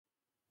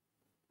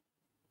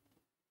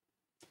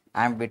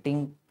I am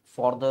waiting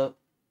for the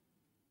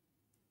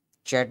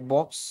chat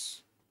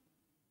box.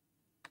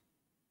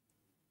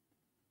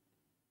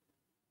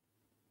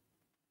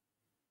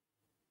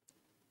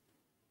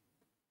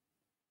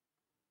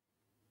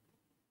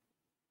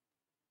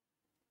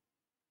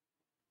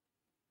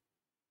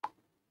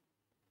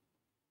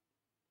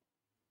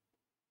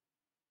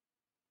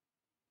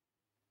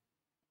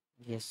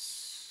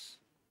 Yes.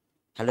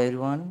 Hello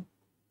everyone.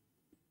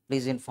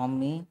 Please inform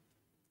me.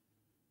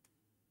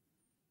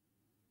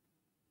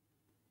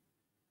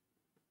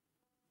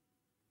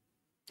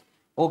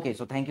 Okay,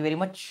 so thank you very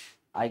much.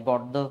 I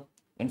got the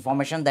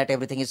information that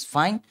everything is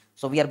fine.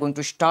 So we are going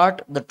to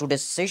start the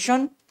today's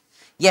session.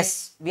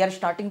 Yes, we are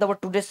starting our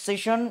today's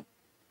session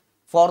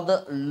for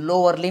the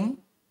lower limb.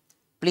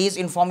 Please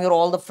inform your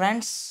all the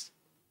friends.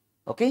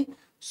 Okay,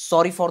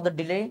 sorry for the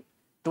delay.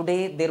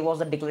 Today there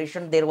was a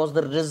declaration, there was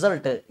the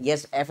result.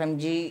 Yes,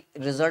 FMG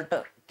result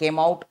came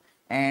out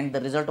and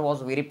the result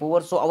was very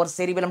poor. So our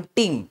cerebellum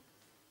team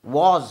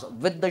was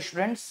with the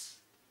students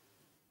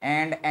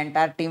and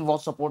entire team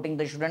was supporting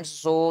the students.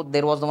 So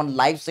there was the one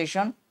live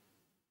session.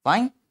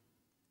 Fine.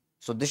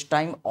 So this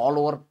time all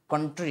over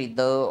country,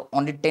 the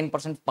only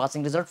 10%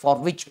 passing result, for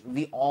which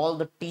we all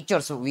the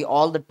teachers, we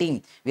all the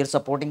team, we are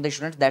supporting the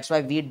students. That's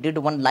why we did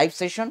one live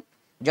session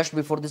just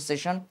before this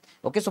session.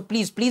 Okay, so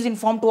please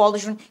inform to all the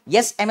students.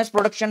 Yes, MS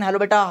production, hello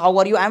beta, how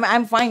are you?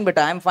 I'm fine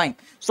beta, I'm fine.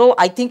 So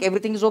I think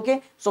everything is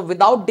okay. So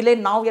without delay,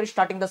 now we are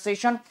starting the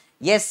session.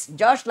 Yes,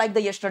 just like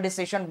the yesterday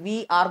session,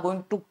 we are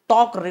going to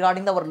talk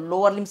regarding our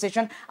lower limb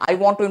session. I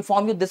want to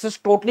inform you, this is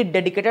totally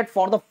dedicated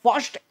for the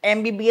first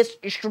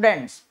MBBS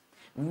students.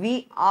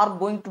 We are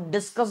going to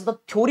discuss the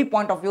theory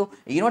point of view,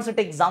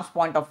 university exams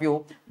point of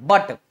view,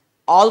 but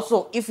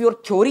also if your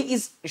theory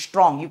is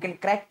strong, you can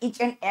crack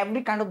each and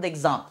every kind of the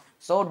exam.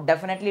 So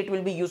definitely it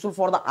will be useful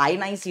for the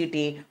I9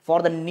 CT,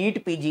 for the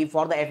NEET PG,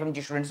 for the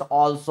FMG students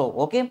also.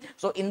 Okay,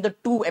 so in the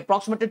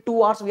approximately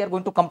 2 hours we are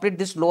going to complete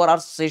this lower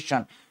hours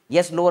session.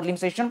 Yes, lower limb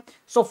session.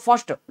 So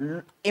first,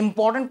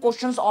 important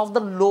questions of the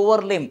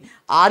lower limb.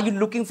 Are you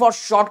looking for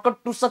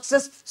shortcut to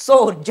success?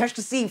 So just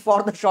see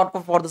for the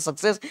shortcut for the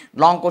success.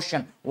 Long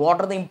question. What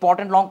are the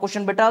important long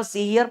question beta?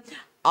 See here.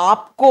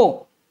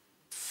 आपको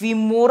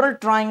femoral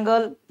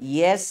triangle,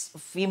 yes,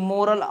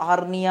 femoral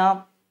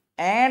hernia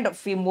and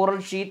femoral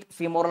sheath,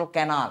 femoral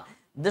canal.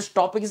 This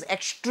topic is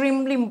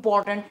extremely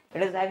important.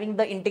 It is having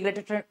the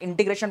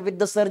integration with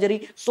the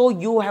surgery. So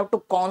you have to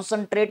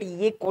concentrate.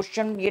 ये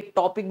question, ये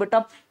topic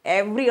बेटा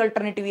every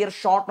alternative year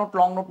short note,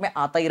 long note में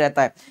आता ही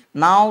रहता है.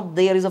 Now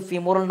there is a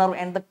femoral nerve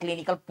and the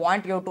clinical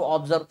point you have to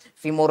observe: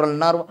 femoral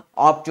nerve,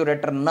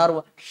 obturator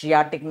nerve,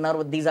 sciatic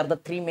nerve. These are the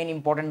three main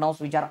important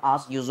nerves which are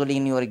asked usually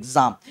in your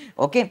exam.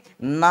 Okay.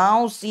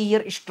 Now see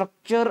here,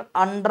 structure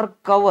under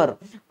cover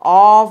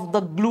of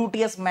the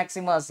gluteus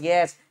maximus.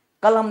 Yes,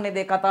 कल हमने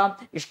देखा था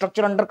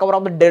structure under cover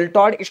of the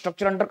deltoid,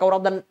 structure under cover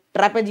of the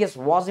trapezius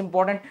was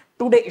important.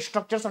 Today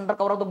structures under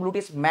cover of the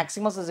gluteus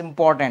Maximus is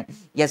important.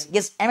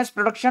 yes MS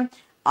production,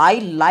 I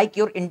like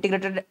your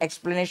integrated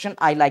explanation,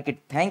 I like it.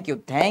 Thank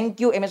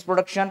you MS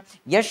production.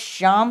 Yes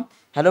Sham,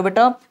 hello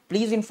beta,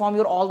 please inform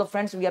your all the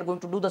friends, we are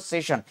going to do the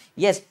session.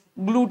 Yes,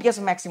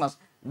 gluteus maximus,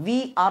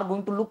 we are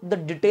going to look the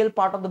detailed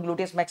part of the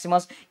gluteus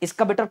maximus.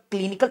 इसका better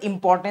clinical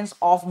importance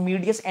of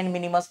medius and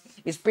minimus,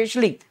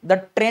 especially the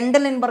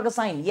Trendelenburg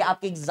sign. ये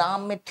आपके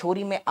exam में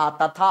theory में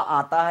आता था,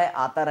 आता है,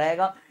 आता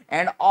रहेगा.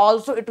 And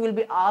also it will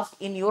be asked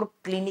in your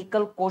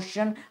clinical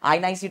question,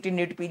 I9CT,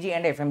 NEET PG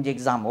and FMG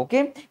exam.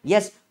 Okay.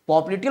 Yes,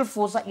 popliteal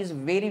fossa is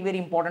very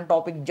important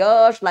topic,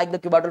 just like the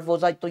cubital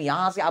fossa. तो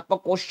यहां से आपका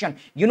क्वेश्चन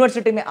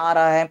यूनिवर्सिटी में आ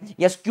रहा है.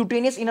 Yes,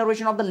 cutaneous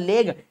innervation of the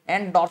leg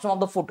and dorsum of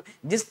the foot.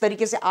 जिस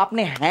तरीके से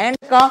आपने हैंड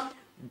का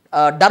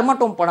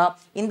dermatome padha,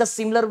 in the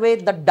similar way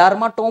the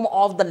dermatome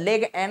of the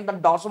leg and the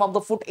dorsum of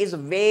the foot is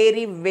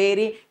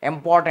very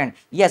important.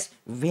 Yes,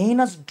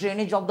 venous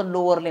drainage of the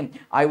lower limb.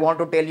 I want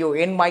to tell you,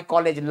 in my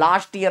college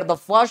last year, the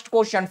first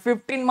question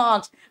 15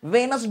 marks,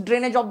 venous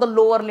drainage of the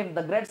lower limb,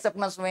 the great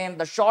saphenous vein,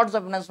 the short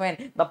saphenous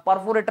vein, the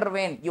perforator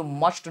vein, you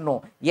must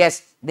know.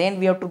 Yes, then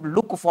we have to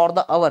look for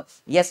the our,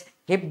 yes,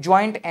 hip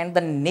joint and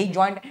the knee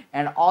joint,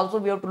 and also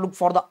we have to look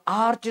for the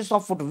arches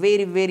of foot.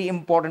 Very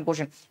important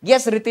question.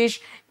 Yes Ritesh,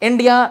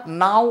 India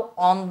now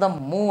on the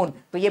moon.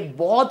 तो ये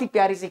बहुत ही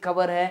प्यारी सी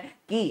खबर है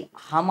कि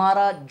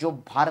हमारा जो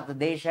भारत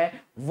देश है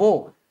वो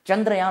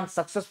चंद्रयान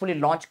सक्सेसफुली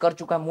लॉन्च कर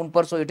चुका है मून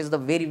पर. So it is the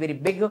very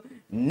big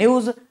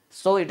news.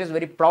 So it is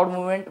very proud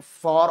movement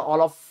for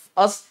all of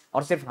us.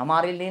 और सिर्फ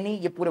हमारे लिए नहीं,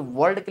 ये पूरे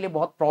वर्ल्ड के लिए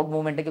बहुत प्राउड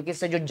मूवमेंट है, क्योंकि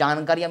इससे जो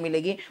जानकारियां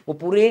मिलेगी वो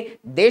पूरे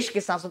देश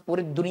के साथ साथ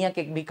पूरी दुनिया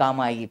के भी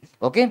काम आएगी.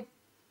 Okay,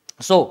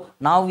 so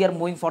now we are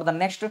moving for the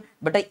next.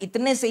 बेटा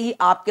इतने से ही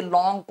आपके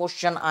लॉन्ग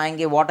क्वेश्चन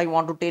आएंगे. What I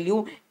want to tell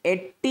you,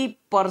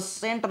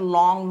 80%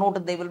 long note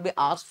they will be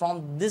asked from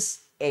this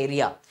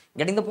area.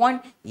 Getting the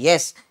point?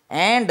 Yes.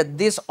 And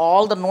this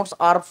all the notes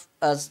are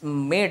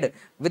made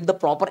with the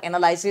proper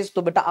analysis,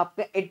 तो बेटा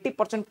आपके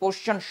 80%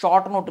 question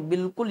short note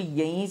बिल्कुल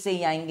यहीं से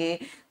ही आएंगे।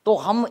 तो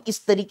हम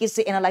इस तरीके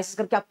से एनालिसिस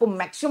करके आपको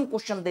मैक्सिमम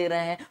क्वेश्चन दे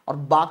रहे हैं, और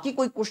बाकी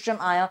कोई क्वेश्चन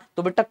आया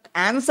तो बेटा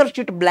आंसर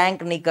शीट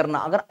ब्लैंक नहीं करना।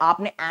 अगर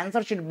आपने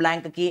आंसर शीट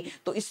ब्लैंक की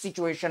तो इस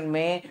सिचुएशन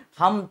में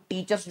हम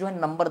टीचर्स जो है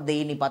नंबर दे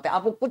ही नहीं पाते।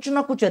 आपको कुछ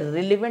ना कुछ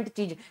रिलेवेंट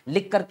चीज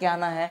लिख करके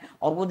आना है,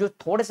 और वो जो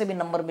थोड़े से भी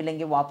नंबर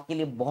मिलेंगे वो आपके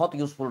लिए बहुत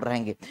यूजफुल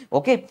रहेंगे।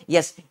 ओके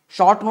यस,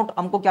 शॉर्ट नोट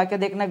हमको क्या क्या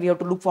देखना है? We have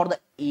to look for the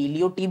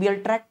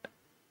iliotibial tract,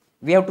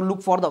 we have to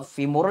look for the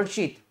femoral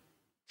sheath।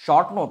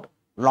 Short note,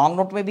 long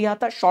note में भी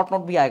आता है, शॉर्ट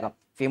नोट भी आएगा।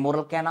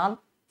 femoral canal,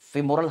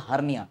 femoral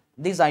hernia,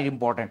 these are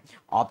important।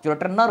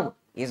 obturator nerve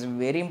is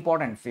very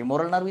important,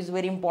 femoral nerve is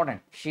very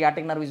important,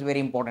 sciatic nerve is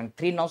very important।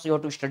 3 nerves you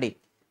have to study।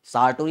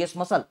 sartorius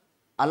muscle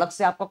अलग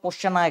से आपका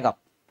question आएगा।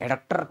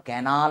 adductor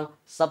canal,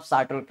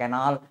 subsartorial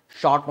canal,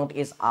 short note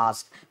is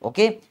asked।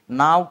 okay,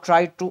 now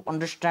try to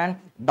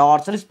understand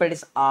dorsalis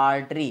pedis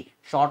artery,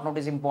 short note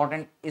is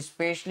important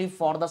especially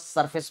for the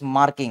surface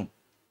marking।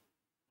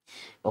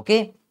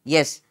 okay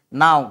yes,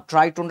 now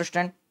try to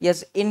understand। yes,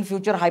 in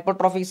future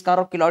hypertrophic scar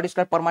or keloid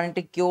scar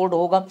permanently cured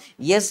होगा।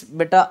 yes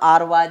beta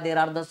RY there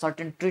are the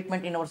certain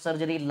treatment in our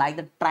surgery like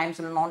the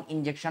triamcinolone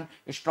injection,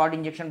 steroid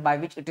injection by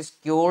which it is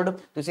cured।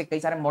 तो इसे कई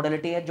सारे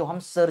modality है जो हम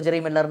surgery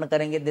में learn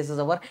करेंगे। This is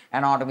our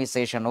anatomy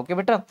session. Okay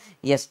बेटा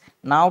yes,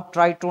 now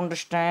try to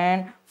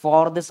understand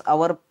for this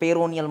our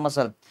peroneal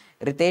muscle.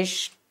 Ritesh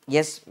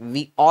yes,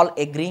 we all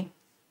agree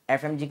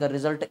FMG का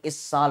रिजल्ट इस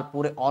साल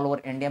पूरे ऑल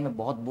ओवर इंडिया में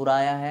बहुत बुरा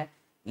आया है,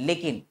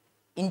 लेकिन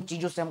इन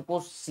चीजों से हमको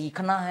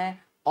सीखना है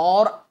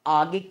और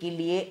आगे के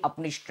लिए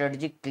अपनी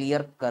स्ट्रेटजी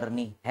क्लियर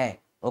करनी है।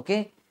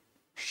 ओके,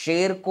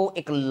 शेर को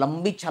एक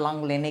लंबी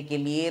छलांग लेने के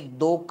लिए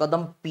 2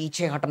 कदम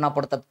पीछे हटना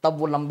पड़ता, तब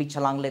वो लंबी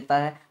छलांग लेता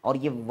है, और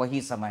ये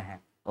वही समय है।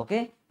 Okay,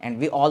 and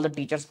we all the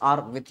teachers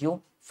are with you.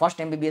 First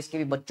MBBS के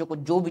भी बच्चों को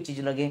जो भी चीज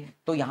लगे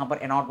तो यहाँ पर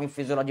एनाटॉमी,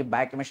 फिजियोलॉजी,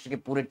 बायोकेमिस्ट्री के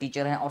पूरे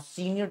टीचर हैं, और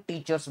सीनियर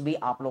टीचर्स भी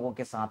आप लोगों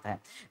के साथ हैं।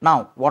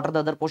 Now what are the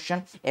other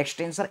question?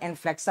 Extensor and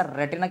flexor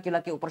रेटिनाक्युला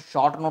के ऊपर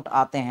शॉर्ट नोट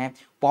आते हैं।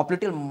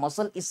 popliteal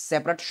muscle is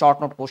separate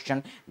short note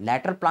question।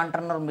 lateral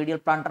plantar nerve,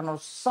 medial plantar nerve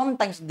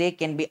sometimes they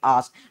can be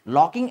asked।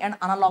 locking and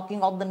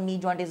unlocking of the knee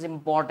joint is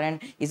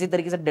important। इसी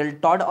तरीके से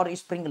deltoid और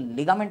spring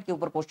ligament के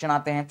ऊपर question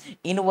आते हैं।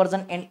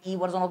 inversion and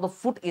eversion of the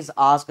foot is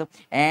asked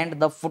and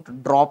the foot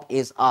drop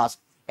is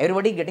asked।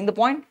 everybody getting the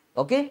point?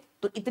 okay,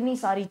 तो इतनी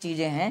सारी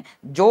चीजें हैं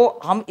जो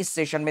हम इस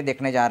सेशन में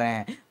देखने जा रहे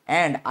हैं।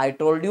 And I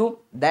told you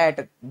that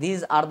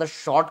these are the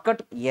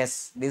shortcut.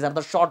 Yes, these are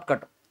the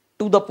shortcut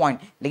to the point.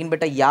 लेकिन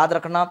बेटा याद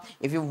रखना,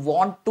 if you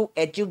want to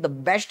achieve the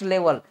best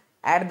level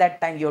at that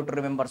time you have to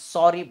remember,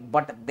 sorry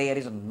but there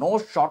is no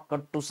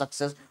shortcut to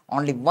success।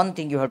 only one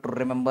thing you have to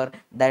remember,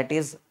 that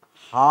is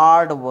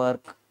hard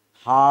work,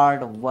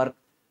 hard work,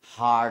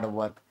 hard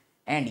work।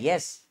 and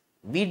yes,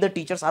 we the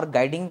teachers are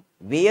guiding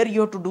where you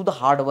have to do the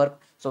hard work।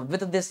 so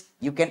with this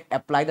you can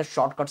apply the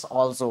shortcuts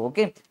also।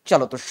 okay,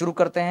 चलो तो शुरू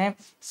करते हैं।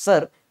 sir,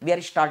 we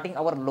are starting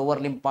our lower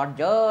limb part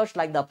just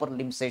like the upper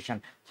limb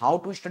session। how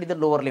to study the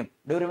lower limb?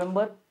 do you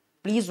remember?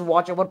 Please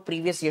watch our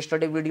previous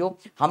yesterday video.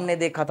 हमने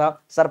देखा था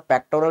sir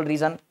pectoral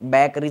region,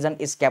 back region,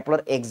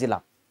 scapular, axilla,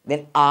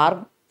 then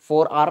arm,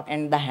 four arm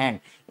and the hand.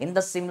 In the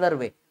similar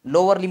way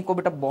lower limb को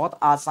बेटा बहुत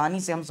आसानी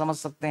से हम समझ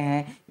सकते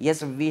हैं।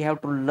 Yes, we have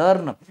to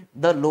learn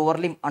the lower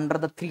limb under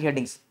the 3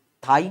 headings,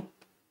 Thai,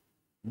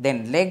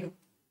 then leg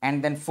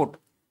and then foot.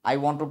 I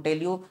want to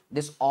tell you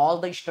this,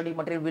 all the study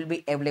material will be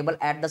available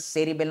at the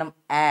Cerebellum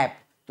app।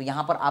 तो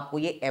यहां पर आपको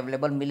ये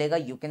available मिलेगा,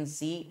 you can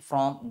see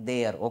from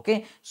there. Okay,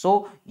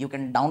 so you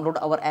can download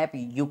our app,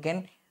 you can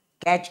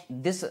catch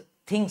this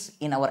things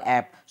in our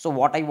app। so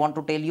what I want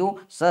to tell you,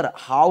 sir,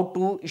 how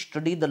to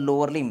study the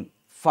lower limb?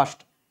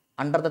 first,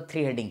 under the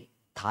 3 heading,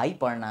 thigh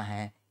पढ़ना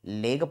है,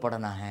 leg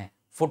पढ़ना है,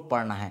 foot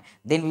पढ़ना है।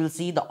 then we will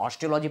see the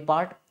osteology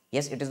part।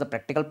 yes, it is the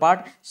practical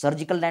part।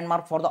 surgical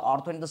landmark for the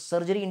ortho and the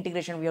surgery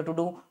integration we have to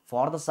do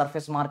for the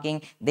surface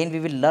marking। then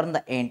we will learn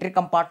the entry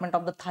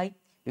compartment of the thigh,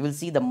 we will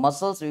see the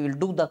muscles, we will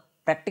do the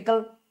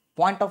practical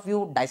point of view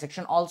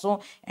dissection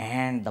also,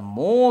 and the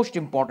most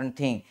important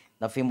thing,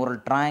 the femoral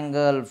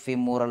triangle,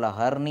 femoral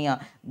hernia।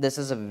 this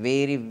is a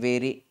very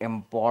very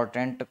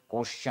important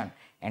question।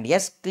 And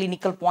yes,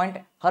 clinical point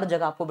हर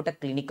जगह आपको बेटा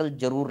clinical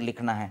जरूर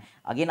लिखना है।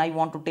 Again I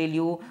want to tell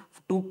you,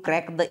 to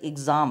crack the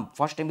exam,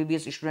 first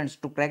MBBS students,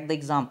 to crack the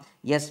exam,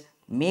 yes,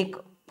 make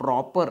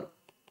proper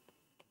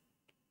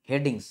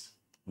headings,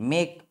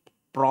 make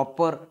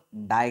proper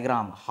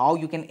diagram, how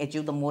you can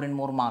achieve the more and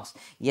more marks।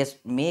 yes,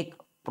 make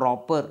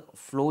proper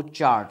flow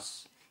charts।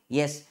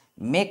 yes,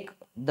 make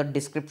the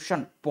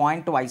description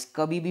point wise।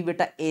 कभी भी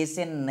बेटा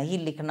ऐसे नहीं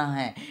लिखना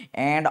है।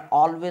 and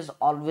always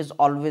always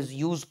always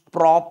use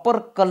proper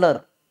color।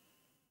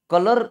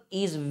 color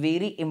is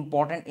very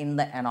important in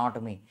the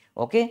anatomy।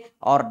 okay,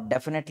 or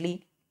definitely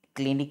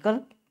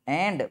clinical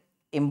and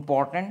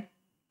important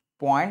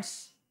points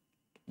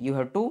you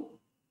have to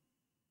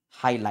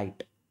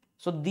highlight।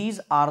 so these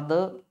are the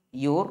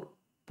your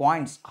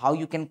points how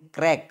you can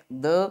crack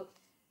the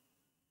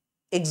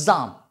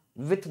exam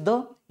with the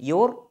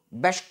your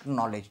best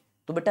knowledge।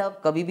 तो बेटा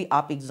कभी भी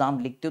आप exam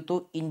लिखते हो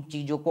तो इन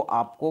चीजों को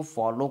आपको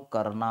फॉलो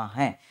करना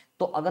है।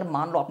 तो अगर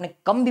मान लो आपने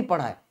कम भी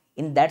पढ़ा है,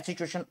 in that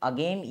situation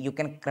again you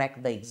can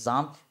crack the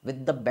exam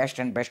with the best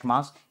and best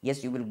marks.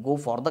 Yes, you will go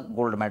for the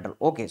gold medal.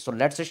 Okay, so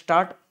let's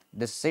start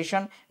this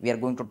session. We are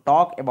going to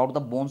talk about the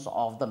bones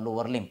of the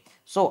lower limb.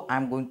 So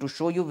I'm going to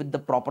show you with the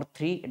proper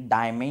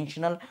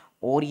three-dimensional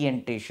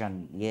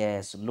orientation.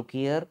 Yes, look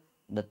here,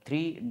 the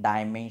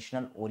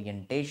three-dimensional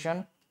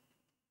orientation.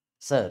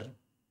 Sir,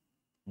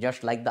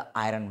 just like the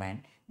Iron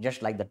Man,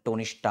 just like the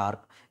Tony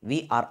Stark,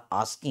 we are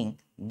asking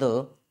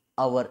the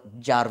our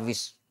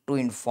Jarvis to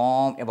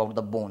inform about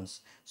the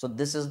bones. So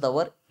this is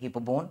our hip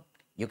bone.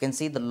 You can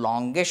see the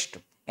longest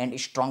and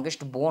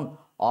strongest bone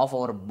of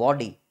our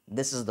body.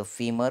 This is the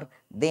femur.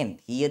 Then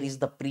here is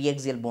the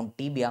preaxial bone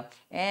tibia,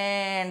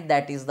 and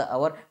that is the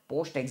our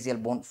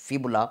postaxial bone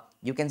fibula.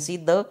 You can see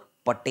the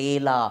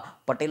patella.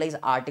 Patella is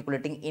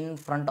articulating in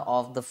front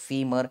of the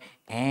femur,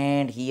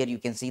 and here you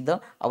can see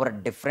the our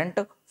different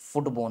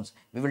foot bones.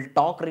 We will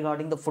talk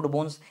regarding the foot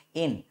bones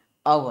in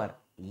our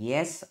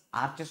yes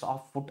arches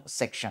of foot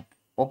section.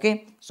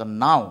 Okay, so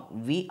now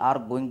we are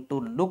going to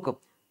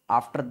look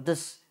after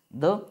this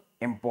the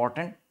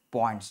important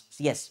points.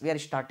 Yes, we are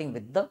starting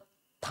with the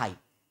thigh.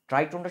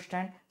 Try to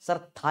understand,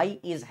 sir. Thigh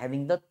is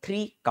having the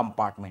three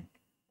compartment.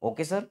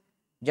 Okay, sir.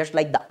 Just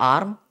like the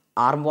arm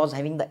was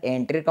having the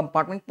anterior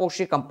compartment,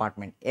 posterior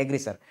compartment. Agree,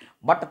 sir.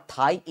 But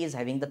thigh is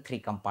having the three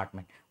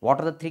compartment. What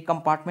are the three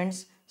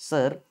compartments,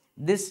 sir?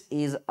 This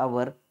is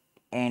our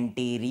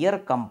anterior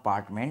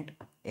compartment.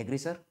 Agree,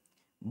 sir.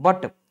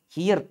 But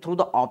here through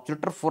the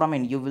obturator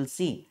foramen you will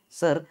see,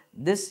 sir,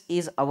 this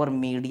is our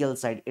medial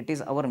side. It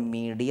is our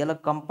medial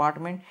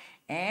compartment,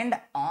 and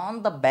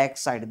on the back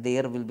side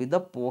there will be the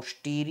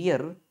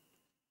posterior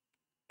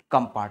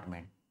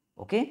compartment.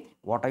 Okay,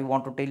 what I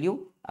want to tell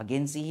you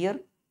again, see here,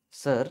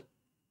 sir,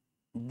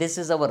 this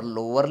is our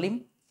lower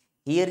limb.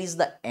 Here is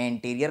the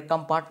anterior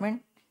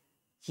compartment.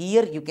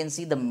 Here you can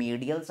see the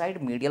medial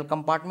side, medial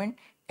compartment,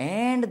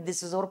 and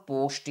this is our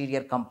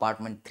posterior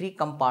compartment. Three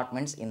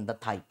compartments in the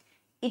thigh.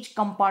 Each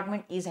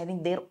compartment is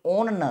having their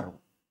own nerve.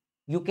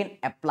 You can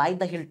apply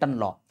the Hilton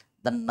law.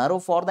 The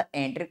nerve for the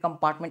anterior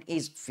compartment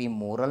is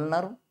femoral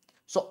nerve.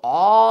 So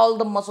all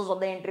the muscles of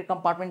the anterior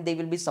compartment, they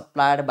will be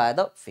supplied by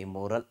the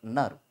femoral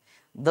nerve.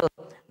 The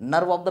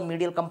nerve of the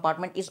medial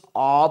compartment is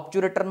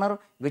obturator nerve,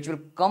 which will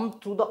come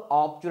through the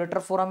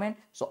obturator foramen.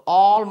 So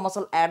all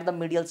muscle at the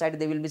medial side,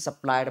 they will be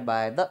supplied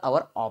by the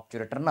our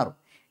obturator nerve.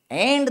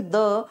 And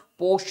the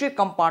posterior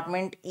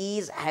compartment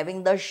is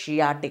having the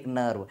sciatic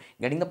nerve.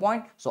 Getting the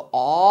point? So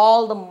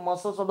all the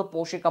muscles of the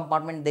posterior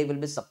compartment, they will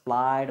be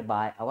supplied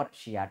by our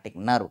sciatic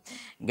nerve.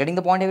 Getting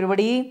the point,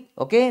 everybody?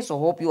 Okay, so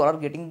hope you are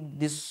getting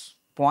this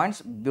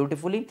points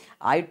beautifully.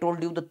 I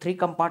told you the three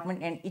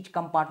compartment, and each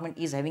compartment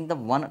is having the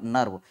one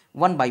nerve,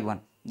 one by one.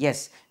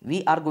 Yes,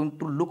 we are going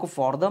to look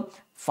for the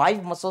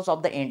five muscles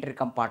of the anterior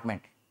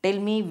compartment. Tell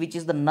me which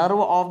is the nerve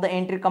of the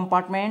anterior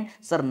compartment.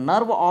 Sir,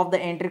 nerve of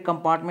the anterior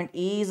compartment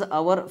is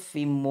our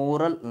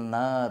femoral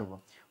nerve.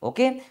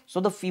 Okay, so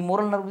the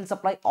femoral nerve will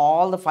supply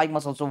all the five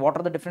muscles. So what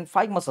are the different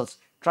five muscles?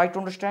 Try to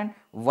understand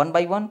one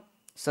by one.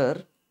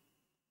 Sir,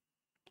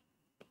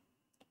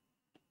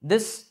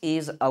 this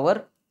is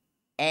our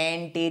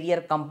anterior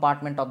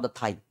compartment of the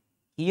thigh.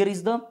 Here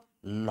is the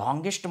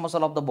longest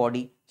muscle of the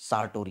body,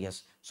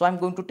 sartorius. So I am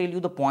going to tell you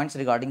the points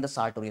regarding the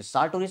sartorius.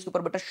 Sartorius के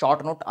ऊपर बेटा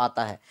short note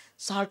आता है.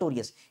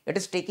 Sartorius, it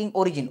is taking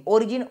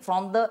origin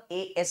from the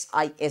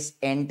ASIS,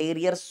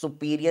 anterior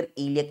superior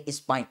iliac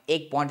spine.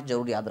 एक point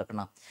जरूर याद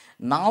रखना.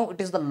 Now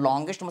it is the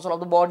longest muscle of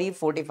the body,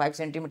 45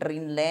 centimeter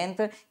in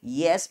length.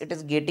 Yes, it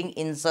is getting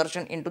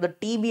insertion into the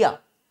tibia.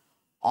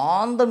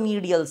 On the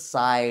medial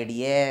side,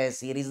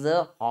 yes, here is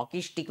the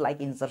hockey stick like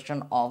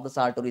insertion of the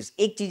sartorius.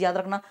 एक चीज याद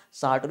रखना,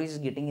 sartorius is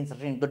getting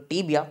insertion into the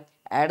tibia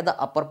at the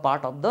upper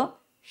part of the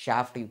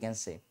shaft, you can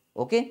say.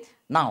 Okay,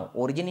 now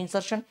origin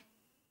insertion,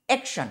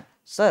 action.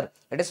 Sir,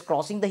 it is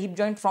crossing the hip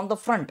joint from the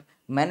front.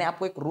 मैंने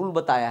आपको एक rule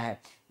बताया है.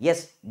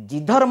 Yes,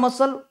 जिधर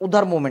muscle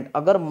उधर movement.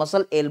 अगर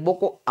muscle elbow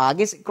को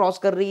आगे से क्रॉस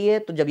कर रही है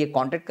तो जब ये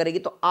कॉन्ट्रैक्ट करेगी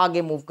तो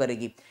आगे मूव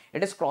करेगी.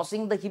 It is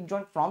crossing the hip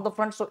joint from the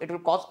front, so it will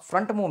cause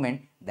front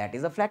movement, that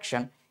is a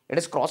flexion. It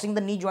is crossing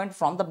the knee joint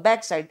from the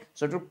back side,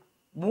 so it will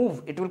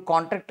move, it will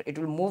contract, it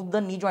will move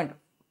the knee joint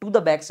to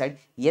the back side.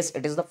 Yes,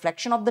 it is the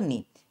flexion of the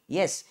knee.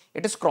 Yes,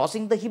 it is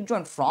crossing the hip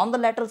joint from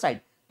the lateral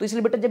side. तो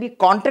इसलिए बेटा जब ये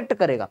contract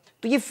करेगा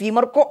तो ये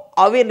femur को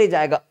away ले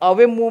जाएगा,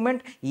 away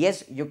movement.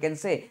 Yes, you can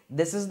say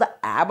this is the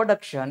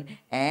abduction.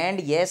 And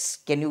yes,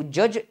 can you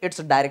जज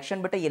इट्स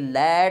डायरेक्शन? बेटा ये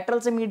लैटरल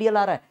से मीडियल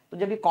आ रहा है, तो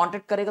जब ये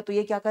कॉन्ट्रैक्ट करेगा तो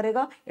ये क्या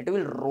करेगा? It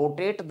will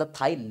rotate the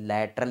Thai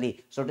laterally.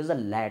 So it is a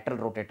lateral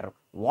rotator.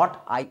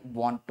 What I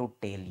want to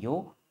tell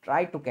you,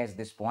 try to catch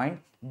this point.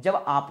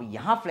 जब आप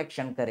यहां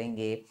फ्लेक्शन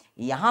करेंगे,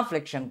 यहां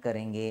फ्लेक्शन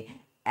करेंगे,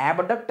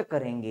 एबडक्ट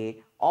करेंगे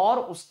और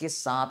उसके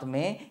साथ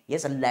में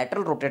यस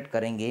लैटरल रोटेट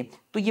करेंगे,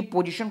 तो ये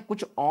पोजीशन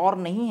कुछ और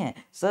नहीं है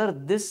sir.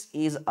 This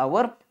is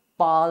our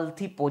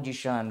Palthi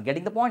position.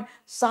 Getting the point?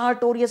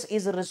 Sartorius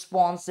is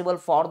responsible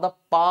for the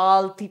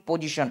Palthi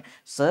position.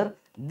 Sir,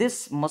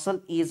 this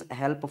muscle is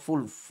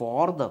helpful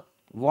for the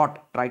What?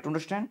 Try to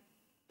understand.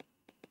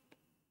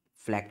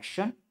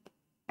 Flexion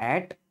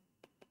at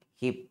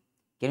hip.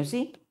 Can you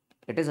see?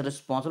 It is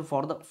responsible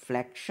for the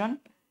flexion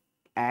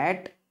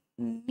at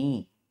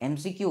knee.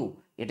 MCQ.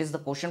 It is the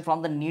question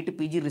from the NEET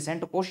PG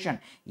recent question.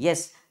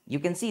 Yes, you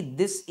can see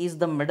this is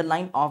the middle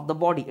line of the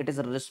body. It is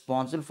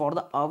responsible for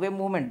the away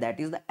movement, that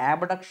is the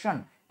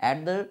abduction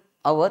at the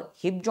our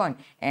hip joint,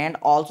 and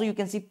also you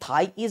can see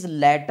thigh is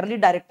laterally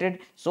directed,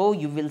 so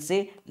you will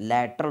say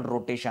lateral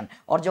rotation.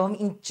 और जब हम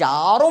इन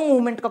चारों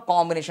movement का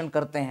combination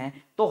करते हैं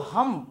तो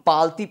हम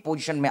पालथी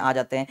पोजीशन में आ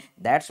जाते हैं.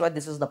 That's why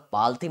this is the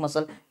पालथी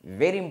muscle.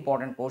 Very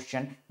important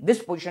question.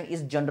 This position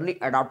is generally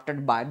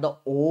adopted by the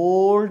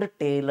old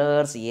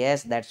tailors.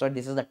 Yes, that's why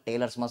this is the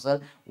tailors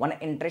muscle. One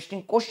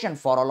interesting question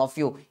for all of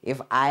you.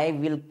 If I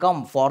will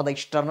come for the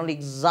external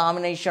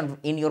examination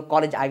in your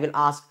college, I will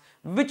ask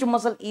which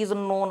muscle is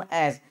known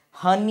as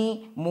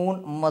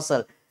honeymoon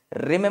muscle.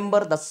 Remember,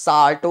 the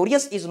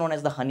sartorius is known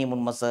as the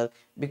honeymoon muscle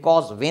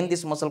because when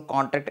this muscle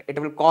contract,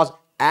 it will cause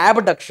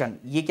abduction.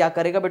 ये क्या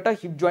करेगा बेटा?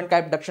 Hip joint का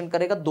abduction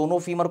करेगा, दोनों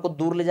femur को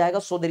दूर ले जाएगा.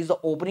 So there is the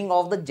opening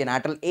of the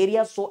genital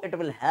area, so it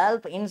will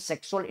help in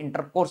sexual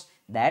intercourse.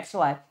 That's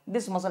why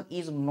this muscle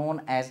is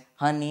known as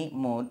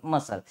honeymoon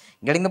muscle.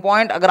 Getting the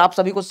point? अगर आप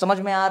सभी को समझ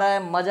में आ रहा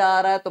है, मजा आ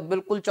रहा है, तो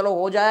बिल्कुल चलो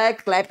हो जाए,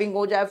 क्लैपिंग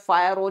हो जाए,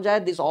 फायर हो जाए.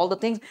 This all the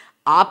things.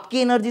 आपकी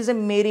एनर्जी से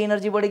मेरी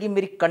एनर्जी बढ़ेगी,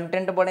 मेरी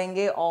कंटेंट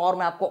बढ़ेंगे और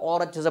मैं आपको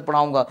और अच्छे से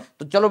पढ़ाऊंगा.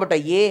 तो चलो बेटा,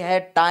 ये है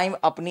टाइम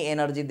अपनी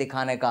एनर्जी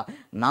दिखाने का.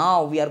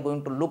 Now we are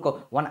going to look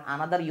one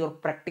another your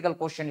practical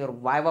question, your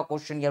viva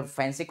question, your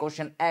fancy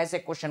question. ऐसे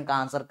क्वेश्चन का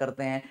आंसर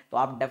करते हैं तो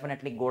आप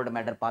डेफिनेटली गोल्ड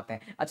मेडल पाते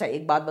हैं. अच्छा,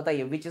 एक बात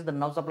बताइए, which is the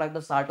nerve supply of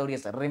the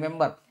sartorius?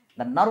 Remember,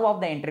 the nerve of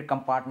the anterior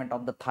compartment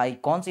of the Thai.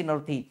 कौन सी नर्व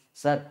थी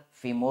sir?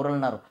 femoral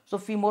nerve. So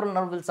femoral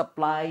nerve will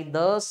supply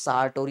the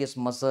sartorius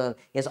muscle.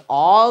 Yes,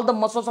 all the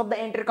muscles of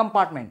the entry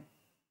compartment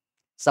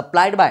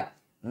supplied by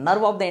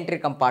nerve of the entry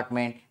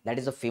compartment, that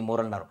is a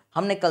femoral nerve.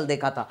 हमने कल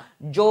देखा था,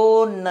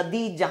 जो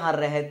नदी जहां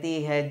रहती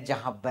है,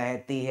 जहां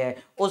बहती है,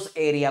 उस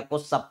एरिया को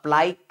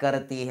सप्लाई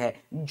करती है.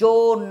 जो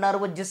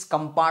नर्व जिस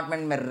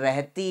कंपार्टमेंट में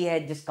रहती है,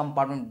 जिस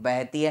कंपार्टमेंट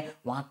बहती है,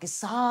 वहां के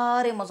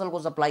सारे मसल को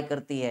सप्लाई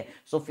करती है.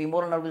 सो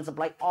femoral nerve will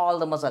supply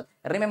all the muscle.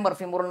 Remember,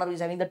 femoral nerve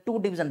is having the two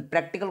division.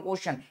 Practical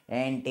question: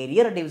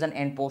 anterior division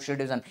and posterior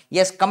division.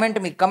 Yes,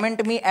 comment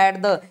me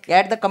at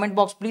the comment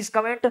box. Please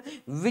comment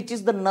which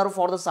is the nerve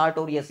for the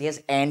sartorius. Yes,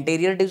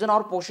 anterior division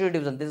or posterior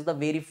division. This is the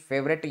very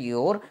favorite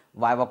your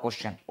viva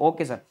question.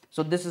 Okay sir,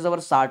 so this is our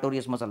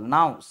sartorius muscle.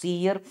 Now see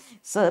here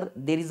sir,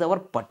 there is our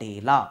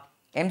patella.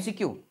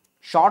 MCQ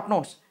short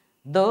notes.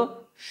 The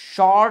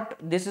short,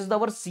 this is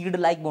our seed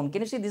like bone.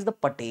 Can you see this is the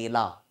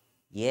patella?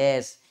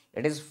 Yes,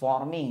 it is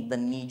forming the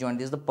knee joint.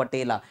 This is the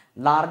patella,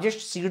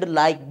 largest seed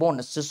like bone,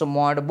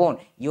 sesamoid bone,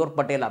 your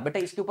patella. बेटा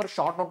इसके ऊपर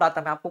short note आता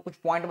है, मैं आपको कुछ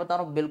point बता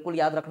रहा हूँ, बिल्कुल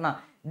याद रखना.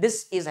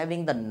 This is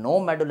having the no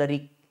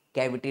medullary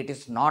cavity. It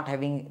is not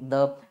having the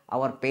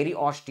our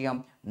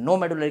periosteum, no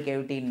medullary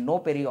cavity, no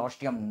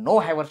periosteum, no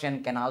Haversian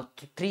canal.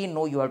 3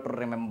 no you have to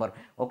remember.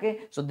 Okay,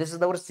 so this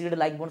is our seed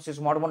like bone,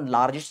 sesamoid bone,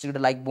 largest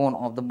seed like bone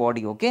of the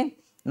body. Okay,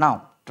 now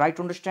try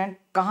to understand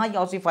कहाँ ये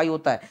ossify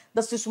होता है.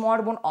 The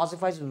sesamoid bone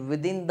ossifies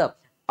within the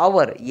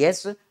our,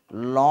 yes,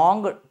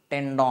 long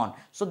tendon.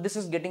 So this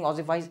is getting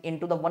ossifies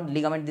into the one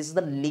ligament. This is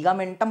the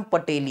ligamentum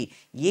patelli.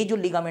 ये जो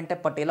ligament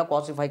है पटेला को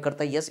ossify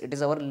करता है. Yes, it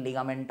is our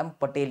ligamentum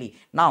patelli.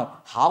 Now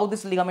how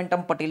this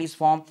ligamentum patelli is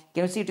formed?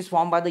 Can you see it is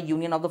formed by the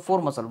union of the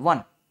four muscle.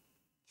 One,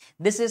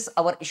 this is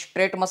our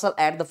straight muscle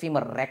at the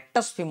femur,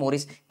 rectus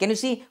femoris. Can you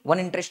see one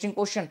interesting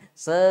question?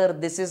 Sir,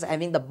 this is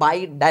having the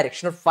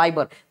bidirectional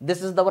fiber.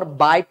 This is our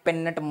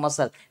bipennate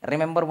muscle.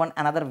 Remember one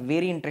another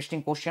very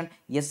interesting question.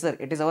 Yes sir,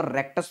 it is our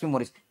rectus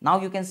femoris. Now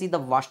you can see the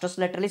vastus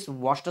lateralis,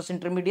 vastus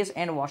intermedius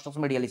and vastus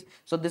medialis.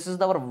 So this is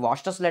our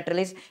vastus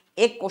lateralis.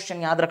 एक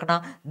question याद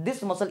रखना,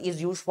 this muscle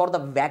is used for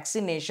the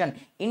vaccination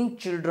in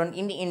children,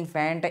 in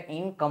infant,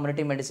 in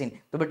community medicine.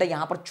 तो बेटा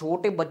यहाँ पर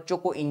छोटे बच्चों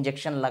को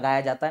इंजेक्शन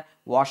लगाया जाता है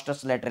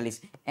vastus lateralis.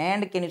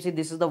 And can you see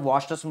this is the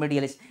vastus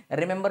medialis?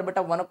 Remember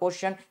beta one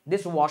question,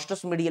 this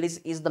vastus medialis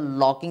is the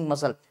locking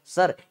muscle.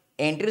 Sir,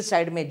 anterior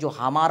side में जो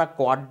हमारा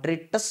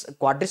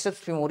क्वाड्रिसेप्स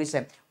फेमोरिस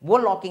है वो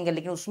लॉकिंग है,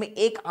 लेकिन उसमें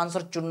एक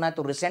आंसर चुनना है.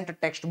 तो रिसेंट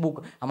टेक्स्ट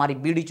बुक हमारी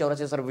बीडी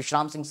चौरसिया सर,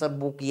 विश्राम Singh sir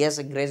book, yes,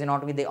 graze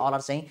anatomy, they all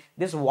are saying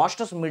this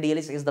vastus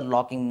मीडियलिस is the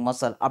locking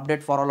muscle.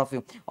 Update for all of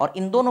you. और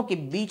इन दोनों के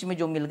बीच में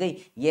जो मिल गई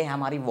ये है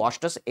हमारी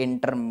vastus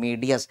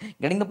intermedius.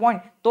 Getting the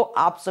point? तो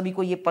आप सभी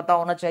को ये पता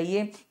होना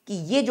चाहिए कि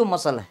ये जो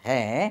मसल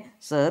है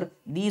sir,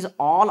 these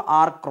all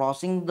are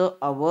crossing the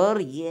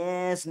our,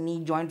 yes, knee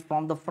joint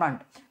from the front.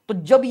 तो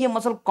जब ये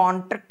मसल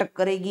कॉन्ट्रैक्ट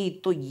करेगी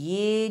तो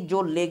ये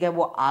जो लेग है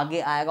वो आगे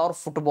आएगा और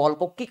फुटबॉल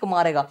को किक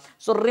मारेगा.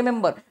 So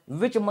remember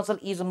which muscle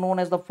is known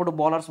as the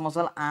footballers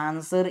muscle?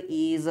 Answer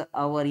is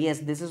our,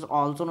 yes, this is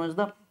also known as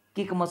the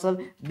kick muscle.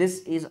 This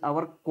is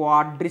our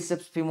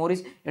quadriceps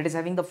femoris. It is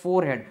having the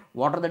forehead.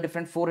 What are the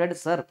different forehead?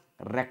 Sir,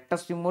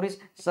 rectus femoris,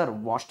 sir,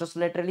 vastus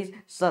lateralis,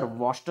 sir,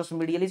 vastus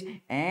medialis,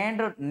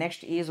 and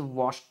next is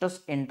vastus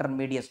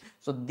intermedius.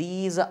 So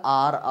these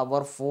are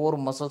our four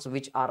muscles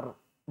which are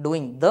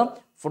doing the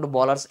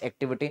footballers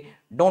activity.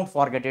 Don't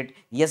forget it.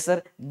 Yes sir,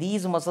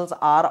 these muscles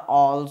are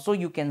also,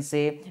 you can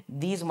say,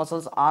 these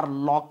muscles are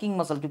locking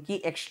muscle,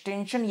 क्योंकि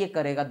extension ये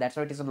करेगा, that's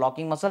why it is a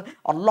locking muscle.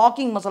 और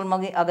locking muscle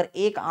में अगर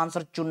एक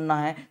answer चुनना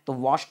है तो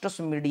vastus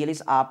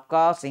medialis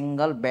आपका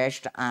सिंगल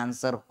बेस्ट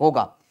आंसर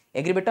होगा।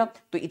 एग्री बेटा?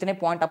 तो इतने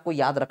पॉइंट आपको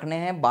याद रखने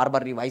हैं, बार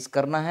बार रिवाइज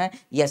करना है।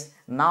 Yes,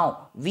 now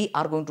we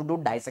are going to do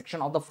dissection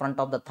of the front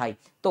of the Thai.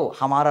 तो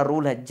हमारा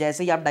रूल है,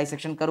 जैसे ही आप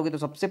डाइसेक्शन करोगे तो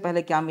सबसे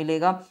पहले क्या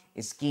मिलेगा?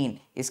 स्किन।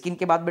 स्किन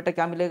के बाद बेटा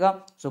क्या मिलेगा?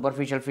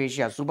 Superficial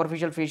fascia.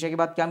 सुपरफिशियल फेशिया के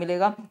बाद क्या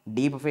मिलेगा?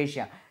 Deep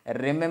fascia.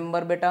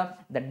 रिमेंबर बेटा,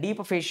 the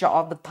deep fascia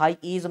of the Thai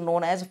is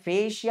known as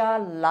fascia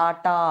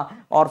लाटा।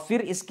 और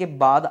फिर इसके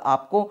बाद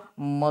आपको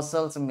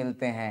मसल्स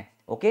मिलते हैं।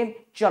 ओके,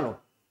 चलो।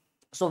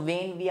 So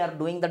when we are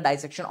doing the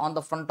dissection on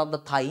the front of the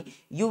thigh,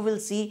 you will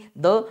see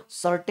the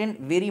certain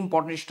very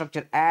important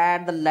structure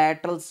at the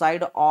lateral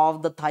side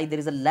of the thigh.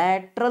 There is a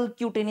lateral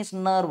cutaneous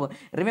nerve.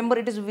 Remember,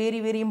 it is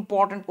very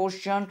important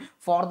question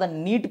for the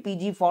NEET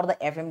PG, for the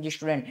FMG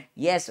student.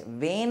 Yes,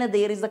 when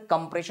there is the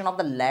compression of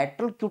the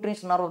lateral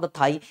cutaneous nerve of the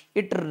thigh,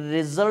 it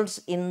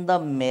results in the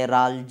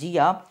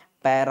melalgia,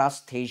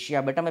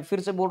 पैरास्थेशिया। बेटा मैं फिर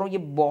से बोल रहा हूं, ये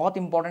बहुत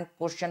important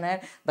question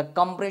है। The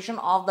compression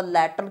of the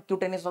lateral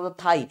cutaneous of the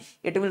Thai,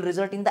 it will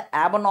result in the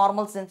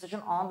abnormal sensation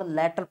on the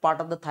lateral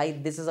part of the Thai.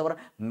 This is our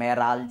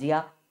meralgia,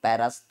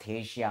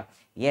 पैरास्थेशिया।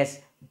 Yes,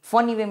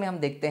 funny way में हम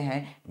देखते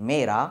हैं,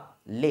 मेरा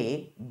ले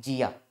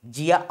जिया,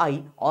 जिया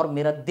आई और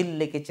मेरा दिल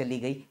लेके चली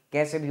गई।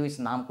 कैसे भी हो इस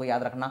नाम को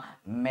याद रखना,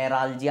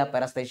 मेराल्जिया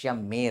पैरास्थेशिया,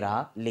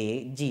 मेरा ले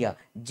जिया।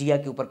 जिया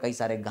के ऊपर कई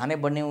सारे गाने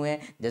बने हुए हैं,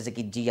 जैसे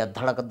कि जिया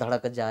धड़क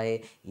धड़क जाए,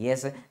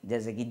 यस,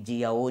 जैसे कि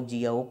जिया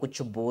ओ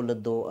कुछ बोल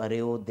दो, अरे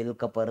ओ दिल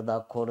का पर्दा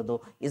खोल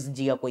दो। इस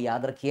जिया को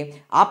याद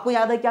रखिए। आपको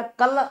याद है क्या,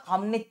 कल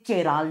हमने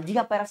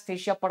चेराल्जिया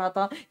पैरास्थेशिया पढ़ा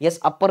था। यस,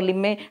 अपर लिम्ब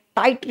में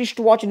टाइट रिस्ट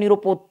वॉच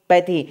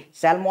न्यूरोपैथी।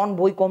 सैल्मॉन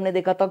भोई को हमने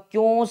देखा था।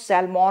 क्यों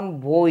सैल्मॉन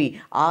भोई?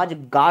 आज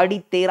गाड़ी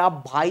तेरा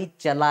भाई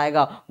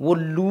चलाएगा, वो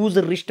लूज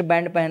रिस्ट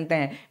बैंड पहनते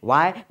हैं।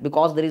 Why?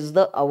 Because there is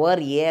the our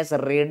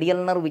radial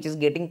nerve which is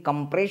getting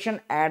compression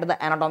at the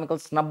anatomical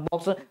snub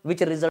box,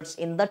 which results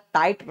in the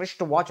tight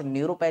wrist watch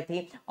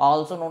neuropathy,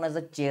 also known as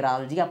the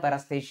chiralgia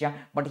paresthesia.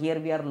 But here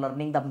we are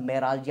learning the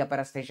meralgia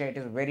paresthesia. It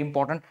is very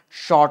important.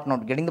 Short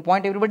note. Getting the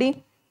point, everybody?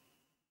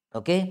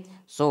 Okay.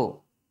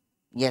 So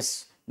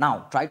yes. Now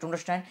try to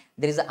understand.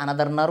 There is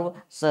another nerve,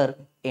 sir.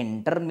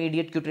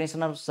 Intermediate cutaneous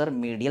nerve, sir.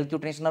 Medial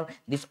cutaneous nerve.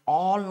 These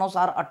all nerves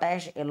are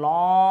attached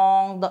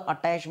along the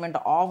attachment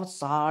of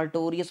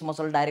sartorius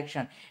muscle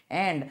direction.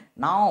 And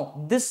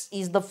now this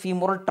is the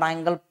femoral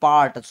triangle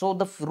part. So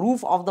the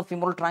roof of the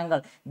femoral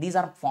triangle, these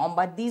are formed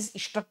by these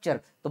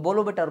structure. तो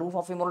बोलो बेटा, roof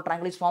of femoral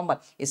triangle is formed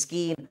by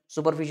skin,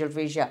 superficial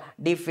fascia,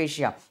 deep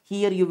fascia.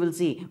 Here you will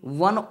see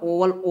one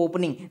oval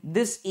opening.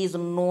 This is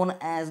known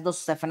as the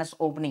saphenous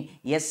opening.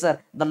 Yes sir,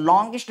 the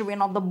longest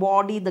vein of the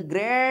body, the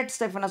great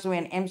saphenous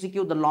vein.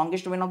 MCQ, the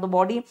longest vein of the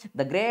body,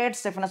 the great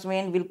saphenous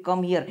vein will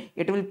come here.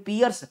 It will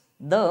pierce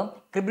the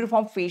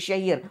cribriform fascia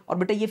here. और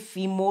बेटा ये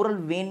femoral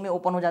when में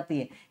open हो जाती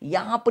है।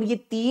 यहां पर ये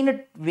तीन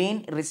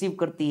वेन रिसीव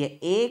करती है,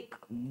 1,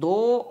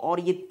 2 और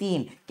ये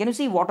 3। Can you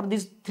see what are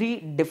this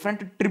 3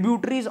 different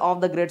tributaries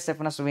of the great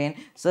saphenous when?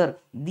 Sir,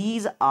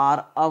 these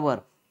are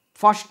our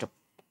first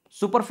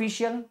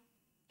superficial,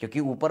 क्योंकि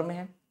ऊपर में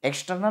है।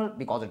 External,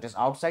 because it is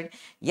outside.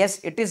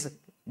 Yes, it is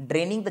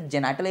draining the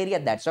genital area,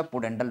 that's a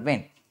पुडेंटल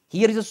when.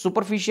 Here is a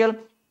superficial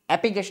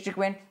epigastric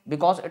vein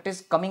because it is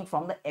coming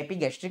from the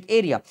epigastric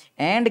area.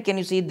 And can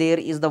you see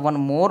there is the one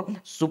more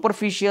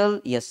superficial?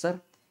 Yes sir,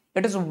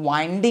 it is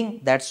winding,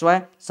 that's why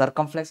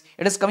circumflex.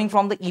 It is coming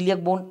from the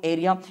iliac bone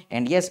area,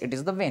 and yes, it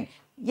is the vein.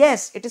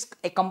 Yes, it is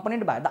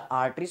accompanied by the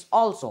arteries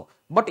also,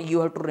 but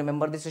you have to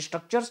remember these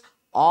structures.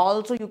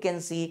 Also you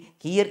can see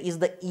here is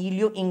the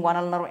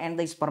ilioinguinal nerve and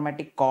the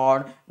spermatic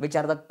cord, which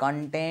are the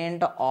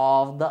content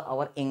of the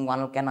our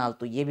inguinal canal.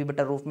 तो ये भी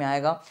बेटा roof में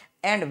आएगा।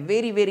 And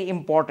very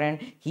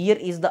important, here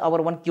is the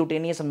our one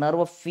cutaneous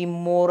nerve,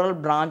 femoral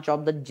branch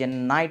of the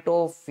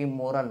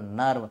genitofemoral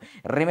nerve.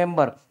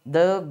 Remember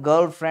the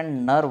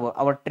girlfriend nerve,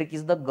 our trick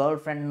is the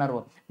girlfriend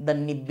nerve, the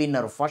निब्बी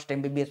nerve. First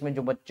MBBS में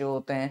जो बच्चे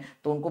होते हैं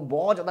तो उनको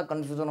बहुत ज्यादा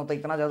कंफ्यूजन होता है,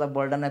 इतना ज्यादा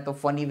बर्डन है, तो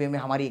फनी वे में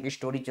हमारी एक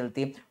स्टोरी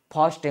चलती है,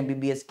 फर्स्ट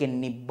MBBS के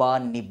निब्बा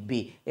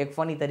निब्बी। एक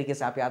फनी तरीके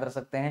से आप याद रख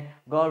सकते हैं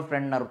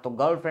गर्लफ्रेंड नर्व। तो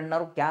गर्लफ्रेंड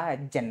नर्व क्या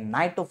है?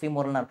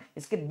 जेनाइटोफीमोरल नर्व।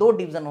 इसके 2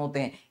 डिवीजन होते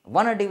हैं,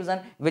 one division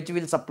which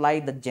will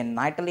supply the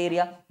genital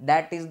area,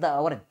 that is the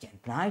our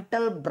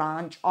genital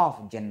branch of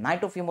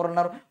genitofemoral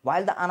nerve,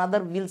 while the another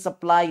will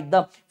supply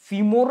the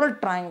femoral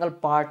triangle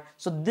part.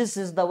 So this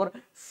is the our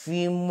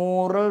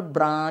femoral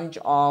branch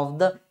of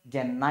the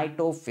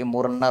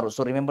genitofemoral nerve.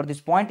 So remember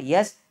this point.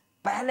 Yes,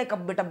 पहले का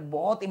बेटा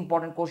बहुत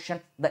important question,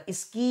 the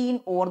skin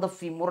over the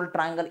femoral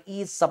triangle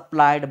is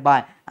supplied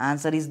by,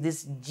 answer is this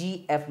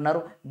GF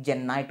nerve,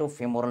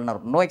 genitofemoral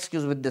nerve. No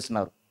excuse with this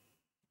nerve.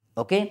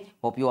 Okay,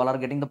 hope you all are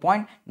getting the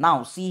point.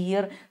 Now see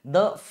here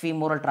the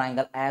femoral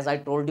triangle. As I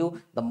told you,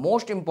 the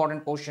most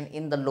important question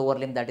in the lower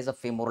limb, that is a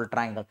femoral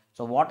triangle.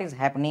 So what is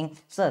happening,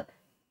 sir?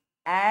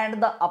 Add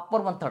the upper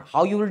 1/3.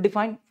 How you will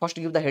define?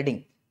 First give the heading.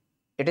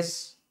 It is,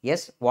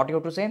 yes, what you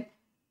have to say?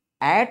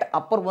 at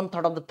upper one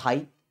third of the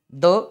thigh,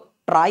 the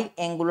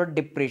triangular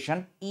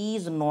depression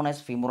is known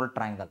as femoral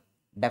triangle.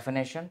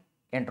 Definition,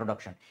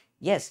 introduction.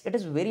 Yes, it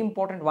is very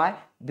important. Why?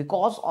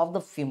 Because of the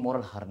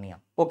femoral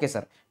hernia. Okay,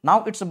 sir.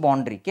 Now it's a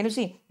boundary. Can you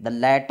see? The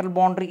lateral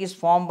boundary is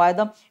formed by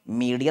the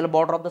medial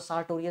border of the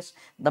sartorius.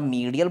 The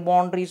medial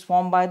boundary is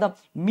formed by the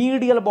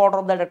medial border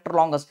of the adductor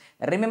longus.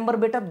 Remember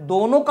बेटा,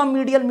 दोनों का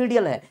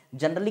medial है.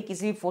 Generally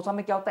किसी fossa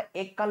में क्या होता है?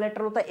 एक का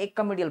lateral होता है, एक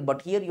का medial.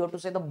 But here you have to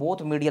say the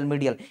both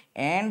medial.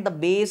 And the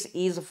base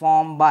is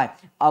formed by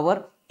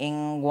our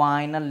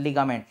inguinal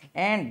ligament.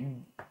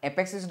 And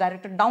apex is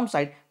directed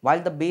downside while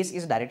the base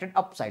is directed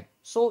upside.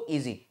 So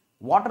easy.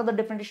 What are the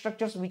different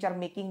structures which are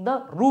making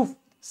the roof?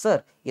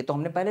 Sir, ये तो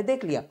हमने पहले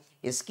देख लिया.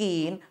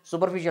 Skin,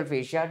 superficial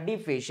fascia,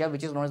 deep fascia,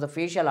 which is known as the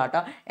fascia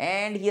lata,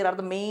 and here are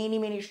the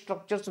many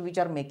structures which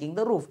are making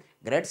the roof.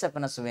 Great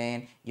saphenous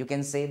vein, you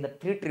can say the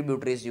three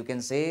tributaries, you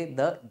can say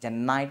the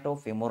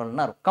genitofemoral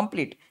nerve.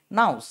 Complete.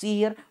 Now see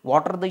here,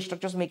 what are the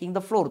structures making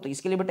the floor? तो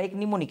इसके लिए बेटा एक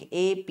mnemonic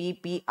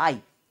APPI,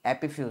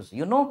 एपीफ्यूज.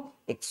 You know,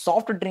 एक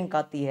soft drink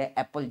आती है,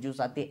 Apple juice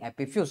आती है,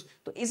 एपीफ्यूज.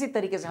 तो इसी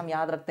तरीके से हम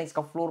याद रखते हैं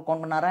इसका फ्लोर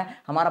कौन बना रहा है,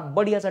 हमारा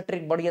बढ़िया सा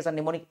ट्रिक, बढ़िया सा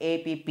mnemonic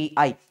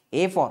एपीपीआई.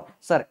 A for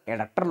sir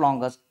adductor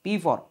longus, P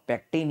for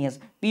पेक्टेनियस,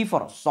 P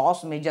for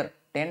sauce major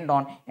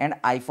tendon and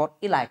I for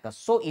इलाइकस.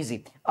 So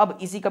easy. अब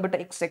इसी का बेटा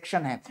एक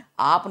सेक्शन है,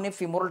 आपने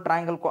फीमोरल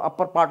ट्रायंगल को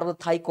upper part of the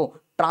Thai को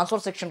ट्रांसफर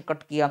सेक्शन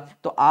कट किया,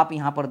 तो आप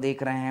यहां पर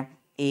देख रहे हैं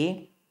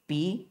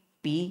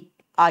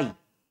APPI.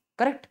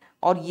 करेक्ट.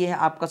 और ये है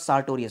आपका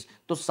सार्टोरियस.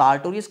 तो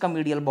सार्टोरियस का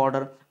मीडियल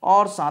बॉर्डर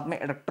और साथ में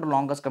एडक्टर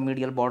लॉन्गस का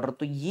मीडियल बॉर्डर.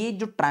 तो ये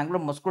जो ट्रायंगुलर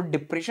मस्कुलर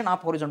डिप्रेशन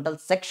आप हॉरिजॉन्टल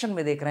सेक्शन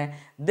में देख रहे हैं,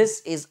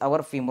 this is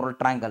our femoral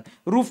triangle.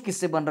 Roof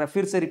किससे बन रहा है,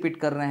 फिर से रिपीट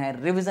कर रहे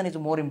हैं, revision is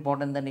more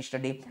important then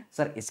study.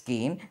 Sir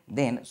skin,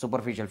 then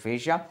superficial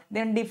fascia,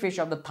 then deep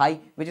fascia of the Thai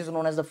which is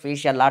known as the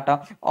fascia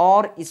लाटा,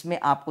 और इसमें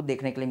आपको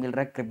देखने के लिए मिल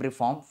रहा है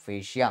cribriform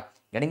fascia.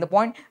 Getting the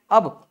point.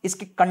 अब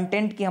इसके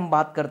कंटेंट की हम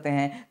बात करते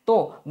हैं,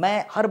 तो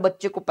मैं हर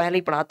बच्चे को पहले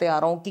ही पढ़ाते आ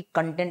रहा हूं कि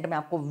कंटेंट में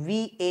आपको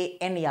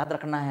VAN याद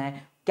रखना है.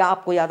 क्या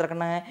आपको याद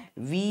रखना है?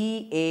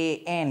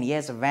 VAN.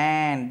 Yes,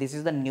 van. This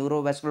is the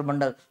neurovascular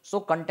bundle. So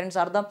contents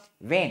are the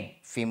when,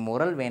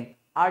 femoral vein,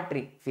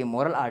 artery,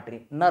 femoral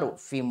artery, nerve,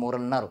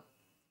 femoral nerve.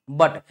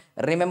 But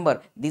remember,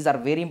 these are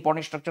very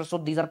important structures, so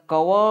these are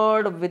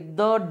covered with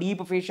the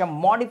deep fascia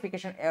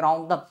modification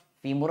around the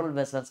femoral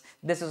vessels.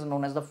 This is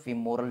known as the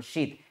femoral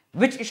sheath.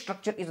 Which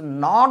structure is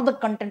not the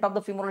content of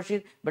the femoral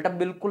sheath? बेटा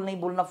बिल्कुल नहीं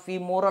बोलना,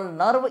 femoral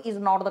nerve is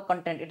not the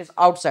content, it is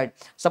outside.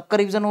 सबका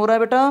revision हो रहा है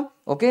बेटा?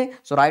 Okay,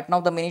 so right now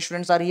the many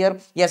students are here.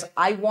 Yes,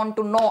 I want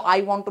to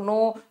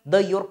know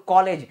the your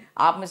college.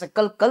 आप में से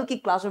कल की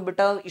क्लास में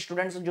बेटा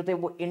स्टूडेंट्स जो थे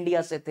वो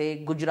इंडिया से थे,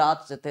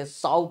 गुजरात से थे,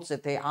 साउथ से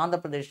थे, आंध्र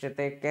प्रदेश से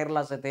थे,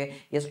 केरला से थे.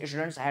 Yes,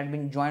 students had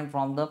been joined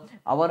from the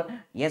our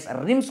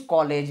RIMS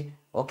college.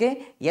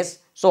 Okay, yes.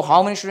 So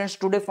how many students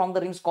today from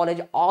the RIMS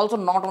college? Also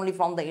not only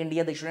from the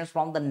India, the students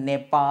from the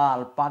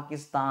Nepal,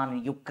 Pakistan,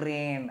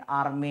 Ukraine,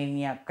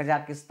 Armenia,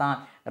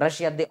 Kazakhstan,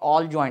 Russia, they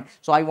all joined.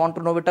 So I want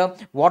to know better,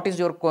 what is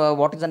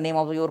the name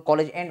of your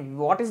college and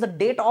what is the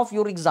date of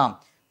your exam?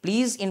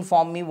 Please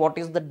inform me what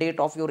is the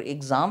date of your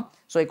exam,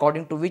 so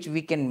according to which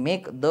we can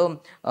make the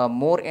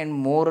more and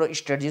more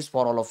strategies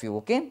for all of you.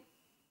 Okay.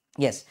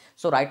 Yes,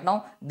 so right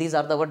now these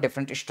are our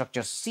different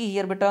structures. See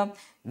here beta,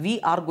 we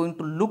are going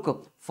to look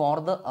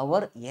for the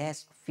our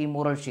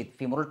femoral sheath.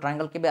 femoral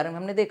triangle के बारे में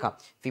हमने देखा.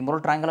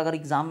 femoral triangle अगर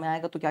exam में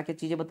आएगा तो क्या क्या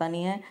चीजें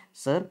बतानी है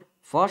sir?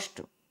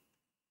 First,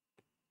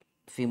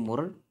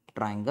 femoral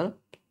triangle,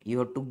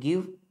 you have to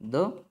give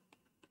the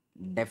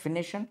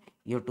definition,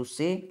 you have to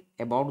say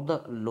about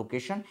the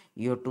location,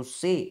 you have to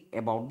say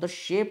about the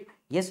shape.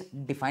 Yes,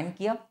 define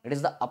किया. It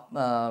is the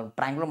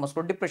triangular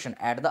muscular depression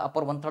at the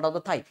upper one third of the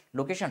thigh.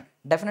 Location,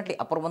 definitely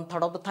upper one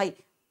third of the thigh.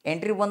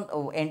 Entry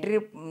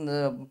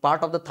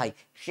part of the thigh.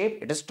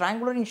 Shape, it is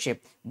triangular in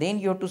shape. Then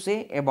you have to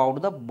say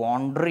about the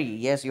boundary.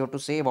 Yes, you have to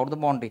say about the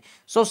boundary.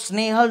 So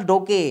Snehal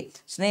Doke,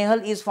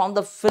 Snehal is from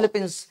the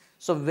Philippines.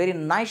 So very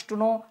nice to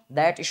know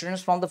that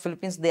students from the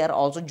Philippines, they are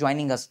also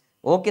joining us.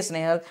 Okay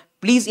Snehal,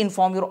 please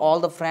inform your all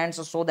the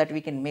friends so that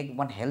we can make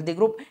one healthy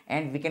group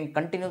and we can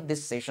continue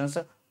these sessions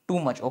too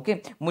much. Okay,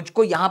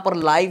 मुझको यहां पर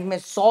live में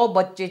 100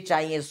 बच्चे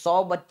चाहिए,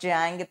 100 बच्चे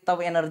आएंगे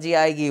तब energy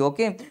आएगी.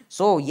 Okay,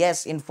 so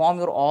yes, inform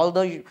your all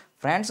the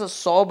friends,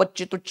 100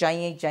 बच्चे तो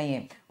चाहिए ही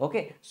चाहिए.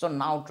 Okay, so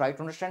now try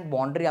to understand.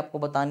 Boundary आपको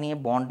बतानी है.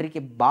 बाउंड्री के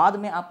बाद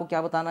में आपको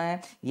क्या बताना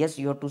है? Yes,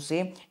 you have to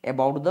say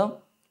about the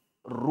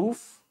roof,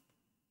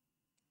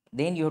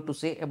 then you have to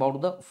say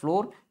about the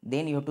floor,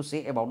 then you have to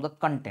say about the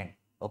content.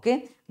 Okay,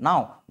 now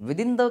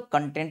within the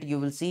content you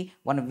will see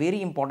one very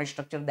important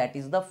structure, that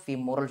is the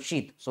femoral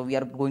sheath. So we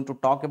are going to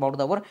talk about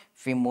our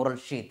femoral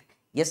sheath.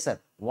 Yes sir,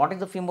 what is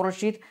the femoral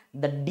sheath?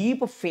 The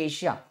deep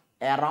fascia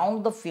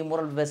around the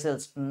femoral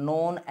vessels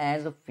known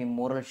as the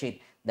femoral sheath.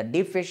 The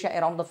deep fascia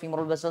around the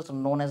femoral vessels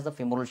known as the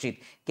femoral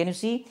sheath. Can you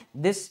see?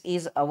 This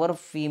is our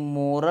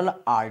femoral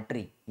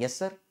artery. Yes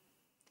sir.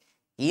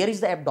 Here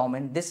is the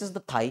abdomen, this is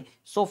the thigh.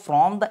 So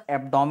from the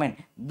abdomen,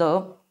 the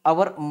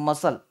our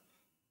muscle,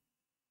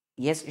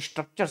 yes,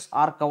 structures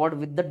are covered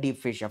with the deep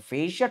fascia.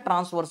 Fascia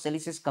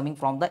transversalis is coming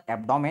from the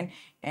abdomen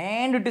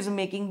and it is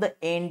making the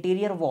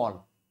anterior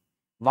wall.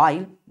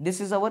 While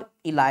this is our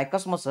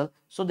iliacus muscle,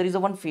 so there is a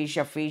one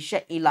fascia.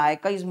 Fascia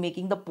iliaca is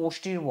making the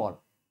posterior wall.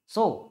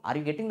 So, are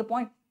you getting the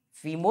point?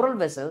 Femoral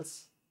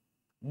vessels,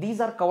 these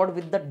are covered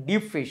with the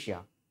deep fascia,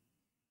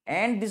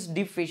 and this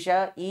deep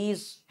fascia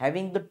is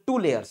having the two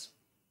layers.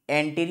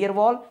 Anterior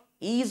wall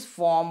is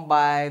formed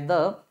by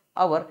the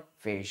our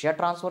fascia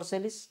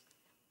transversalis.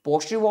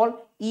 Posterior wall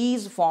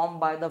is formed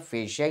by the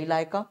fascia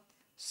iliaca.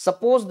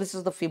 Suppose this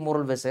is the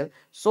femoral vessel,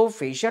 so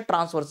fascia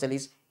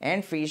transversalis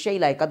and fascia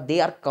iliaca,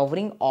 they are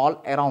covering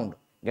all around.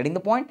 Getting the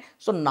point?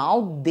 So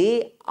now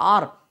they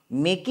are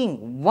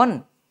making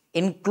one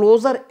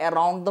enclosure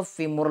around the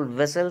femoral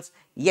vessels.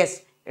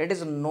 Yes, it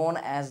is known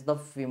as the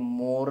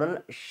femoral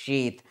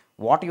sheath.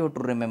 What you have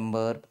to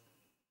remember,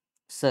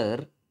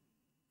 sir?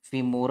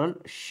 Femoral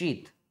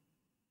sheath.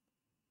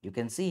 You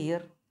can see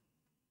here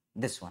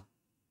this one.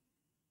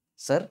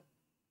 Sir,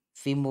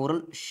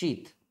 femoral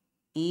sheath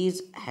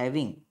is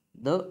having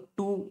the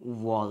two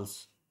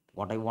walls.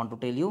 What I want to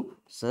tell you,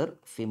 sir,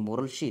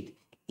 femoral sheath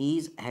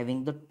is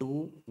having the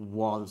two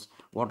walls.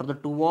 What are the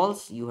two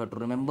walls? You have to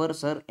remember,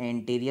 sir,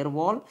 anterior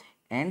wall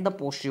and the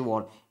posterior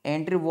wall.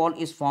 Anterior wall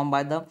is formed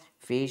by the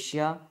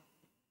fascia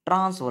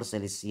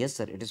transversalis. Yes,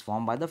 sir, it is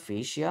formed by the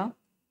fascia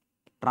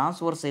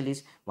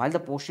transversalis, while the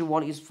posterior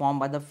wall is formed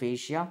by the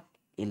fascia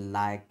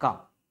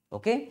iliaca.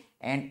 Okay,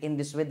 and in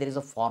this way there is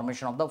a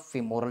formation of the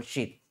femoral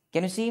sheath.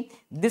 Can you see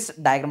this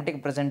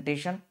diagrammatic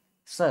presentation,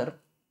 sir?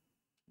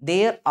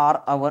 There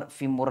are our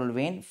femoral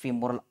vein,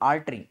 femoral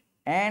artery,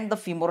 and the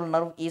femoral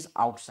nerve is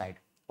outside.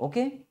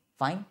 Okay,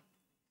 fine.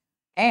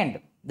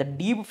 And the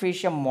deep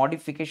fascia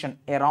modification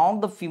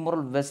around the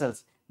femoral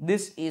vessels,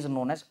 this is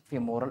known as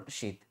femoral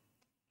sheath.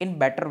 In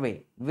better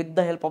way, with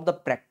the help of the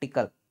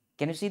practical,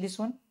 can you see this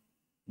one?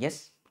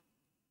 Yes,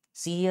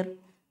 see here,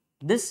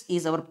 this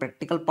is our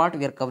practical part.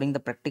 We are covering the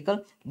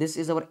practical. This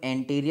is our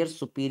anterior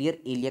superior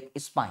iliac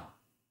spine,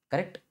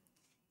 correct?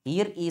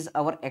 Here is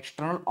our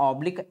external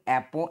oblique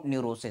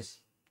aponeurosis.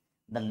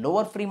 The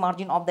lower free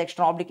margin of the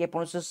external oblique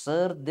aponeurosis,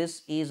 sir,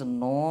 this is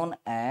known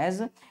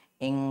as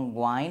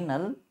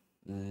inguinal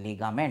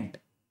ligament.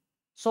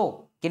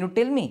 So, can you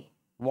tell me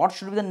what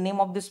should be the name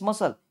of this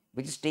muscle,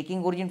 which is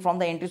taking origin from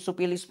the anterior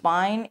superior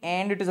spine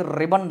and it is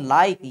ribbon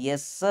like?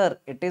 Yes, sir,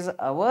 it is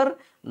our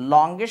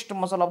longest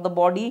muscle of the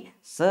body.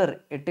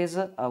 Sir, it is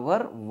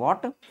our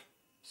what?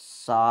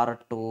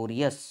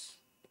 Sartorius.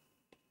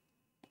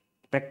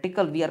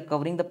 Practical, we are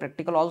covering the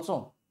practical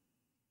also.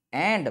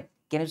 And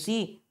can you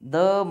see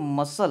the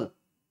muscle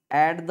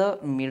at the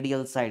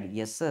medial side?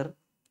 Yes, sir,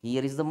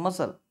 here is the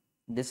muscle.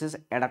 This is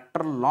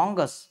adductor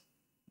longus.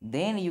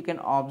 Then you can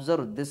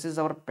observe this is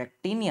our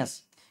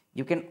pectineus.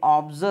 You can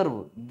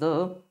observe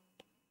the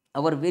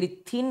our very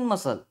thin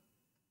muscle,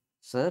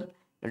 sir,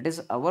 it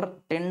is our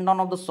tendon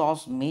of the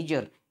psoas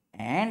major.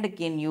 And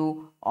can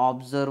you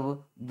observe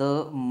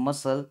the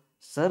muscle,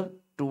 sir,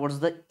 towards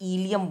the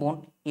ilium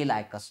bone,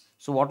 iliacus?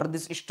 So what are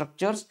these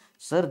structures,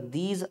 sir?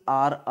 These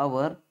are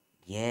our,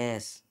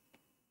 yes,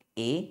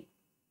 A,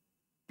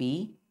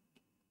 P,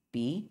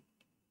 P,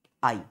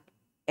 I,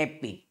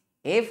 epi.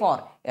 A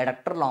for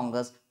adductor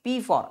longus, P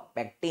for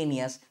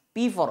pectineus,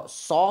 P for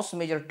psoas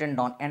major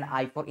tendon, and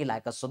I for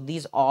iliacus. So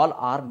these all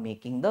are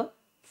making the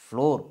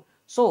floor.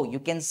 So you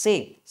can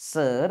say,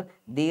 sir,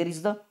 there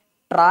is the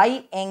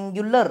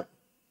triangular,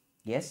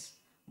 yes,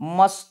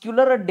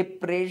 muscular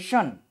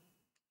depression,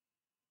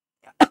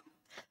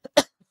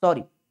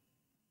 sorry,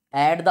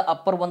 at the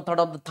upper one third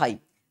of the thigh.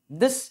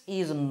 This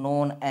is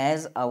known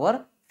as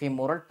our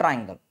femoral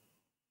triangle.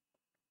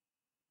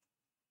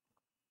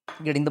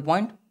 Getting the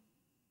point?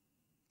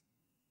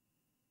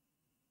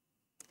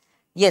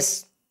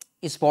 Yes,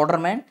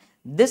 Spoderman,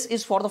 this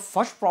is for the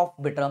first prof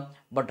beta,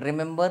 but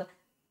remember,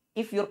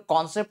 if your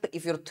concept,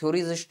 if your theory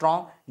is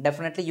strong,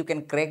 definitely you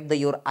can crack the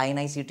your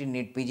INICT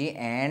NEET PG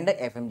and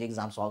FMG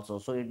exams also.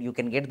 So you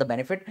can get the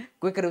benefit,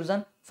 quick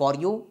revision for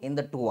you in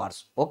the 2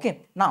 hours.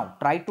 Okay, now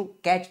try to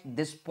catch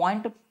this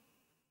point.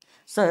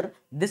 Sir,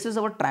 this is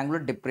our triangular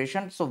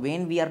depression. So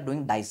when we are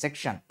doing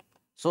dissection,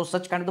 so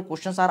such kind of the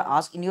questions are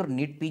asked in your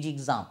NEET PG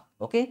exam.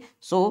 Okay,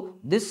 so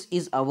this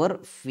is our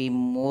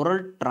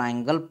femoral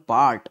triangle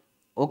part.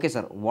 Okay,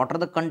 sir, what are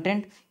the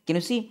content? Can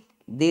you see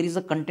there is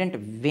a content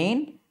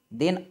vein,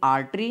 then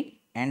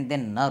artery, and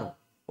then nerve?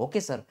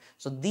 Okay, sir.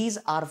 So these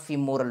are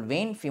femoral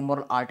vein,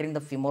 femoral artery, and the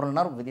femoral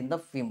nerve within the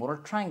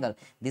femoral triangle.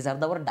 These are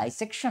our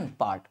dissection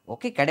part.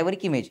 Okay,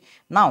 cadaveric image.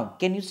 Now,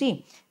 can you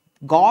see?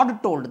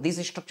 God told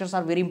these structures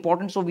are very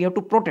important, so we have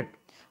to protect.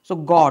 So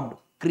God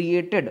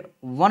created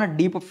one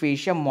deep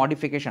fascia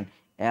modification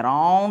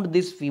around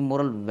these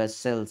femoral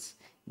vessels.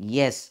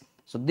 Yes.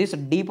 So this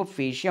deep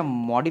fascia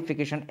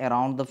modification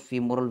around the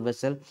femoral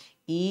vessel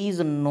is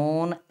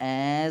known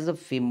as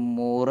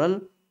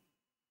femoral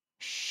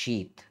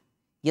sheath.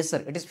 Yes,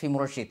 sir, it is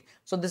femoral sheath.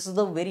 So this is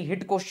the very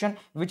hit question,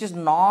 which is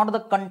not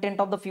the content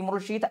of the femoral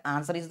sheath.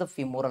 Answer is the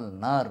femoral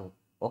nerve.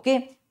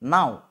 Okay.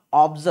 Now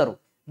observe.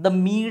 the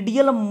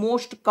medial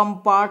most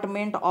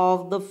compartment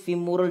of the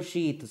femoral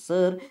sheath.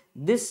 Sir,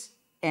 this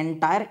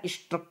entire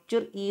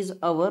structure is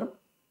our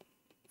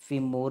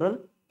femoral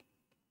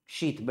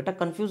sheath. Beta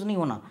confuse nahi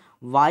hona.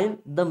 While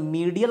the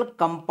medial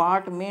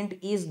compartment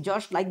is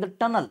just like the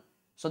tunnel.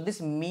 So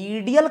this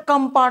medial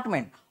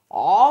compartment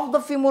of the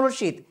femoral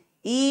sheath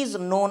is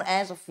known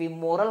as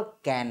femoral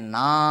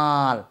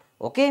canal.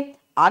 Okay,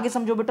 आगे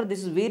समझो बेटा,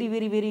 this is very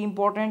very very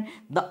important.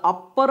 The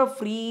upper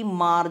free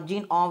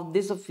margin of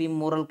this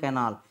femoral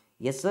canal,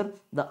 yes sir,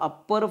 the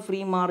upper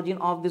free margin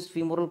of this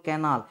femoral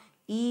canal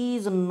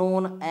is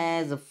known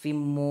as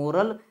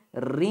femoral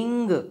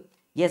ring.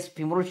 Yes,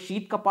 femoral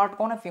sheath का part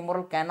कौन है?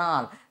 femoral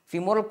canal.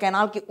 femoral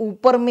canal के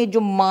ऊपर में जो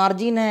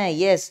margin है,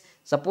 yes,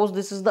 suppose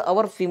this is the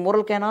our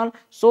femoral canal,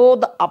 so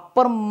the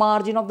upper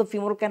margin of the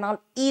femoral canal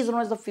is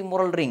known as the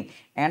femoral ring.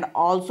 And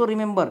also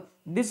remember,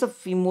 this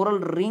femoral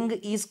ring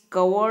is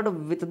covered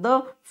with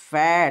the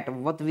fat,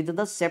 with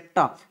the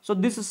septa. So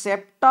this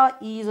septa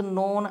is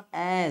known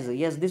as,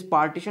 yes, this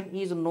partition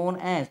is known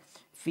as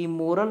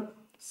femoral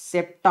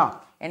septa.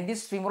 And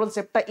this femoral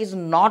septa is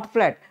not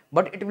flat,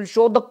 but it will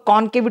show the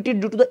concavity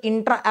due to the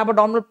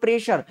intra-abdominal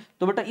pressure.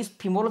 तो बेटा इस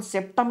femoral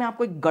septa में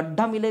आपको एक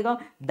गड्ढा मिलेगा,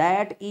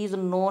 that is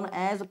known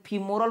as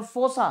femoral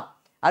fossa.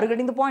 Are you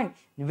getting the point?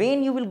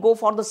 When you will go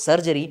for the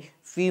surgery,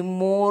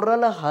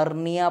 femoral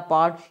hernia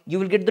part, you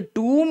will get the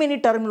too many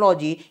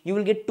terminology, you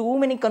will get too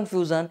many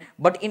confusion,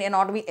 but in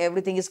anatomy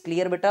everything is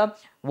clear beta.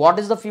 What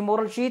is the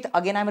femoral sheath?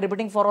 Again I am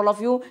repeating for all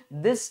of you,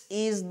 this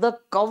is the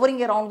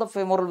covering around the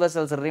femoral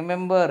vessels.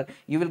 Remember,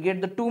 you will get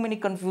the too many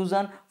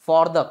confusion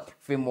for the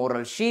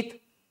femoral sheath,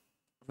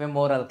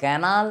 femoral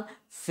canal,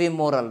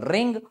 femoral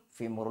ring,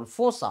 femoral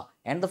fossa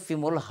and the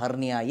femoral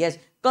hernia. Yes,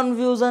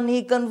 confusion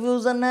he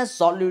confusion है,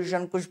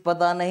 solution कुछ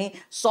पता नहीं,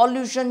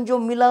 solution जो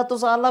मिला तो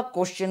साला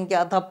question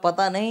क्या था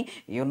पता नहीं.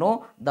 You know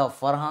the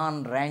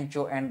Farhan,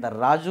 Rancho and the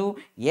Raju.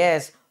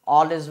 Yes,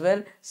 all is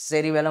well,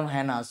 cerebellum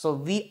है ना. So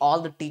we all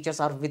the teachers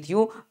are with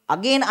you.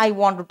 Again I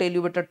want to tell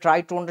you better,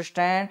 try to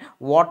understand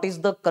what is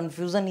the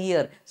confusion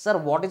here. Sir,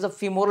 what is the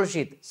femoral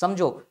sheath?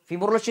 समझो,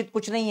 femoral sheath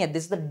कुछ नहीं है,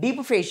 this is the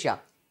deep fascia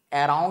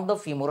around the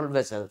femoral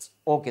vessels.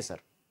 Okay sir,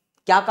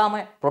 क्या काम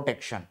है?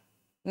 Protection.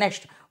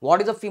 Next,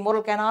 what is the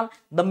femoral canal?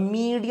 The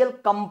medial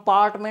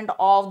compartment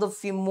of the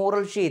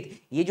femoral sheath.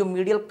 ये जो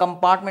medial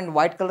compartment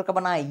white color का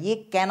बना है, ये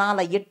canal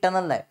है, ये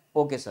tunnel है.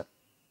 Okay sir.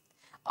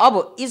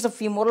 अब इस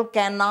femoral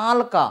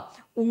canal का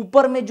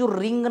ऊपर में जो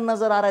ring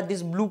नजर आ रहा है,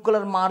 this blue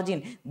color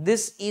margin,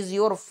 this is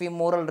your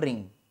femoral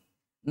ring.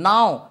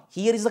 Now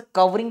here is a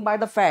covering by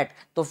the fat.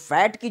 तो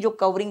fat की जो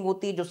covering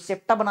होती है, जो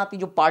septa बनाती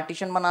है, जो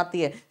partition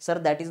बनाती है, sir,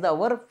 that is the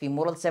our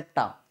femoral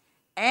septa.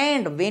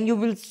 And when you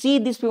will see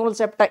this femoral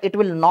septa, it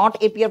will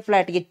not appear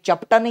flat. ये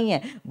चपटा नहीं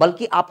है,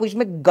 बल्कि आपको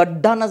इसमें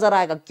गड्ढा नजर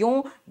आएगा.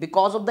 क्यों?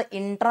 Because of the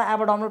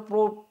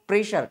intra-abdominal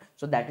pressure.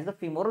 So that is the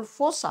femoral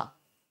fossa.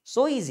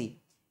 So easy.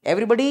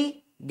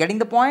 Everybody getting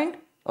the point?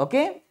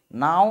 Okay.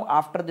 Now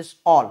after this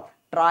all,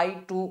 try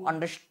to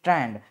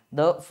understand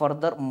the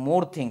further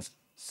more things.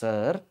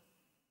 Sir,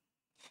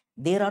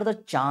 there are the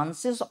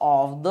chances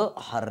of the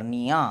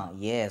hernia.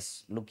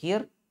 Yes. Look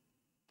here.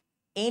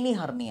 Any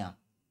hernia.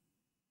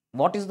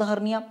 What is the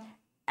hernia?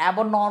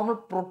 Abnormal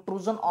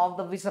protrusion of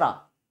the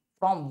viscera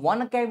from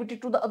one cavity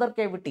to the other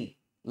cavity,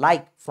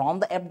 like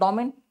from the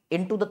abdomen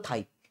into the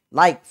thigh,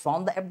 like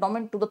from the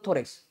abdomen to the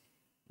thorax.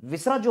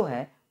 विसरा जो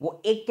है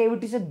वो एक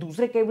cavity से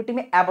दूसरे cavity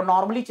में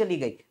abnormally चली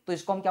गई, तो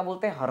इसको हम क्या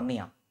बोलते हैं?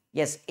 hernia.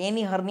 Yes,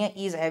 any hernia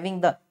is having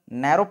the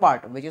narrow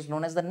part which is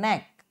known as the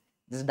neck.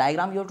 This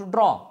diagram you have to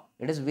draw.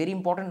 It is very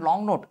important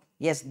long note.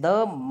 Yes,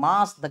 the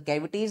mass, the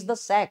cavity is the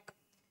sac.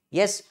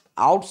 Yes,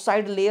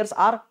 outside layers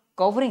are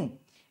covering.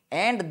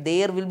 And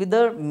there will be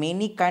the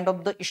many kind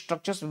of the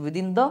structures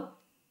within the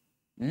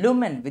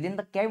lumen, within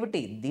the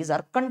cavity. These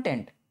are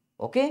content.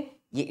 Okay,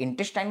 ये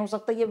intestine हो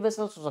सकता है, ये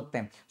vessels हो सकते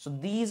हैं. So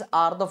these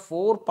are the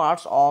four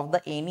parts of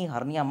the any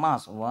hernia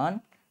mass.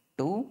 1,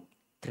 2,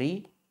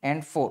 3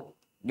 and 4.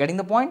 Getting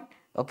the point?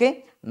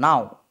 Okay.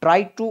 Now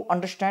try to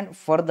understand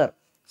further.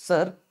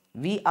 Sir,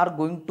 we are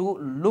going to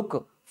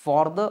look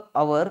for the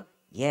our,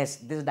 yes,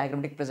 this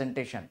diagrammatic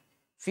presentation.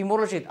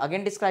 Femoral sheath,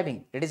 again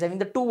describing, it is having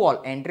the two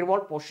wall, entry wall,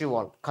 posterior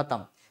wall,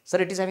 khatam. Sir,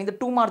 it is having the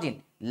two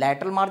margin,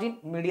 lateral margin,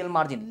 medial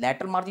margin.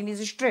 Lateral margin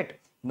is straight,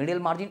 medial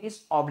margin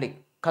is oblique,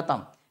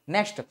 khatam.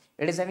 Next,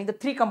 it is having the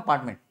three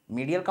compartment,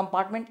 medial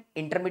compartment,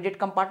 intermediate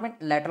compartment,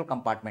 lateral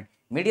compartment.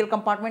 Medial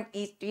compartment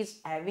is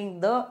having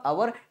the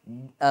our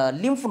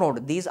lymph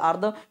node. These are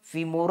the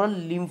femoral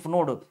lymph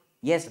node.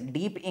 Yes,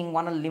 deep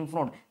inguinal lymph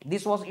node.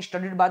 This was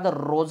studied by the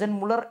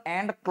Rosenmuller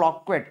and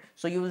Cloquet.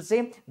 So you will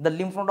say the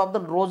lymph node of the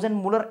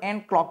Rosenmuller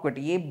and Cloquet.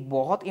 ये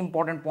बहुत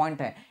important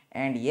point है.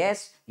 And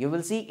yes, you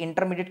will see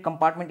intermediate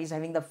compartment is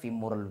having the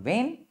femoral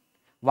vein,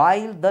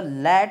 while the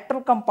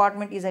lateral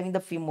compartment is having the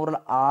femoral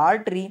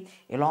artery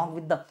along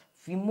with the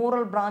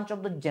femoral branch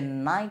of the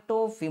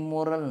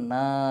genitofemoral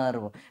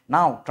nerve.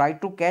 Now try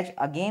to catch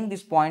again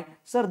this point.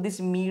 Sir, this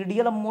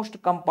medial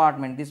most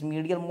compartment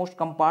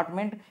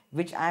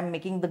which I am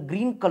making the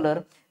green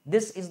color,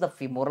 this is the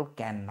femoral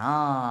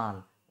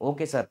canal.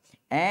 Okay, sir.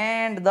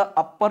 And the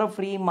upper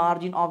free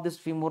margin of this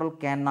femoral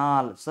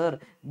canal, sir,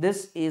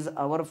 this is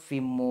our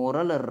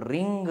femoral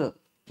ring.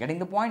 Getting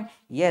the point?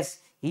 Yes.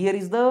 Here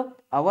is the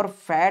our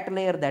fat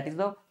layer, that is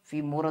the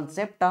femoral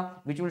septa,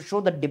 which will show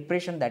the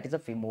depression, that is the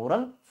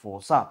femoral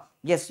fossa.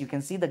 Yes, you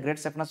can see the great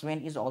saphenous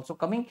vein is also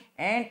coming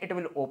and it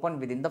will open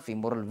within the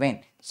femoral vein.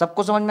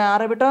 सबको समझ में आ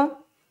रहा है बेटा?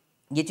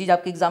 ये चीज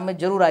आपके exam में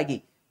जरूर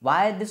आएगी.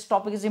 Why this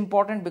topic is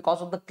important?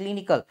 Because of the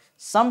clinical.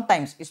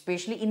 Sometimes,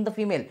 especially in the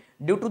female,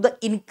 due to the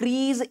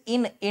increase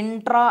in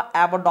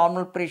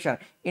intra-abdominal pressure,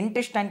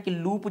 intestine की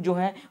loop जो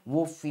है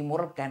वो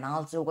femoral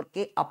canal से होकर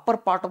के upper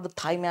part of the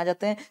thigh में आ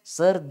जाते हैं.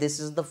 Sir, this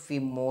is the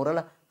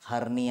femoral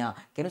hernia.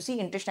 Can you see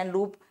intestine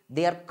loop?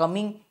 They are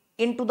coming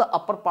into the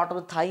upper part of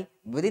the thigh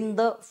within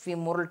the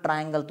femoral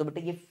triangle. तो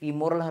बेटा ये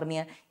femoral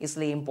hernia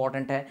इसलिए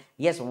important है.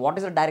 Yes,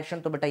 what is the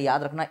direction? तो बेटा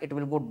याद रखना, it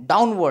will go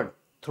downward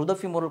through the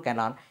femoral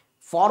canal,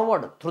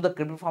 forward through the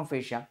cribriform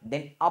fascia,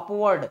 then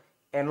upward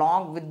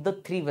along with the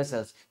three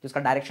vessels. तो इसका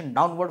direction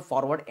downward,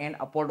 forward and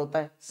upward होता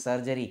है.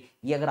 Surgery,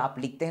 ये अगर आप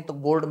लिखते हैं तो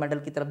गोल्ड मेडल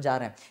की तरफ जा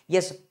रहे हैं.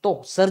 यस,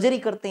 तो सर्जरी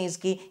करते हैं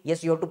इसकी.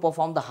 Yes, you have to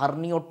perform the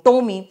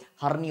हर्नियोटोमी,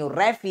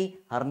 हर्नियोरैफी,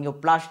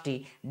 hernioplasty.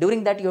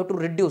 During that you have to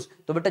reduce.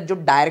 तो बेटा जो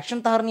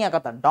डायरेक्शन था हर्निया का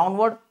था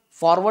डाउनवर्ड,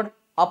 फॉरवर्ड,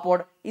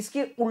 अपवर्ड,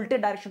 इसके उल्टे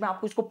डायरेक्शन में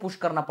आपको इसको पुश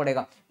करना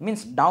पड़ेगा.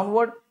 Means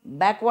downward,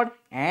 backward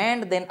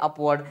and then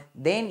upward.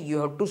 Then you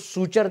have to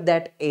suture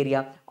that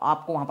area.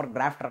 आपको वहां पर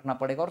ग्राफ्ट रखना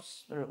पड़ेगा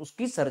और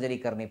उसकी सर्जरी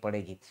करनी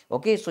पड़ेगी.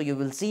 Okay, so you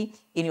will see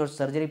in your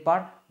surgery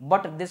part.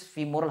 But this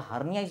femoral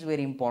hernia is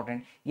very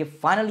important. ये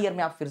फाइनल ईयर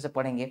में आप फिर से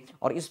पढ़ेंगे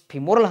और इस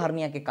फीमोरल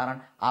हर्निया के कारण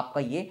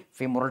आपका ये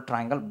फीमोरल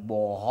ट्रायंगल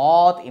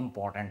बहुत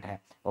इंपॉर्टेंट है.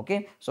 Okay,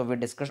 so we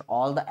discuss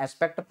all the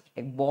aspect.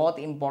 एक बहुत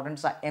इंपॉर्टेंट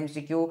सा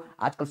एमसीक्यू,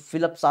 आजकल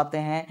फिलअप्स आते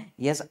हैं.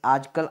 यस,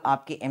 आजकल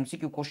आपके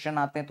एमसीक्यू क्वेश्चन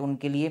आते हैं तो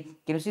उनके लिए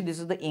can you see this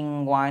is the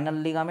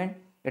inguinal ligament.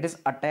 It is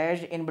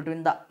attached in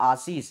between the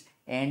Asis,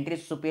 anterior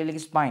superior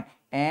spine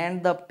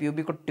and the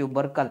pubic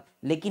tubercle.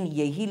 लेकिन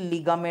यही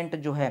लिगामेंट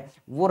जो है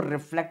वो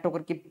रिफ्लेक्ट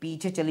होकर के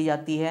पीछे चली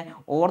जाती है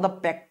over the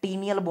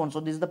पेक्टिनियल bone.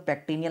 So this is the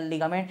पेक्टिनियल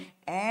ligament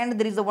and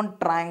there is the one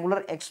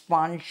triangular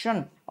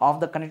expansion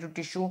of the connective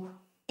tissue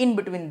in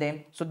between them.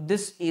 So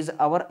this is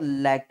our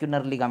lacunar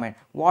ligament.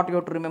 What you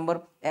have to remember?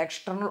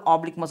 External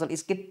oblique muscle.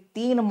 इसके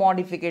तीन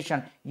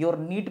modification. Your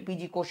NEET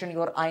PG question,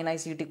 your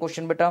INICET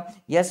question बेटा.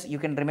 Yes, you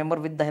can remember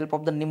with the help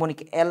of the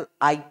mnemonic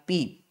LIP.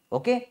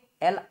 Okay,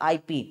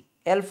 LIP.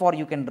 L for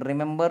you can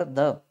remember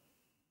the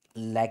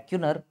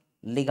lacunar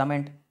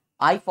ligament.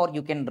 I for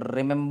you can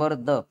remember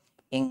the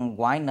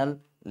inguinal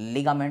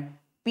ligament.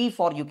 P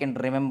for you can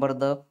remember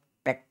the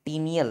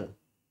pectineal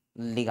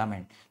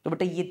ligament. तो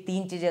बेटा ये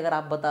तीन चीजें अगर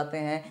आप बताते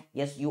हैं,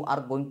 yes you are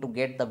going to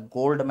get the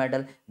gold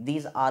medal.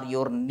 These are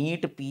your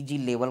NEET PG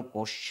level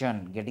question.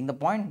 Getting the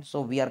point?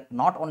 So we are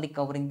not only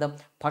covering the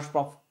first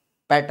prof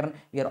pattern,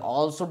 we are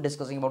also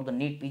discussing about the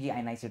NEET PG,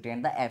 INICET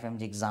and the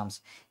FMG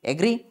exams.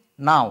 Agree?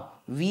 Now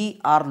we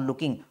are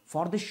looking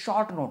for the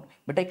short note.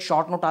 बेटा एक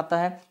short note आता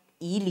है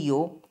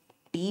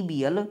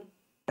iliotibial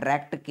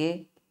tract के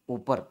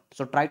ऊपर.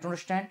 So try to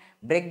understand,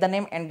 break the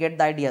name and get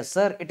the idea.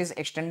 Sir, it is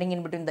extending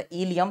in between the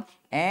ilium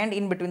and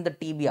in between the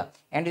tibia,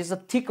 and it is a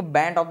thick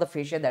band of the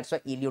fascia. That's why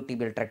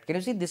iliotibial tract. Can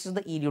you see? This is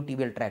the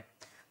iliotibial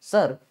tract.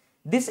 Sir,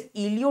 this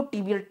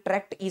iliotibial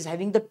tract is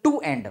having the two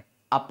end,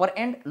 upper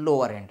end,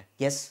 lower end.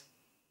 Yes.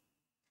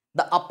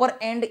 The upper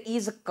end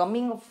is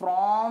coming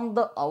from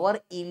the our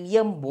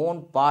ilium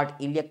bone part,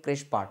 iliac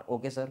crest part.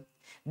 Okay, sir.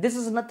 This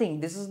is nothing.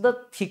 This is the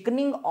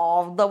thickening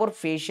of the our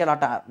facial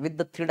lata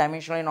with the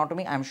three-dimensional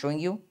anatomy. I am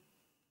showing you.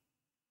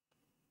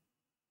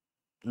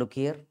 Look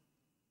here,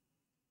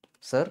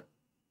 sir,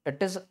 it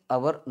is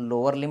our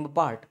lower limb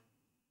part.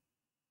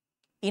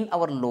 In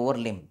our lower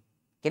limb,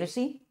 can you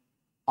see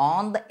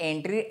on the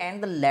anterior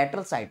and the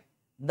lateral side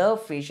the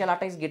facial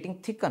lata is getting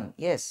thickened?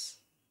 Yes,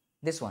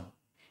 this one,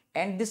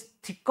 and this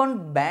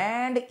thickened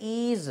band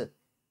is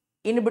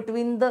in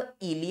between the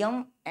ilium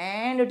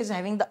and it is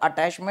having the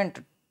attachment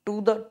to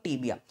the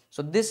tibia.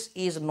 So this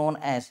is known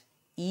as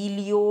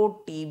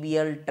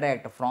iliotibial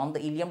tract, from the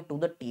ilium to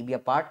the tibia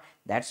part.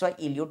 That's why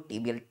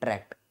iliotibial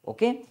tract.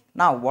 Okay,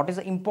 now what is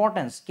the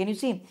importance? Can you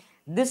see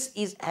this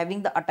is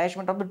having the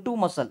attachment of the two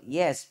muscle?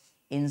 Yes,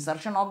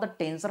 insertion of the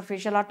tensor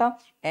fascial lata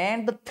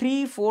and the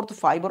 3/4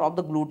 fiber of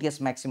the gluteus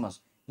maximus.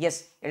 Yes,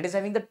 it is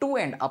having the two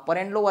end, upper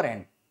and lower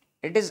end.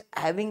 It is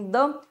having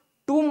the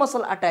two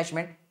muscle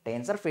attachment,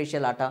 tensor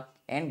fascial lata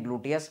and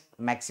gluteus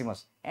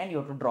maximus. And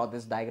you have to draw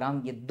this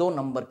diagram. ये 2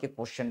 number के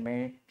question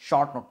में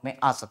short note में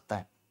आ सकता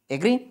है.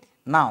 Agree?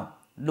 Now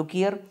look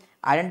here,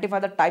 identify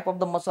the type of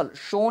the muscle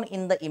shown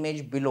in the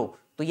image below.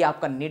 तो ये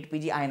आपका NEET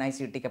PG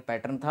INICET का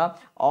पैटर्न था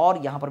और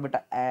यहां पर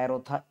बेटा एरो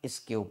था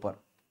इसके ऊपर.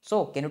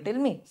 So can you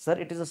tell me? Sir,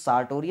 it is a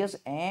sartorius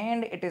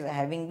and it is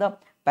having the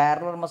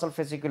parallel muscle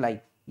fasciculi.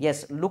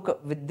 Yes, look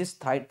with this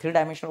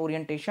three-dimensional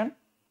orientation.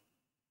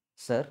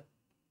 Sir,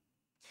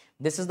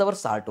 this is our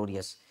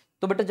sartorius.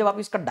 तो बेटा जब आप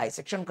इसका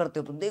डाइसेक्शन करते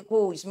हो तो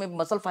देखो इसमें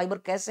मसल फाइबर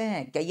कैसे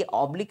हैं, क्या ये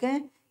ऑब्लिक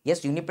हैं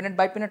Yes, unipennate,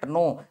 bipennate?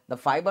 No, the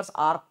fibers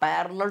are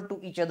parallel to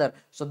each other.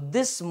 So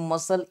this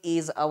muscle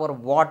is our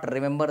what?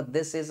 Remember,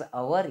 this is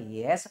our,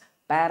 yes,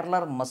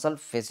 parallel muscle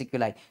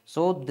fasciculi.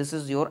 So this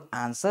is your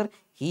answer.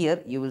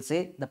 Here you will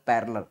say the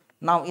parallel.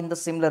 Now in the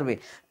similar way,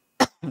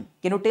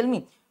 can you tell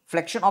me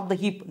flexion of the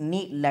hip,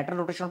 knee, lateral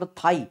rotation of the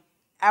thigh,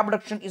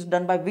 abduction is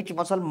done by which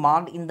muscle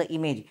marked in the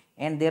image?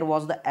 And there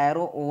was the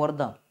arrow over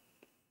the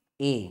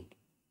A,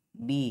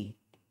 B,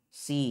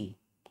 C,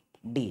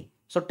 D.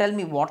 So tell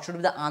me what should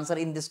be the answer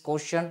in this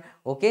question.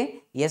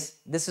 Okay, yes,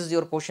 this is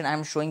your question I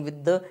am showing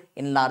with the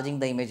enlarging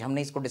the image.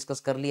 हमने इसको discuss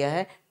कर लिया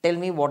है. Tell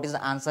me what is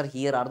the answer.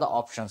 Here are the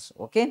options.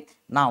 Okay,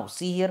 now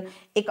see here,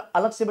 एक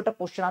अलग से बेटा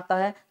question आता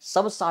है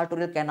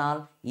subsartorial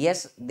canal.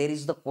 Yes, there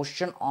is the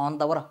question on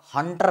the our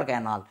Hunter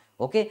canal.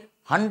 Okay,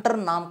 Hunter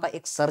नाम का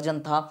एक सर्जन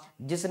था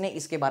जिसने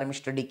इसके बारे में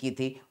स्टडी की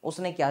थी.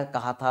 उसने क्या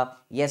कहा था?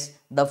 Yes,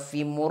 the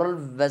femoral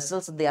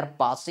vessels they are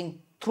passing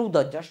through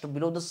the just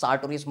below the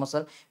sartorius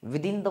muscle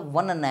with in the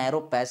one narrow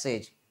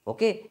passage.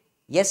 Okay,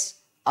 yes,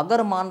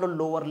 अगर मान लो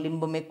लोअर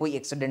लिम्ब में कोई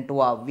एक्सीडेंट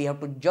हुआ, we have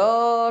to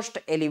just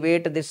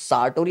elevate this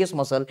sartorius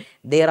muscle,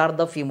 there are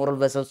the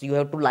femoral vessels, you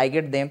have to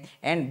ligate them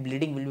and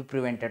bleeding will be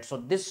prevented. So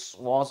this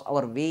was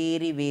our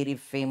very very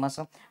famous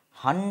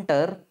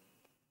Hunter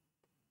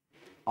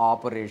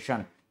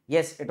operation.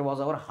 Yes, it was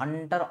our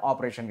Hunter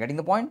operation. Getting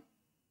the point?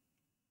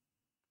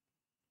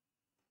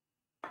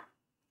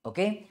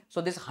 Okay,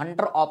 so this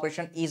Hunter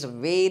operation is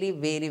very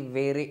very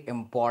very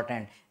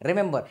important.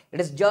 Remember,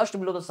 it is just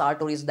below the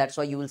sartorius, that's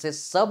why you will say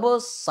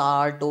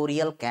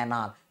subsartorial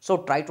canal. So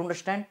try to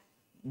understand,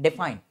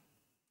 define.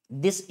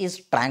 This is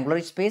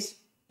triangular space,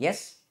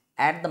 yes,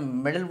 at the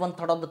middle one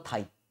third of the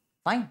thigh.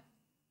 Fine.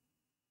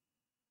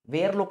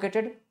 Where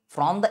located?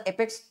 From the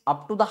apex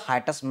up to the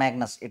hiatus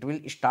magnus. It will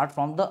start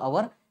from the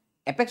our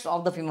apex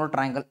of the femoral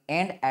triangle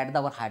and at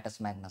the our hiatus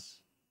magnus.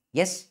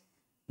 Yes.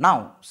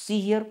 Now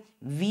see here,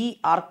 we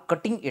are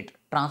cutting it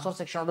transverse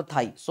section of the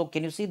thigh. So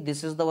can you see,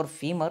 this is the our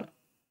femur.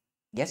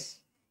 Yes,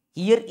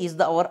 here is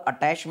the our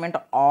attachment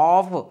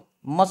of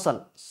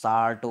muscle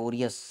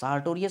sartorius.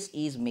 Sartorius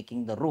is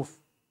making the roof.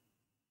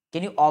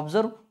 Can you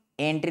observe,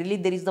 anteriorly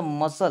there is the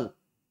muscle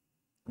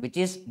which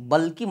is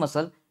bulky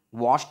muscle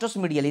vastus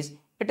medialis.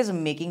 It is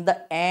making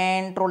the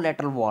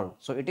anterolateral wall.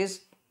 So it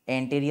is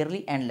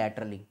anteriorly and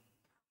laterally.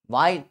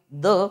 While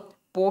the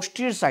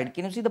posterior side,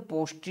 can you see the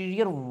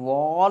posterior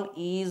wall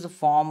is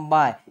formed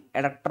by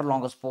adductor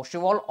longus.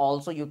 Posterior wall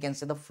also you can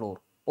see the floor.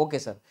 Okay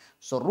sir.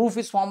 So roof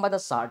is formed by the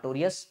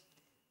sartorius,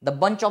 the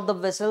bunch of the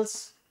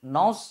vessels,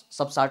 now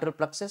subsartorial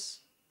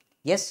plexus.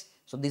 Yes,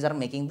 so these are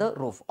making the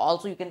roof.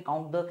 Also you can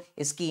count the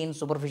skin,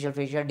 superficial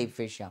fascia, deep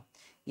fascia.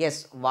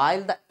 Yes,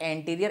 while the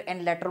anterior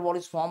and lateral wall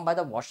is formed by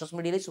the vastus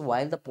medialis,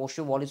 while the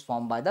posterior wall is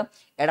formed by the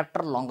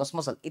adductor longus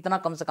muscle. इतना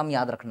कम से कम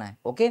याद रखना है.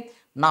 Okay,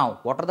 now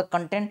what are the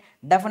content?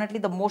 Definitely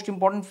the most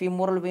important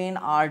femoral vein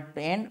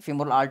and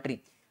femoral artery.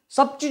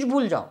 सब चीज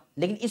भूल जाओ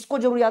लेकिन इसको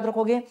जरूर याद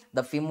रखोगे.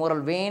 The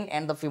femoral vein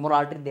and the femoral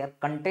artery, they are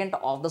content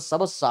of the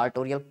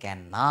subsartorial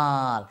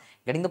canal.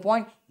 Getting the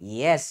point?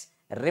 Yes.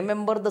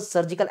 Remember the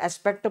surgical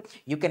aspect.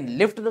 You can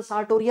lift the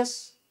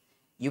sartorius.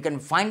 You can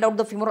find out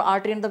the femoral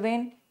artery and the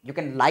vein. You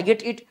can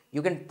ligate it.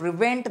 You can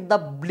prevent the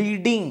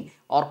bleeding.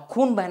 और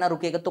खून बहना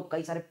रुकेगा तो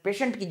कई सारे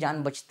patient की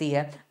जान बचती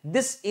है.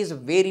 This is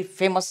very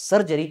famous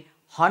surgery,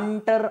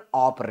 Hunter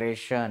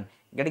operation.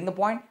 Getting the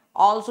point?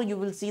 Also you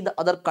will see the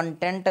other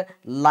content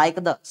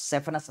like the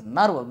saphenous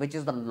nerve, which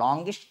is the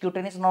longest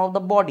cutaneous nerve of the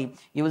body.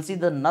 You will see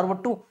the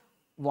nerve 2,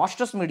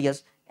 vastus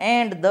medius,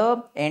 and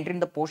the entering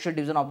the posterior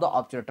division of the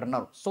obturator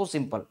nerve. So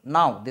simple.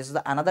 Now this is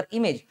the another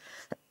image.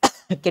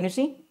 Can you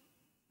see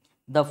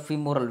the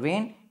femoral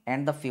vein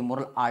and the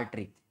femoral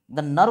artery,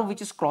 the nerve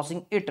which is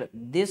crossing it?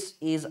 This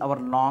is our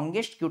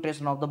longest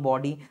cutaneous nerve of the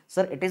body.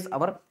 Sir, it is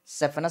our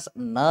saphenous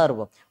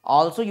nerve.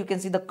 Also you can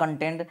see the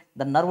content,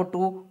 the nerve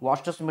 2,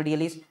 vastus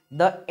medialis,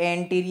 the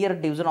anterior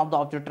division of the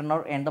obturator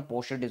nerve and the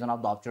posterior division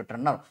of the obturator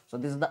nerve. So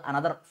this is the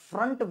another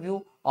front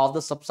view of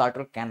the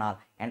subsartorial canal.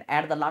 And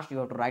at the last you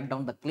have to write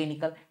down the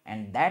clinical,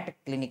 and that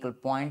clinical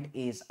point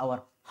is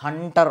our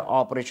Hunter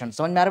operation.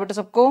 समझ में आ रहा है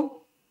बेटा सबको?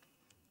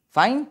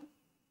 Fine?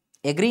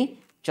 Agree?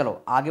 चलो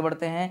आगे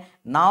बढ़ते हैं.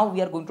 Now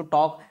we are going to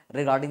talk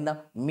regarding the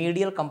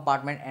medial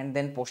compartment and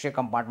then posterior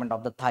compartment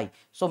of the Thai.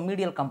 So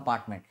medial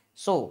compartment,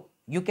 so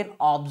you can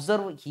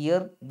observe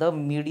here the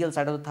medial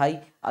side of the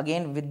thigh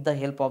again with the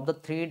help of the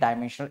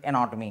 3-dimensional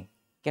anatomy.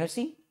 Can you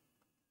see?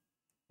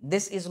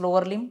 This is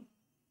lower limb.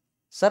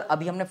 Sir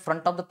अभी हमने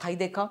front of the Thai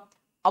देखा,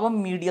 अब हम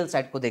medial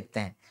side को देखते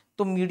हैं.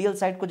 तो medial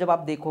side को जब आप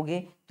देखोगे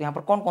तो यहाँ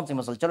पर कौन कौन सी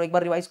मसल, चलो एक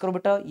बार रिवाइज करो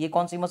बेटा. ये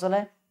कौन सी मसल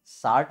है?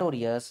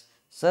 sartorius.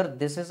 Sir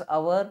this is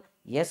our,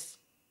 yes,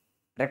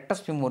 rectus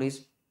femoris,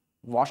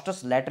 vastus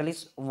lateralis,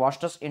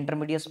 vastus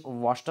intermedius,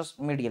 vastus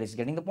medialis.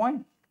 Getting the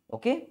point?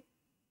 Okay.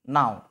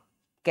 Now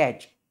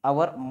catch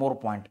our more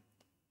point.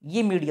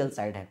 ये medial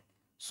side है.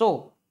 So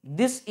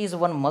this is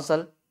one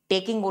muscle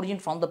taking origin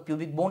from the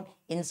pubic bone,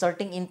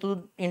 inserting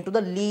into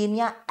the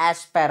linea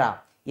aspera.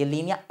 ये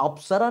linea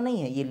apsara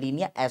नहीं है, ये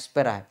linea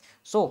aspera है.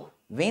 So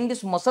when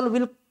this muscle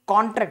will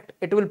contract,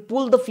 it will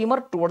pull the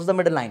femur towards the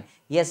midline.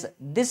 Yes,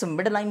 this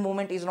midline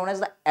movement is known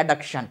as the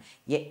adduction.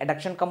 ये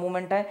adduction का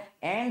movement है,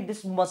 and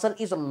this muscle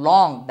is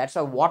long. That's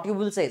why what you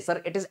will say,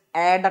 sir, it is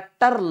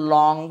adductor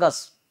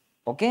longus.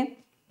 Okay,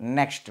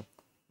 next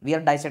we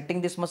are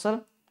dissecting this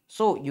muscle.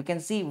 So you can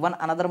see one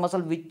another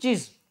muscle which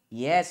is,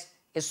 yes,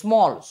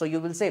 small. So you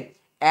will say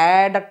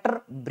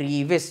adductor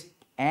brevis.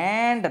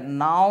 And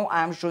now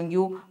I am showing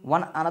you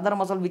one another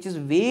muscle which is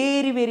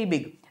very, very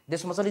big.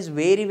 This muscle is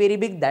very, very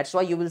big. That's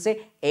why you will say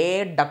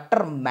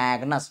adductor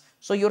magnus.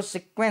 So your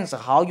sequence,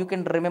 how you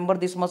can remember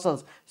these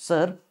muscles?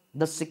 Sir,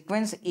 the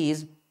sequence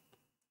is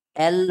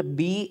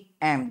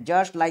LBM,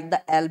 just like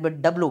the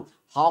LBW.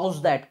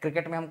 How's that?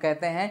 Cricket में हम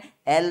कहते हैं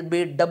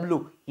LBW.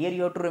 Here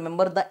you have to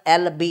remember the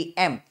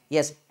LBM.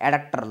 Yes,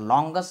 adductor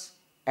longus,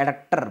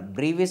 adductor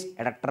brevis,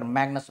 adductor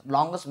magnus.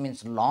 Longus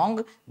means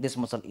long. This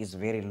muscle is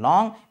very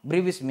long.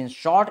 Brevis means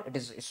short. It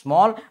is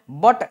small.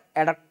 But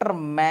adductor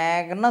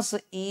magnus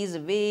is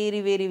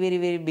very, very, very,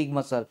 very big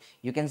muscle.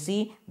 You can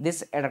see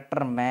this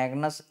adductor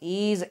magnus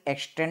is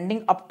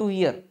extending up to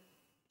here.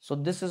 So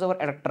this is our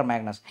adductor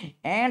magnus.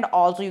 And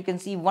also you can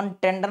see one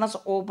tendinous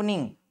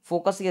opening.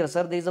 Focus here,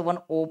 sir. There is a one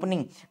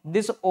opening.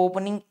 This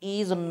opening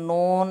is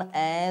known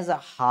as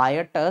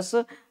hiatus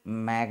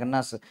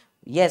magnus.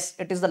 Yes,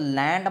 it is the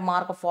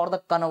landmark for the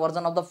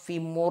conversion of the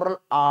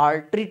femoral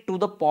artery to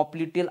the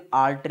popliteal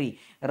artery.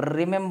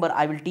 Remember,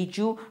 I will teach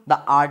you the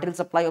arterial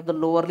supply of the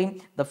lower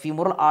limb. The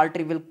femoral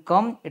artery will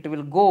come, it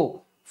will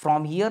go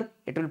from here,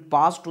 it will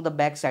pass to the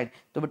back side.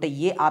 तो बेटा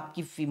ये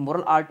आपकी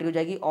femoral artery हो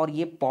जाएगी और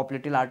ये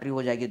popliteal artery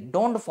हो जाएगी.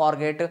 Don't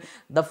forget,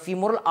 the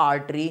femoral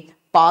artery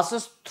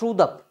passes through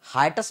the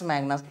hiatus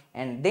magnus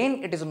and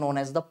then it is known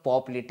as the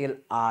popliteal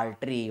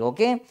artery.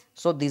 Okay,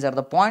 so these are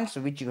the points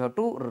which you have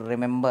to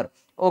remember.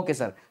 Okay,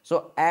 sir.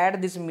 So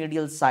at this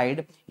medial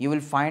side you will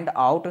find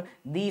out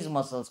these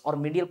muscles और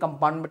medial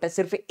compartment बेटा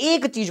सिर्फ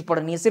एक चीज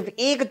पढ़नी है, सिर्फ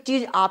एक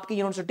चीज आपके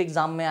यूनिवर्सिटी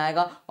एग्जाम में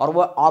आएगा और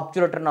वो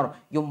obturator nerve.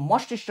 You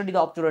must study the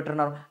obturator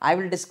nerve. I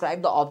will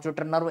describe the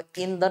obturator nerve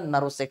in the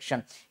nerve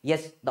section.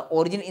 Yes, the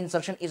origin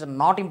insertion is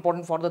not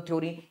important for the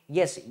theory.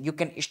 Yes, you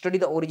can study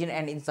the origin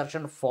and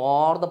insertion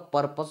for the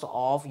purpose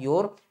of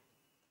your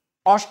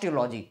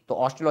osteology. तो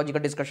osteology का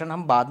discussion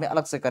हम बाद में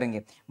अलग से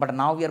करेंगे. But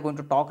now we are going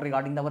to talk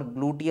regarding our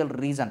gluteal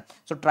region.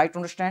 So try to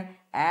understand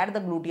at the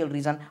gluteal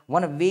region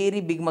one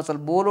very big muscle.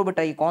 बोलो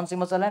बेटा ये कौन सी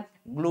मसल है?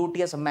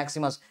 Gluteus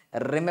Maximus.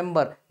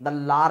 Remember the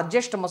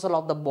largest muscle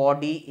of the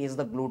body is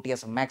the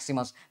gluteus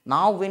Maximus.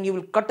 Now when you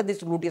will cut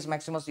this gluteus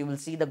Maximus you will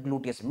see the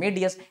gluteus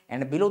medius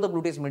and below the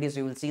gluteus medius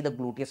you will see the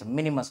gluteus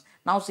minimus.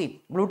 Now see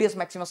gluteus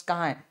maximus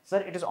कहाँ है?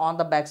 Sir, it is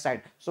on the back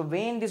side. So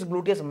when this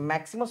gluteus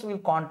maximus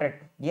will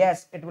contract,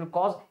 yes, it will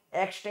cause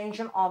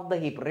extension of the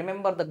hip.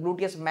 Remember the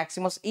gluteus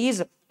maximus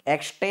is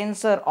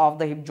extensor of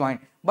the hip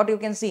joint, but you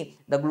can see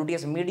the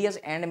gluteus medius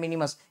and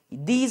minimus,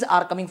 these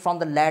are coming from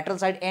the lateral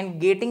side and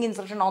getting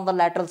insertion on the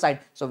lateral side.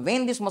 So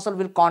when this muscle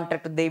will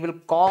contract, they will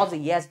cause,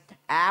 yes,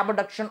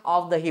 abduction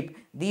of the hip.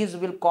 These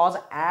will cause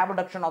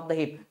abduction of the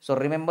hip. So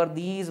remember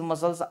these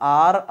muscles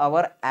are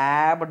our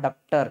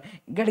abductor.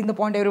 Getting the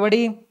point,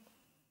 everybody?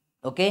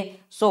 Okay,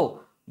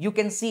 so you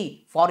can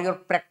see for your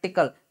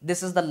practical,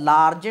 this is the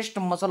largest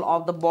muscle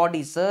of the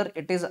body, sir.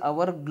 It is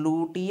our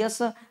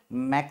gluteus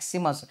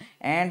maximus.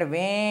 And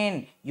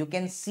when you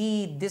can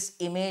see this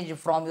image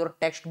from your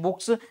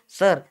textbooks,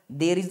 sir,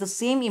 there is the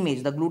same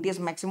image. The gluteus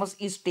maximus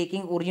is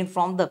taking origin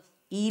from the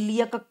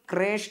iliac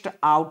crest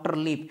outer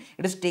lip.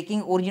 It is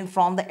taking origin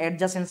from the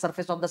adjacent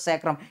surface of the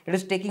sacrum. It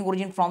is taking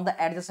origin from the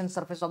adjacent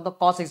surface of the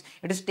coccyx.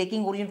 It is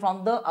taking origin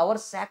from the our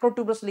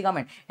sacrotuberous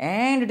ligament,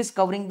 and it is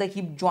covering the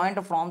hip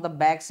joint from the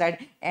back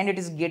side, and it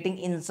is getting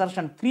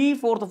insertion.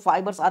 3/4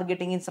 fibers are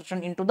getting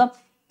insertion into the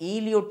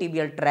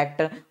iliotibial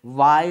tract,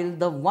 while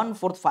the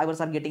 1/4 fibers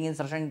are getting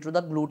insertion into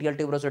the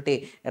gluteal tuberosity.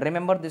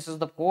 Remember, this is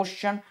the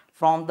question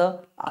from the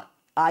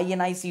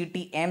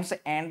INICET EAMS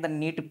and the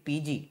NEET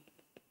PG.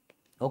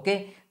 Okay,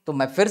 तो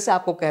मैं फिर से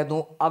आपको कह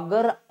दूं,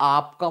 अगर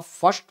आपका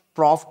first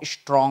prof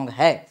strong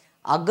है,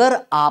 अगर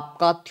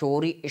आपका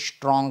थ्योरी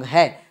स्ट्रांग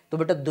है, तो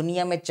बेटा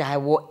दुनिया में चाहे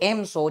वो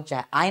एम्स हो,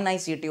 चाहे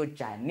INICET हो,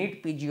 चाहे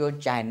नीट पीजी हो,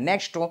 चाहे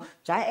नेक्स्ट हो,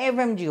 चाहे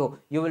FMG हो,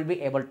 you will be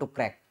able to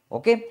crack.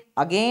 Okay,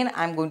 again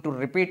I am going to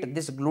repeat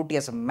this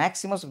gluteus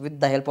maximus with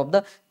the help of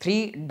the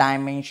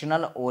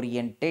 3-dimensional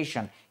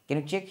orientation.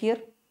 Can you check here?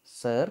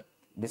 Sir,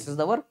 this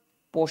is our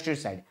posterior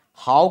side.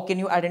 How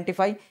can you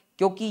identify?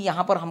 क्योंकि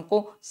यहां पर हमको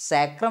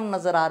sacrum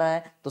नजर आ रहा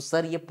है, तो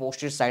sir ये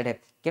posterior side है.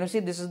 Can you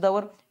see this is the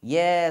our,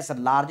 yes,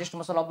 largest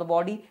muscle of the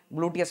body,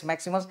 gluteus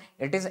Maximus.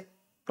 It is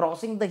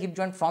crossing the hip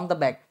joint from the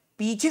back.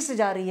 पीछे से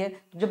जा रही है,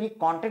 तो जब ये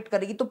कॉन्ट्रैक्ट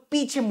करेगी तो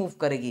पीछे मूव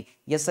करेगी.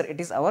 Yes sir,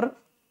 it is our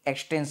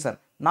extensor.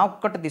 Now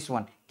cut this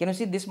one. Can you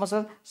see this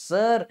muscle?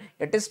 Sir,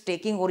 it is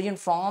taking origin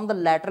from the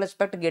lateral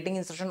aspect, getting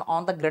insertion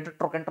on the greater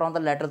trochanter on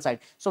the lateral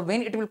side. So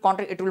when it will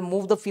contract, it will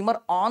move the femur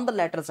on the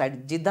lateral side.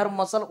 जिधर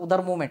muscle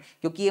उधर movement.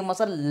 क्योंकि ये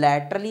muscle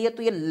laterally है,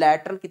 तो ये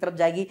lateral की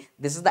तरफ जाएगी.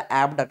 This is the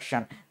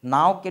abduction.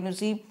 Now can you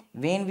see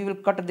when we will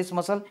cut this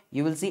muscle,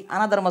 you will see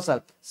another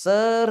muscle.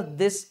 Sir,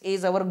 this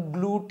is our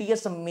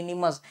gluteus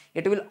minimus.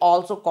 It will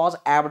also cause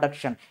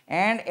abduction.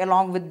 And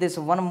along with this,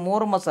 one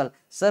more muscle.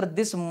 Sir,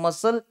 this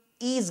muscle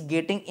is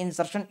getting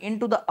insertion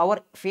into the our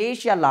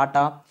fascia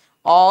lata.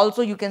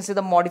 Also you can see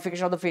the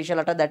modification of the fascia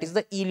lata, that is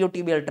the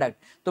iliotibial tract.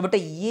 तो बेटा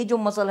ये जो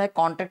muscle है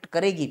contact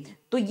करेगी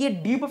तो ये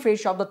deep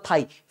fascia of the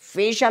Thai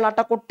fascia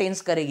लाटा को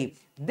tense करेगी.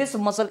 This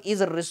muscle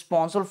is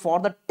responsible for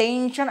the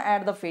tension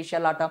at the fascia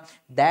lata.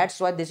 That's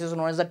why this is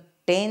known as the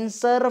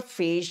tensor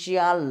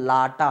fascia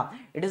lata.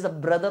 It is the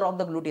brother of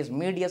the gluteus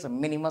medius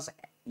minimus.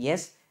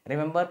 Yes,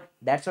 remember,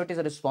 that's why it is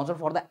responsible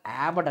for the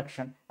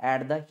abduction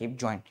at the hip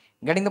joint.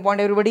 Getting the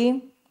point,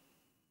 everybody?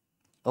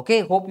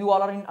 Okay, hope you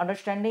all are in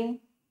understanding.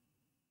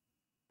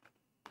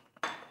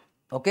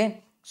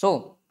 Okay,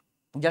 so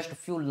just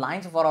few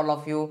lines for all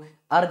of you.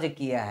 अर्ज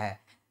किया है,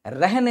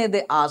 रहने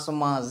दे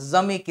आसमां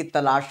जमी की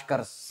तलाश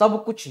कर,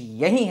 सब कुछ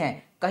यही है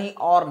कहीं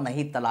और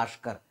नहीं तलाश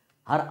कर,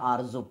 हर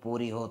आरज़ू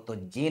पूरी हो तो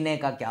जीने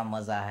का क्या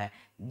मजा है,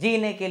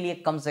 जीने के लिए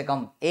कम से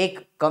कम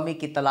एक कमी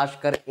की तलाश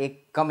कर,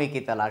 एक कमी की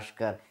तलाश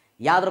कर.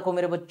 याद रखो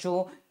मेरे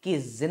बच्चों कि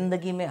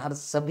जिंदगी में हर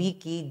सभी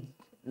की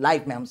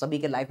लाइफ में, हम सभी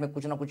के लाइफ में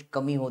कुछ ना कुछ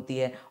कमी होती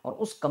है और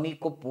उस कमी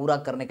को पूरा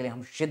करने के लिए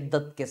हम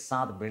शिद्दत के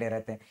साथ भिड़े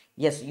रहते हैं.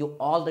 Yes, you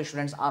all the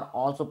students are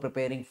also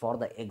preparing for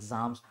the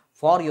exams,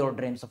 for your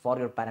dreams, for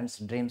your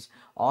parents dreams.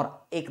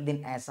 और एक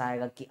दिन ऐसा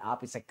आएगा कि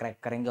आप इसे क्रैक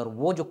करेंगे और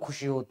वो जो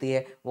खुशी होती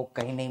है वो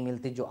कहीं नहीं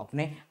मिलती, जो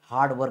अपने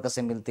हार्ड वर्क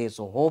से मिलती है.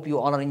 So hope you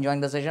all are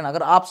enjoying the session.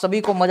 अगर आप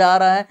सभी को मजा आ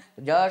रहा है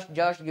तो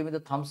just give me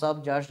the thumbs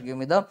up, just give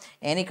me the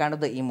any kind of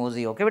the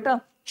emoji. Okay बेटा,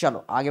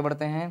 चलो आगे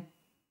बढ़ते हैं.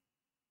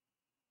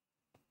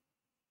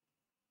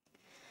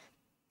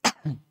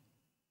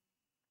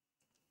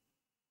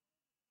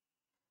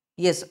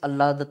 यस,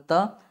 अल्लाह दत्ता,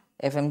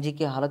 एफएमजी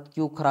की हालत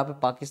क्यों खराब है?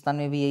 पाकिस्तान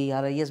में भी यही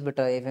हाल है. यस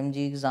बेटा,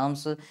 FMG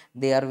exams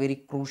they are very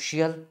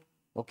crucial.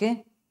 Okay,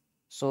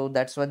 so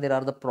that's why there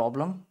are the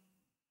problem.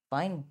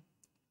 Fine,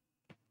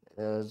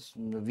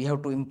 we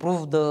have to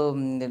improve the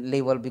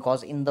level,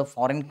 because in the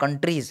foreign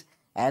countries,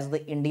 as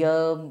the India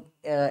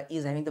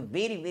is having the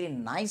very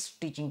nice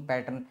teaching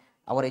pattern,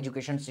 our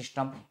education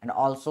system, and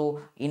also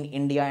in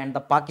India and the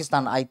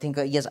Pakistan, I think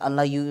yes,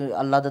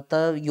 Allah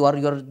Datta, you are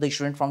the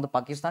student from the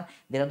Pakistan.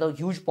 There are the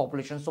huge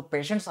population, so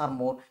patients are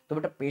more. तो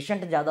बेटा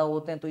patient ज़्यादा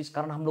होते हैं तो इस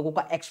कारण हम लोगों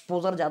का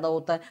एक्सपोजर ज़्यादा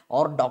होता है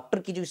और डॉक्टर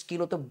की जो स्किल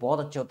होते हैं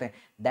बहुत अच्छे होते हैं.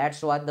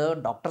 That's why the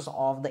doctors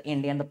of the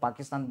India and the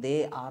Pakistan,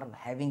 they are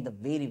having the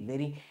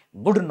very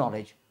good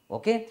knowledge.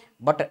 Okay,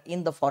 but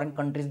in the foreign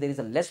countries there is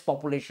a less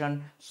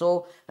population,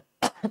 so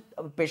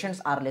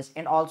patients are less,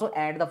 and also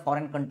at the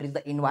foreign countries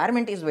the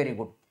environment is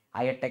very good.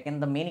 I had taken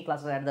the many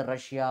classes at the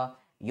Russia,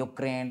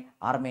 Ukraine,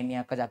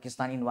 Armenia,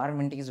 Kazakhstan.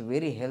 Environment is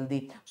very healthy,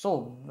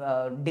 so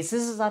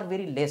diseases are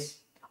very less.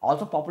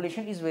 Also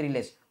population is very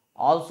less.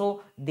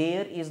 Also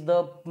there is the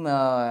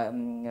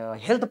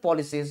health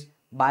policies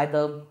by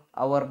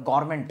our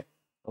government.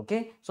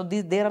 Okay, so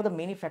there are the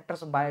many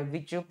factors by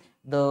which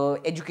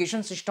the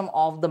education system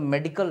of the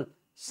medical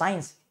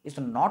science is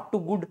not too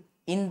good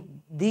in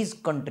these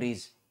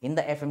countries, in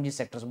the FMG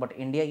sectors, but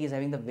India is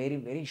having the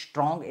very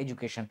strong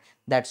education.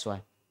 That's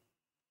why.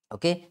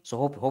 Okay, so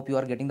hope you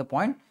are getting the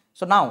point.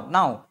 So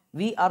now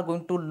we are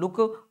going to look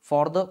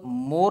for the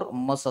more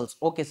muscles.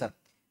 Okay sir,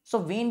 so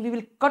when we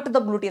will cut the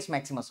gluteus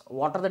maximus,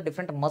 what are the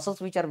different muscles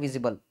which are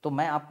visible? तो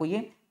मैं आपको ये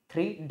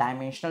 3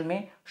 dimensional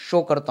में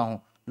show करता हूँ.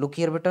 Look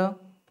here बेटा.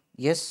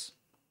 Yes,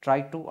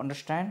 try to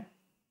understand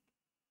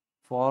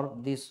for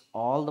this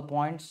all the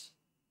points.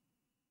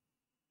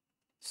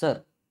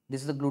 Sir,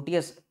 this is the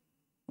gluteus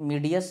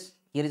medius,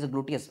 here is the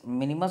gluteus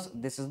minimus,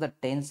 this is the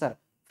tensor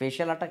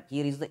fascia lata,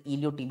 here is the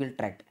iliotibial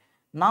tract.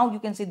 Now you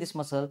can see this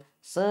muscle.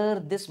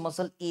 Sir, this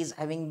muscle is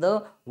having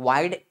the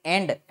wide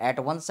end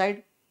at one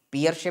side,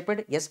 pear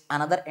shaped. Yes,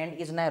 another end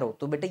is narrow.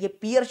 तो बेटा ये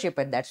pear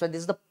shaped, that's why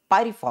this is the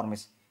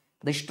piriformis,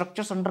 the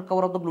structures under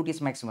cover of the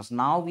gluteus maximus.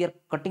 Now we are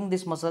cutting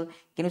this muscle.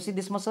 Can you see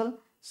this muscle?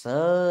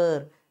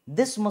 Sir,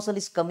 this muscle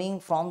is coming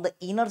from the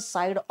inner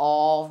side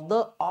of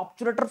the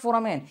obturator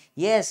foramen.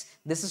 Yes,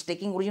 this is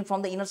taking origin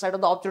from the inner side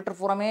of the obturator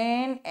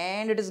foramen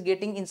and it is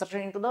getting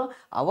insertion into the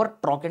our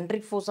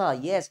trochanteric fossa.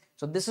 Yes,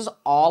 so this is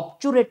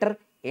obturator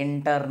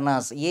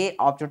internus. ये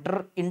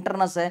obturator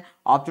internus है,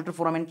 obturator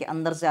foramen के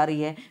अंदर से आ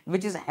रही है,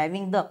 which is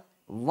having the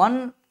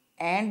 1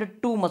 and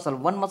 2 muscle,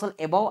 one muscle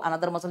above,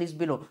 another muscle is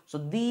below. So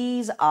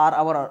these are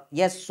our,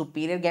 yes,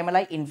 superior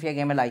gemelli,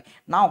 inferior gemelli.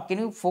 Now can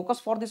you focus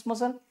for this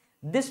muscle?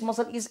 This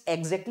muscle is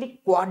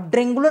exactly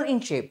quadrangular in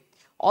shape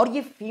और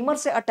ये femur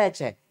से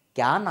attach है.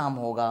 क्या नाम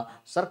होगा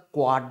sir?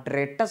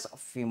 Quadratus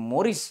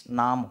femoris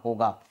नाम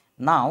होगा.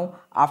 Now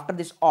after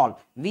this all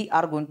we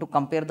are going to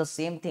compare the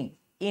same thing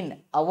in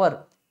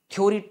our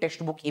theory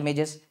textbook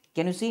images.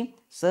 Can you see?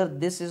 Sir,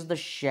 this is the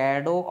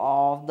shadow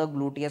of the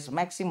gluteus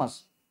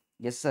maximus.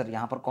 Yes sir,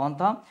 यहाँ पर कौन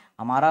था,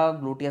 हमारा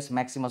gluteus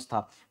Maximus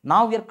था.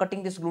 Now we are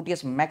cutting this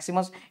gluteus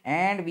Maximus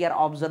and we are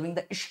observing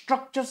the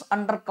structures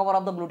under cover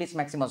of the gluteus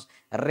Maximus.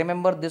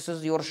 Remember, this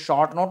is your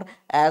short note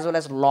as well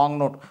as long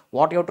note.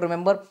 What you have to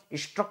remember,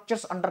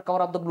 structures under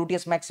cover of the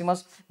gluteus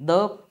maximus.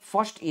 The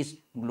first is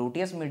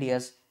gluteus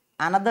medius,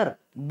 another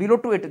below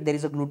to it there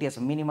is a gluteus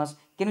minimus.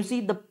 Can you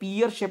see the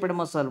pear shaped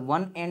muscle,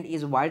 one end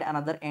is wide,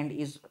 another end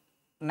is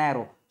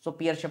narrow, so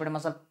pear shaped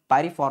muscle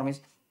piriformis.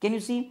 Can you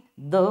see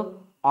the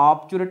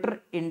obturator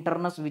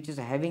internus, which is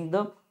having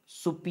the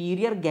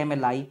superior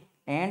gemelli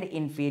and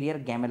inferior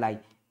gemelli,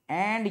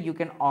 and you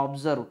can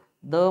observe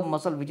the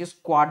muscle which is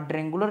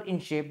quadrangular in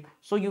shape,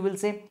 so you will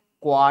say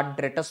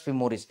quadratus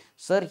femoris.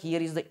 Sir,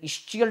 here is the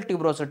ischial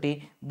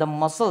tuberosity. The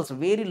muscles,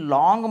 very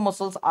long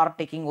muscles are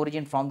taking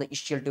origin from the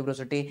ischial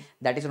tuberosity,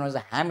 that is known as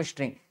the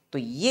hamstring. तो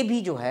ये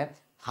भी जो है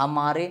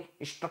हमारे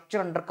structure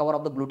under cover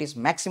of the gluteus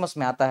Maximus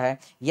में आता है.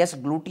 Yes,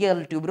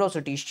 gluteal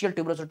tuberosity, ischial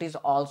tuberosity is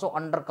also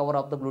under cover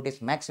of the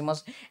gluteus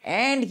maximus.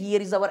 And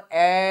here is our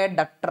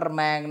adductor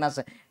magnus,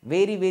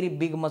 very very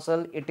big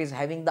muscle. It is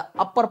having the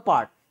upper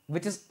part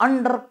which is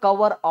under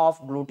cover of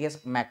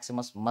gluteus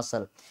maximus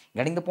muscle.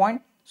 Getting the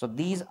point? So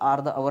these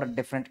are the our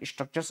different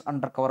structures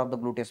under cover of the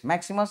gluteus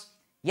maximus.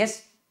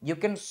 Yes, you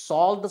can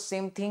solve the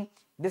same thing.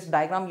 This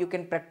diagram you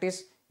can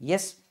practice.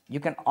 Yes, you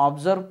can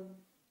observe.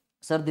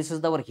 Sir, this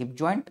is our hip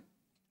joint,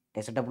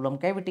 acetabulum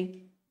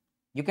cavity.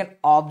 You can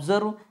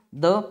observe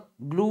the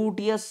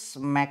gluteus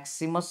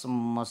maximus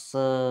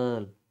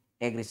muscle.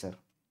 Agree, sir?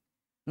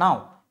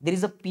 Now, there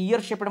is a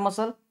pear-shaped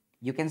muscle.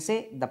 You can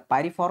say the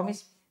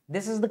piriformis.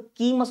 This is the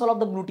key muscle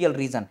of the gluteal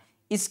region.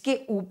 इसके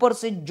ऊपर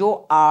से जो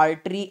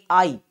artery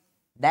I,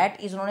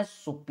 that is known as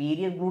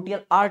superior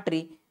gluteal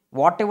artery.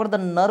 Whatever the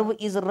nerve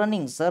is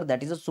running, sir,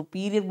 that is a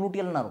superior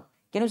gluteal nerve.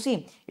 Can you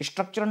see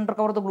structure under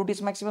cover of the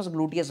gluteus maximus,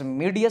 gluteus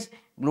medius,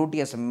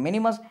 gluteus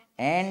minimus,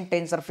 and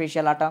tensor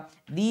fascial lata?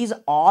 These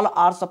all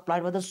are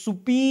supplied by the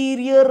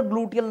superior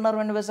gluteal nerve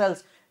and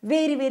vessels.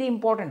 Very very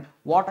important.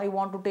 What I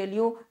want to tell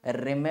you,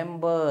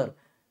 remember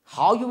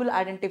how you will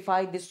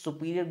identify this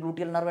superior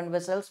gluteal nerve and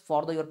vessels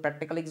for your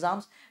practical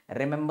exams.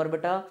 Remember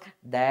beta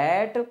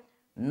that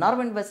nerve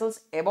and vessels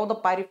above the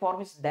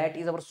piriformis, that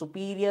is our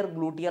superior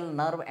gluteal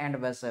nerve and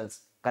vessels.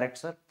 Correct,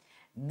 sir?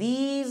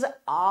 These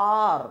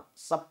are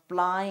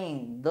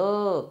supplying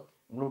the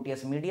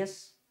gluteus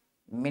medius,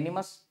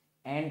 minimus,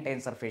 and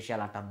tensor fascial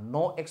lata.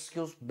 No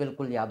excuse,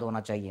 बिल्कुल याद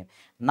होना चाहिए.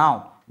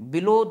 Now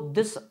below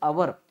this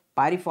our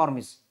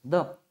piriformis,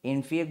 the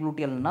inferior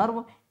gluteal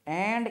nerve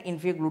and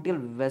inferior gluteal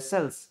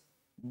vessels,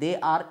 they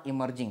are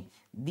emerging.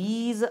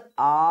 These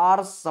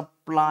are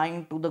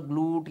supplying to the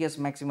gluteus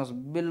maximus.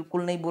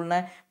 बिल्कुल नहीं बोलना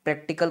है,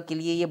 practical के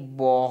लिए ये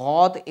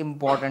बहुत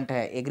इंपॉर्टेंट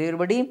है. Agree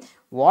everybody?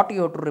 What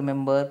you have to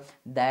remember,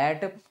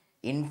 that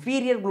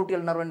inferior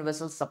gluteal nerve and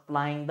vessels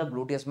supplying the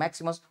gluteus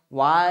maximus,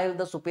 while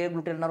the superior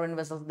gluteal nerve and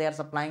vessels, they are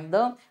supplying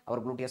the our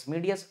gluteus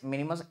medius,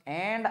 minimus,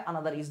 and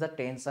another is the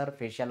tensor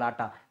fascial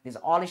lata. These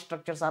all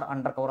structures are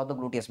under cover of the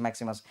gluteus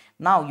maximus.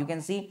 Now you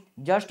can see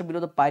just below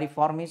the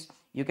piriformis,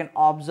 you can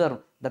observe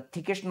the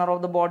thickest nerve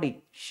of the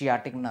body,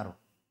 sciatic nerve.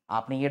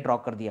 आपने ये draw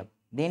कर दिया.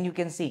 Then you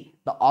can see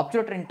the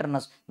obturator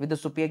internus with the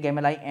superior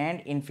gemelli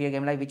and inferior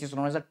gemelli, which is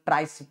known as a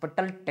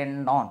tricipital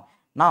tendon.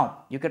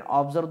 Now you can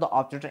observe the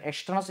obturator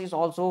externus is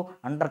also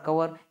under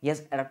cover.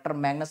 Yes, adductor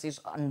magnus is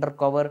under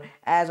cover,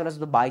 as well as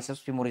the biceps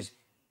femoris.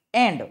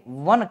 And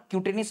one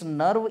cutaneous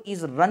nerve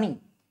is running,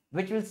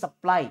 which will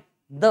supply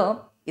the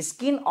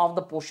skin of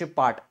the posterior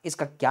part.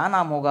 इसका क्या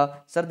नाम होगा?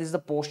 Sir, this is the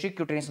posterior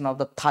cutaneous nerve of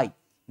the thigh.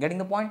 Getting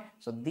the point?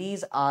 So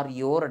these are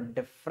your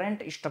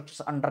different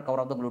structures under cover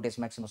of the gluteus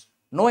maximus.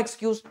 No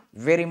excuse,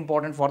 very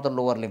important for the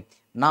lower limb.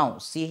 Now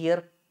see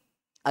here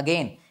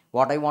again.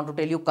 What I want to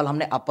tell you, कल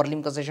हमने अपर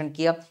लिम का session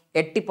किया.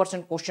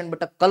 80% question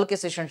बेटा कल के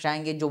session से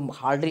आएंगे, जो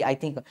हार्डली आई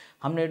थिंक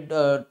हमने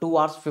 2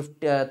 hours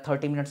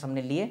 30 minutes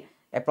हमने लिए,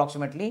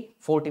 अप्रोक्सीमेटली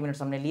 40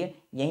 minutes हमने लिए.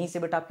 यहीं से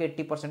बेटा आपके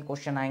 80%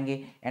 क्वेश्चन आएंगे.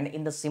 And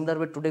in the similar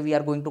way today we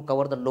are going to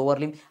cover the lower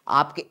limb.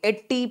 आपके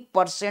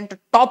 80%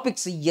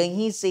 टॉपिक्स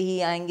यहीं से ही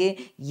आएंगे.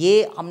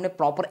 ये हमने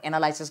प्रॉपर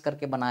एनालिसिस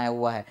करके बनाया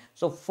हुआ है.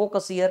 So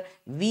focus here,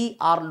 we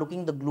are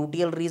looking the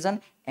gluteal region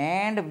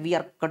and we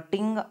are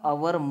cutting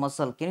our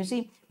muscle. Can you see?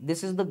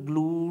 This is the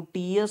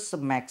gluteus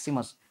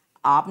maximus.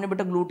 आपने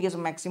बेटा gluteus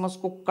maximus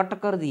को कट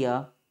कर दिया.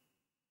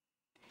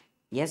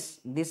 Yes,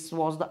 this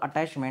was the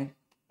attachment.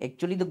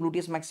 Actually the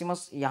gluteus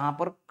maximus यहाँ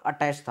पर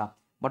attached था,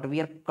 but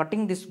we are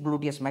cutting this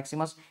gluteus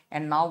maximus,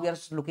 and now we are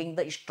looking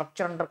the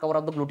structure under cover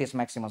of the gluteus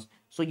maximus.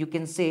 So you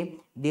can say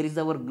there is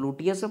our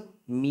gluteus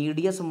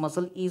medius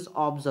muscle is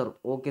observed.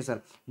 Okay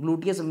sir,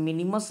 gluteus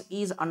minimus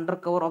is under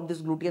cover of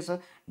this gluteus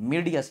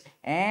medius,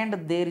 and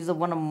there is a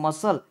one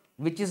muscle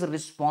which is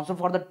responsible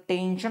for the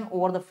tension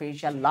over the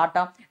fascia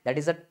lata, that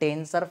is a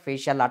tensor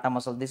fascia lata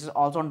muscle. This is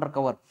also under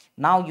cover.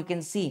 Now you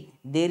can see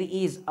there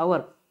is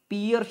our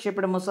pear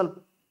shaped muscle,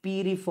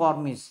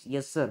 piriformis.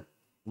 Yes sir,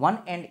 one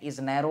end is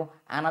narrow,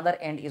 another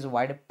end is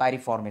wide,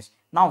 piriformis.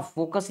 Now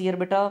focus here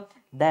beta,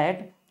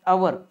 that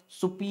our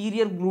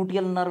superior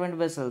gluteal nerve and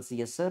vessels.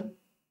 Yes sir,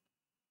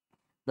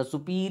 The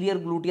superior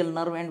gluteal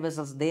nerve and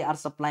vessels, they are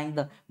supplying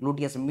the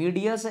gluteus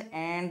medius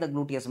and the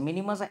gluteus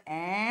minimus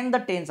and the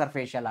tensor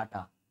fascial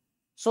lata.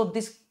 So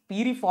this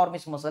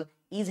piriformis muscle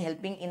is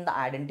helping in the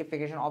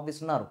identification of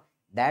this nerve.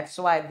 That's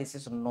why this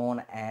is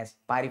known as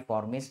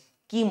piriformis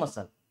key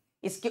muscle.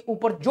 इसके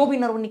ऊपर जो भी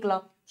nerve निकला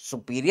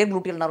superior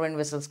gluteal nerve and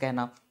vessels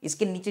कहना,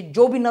 इसके नीचे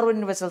जो भी नर्व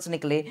एंड वेसल्स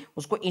निकले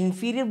उसको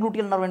inferior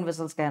gluteal nerve and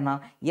vessels कहना.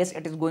 Yes,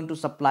 it is going to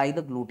supply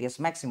the gluteus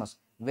maximus.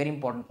 Very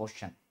important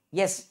question.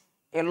 Yes,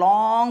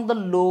 along the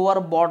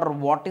lower border,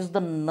 what is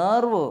the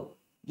nerve?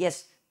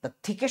 Yes, the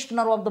thickest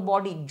nerve of the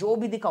body. जो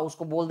भी दिखा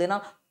उसको बोल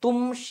देना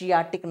तुम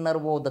sciatic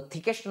nerve हो. The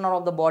thickest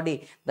nerve of the body,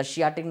 the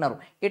sciatic nerve,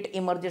 it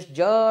emerges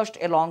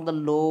just along the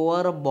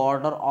lower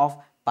border of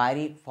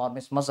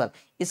piriformis muscle.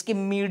 इसके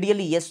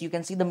medially, yes, you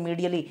can see the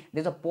medially,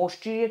 there is a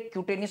posterior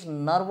cutaneous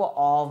nerve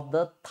of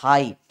the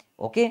thigh.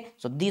 Okay,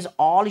 so these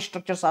all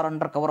structures are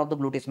under cover of the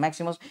gluteus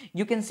maximus.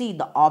 You can see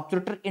the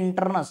obturator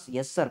internus,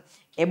 yes sir,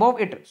 above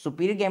it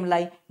superior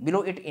gemelli,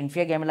 below it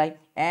inferior gemelli,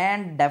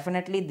 and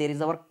definitely there is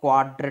our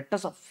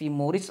quadratus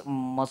femoris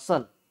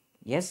muscle,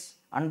 yes,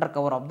 under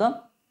cover of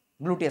the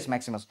gluteus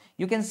maximus.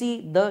 You can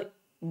see the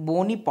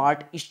bony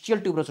part,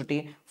 ischial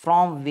tuberosity,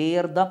 from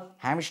where the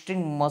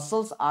hamstring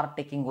muscles are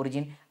taking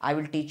origin. I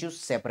will teach you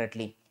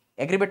separately.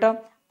 Agree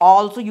beta?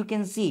 Also you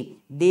can see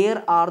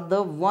there are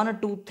the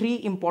 1, 2,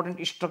 3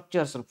 important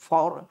structures.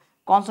 For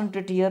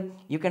concentrate here,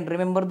 you can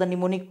remember the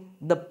mnemonic,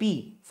 the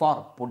P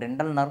for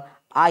pudendal nerve,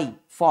 I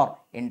for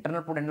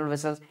internal pudendal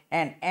vessels,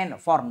 and N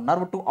for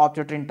nerve to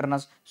obturator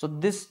internus. So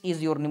this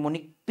is your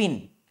mnemonic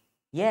pin.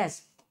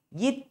 Yes,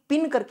 ये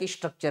pin करके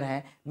structure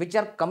है which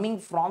are coming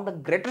from the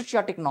greater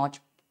sciatic notch,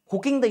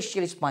 hooking the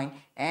ischial spine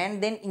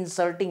and then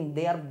inserting,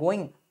 they are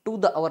going to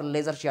the our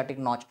lesser sciatic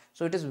notch.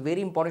 So it is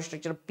very important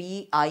structure,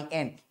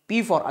 PIN.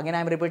 P for, again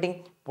I am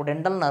repeating,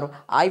 pudendal nerve,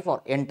 I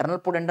for internal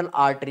pudendal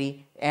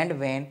artery and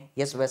vein,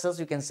 yes, vessels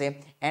you can say,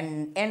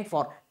 and N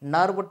for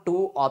nerve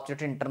to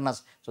obturator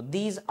internus. So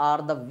these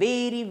are the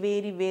very,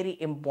 very, very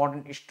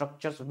important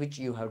structures which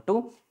you have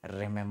to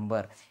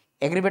remember.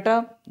 Agree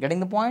beta? Getting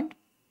the point?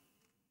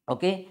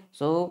 Okay,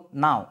 so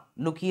now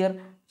look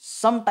here,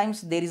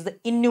 sometimes there is the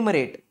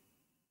enumerate.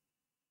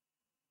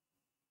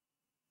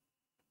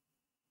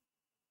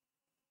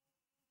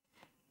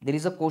 There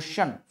is a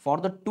question for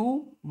the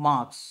 2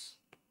 marks.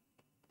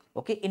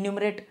 Okay,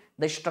 enumerate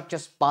the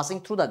structures passing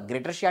through the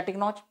greater sciatic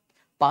notch,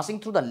 passing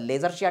through the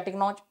lesser sciatic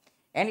notch,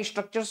 and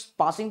structures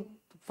passing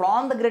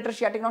from the greater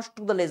sciatic notch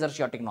to the lesser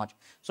sciatic notch.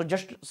 So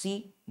just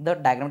see the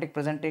diagrammatic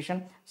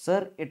presentation.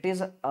 Sir, it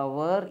is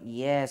our,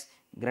 yes,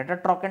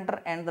 greater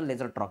trochanter and the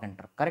lesser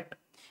trochanter, correct?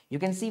 You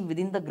can see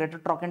within the greater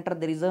trochanter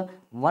there is a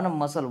one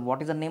muscle.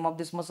 What is the name of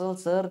this muscle,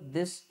 sir?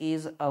 This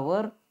is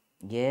our,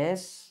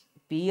 yes,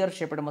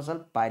 pear-shaped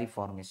muscle,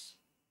 piriformis.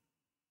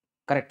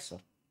 Correct, sir.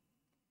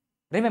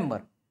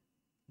 Remember,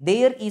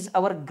 there is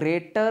our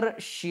greater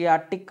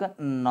sciatic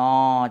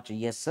notch.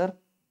 Yes, sir.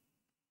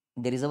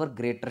 There is our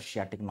greater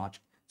sciatic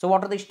notch. So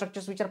what are the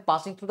structures which are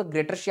passing through the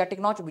greater sciatic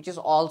notch, which is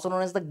also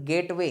known as the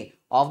gateway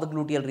of the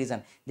gluteal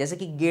region? जैसे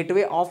कि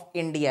gateway of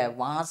India है,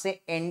 वहां से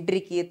entry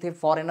किए थे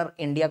foreigner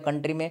India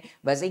country में,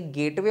 वैसे ही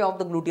gateway of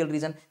the gluteal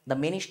region, the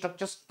many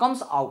structures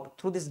comes out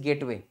through this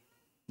gateway.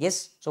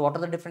 Yes, so what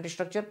are the different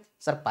structure?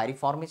 Sir,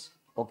 piriformis.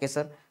 Okay,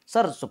 sir.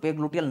 Sir, superior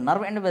gluteal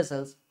nerve and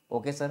vessels.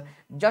 Okay, sir.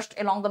 Just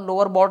along the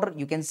lower border,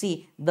 you can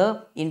see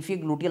the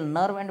inferior gluteal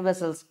nerve and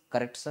vessels.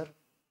 Correct, sir.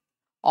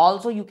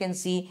 Also, you can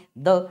see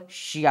the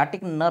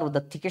sciatic nerve,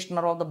 the thickest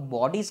nerve of the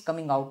body is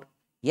coming out.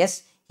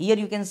 Yes, here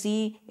you can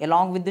see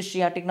along with the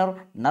sciatic nerve,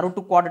 nerve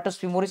to quadratus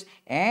femoris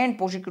and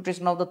posterior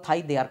cutaneous nerve of the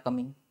thigh, they are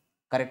coming.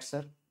 Correct,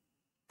 sir.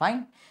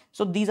 Fine.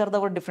 So these are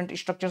our different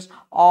structures.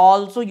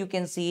 Also, you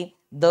can see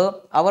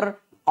our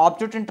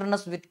obturator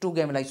internus with 2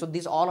 gemelli. So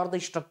these all are the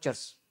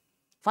structures.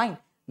 Fine.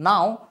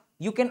 Now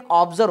you can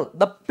observe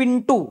the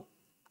pin 2.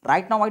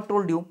 Right now I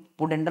told you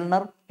pudendal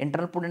nerve,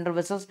 internal pudendal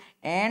vessels,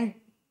 and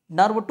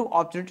nerve to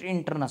obturator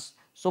internus.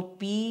 So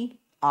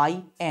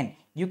PIN.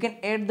 You can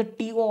add the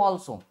TO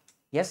also.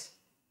 Yes,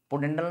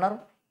 pudendal nerve,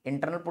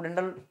 internal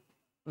pudendal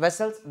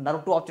vessels,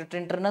 nerve to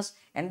obturator internus,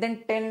 and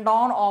then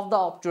tendon of the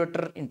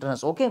obturator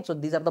internus. Okay, so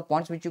these are the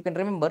points which you can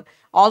remember.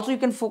 Also you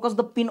can focus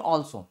the pin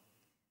also.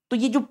 तो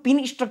ये जो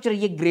pin structure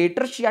ये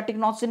greater sciatic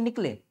notch से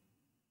निकले,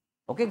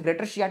 okay,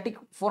 greater sciatic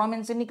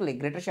foramen से निकले,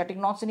 greater sciatic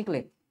notch से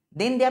निकले,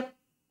 then they are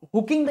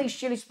hooking the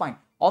ischial spine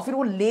और फिर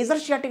वो लेजर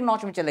शियाटिक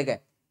नॉच में चले गए.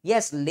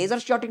 Yes, laser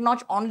sciatic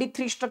notch only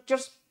 3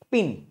 structures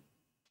pin.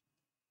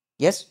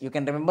 Yes, you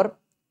can remember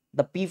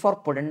the P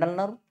for pudendal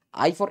nerve,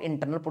 I for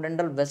internal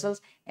pudendal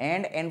vessels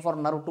and N for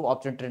nerve to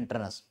ऑब्टरेटर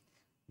internus.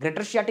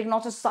 Greater sciatic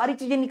notch से सारी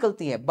चीजें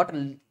निकलती है, but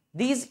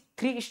these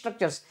 3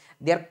 structures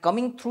they are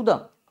coming through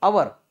the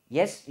our,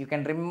 yes, you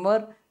can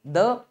remember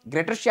the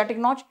greater sciatic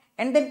notch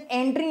and then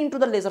entering into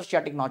the lesser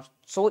sciatic notch.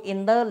 So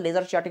in the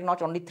lesser sciatic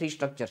notch only 3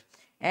 structures.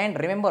 And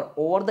remember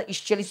over the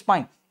ischial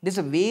spine, this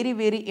is very,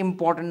 very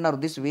important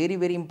nerve, this very,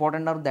 very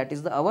important nerve, that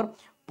is the our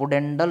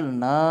pudendal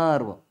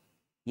nerve.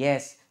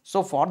 Yes,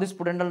 so for this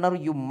pudendal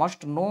nerve you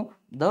must know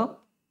the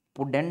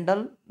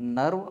pudendal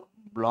nerve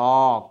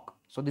block.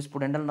 So this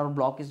pudendal nerve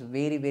block is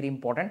very, very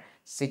important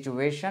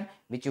situation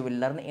which you will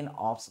learn in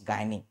obs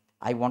gynae.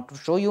 I want to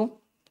show you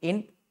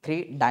in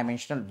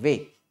 3-dimensional way.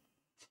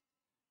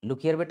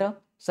 Look here, beta.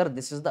 Sir,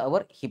 this is the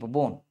our hip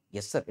bone.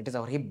 Yes, sir, it is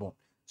our hip bone.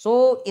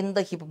 So in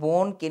the hip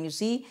bone, can you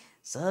see,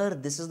 sir,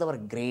 this is our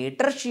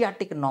greater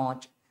sciatic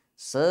notch.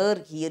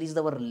 Sir, here is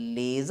our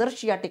laser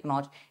sciatic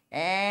notch,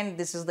 and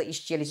this is the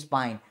ischial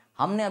spine.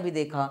 हमने अभी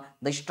देखा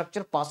the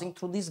structure passing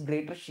through this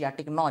greater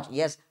sciatic notch.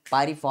 Yes,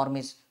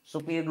 piriformis,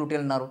 superior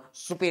gluteal nerve,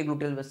 superior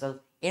gluteal vessels,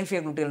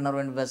 inferior gluteal nerve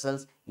and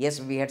vessels. Yes,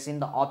 we had seen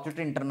the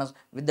obturator internus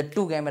with the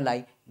 2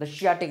 gemelli, the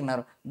sciatic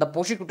nerve, the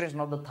posicutaneous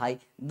nerve of the thigh,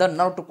 the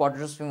nerve to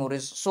quadratus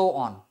femoris, so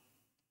on.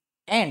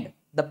 And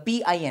the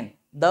PIN,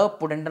 the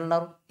pudendal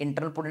nerve,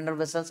 internal pudendal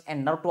vessels,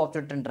 and nerve to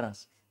obturator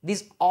internus.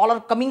 These all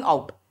are coming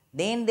out.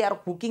 Then they are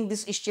hooking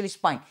this ischial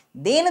spine.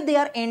 Then they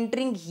are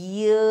entering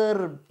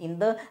here in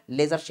the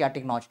laser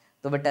sciatic notch.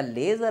 तो बेटा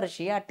laser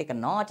sciatic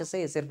notch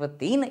से सिर्फ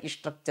 3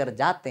 structure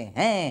जाते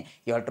हैं.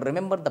 You have to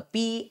remember the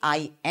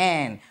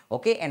PIN.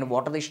 Okay, and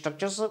what are the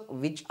structures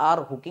which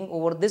are hooking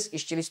over this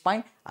ischial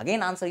spine?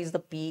 Again, answer is the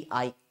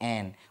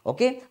PIN.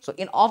 Okay, so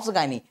in obs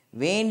gynae,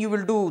 when you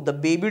will do the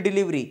baby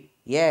delivery,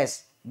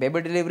 yes,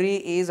 baby delivery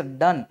is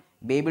done.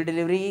 Baby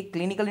delivery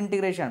clinical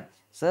integration.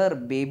 Sir,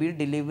 baby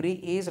delivery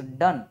is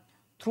done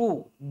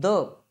through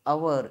the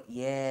our,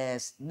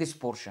 yes, this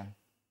portion.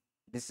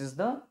 This is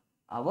the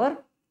our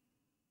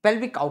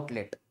pelvic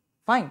outlet.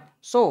 Fine.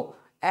 So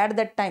at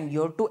that time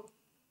you have to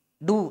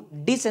do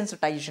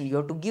desensitization. You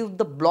have to give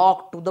the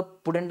block to the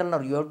pudendal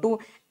nerve. You have to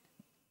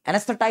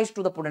anesthetize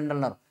to the pudendal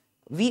nerve.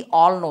 We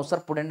all know, sir,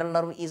 pudendal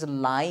nerve is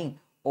lying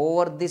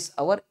over this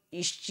our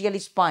ischial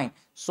spine.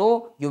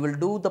 So you will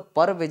do the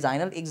per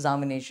vaginal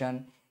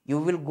examination. You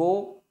will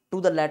go to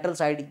the lateral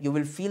side. You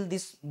will feel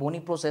this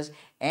bony process,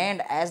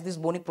 and as this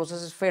bony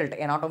process is felt,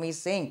 anatomy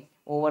is saying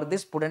over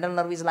this pudendal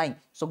nerve is lying.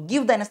 So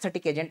give the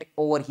anesthetic agent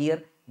over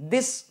here.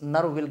 This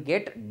nerve will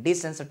get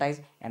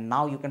desensitized, and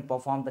now you can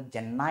perform the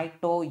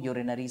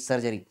genitourinary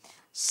surgery.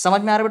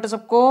 समझ में आ रहा है बेटा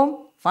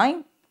सबको?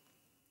 Fine.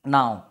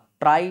 Now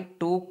try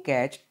to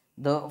catch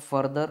the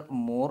further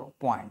more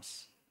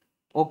points.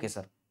 Okay,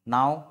 sir.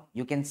 Now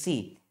you can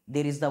see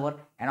there is our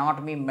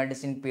anatomy,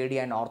 medicine,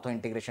 pedia and ortho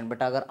integration.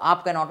 बेटा अगर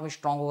आपका anatomy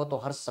strong होगा तो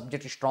हर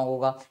subject strong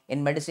होगा.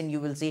 In medicine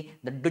you will see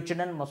the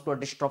Duchenne muscular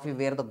dystrophy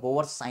where the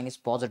Gower sign is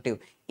positive.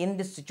 In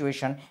this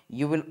situation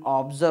you will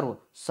observe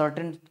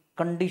certain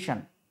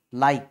condition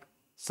like,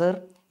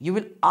 sir, you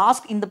will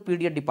ask in the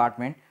pedia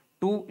department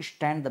to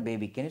stand the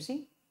baby. Can you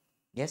see?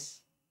 Yes.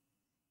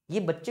 ये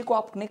बच्चे को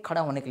आपने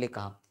खड़ा होने के लिए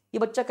कहा. ये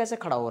बच्चा कैसे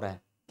खड़ा हो रहा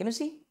है? Can you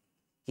see?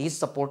 He is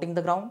supporting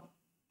the ground.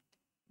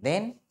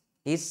 Then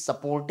he is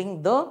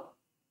supporting the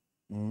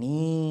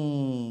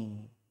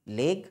knee,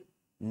 leg,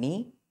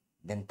 knee,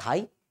 then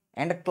thigh,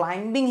 and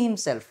climbing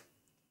himself.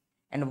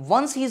 And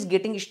once he is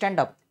getting stand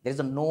up, there is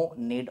no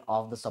need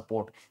of the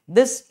support.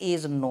 This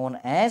is known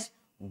as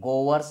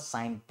Gower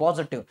sign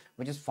positive,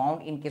 which is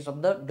found in case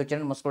of the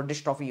Duchenne muscular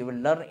dystrophy. You will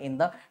learn in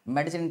the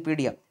medicine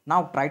pedia.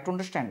 Now try to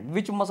understand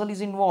which muscle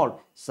is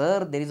involved.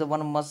 Sir, there is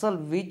one muscle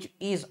which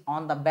is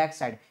on the back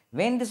side.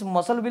 When this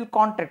muscle will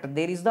contract,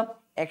 there is the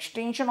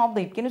extension of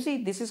the hip. Can you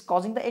see? This is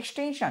causing the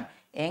extension.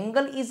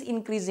 Angle is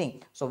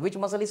increasing. So which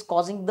muscle is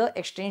causing the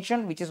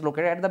extension, which is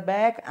located at the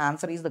back?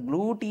 Answer is the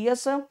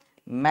gluteus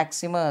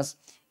maximus.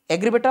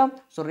 Agree, beta?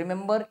 So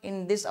remember,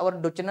 in this our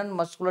Duchenne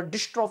muscular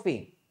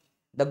dystrophy,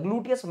 the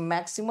gluteus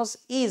maximus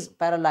is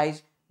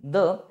paralyzed.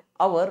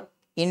 Our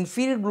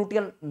inferior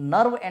gluteal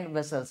nerve and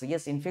vessels,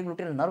 yes, inferior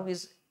gluteal nerve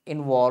is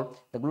involved.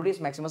 The gluteus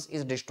maximus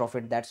is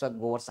dystrophied. That's why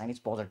Gower sign is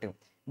positive.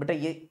 बेटा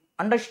ये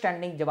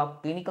understanding जब आप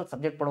clinical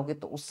subject पढ़ोगे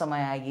तो उस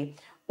समय आएगी.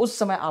 उस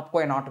समय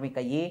आपको एनाटॉमी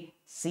का ये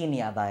सीन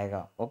याद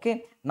आएगा. Okay,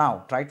 now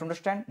try to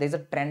understand. There is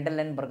a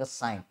Trendelenburg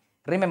sign.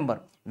 Remember,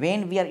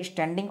 when we are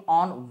standing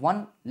on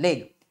one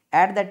leg,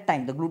 at that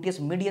time the gluteus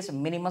medius,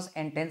 minimus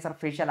and tensor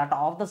fasciae lata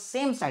of the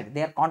same side,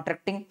 they are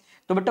contracting.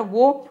 तो बेटा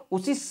वो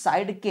उसी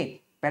side के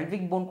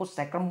pelvic bone को,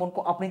 sacrum bone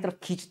को अपनी तरफ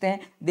खींचते हैं.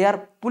 They are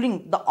pulling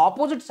the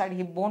opposite side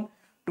hip bone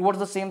towards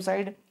the same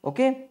side.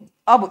 Okay,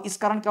 अब इस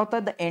कारण क्या होता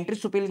है? The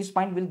anterosuperior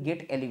spine will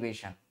get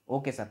elevation.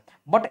 Okay, sir.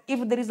 But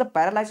if there is a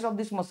paralysis of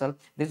this muscle,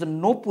 there is a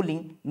no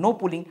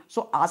pulling.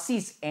 So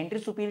ASIS,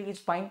 anterosuperior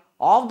spine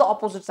of the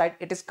opposite side,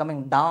 it is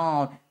coming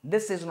down.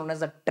 This is known as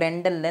the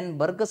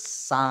Trendelenburg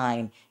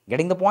sign.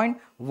 Getting the point?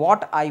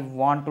 What I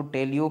want to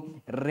tell you,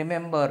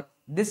 remember,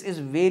 this is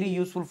very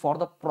useful for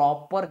the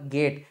proper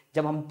gait.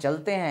 जब हम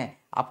चलते हैं,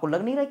 आपको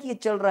लग नहीं रहा कि ये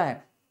चल रहा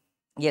है?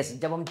 Yes,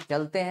 जब हम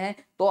चलते हैं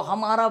तो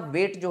हमारा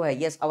weight जो है,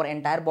 yes, our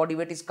entire body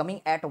weight is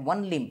coming at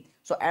one limb.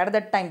 So at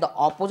that time, the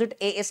opposite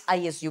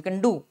ASIS you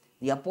can do.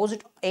 The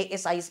opposite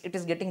ASIS, it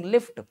is getting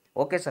lift.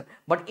 Okay, sir.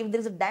 But if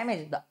there is a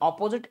damage, the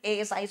opposite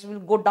ASIS will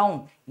go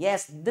down.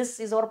 Yes, this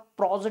is our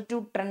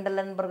positive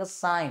Trendelenburg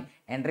sign.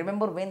 And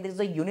remember, when there is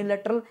a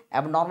unilateral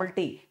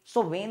abnormality, so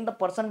when the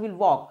person will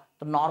walk,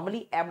 तो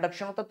normally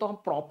abduction होता है तो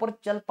हम proper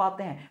चल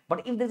पाते हैं.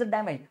 But if there is a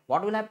damage,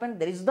 what will happen?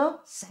 There is the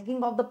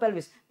sagging of the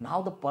pelvis.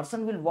 Now the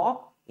person will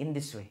walk in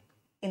this way,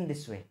 in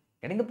this way.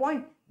 Getting the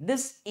point?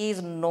 This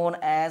is known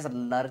as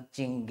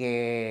lurching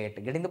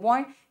gait. Getting the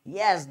point?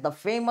 Yes, the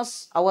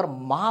famous our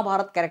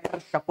Mahabharat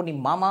character Shakuni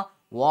Mama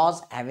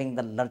was having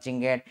the lurching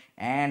gait,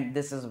 and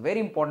this is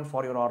very important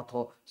for your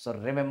ortho. So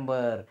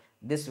remember,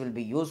 this will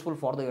be useful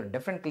for your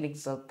different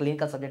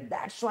clinical subject.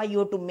 That's why you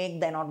have to make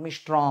the anatomy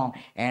strong.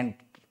 And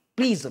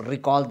please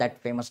recall that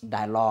famous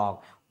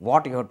dialogue.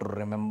 What you have to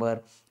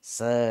remember,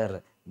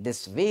 sir?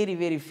 This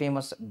very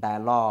famous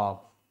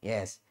dialogue.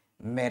 Yes,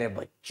 मेरे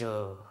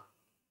बच्चों,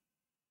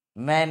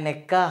 मैंने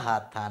कहा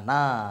था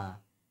ना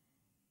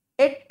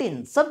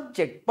 18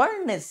 subject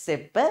पढ़ने से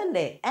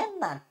पहले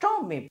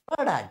anatomy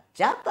पढ़ा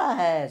जाता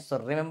है. So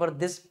remember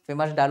this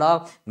famous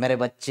dialogue, मेरे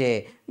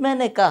बच्चे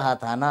मैंने कहा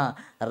था ना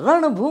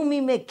रणभूमि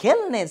में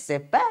खेलने से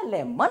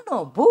पहले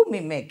मनोभूमि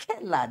में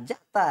खेला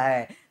जाता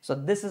है. So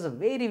this is a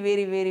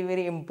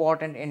very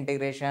important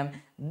integration.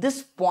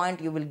 This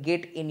point you will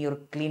get in your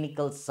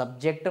clinical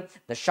subject,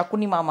 the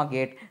Shakuni Mama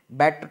gait,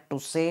 better to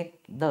say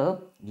the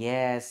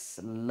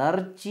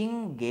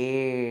lurching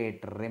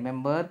gait.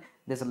 Remember,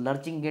 this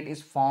lurching gait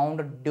is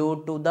found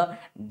due to the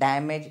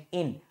damage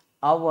in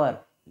our,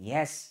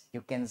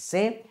 you can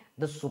say,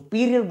 the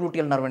superior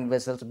gluteal nerve and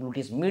vessels,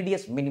 gluteus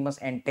medius, minimus,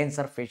 and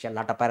tensor fascial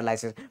lata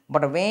paralysis.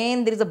 But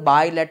when there is a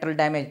bilateral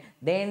damage,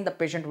 then the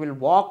patient will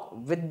walk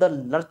with the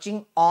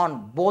lurching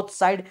on both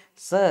sides.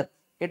 Sir,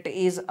 it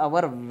is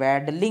our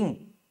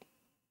waddling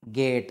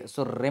gait.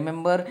 So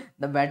remember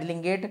the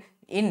waddling gait.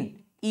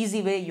 In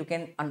easy way you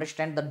can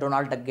understand the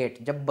Donald Duck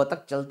gait. जब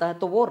बतख चलता है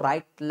तो वो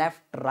right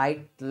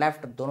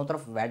left दोनों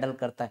तरफ waddle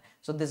करता है.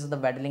 So this is the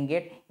waddling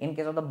gait in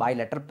case of the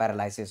bilateral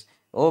paralysis.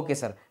 Okay,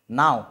 sir.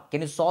 Now,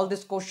 can you solve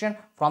this question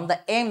from the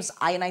AIMS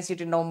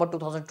INICT November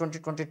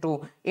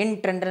 2022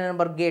 in tendon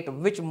number gait?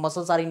 Which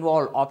muscles are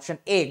involved? Option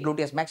A,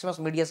 gluteus maximus,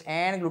 medius,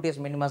 and gluteus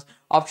minimus.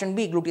 Option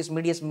B, gluteus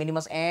medius,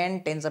 minimus,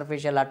 and tensor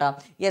fascial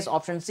lata. Yes,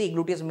 option C,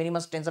 gluteus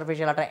minimus, tensor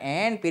fascial lata,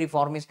 and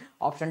piriformis.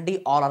 Option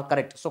D, all are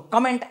correct. So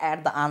comment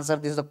at the answer.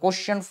 This is the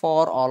question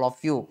for all of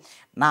you.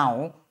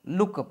 Now,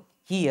 look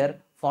here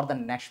for the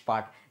next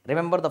part.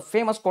 Remember the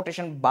famous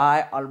quotation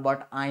by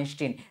Albert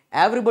Einstein.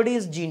 Everybody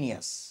is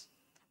genius.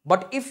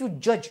 But if you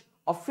judge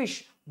a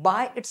fish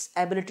by its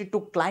ability to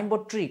climb a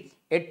tree,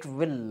 it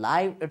will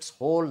live its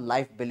whole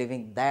life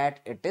believing that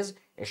it is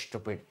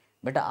stupid.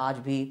 बेटा आज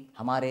भी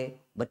हमारे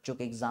बच्चों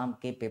के exam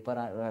के paper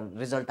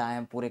result आए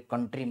हैं पूरे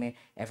कंट्री में,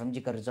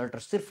 एफएमजी का रिजल्ट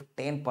सिर्फ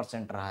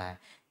 10% रहा है.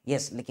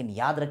 यस, लेकिन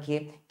याद रखिए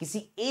किसी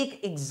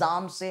एक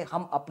एग्जाम से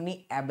हम अपनी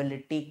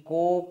एबिलिटी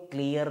को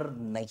क्लियर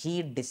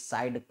नहीं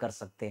डिसाइड कर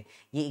सकते.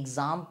 ये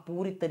एग्जाम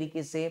पूरी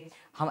तरीके से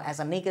हम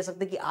ऐसा नहीं कह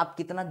सकते कि आप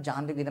कितना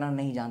जानते हो कितना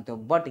नहीं जानते हो.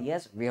 But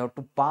yes, we have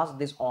to pass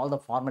this all the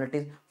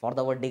formalities for the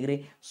our degree.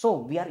 So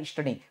we are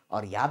studying.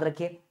 और याद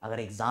रखिए अगर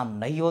एग्जाम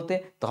नहीं होते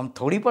तो हम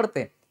थोड़ी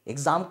पढ़ते.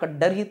 एग्जाम का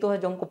डर ही तो है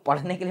जो हमको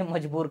पढ़ने के लिए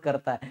मजबूर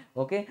करता है.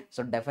 Okay,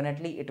 so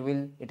definitely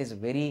it is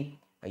very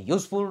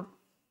useful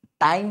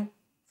time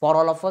for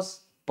all of us.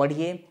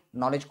 पढ़िए,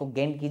 नॉलेज को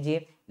गेन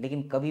कीजिए,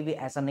 लेकिन कभी भी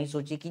ऐसा नहीं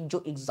सोचिए कि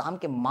जो एग्जाम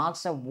के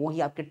मार्क्स हैं वो ही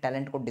आपके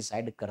टैलेंट को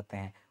डिसाइड करते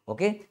हैं.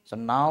 Okay, so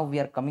now we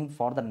are coming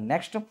for the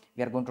next.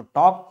 We are going to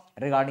talk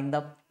regarding the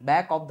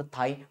back of the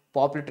Thai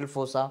पॉप्लेटल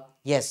fossa.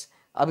 Yes,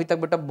 अभी तक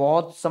बेटा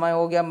बहुत समय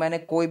हो गया, मैंने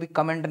कोई भी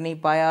कमेंट नहीं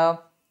पाया.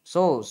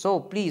 So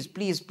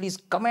please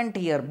comment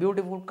here.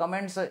 Beautiful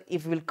comments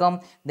if will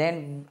come,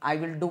 then I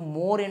will do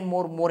more and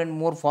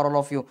more for all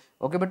of you.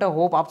 Okay beta,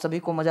 hope आप सभी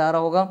को मजा आ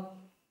रहा होगा.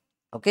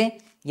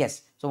 Okay,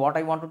 yes, so what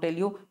I want to tell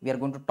you, we are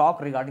going to talk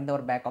regarding the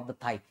back of the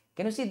thigh.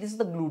 Can you see this is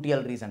the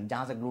gluteal region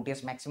जहां से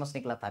gluteus maximus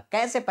निकला था.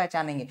 कैसे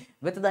पहचानेंगे?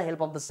 With the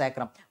help of the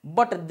sacrum.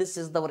 But this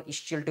is the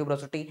ischial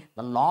tuberosity.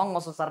 The long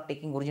muscles are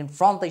taking origin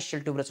from the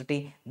ischial tuberosity.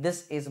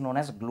 This is known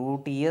as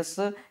gluteus.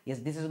 Yes,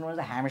 this is known as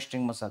the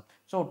hamstring muscle.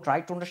 So try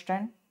to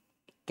understand.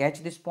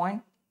 Catch this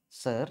point,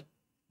 sir.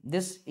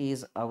 This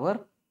is our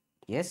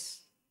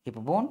hip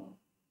bone.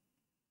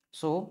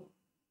 So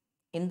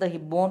in the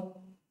hip bone,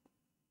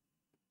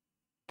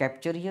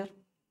 capture here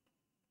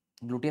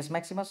gluteus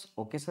maximus.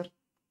 Okay, sir.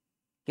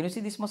 Can you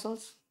see these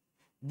muscles?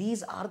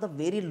 These are the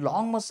very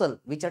long muscle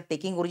which are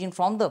taking origin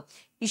from the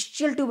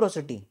ischial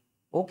tuberosity.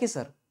 Okay,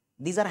 sir.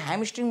 These are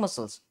hamstring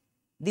muscles.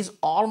 These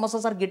all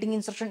muscles are getting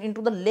insertion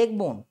into the leg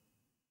bone.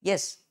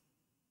 Yes.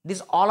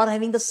 These all are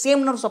having the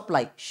same nerve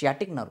supply,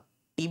 sciatic nerve,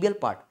 tibial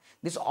part.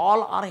 These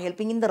all are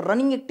helping in the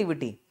running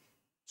activity.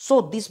 So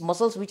these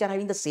muscles which are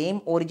having the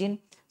same origin,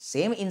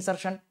 same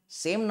insertion,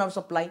 same nerve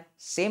supply,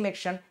 same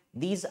action,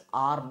 these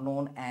are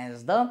known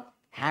as the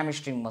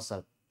hamstring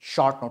muscle.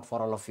 Short note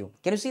for all of you.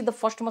 Can you see the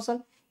first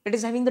muscle? It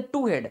is having the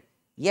two head.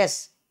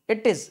 Yes,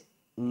 it is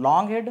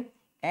long head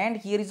and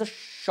here is a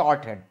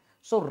short head.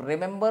 So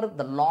remember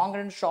the long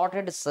and short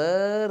head,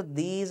 sir,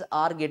 these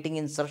are getting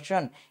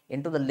insertion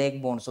into the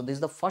leg bone. So this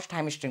is the first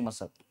hamstring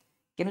muscle.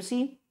 Can you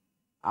see?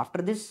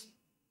 After this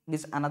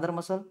another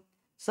muscle.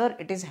 Sir,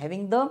 it is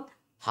having the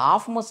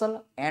half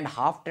muscle and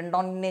half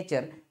tendon in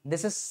nature.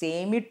 This is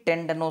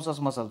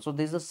semi-tendinous muscle. So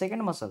this is the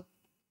second muscle.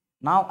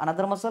 Now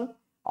another muscle.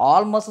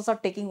 All muscles are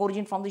taking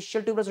origin from the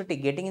ischial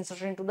tuberosity, getting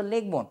insertion into the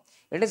leg bone.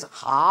 It is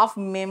half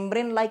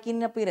membrane like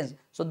in appearance.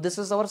 So this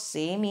is our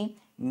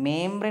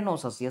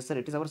semi-membranosus. Yes, sir,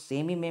 it is our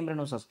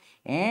semi-membranosus.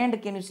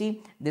 And can you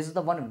see, this is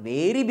the one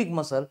very big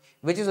muscle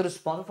which is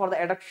responsible for the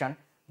adduction.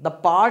 The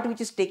part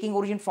which is taking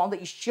origin from the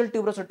ischial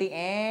tuberosity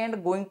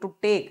and going to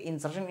take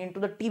insertion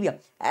into the tibia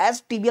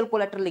as tibial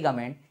collateral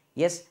ligament.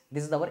 Yes,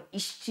 this is our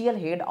ischial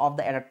head of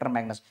the adductor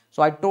magnus.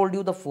 So I told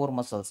you the four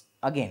muscles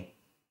again.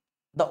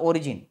 The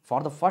origin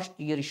for the first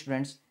year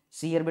students,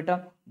 see here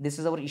beta, this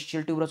is our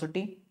ischial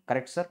tuberosity,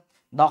 correct sir?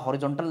 The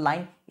horizontal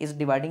line is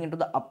dividing into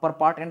the upper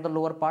part and the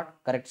lower part,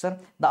 correct sir?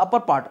 The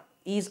upper part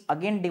is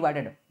again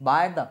divided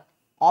by the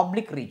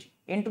oblique ridge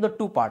into the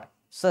two part.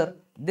 Sir,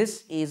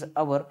 this is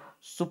our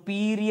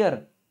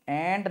superior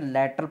and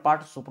lateral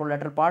part,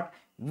 supralateral part,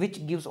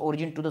 which gives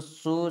origin to the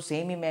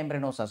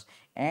semi-membranosus,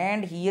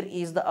 and here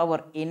is the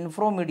our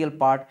inframedial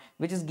part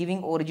which is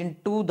giving origin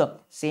to the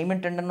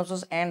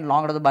semitendinosus and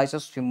long of the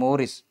biceps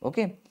femoris.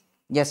 Okay,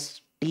 yes,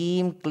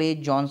 team clay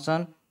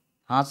Johnson,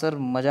 हाँ sir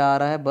मजा आ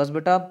रहा है। बस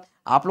बेटा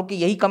आप लोग की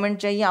यही कमेंट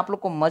चाहिए, आप लोग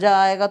को मजा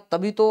आएगा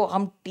तभी तो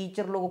हम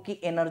टीचर लोगों की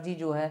एनर्जी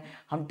जो है,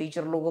 हम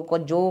टीचर लोगों का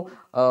जो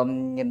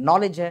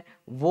नॉलेज है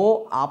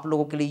वो आप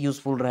लोगों के लिए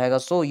यूजफुल रहेगा।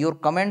 So your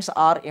comments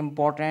are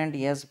important.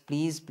 Yes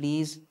please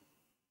please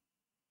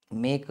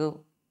make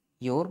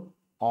your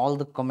all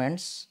the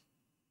comments.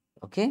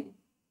 Okay,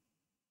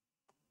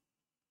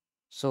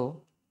 so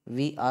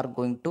we are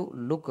going to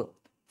look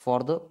for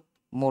the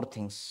more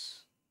things.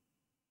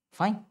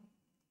 Fine,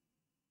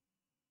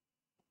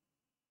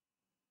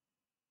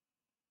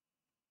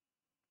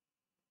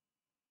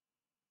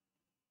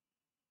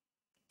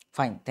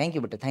 fine, thank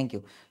you beta, thank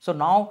you. So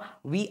now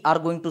we are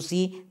going to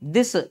see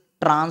this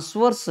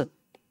transverse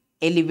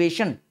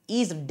elevation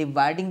is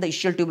dividing the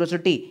ischial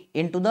tuberosity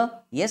into the,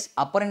 yes,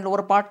 upper and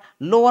lower part.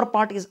 Lower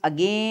part is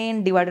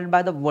again divided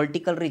by the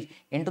vertical ridge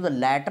into the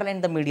lateral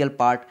and the medial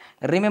part.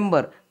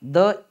 Remember,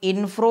 the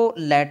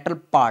infralateral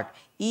part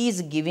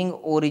is giving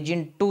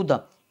origin to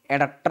the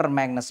adductor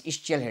magnus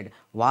ischial head,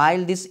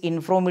 while this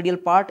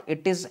inframedial part,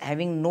 it is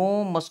having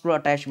no muscular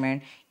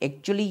attachment.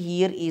 Actually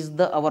here is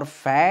the our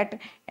fat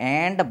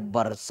and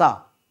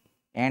bursa,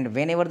 and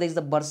whenever there is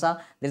the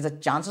bursa, there is a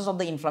chances of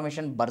the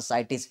inflammation,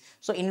 bursitis.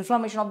 So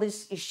inflammation of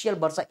this ischial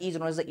bursa is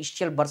known as the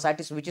ischial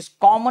bursitis, which is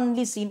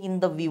commonly seen in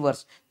the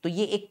weavers. तो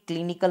ये एक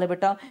clinical है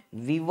बेटा,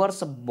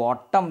 weavers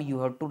bottom you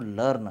have to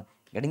learn.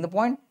 Getting the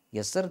point?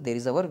 Yes sir, there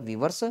is our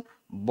weavers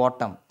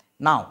bottom.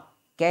 Now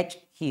catch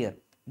here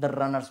the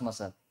runner's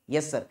muscle.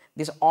 Yes sir,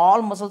 these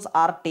all muscles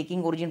are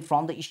taking origin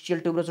from the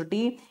ischial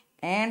tuberosity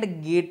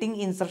and getting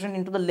insertion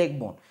into the leg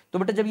bone. तो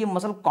बेटा जब ये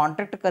muscle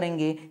contract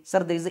करेंगे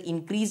sir, there is a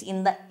increase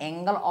in the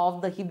angle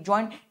of the hip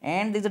joint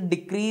and there is a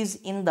decrease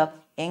in the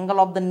angle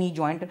of the knee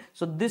joint.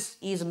 So this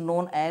is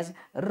known as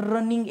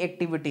running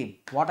activity.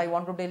 What I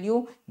want to tell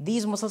you,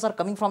 these muscles are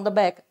coming from the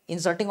back,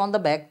 inserting on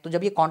the back. तो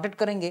जब ये contract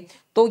करेंगे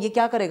तो ये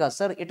क्या करेगा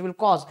sir, it will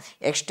cause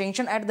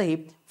extension at the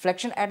hip,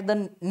 flexion at the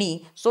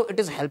knee, so it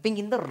is helping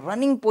in the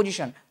running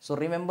position. So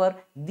remember,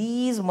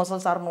 these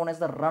muscles are known as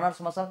the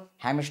runner's muscle,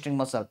 hamstring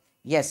muscle.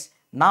 Yes,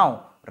 now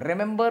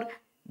remember,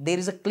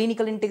 there is a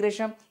clinical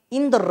integration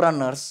in the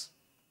runners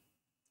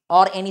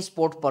or any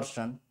sport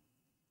person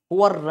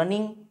who are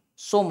running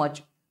so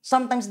much.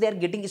 Sometimes they are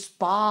getting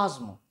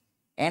spasm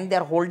and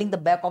they are holding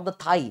the back of the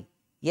thigh.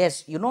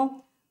 Yes, you know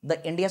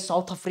the India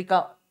South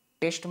Africa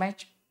test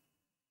match,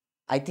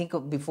 I think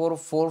before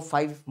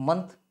 4-5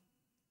 months,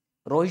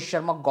 Rohit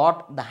Sharma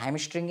got the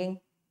hamstringing.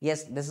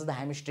 Yes, this is the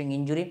hamstring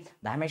injury.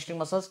 The hamstring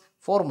muscles,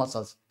 four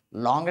muscles: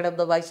 long head of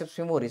the biceps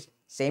femoris,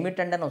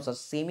 semitendinosus,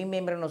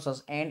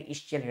 semimembranosus, and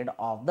ischial head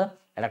of the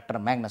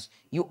adductor magnus.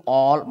 You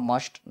all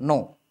must know.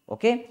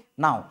 Okay,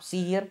 now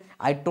see here,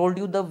 I told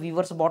you the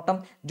weaver's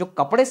bottom. जो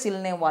कपड़े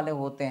सिलने वाले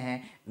होते हैं,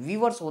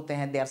 weavers होते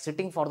हैं, they are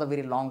sitting for the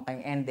very long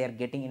time and they are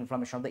getting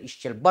inflammation of the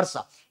ischial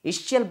bursa.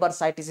 Ischial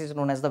bursitis is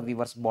known as the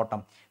weaver's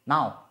bottom.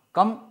 Now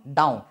come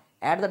down.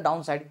 At the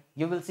downside,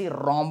 you will see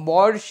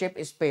rhomboid shaped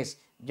space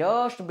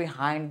just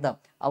behind the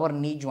our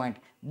knee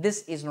joint. This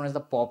is known as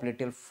the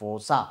popliteal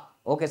fossa.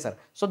 Okay, sir.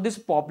 So this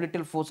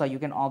popliteal fossa, you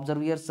can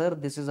observe here, sir.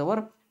 This is our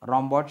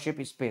rhomboid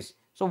shaped space.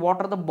 So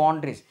what are the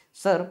boundaries,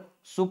 sir?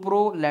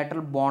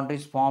 Supralateral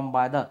boundaries formed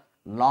by the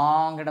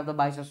long head of the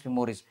biceps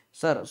femoris.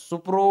 Sir,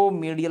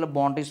 supromedial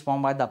boundaries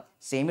formed by the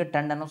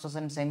semitendinosus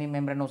and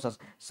semimembranosus.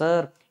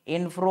 Sir,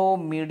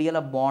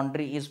 inframedial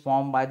boundary is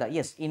formed by the,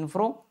 yes,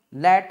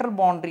 lateral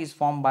boundary is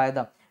formed by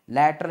the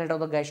lateral head of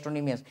the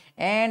gastrocnemius,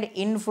 and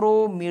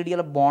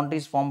inframedial boundary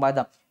is formed by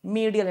the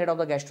medial head of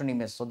the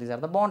gastrocnemius. So these are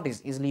the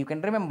boundaries. Easily you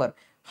can remember.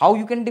 How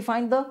you can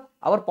define the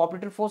our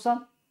popliteal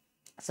fossa?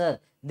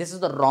 Sir, this is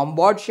the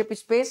rhomboid shaped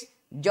space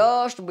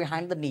just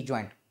behind the knee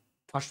joint.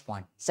 First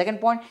point. Second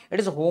point, it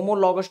is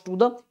homologous to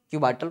the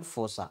cubital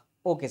fossa.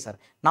 Okay, sir.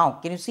 Now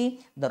can you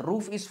see the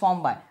roof is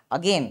formed by,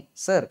 again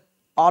sir,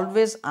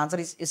 always answer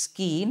is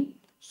skin,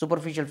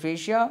 superficial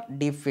fascia,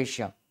 deep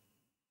fascia.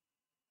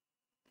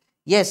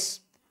 Yes,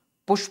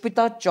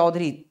 Pushpita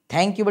Chaudhary,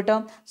 thank you,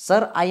 beta.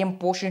 Sir, I am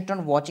post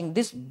intern watching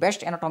this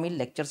best anatomy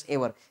lectures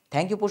ever.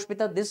 Thank you,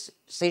 Pushpita. This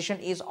session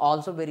is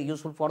also very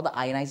useful for the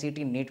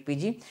INICET NEET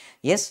PG.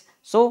 Yes,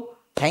 so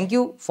thank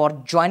you for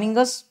joining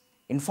us.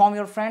 Inform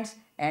your friends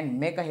and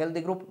make a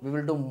healthy group. We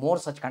will do more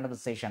such kind of a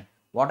session.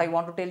 What I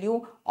want to tell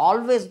you,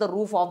 always the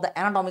roof of the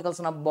anatomical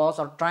snub boss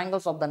or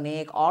triangles of the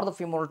neck or the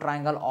femoral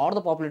triangle or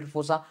the popliteal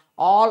fossa,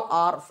 all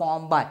are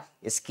formed by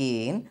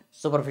skin,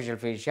 superficial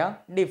fascia,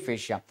 deep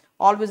fascia.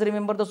 Always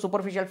remember the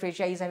superficial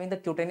fascia is having the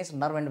cutaneous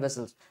nerve and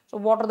vessels. So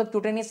what are the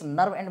cutaneous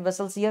nerve and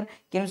vessels here?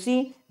 Can you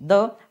see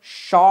the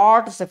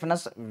short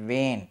saphenous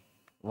vein?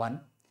 One.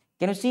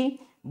 Can you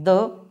see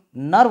the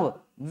nerve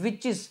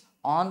which is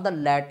on the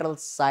lateral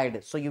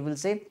side? So you will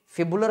say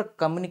fibular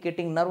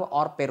communicating nerve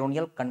or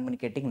peroneal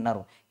communicating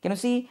nerve. Can you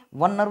see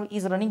one nerve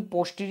is running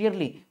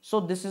posteriorly?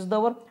 So this is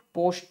our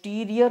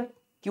posterior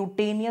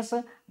cutaneous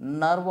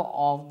nerve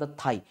of the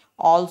thigh.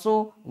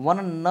 Also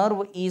one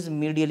nerve is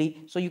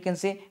medially. So you can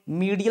say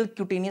medial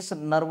cutaneous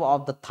nerve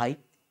of the thigh.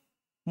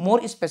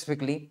 More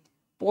specifically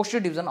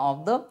posterior division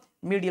of the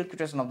medial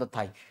cutaneous of the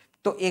thigh.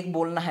 तो एक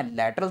बोलना है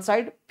lateral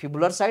side,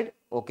 fibular side,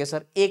 okay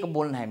sir. एक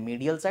बोलना है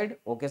medial side,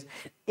 okay sir.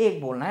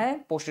 एक बोलना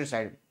है posterior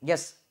side.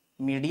 Yes,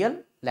 medial,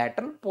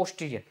 lateral,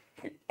 posterior,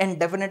 and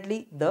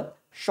definitely the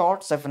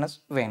short saphenous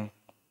vein.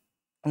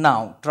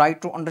 Now try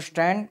to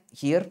understand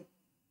here.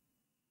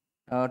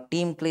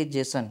 Team Clay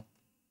Jason,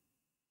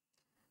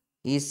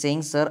 he is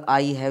saying, sir,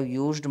 I have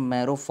used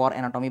Marrow for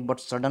anatomy,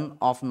 but sudden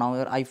of now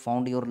here I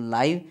found your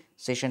live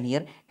session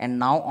here, and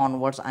now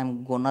onwards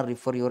I'm gonna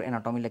refer your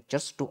anatomy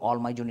lectures to all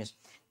my juniors.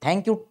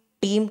 Thank you,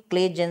 Team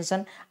Clay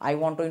Jensen. I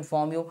want to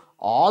inform you,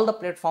 all the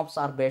platforms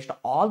are best,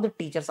 all the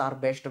teachers are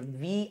best.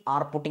 We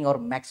are putting our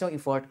maximum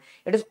effort.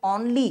 It is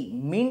only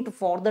meant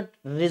for the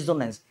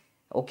resonance.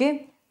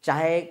 Okay,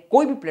 चाहे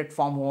कोई भी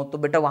platform हो तो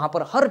बेटा वहां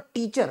पर हर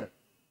teacher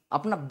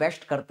अपना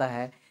best करता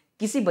है.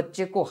 किसी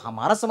बच्चे को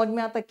हमारा समझ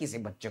में आता है, किसी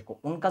बच्चे को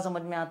उनका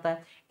समझ में आता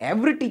है.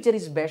 Every teacher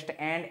is best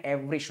and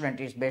every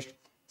student is best.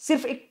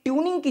 सिर्फ एक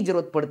ट्यूनिंग की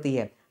जरूरत पड़ती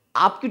है.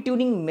 आपकी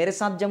ट्यूनिंग मेरे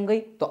साथ जम गई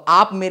तो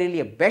आप मेरे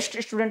लिए बेस्ट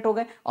स्टूडेंट हो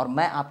गए और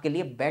मैं आपके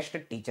लिए बेस्ट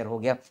टीचर हो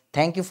गया.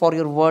 Thank you for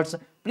your words.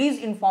 Please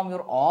inform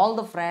your all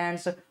the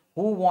friends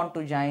who want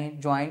to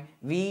join.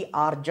 We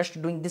are just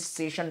doing this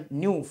session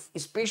new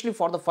especially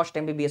for the first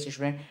MBBS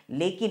student,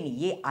 लेकिन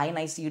ये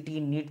INICET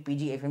NEET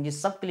PG FMG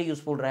सबके लिए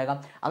useful रहेगा.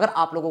 अगर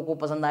आप लोगों को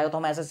पसंद आया तो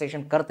हम ऐसे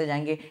सेशन करते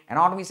जाएंगे.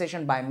 Anatomy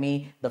session bye me,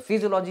 the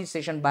physiology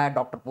session by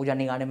doctor Puja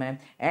निगाड़े ma'am,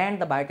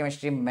 and the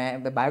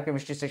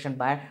biochemistry session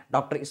by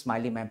doctor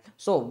Ismaili ma'am.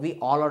 So we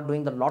all are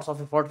doing the lots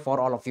of effort for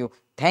all of you.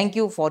 Thank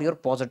you for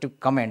your positive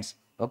comments.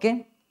 Okay,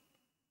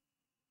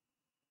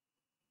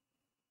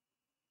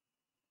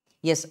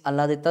 yes,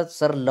 Alladita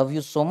sir, love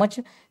you so much.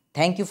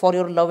 Thank you for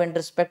your love and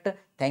respect.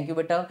 Thank you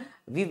beta.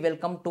 We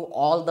welcome to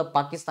all the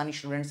Pakistani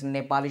students,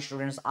 Nepali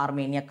students,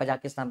 Armenia,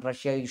 Kazakhstan,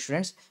 Russia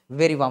students.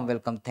 Very warm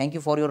welcome. Thank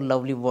you for your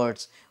lovely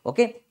words.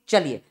 Okay,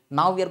 chaliye,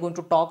 now we are going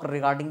to talk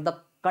regarding the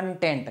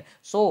content.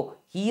 So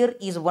here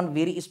is one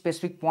very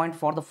specific point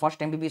for the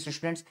first MBBS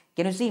students.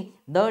 Can you see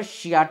the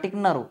sciatic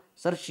nerve?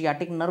 Sir,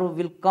 sciatic nerve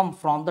will come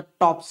from the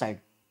top side.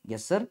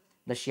 Yes sir,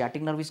 the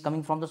sciatic nerve is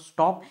coming from the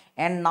top,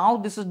 and now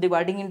this is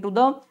dividing into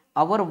the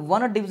our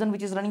one division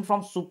which is running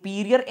from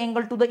superior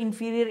angle to the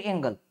inferior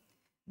angle.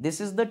 This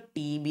is the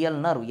tibial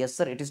nerve. Yes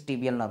sir, it is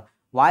tibial nerve.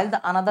 While the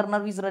another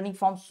nerve is running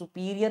from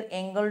superior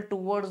angle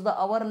towards the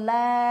our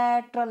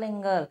lateral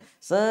angle.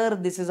 Sir,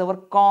 this is our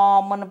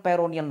common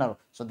peroneal nerve.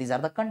 So these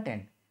are the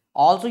content.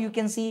 Also you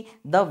can see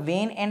the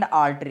vein and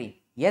artery.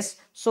 Yes,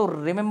 so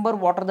remember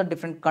what are the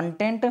different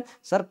content.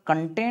 Sir,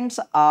 contents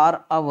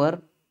are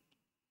our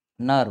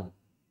nerve,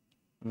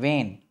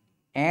 vein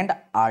and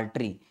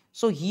artery.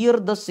 So here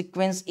the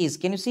sequence is,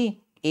 can you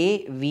see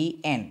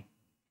AVN?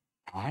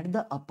 At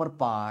the upper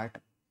part,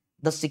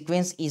 the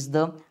sequence is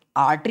the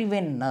artery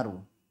vein nerve.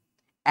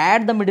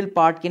 At the middle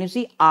part, can you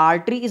see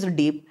artery is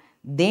deep,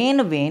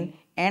 then vein,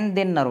 and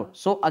then nerve.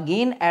 So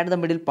again at the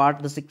middle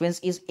part, the sequence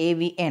is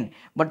AVN.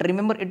 But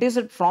remember, it is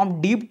from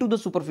deep to the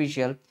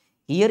superficial.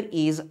 Here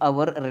is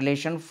our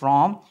relation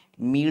from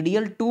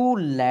medial to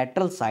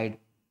lateral side.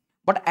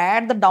 But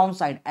at the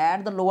downside,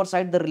 at the lower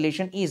side, the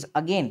relation is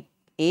again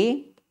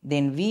A,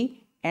 then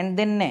V, and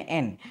then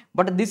N.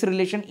 But this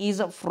relation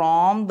is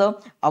from the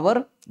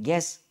our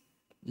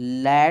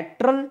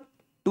lateral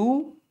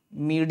to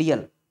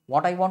medial.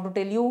 What I want to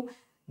tell you,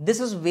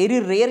 this is very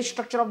rare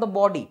structure of the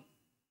body,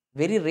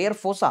 very rare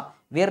fossa,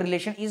 where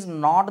relation is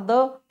not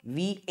the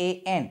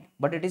VAN,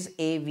 but it is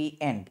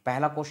AVN.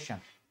 Pehla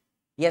question.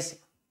 Yes,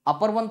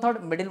 upper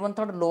 1/3, middle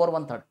 1/3, lower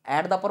 1/3.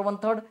 At the upper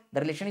 1/3,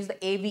 the relation is the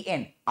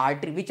AVN.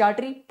 Artery, which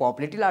artery?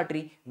 Popliteal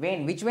artery.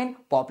 Vein, which vein?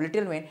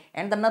 Popliteal vein.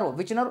 And the nerve,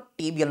 which nerve?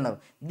 Tibial nerve.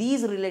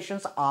 These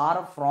relations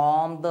are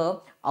from the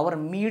our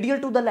medial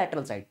to the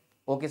lateral side.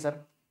 Okay, sir.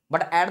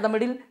 But at the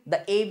middle, the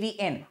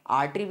AVN,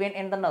 artery, vein,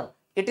 and the nerve,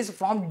 it is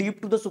from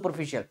deep to the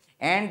superficial.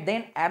 And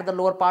then at the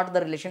lower part,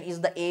 the relation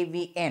is the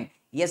AVN.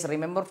 Yes,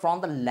 remember,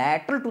 from the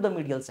lateral to the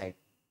medial side.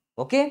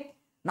 Okay.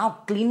 Now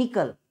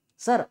clinical.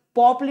 Sir,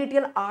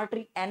 popliteal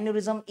artery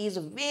aneurysm is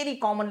very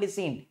commonly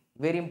seen.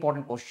 Very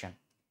important question.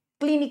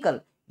 Clinical,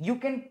 you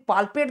can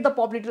palpate the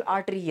popliteal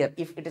artery here.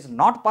 If it is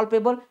not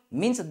palpable,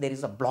 means there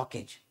is a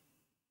blockage.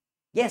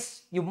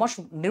 Yes, you must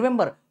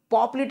remember,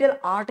 popliteal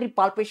artery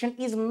palpation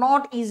is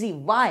not easy.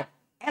 Why?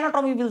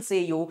 Anatomy will say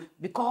you,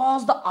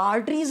 because the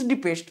artery is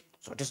depressed,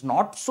 so it is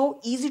not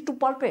so easy to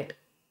palpate.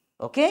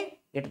 Okay,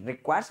 it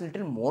requires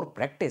little more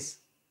practice.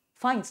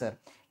 Fine, sir.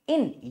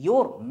 In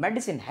your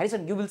medicine,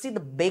 Harrison, you will see the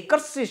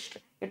Baker's cyst.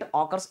 It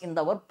occurs in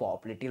our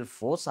popliteal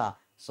fossa.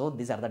 So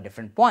these are the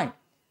different point.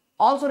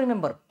 Also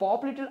remember,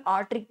 popliteal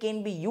artery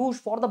can be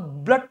used for the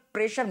blood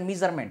pressure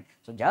measurement.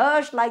 So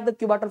just like the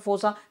cubital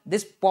fossa,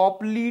 this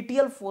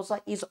popliteal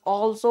fossa is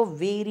also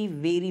very,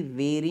 very,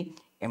 very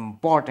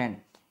important.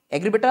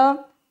 Agree,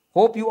 beta?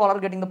 Hope you all are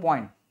getting the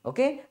point.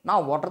 Okay.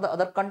 Now, what are the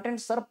other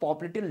contents, sir?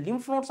 Popliteal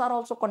lymph nodes are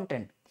also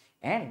content,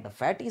 and the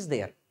fat is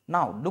there.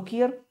 Now, look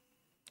here.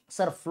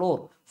 Sir,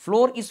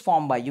 floor is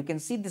formed by, you can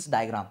see this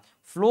diagram,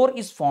 floor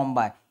is formed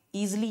by,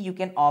 easily you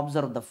can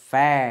observe the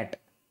fat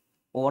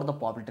over the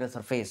popliteal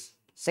surface.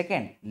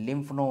 Second,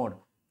 lymph node.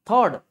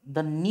 Third,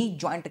 the knee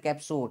joint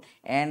capsule.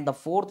 And the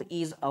fourth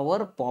is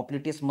our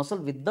popliteus muscle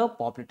with the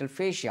popliteal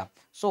fascia.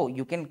 So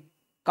you can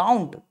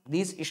count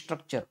this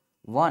structure: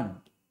 1,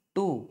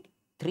 2,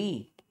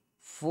 3,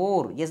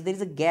 4. Yes, there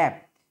is a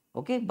gap.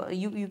 Okay, but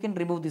you can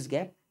remove this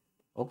gap.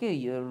 Okay,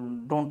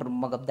 you don't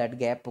mug up that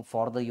gap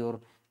for the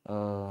your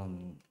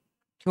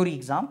theory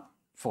exam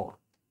 4.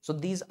 So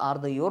these are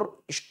the your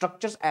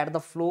structures at the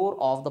floor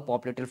of the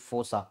popliteal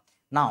fossa.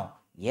 Now,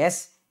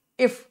 yes,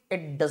 if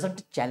it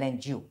doesn't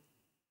challenge you,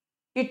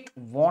 it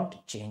won't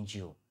change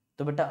you.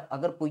 तो बेटा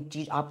अगर कोई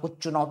चीज आपको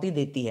चुनौती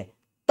देती है,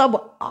 तब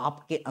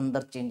आपके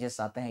अंदर चेंजेस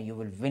आते हैं. You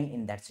will win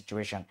in that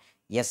situation.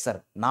 Yes,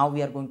 sir. Now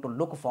we are going to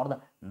look for the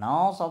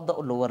nerves of the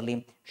lower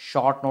limb.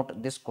 Short note,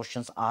 these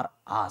questions are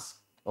asked.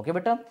 Okay,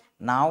 beta.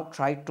 Now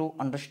try to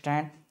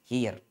understand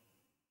here.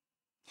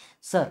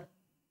 Sir,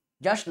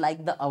 just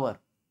like the our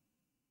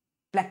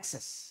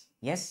plexus,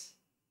 yes,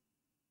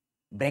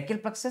 brachial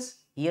plexus,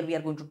 here we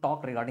are going to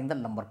talk regarding the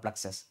lumbar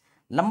plexus.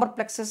 Lumbar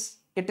plexus,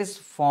 it is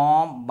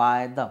formed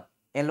by the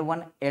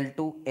L1,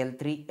 L2,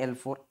 L3,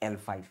 L4,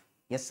 L5.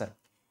 Yes, sir.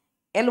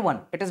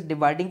 L1, it is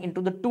dividing into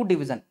the two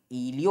division,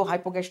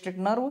 iliohypogastric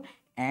nerve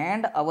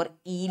and our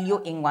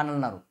ilioinguinal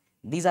nerve.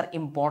 These are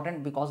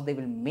important because they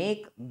will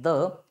make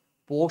the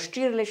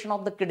posterior relation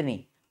of the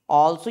kidney.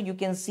 Also, you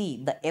can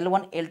see the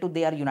L1, L2,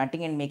 they are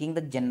uniting and making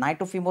the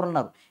genitofemoral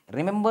nerve.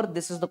 Remember,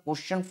 this is the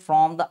question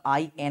from the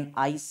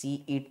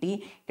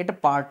INICET.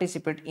 It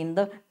participates in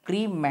the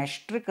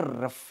cremastric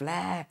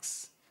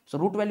reflex. So,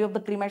 root value of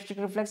the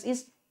cremastric reflex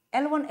is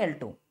L1,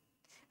 L2.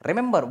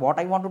 Remember, what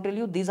I want to tell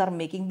you, these are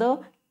making the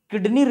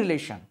kidney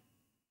relation.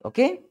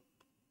 Okay.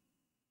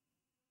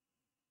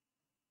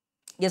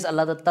 Yes,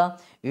 Allah Datta,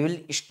 we will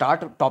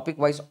start topic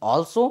wise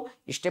also,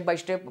 step by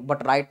step,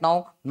 but right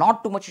now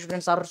not too much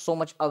students are so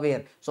much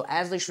aware. So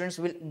as the students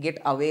will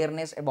get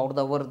awareness about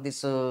the our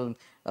this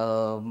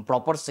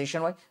proper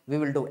session wise, we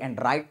will do.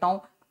 And right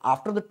now,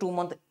 after the 2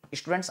 month,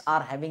 students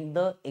are having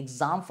the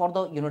exam for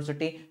the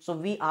university, so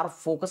we are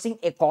focusing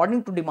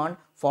according to demand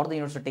for the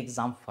university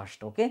exam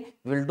first. Okay,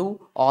 we will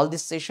do all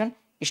this session.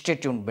 Stay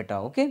tuned, beta.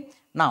 Okay,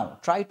 now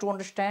try to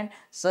understand,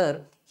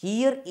 sir.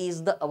 Here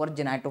is the our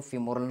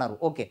genitofemoral nerve.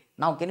 Okay,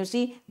 now can you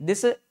see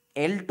this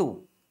L2?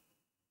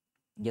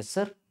 Yes,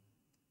 sir.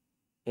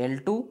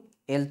 L2,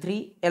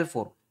 L3,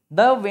 L4.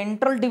 The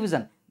ventral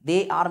division,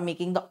 they are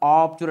making the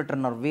obturator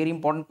nerve. Very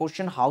important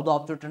question. How the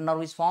obturator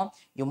nerve is formed?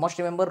 You must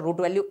remember root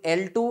value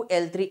L2,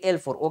 L3,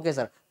 L4. Okay,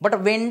 sir. But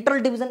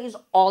ventral division is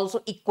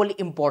also equally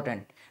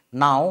important.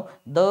 Now,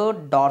 the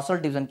dorsal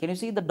division, can you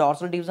see the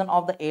dorsal division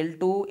of the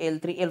L2,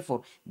 L3,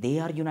 L4? They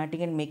are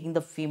uniting and making the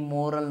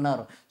femoral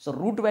nerve. So,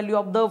 root value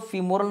of the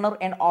femoral nerve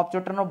and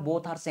obturator nerve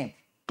both are same.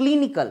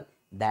 Clinical.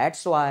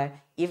 That's why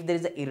if there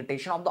is an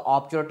irritation of the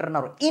obturator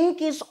nerve, in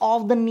case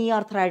of the knee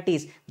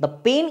arthritis, the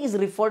pain is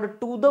referred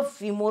to the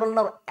femoral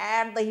nerve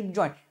at the hip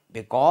joint,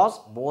 because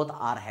both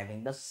are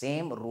having the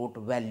same root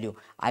value.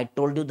 I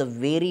told you the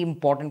very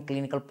important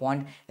clinical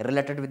point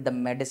related with the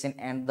medicine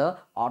and the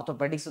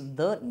orthopedics,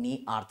 the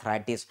knee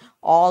arthritis.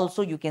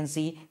 Also, you can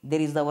see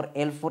there is our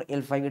L4,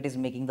 L5, it is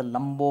making the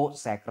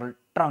lumbosacral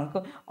trunk.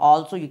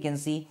 Also, you can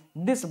see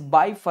this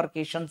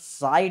bifurcation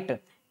site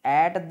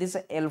at this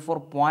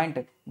L4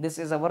 point. This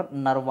is our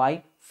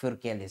nervi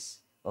furcalis.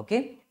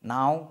 Okay,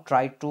 now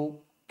try to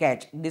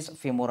catch this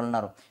femoral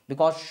nerve,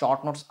 because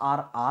short notes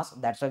are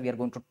asked. That's why we are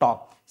going to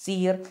talk. See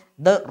here,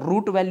 the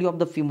root value of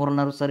the femoral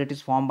nerve, sir, it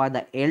is formed by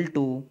the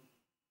L2,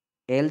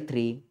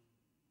 L3,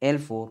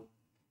 L4.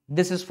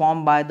 This is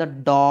formed by the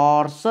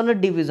dorsal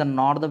division,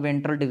 not the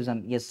ventral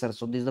division. Yes, sir.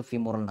 So this is the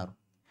femoral nerve.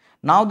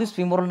 Now this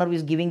femoral nerve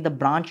is giving the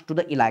branch to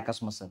the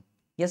iliacus muscle.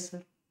 Yes,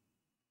 sir.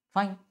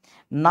 Fine.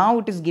 Now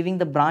it is giving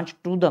the branch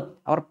to the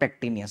our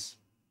pectineus.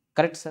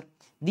 Correct, sir.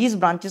 These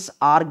branches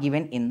are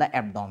given in the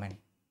abdomen.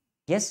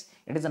 Yes,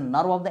 it is a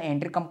nerve of the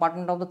anterior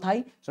compartment of the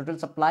thigh. So it will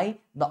supply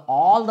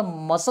all the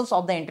muscles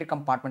of the anterior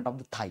compartment of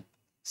the thigh.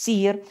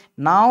 See here,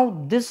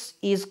 now this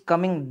is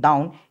coming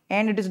down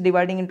and it is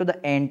dividing into the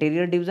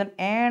anterior division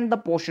and the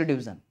posterior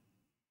division.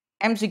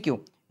 MCQ,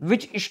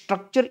 which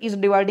structure is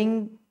dividing,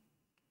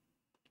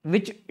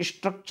 which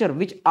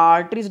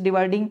artery is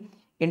dividing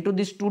into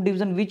these two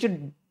division, which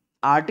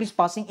artery is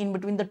passing in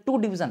between the two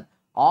division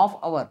of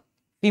our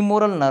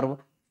femoral nerve?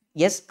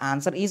 Yes,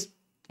 answer is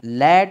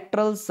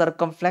lateral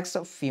circumflex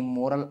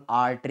femoral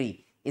artery.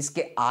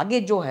 इसके आगे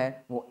जो है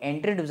वो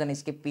entry division,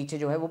 इसके पीछे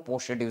जो है वो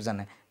पोस्टीरियर डिवीजन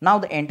है. Now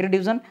the entry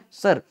division,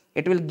 sir,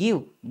 it will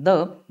give the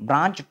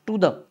branch to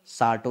the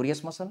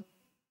sartorius muscle.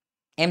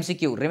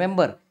 MCQ,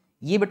 remember,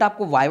 ये बेटा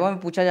आपको वाइवा में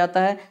पूछा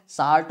जाता है.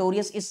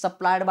 Sartorius is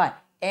supplied by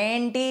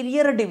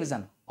anterior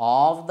division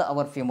of the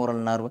our femoral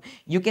nerve.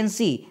 You can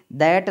see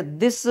that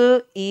this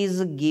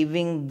is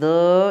giving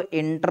the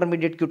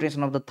intermediate cutaneous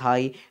of the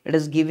thigh. It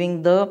is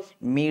giving the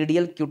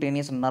medial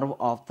cutaneous nerve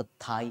of the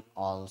thigh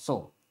also.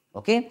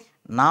 Okay,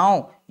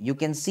 now you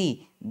can see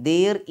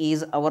there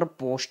is our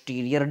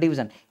posterior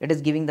division. It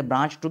is giving the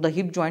branch to the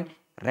hip joint,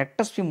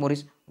 rectus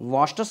femoris,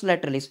 vastus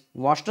lateralis,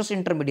 vastus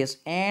intermedius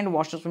and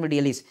vastus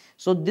medialis.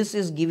 So this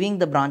is giving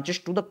the branches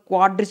to the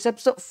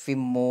quadriceps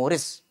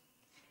femoris.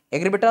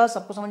 Agree बेटा,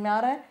 सबको समझ में आ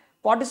रहा है?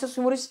 Quadriceps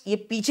femoris ये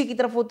पीछे की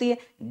तरफ होती है,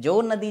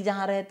 जो नदी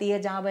जहां रहती है,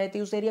 जहां बहती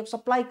है, उस एरिया को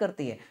सप्लाई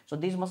करती है. So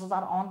these muscles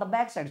are on the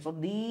back side. So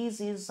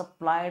this is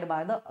supplied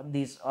by the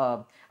this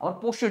our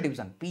posterior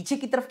division. पीछे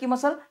की तरफ की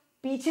मसल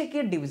पीछे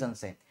के डिवीजन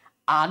से,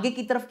 आगे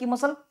की तरफ की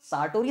मसल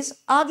सार्टोरियस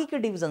आगे के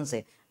डिवीजन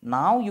से.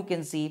 Now you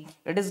can see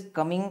it is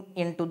coming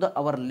into the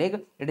our leg.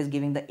 It is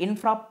giving the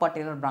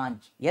infrapatellar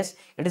branch. Yes,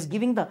 it is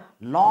giving the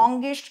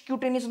longest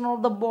cutaneous nerve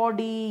of the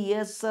body.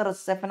 Yes sir,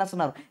 saphenous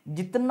nerve.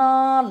 जितना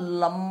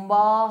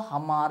लंबा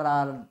हमारा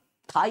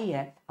Thai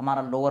है,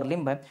 हमारा lower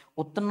limb है,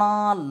 उतना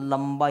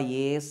लंबा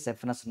ये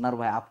saphenous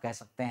nerve है, आप कह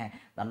सकते हैं.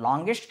 The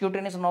longest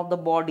cutaneous nerve of the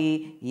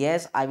body.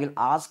 Yes, I will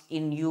ask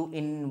in you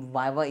in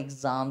viva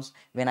exams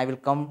when I will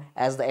come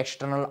as the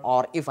external,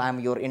 or if I am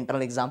your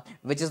internal exam,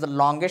 which is the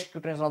longest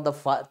cutaneous nerve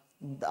of the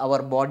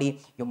our body.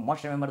 You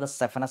must remember the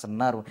saphenous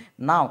nerve.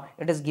 Now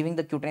it is giving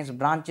the cutaneous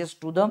branches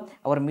to the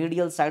our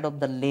medial side of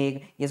the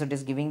leg. Yes, it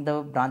is giving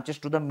the branches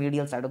to the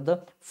medial side of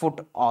the foot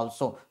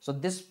also. So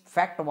this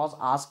fact was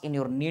asked in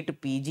your NEET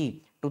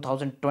PG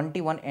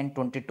 2021 and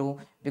 22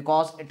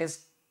 because it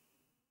is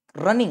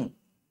running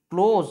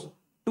close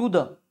to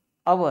the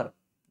our,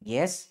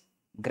 yes,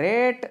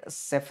 great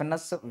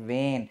saphenous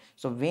vein.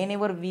 So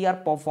whenever we are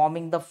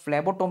performing the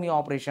phlebotomy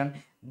operation,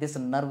 this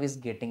nerve is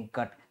getting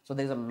cut. So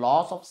there is a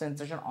loss of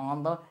sensation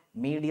on the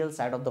medial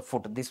side of the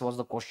foot. This was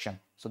the question.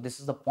 So this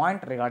is the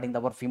point regarding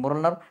our femoral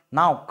nerve.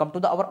 Now come to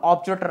the our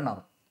obturator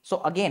nerve.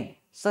 So again,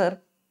 sir,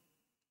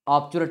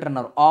 obturator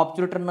nerve.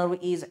 Obturator nerve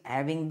is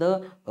having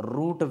the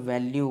root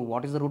value.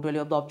 What is the root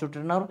value of the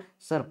obturator nerve?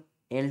 Sir,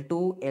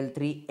 L2,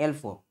 L3,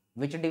 L4.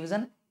 Which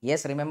division?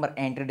 Yes, remember,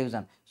 anterior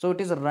division. So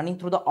it is running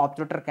through the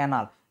obturator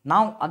canal.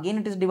 Now again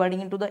it is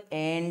dividing into the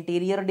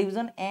anterior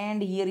division,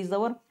 and here is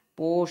our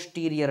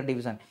posterior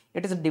division.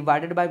 It is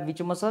divided by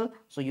which muscle?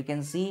 So you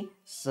can see,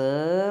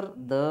 sir,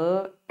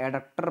 the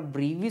adductor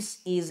brevis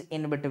is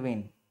in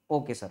between.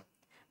 Okay sir.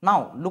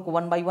 Now look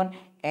one by one.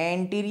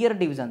 Anterior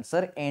division,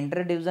 sir,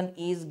 anterior division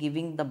is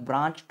giving the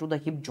branch to the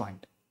hip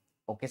joint.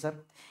 Okay sir.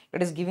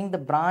 It is giving the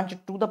branch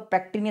to the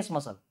pectineus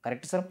muscle.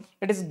 Correct sir.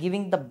 It is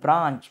giving the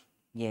branch.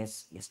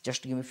 Yes,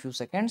 just give me a few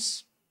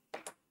seconds.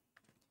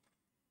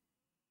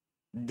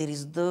 There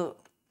is the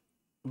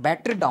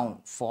battery down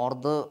for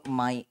the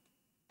my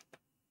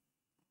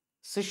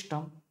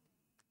system.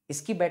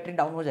 इसकी battery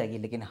down हो जाएगी,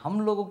 लेकिन हम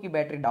लोगों की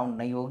battery down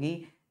नहीं होगी.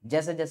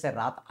 जैसे जैसे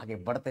रात आगे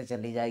बढ़ते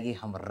चली जाएगी,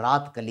 हम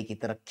रात कली की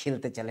तरह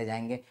खिलते चले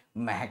जाएंगे,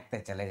 महकते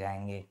चले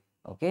जाएंगे.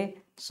 Okay,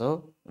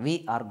 so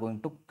we are going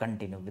to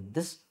continue with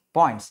this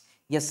points.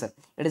 Yes sir,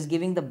 it is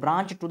giving the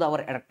branch to the our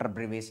adductor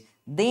brevis.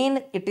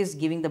 Then it is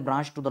giving the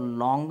branch to the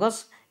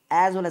longus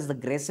as well as the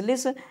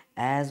gracilis,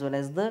 as well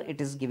as the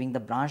it is giving the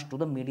branch to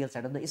the medial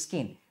side of the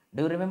skin.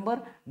 Do you remember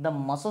the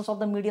muscles of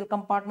the medial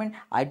compartment?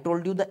 I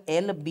told you the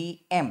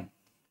LBM,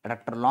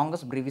 adductor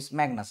longus brevis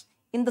magnus.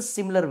 In the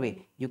similar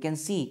way, you can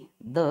see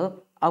the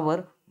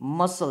our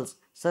muscles.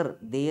 Sir,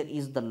 there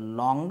is the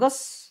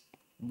longus,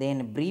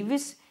 then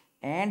brevis,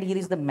 and here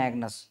is the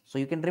magnus. So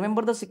you can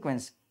remember the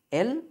sequence: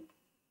 L,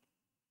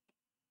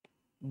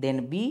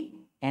 then B,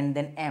 and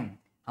then M.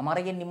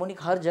 हमारा ये mnemonic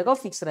हर जगह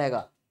fix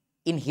रहेगा.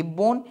 In hip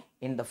bone,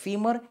 in the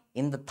femur,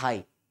 in the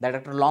thigh. The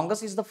adductor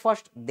longus is the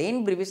first,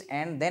 then brevis,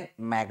 and then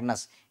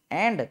magnus.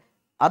 And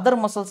other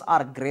muscles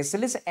are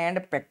gracilis and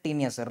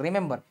pectineus.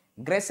 Remember,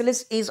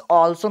 gracilis is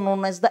also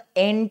known as the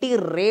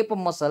anti-rape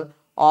muscle,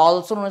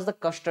 also known as the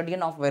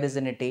custodian of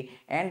virginity,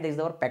 and this is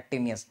our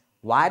pectineus.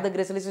 Why the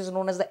gracilis is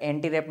known as the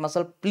anti-rape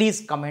muscle?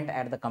 Please comment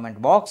at the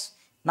comment box.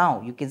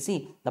 Now you can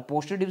see the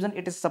posterior division,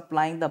 it is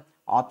supplying the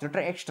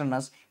obturator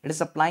externus, it is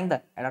supplying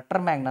the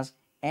adductor magnus,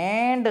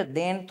 and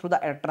then through the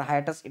adductor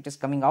hiatus it is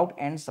coming out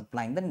and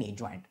supplying the knee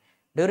joint.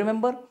 Do you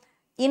remember?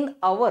 In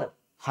our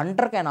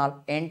hunter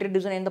canal, anterior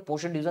division and the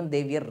posterior division,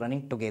 they were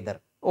running together.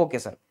 Okay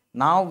sir.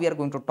 Now we are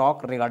going to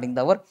talk regarding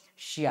our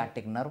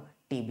sciatic nerve,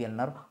 tibial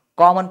nerve,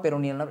 common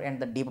peroneal nerve and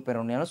the deep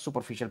peroneal nerve,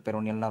 superficial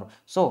peroneal nerve.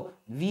 So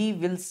we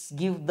will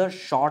give the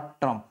short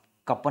term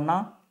kapana,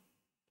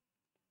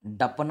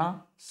 dapana,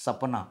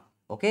 sapana.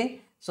 Okay,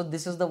 so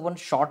this is the one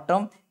short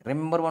term.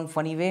 Remember one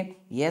funny way.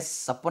 Yes,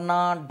 sapana,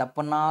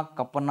 dapana,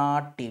 kapana,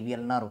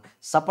 tibial nerve.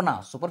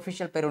 Sapana,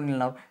 superficial peroneal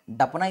nerve.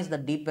 Dapana is the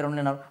deep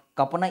peroneal nerve.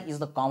 Kapana is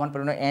the common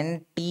peroneal,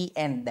 and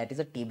TN, that is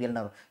a tibial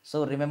nerve.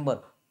 So remember,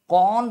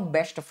 कौन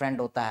best friend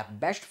होता है?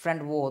 Best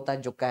friend वो होता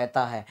है जो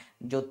कहता है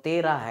जो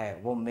तेरा है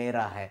वो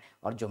मेरा है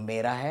और जो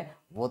मेरा है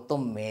वो तो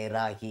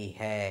मेरा ही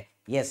है.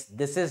 यस,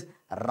 दिस इज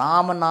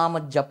राम नाम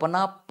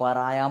जपना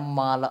पराया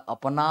माल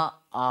अपना,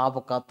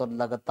 आपका तो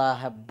लगता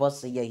है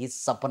बस यही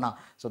सपना.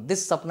 सो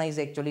दिस सपना is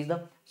actually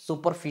the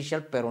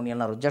superficial peroneal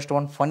nerve. Just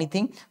one funny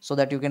thing so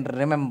that you can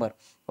remember.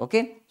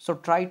 Okay, so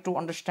try to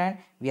understand.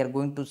 We are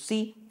going to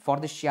see for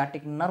the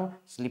sciatic nerve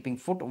sleeping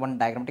foot one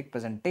diagrammatic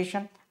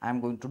presentation I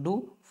am going to do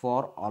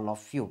for all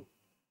of you.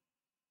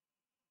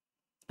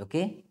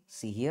 Okay,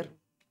 see here,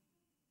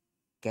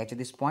 catch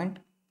this point.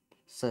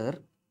 Sir,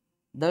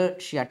 the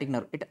sciatic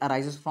nerve, it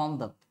arises from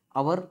the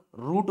our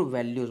root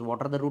values.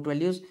 What are the root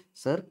values?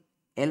 Sir,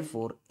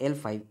 L4,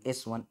 L5,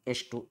 S1,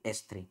 S2,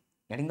 S3.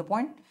 Getting the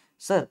point?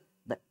 Sir,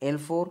 the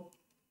L4,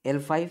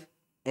 L5,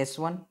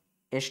 S1,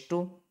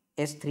 S2,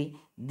 S3,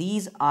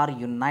 these are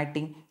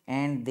uniting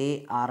and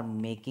they are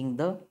making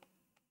the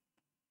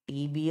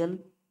tibial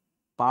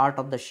part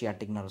of the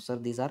sciatic nerve. Sir,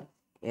 these are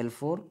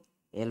L4,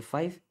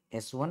 L5,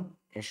 S1,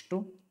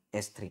 S2,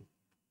 S3.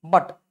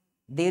 But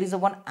there is a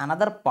one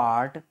another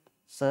part,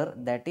 sir,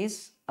 that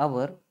is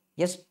our,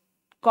 yes,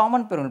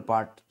 common peroneal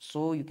part.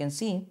 So you can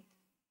see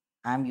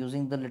I am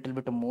using the little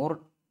bit more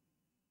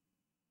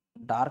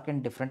dark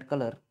and different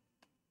color.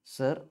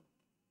 Sir,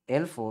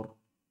 L4,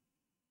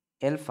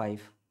 L5,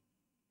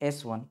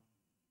 S1,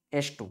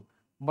 S2,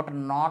 but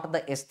not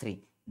the S3.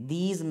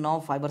 These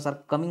nerve fibers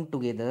are coming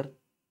together.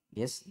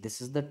 Yes,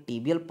 this is the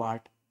tibial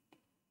part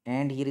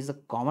and here is the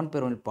common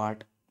peroneal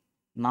part.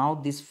 Now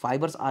these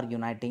fibers are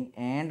uniting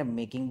and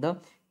making the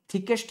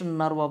thickest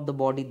nerve of the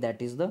body,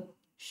 that is the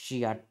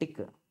sciatic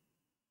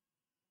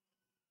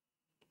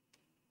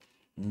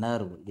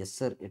nerve. Yes,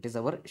 sir, it is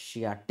our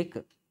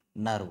sciatic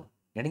nerve.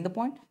 Getting the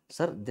point?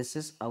 Sir, this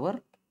is our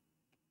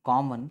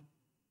common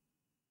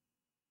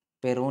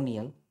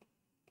peroneal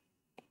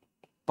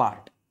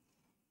part.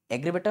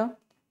 Agree beta?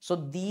 So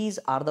these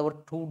are our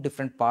two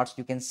different parts.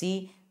 You can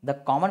see the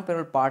common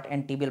peroneal part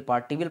and tibial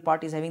part. Tibial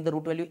part is having the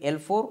root value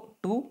L4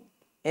 to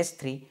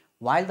S3,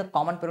 while the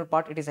common peroneal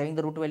part, it is having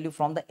the root value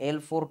from the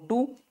L4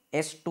 to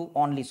S2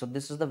 only. So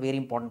this is the very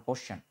important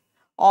question.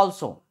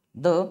 Also,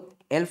 the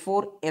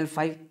L4,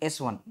 L5,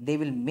 S1, they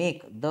will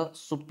make the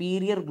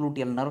superior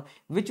gluteal nerve,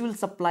 which will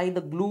supply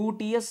the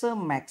gluteus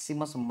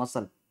maximus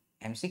muscle.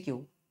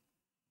 MCQ.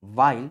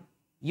 While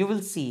you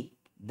will see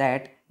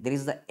that there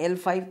is the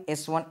L5,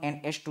 S1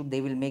 and S2,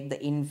 they will make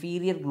the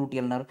inferior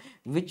gluteal nerve,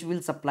 which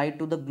will supply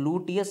to the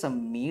gluteus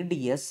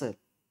medius,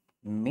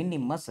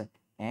 minimus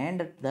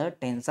and the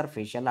tensor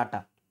fasciae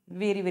lata.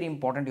 Very, very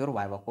important your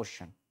Viva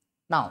question.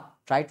 Now,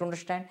 try to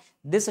understand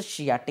this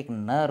sciatic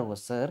nerve,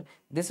 sir.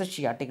 This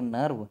sciatic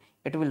nerve,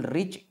 it will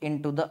reach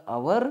into the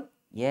our,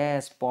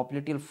 yes,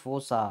 popliteal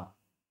fossa.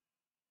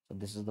 So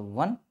this is the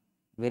one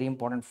very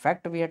important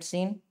fact we had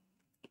seen.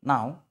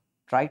 Now,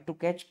 try to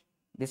catch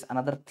this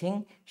another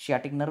thing.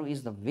 Sciatic nerve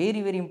is the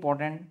very, very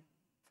important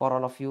for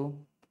all of you.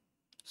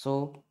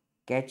 So,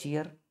 catch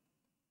here.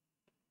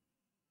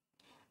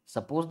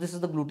 Suppose this is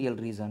the gluteal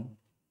region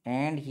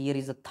and here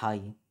is the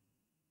thigh.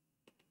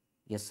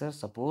 Yes, sir.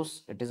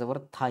 Suppose it is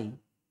our thigh.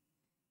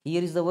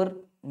 Here is our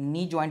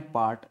knee joint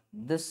part.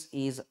 This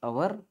is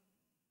our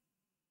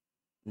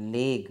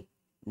leg,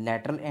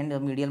 lateral and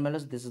medial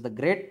malleus. This is the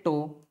great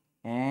toe,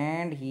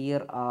 and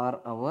here are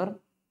our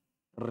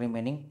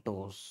remaining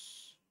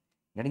toes.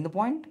 Getting the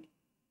point?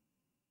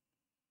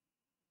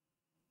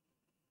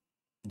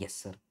 Yes,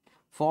 sir.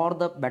 For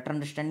the better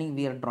understanding,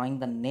 we are drawing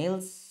the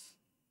nails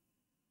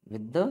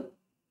with the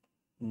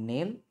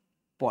nail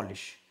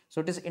polish. So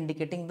it is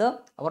indicating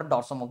the our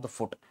dorsum of the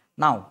foot.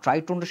 Now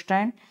try to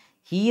understand.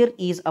 Here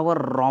is our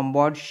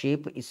rhomboid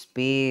shape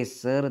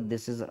space, sir.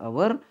 This is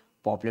our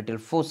popliteal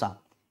fossa.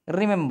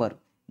 Remember,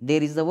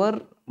 there is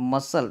our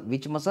muscle.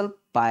 Which muscle?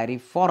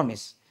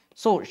 Piriformis.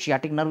 So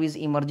sciatic nerve is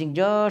emerging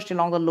just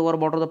along the lower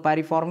border of the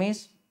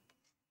piriformis.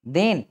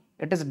 Then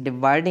it is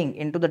dividing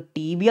into the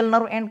tibial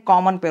nerve and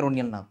common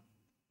peroneal nerve.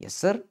 Yes,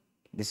 sir.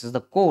 This is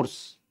the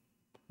course.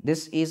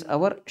 This is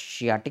our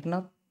sciatic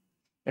nerve.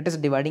 It is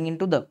dividing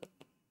into the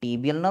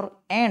tibial nerve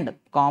and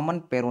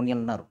common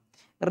peroneal nerve.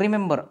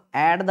 Remember,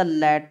 at the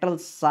lateral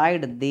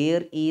side,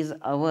 there is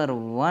our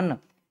one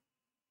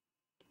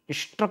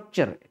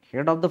structure,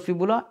 head of the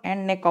fibula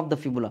and neck of the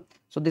fibula.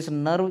 So this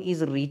nerve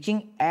is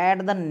reaching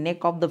at the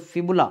neck of the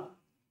fibula,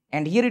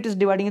 and here it is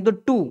dividing into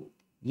two.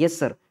 Yes,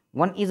 sir.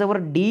 One is our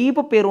deep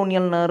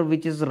peroneal nerve,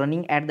 which is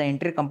running at the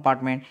anterior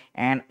compartment,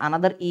 and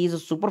another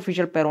is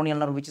superficial peroneal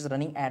nerve, which is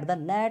running at the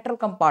lateral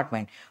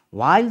compartment,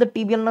 while the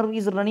tibial nerve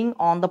is running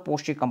on the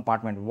posterior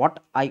compartment. What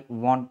I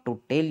want to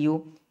tell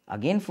you,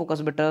 again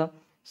focus better,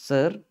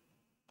 sir.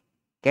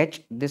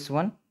 Catch this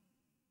one.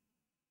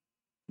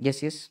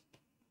 Yes, yes.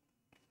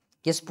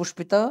 Yes,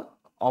 Pushpita,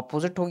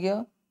 opposite हो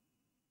गया.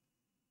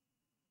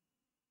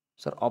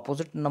 Sir,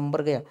 opposite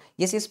number गया.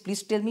 Yes, yes,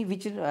 please tell me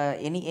which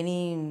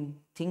any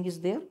thing is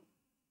there.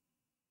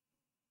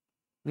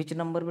 Which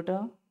number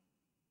beta?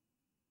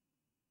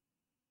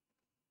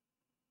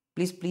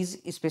 Please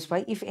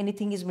specify. If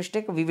anything is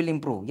mistake, we will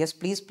improve. Yes,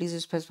 please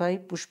specify,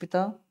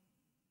 Pushpita.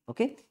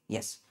 Okay.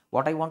 Yes.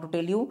 What I want to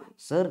tell you,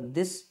 sir,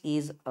 this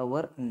is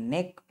our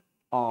neck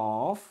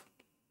of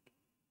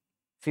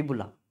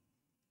fibula.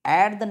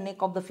 At the neck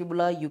of the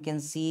fibula, you can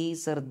see,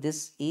 sir,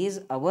 this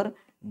is our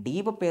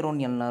deep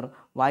peroneal nerve,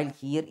 while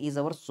here is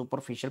our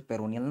superficial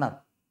peroneal nerve.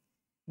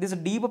 This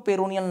deep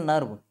peroneal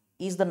nerve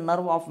is the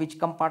nerve of which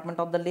compartment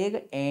of the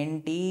leg?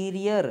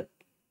 Anterior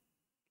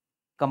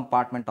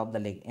compartment of the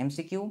leg.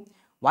 MCQ.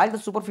 While the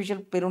superficial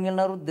peroneal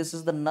nerve, this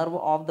is the nerve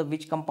of the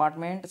which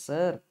compartment?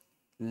 Sir,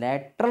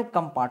 lateral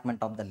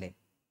compartment of the leg.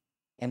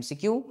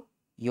 MCQ.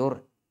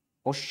 Your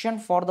question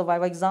for the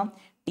Viva exam.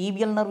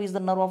 Tibial nerve is the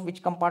nerve of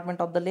which compartment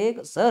of the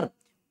leg? Sir,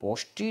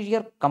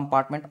 posterior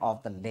compartment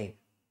of the leg.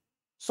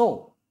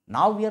 So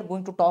now we are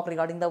going to talk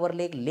regarding the our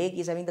leg. Leg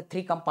is having the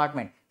three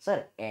compartment.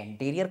 Sir,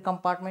 anterior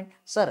compartment.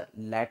 Sir,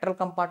 lateral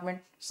compartment.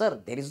 Sir,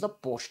 there is the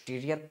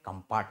posterior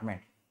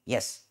compartment.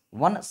 Yes.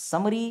 One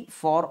summary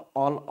for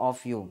all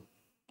of you.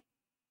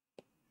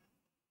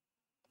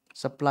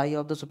 Supply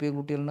of the superior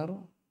gluteal nerve.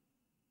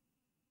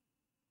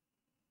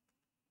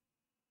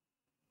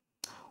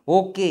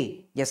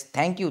 Okay. Yes.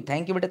 Thank you.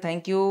 Thank you, beta.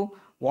 Thank you.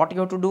 What you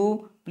have to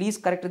do? Please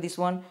correct this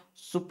one.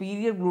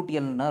 Superior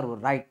gluteal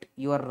nerve. Right.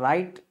 You are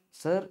right,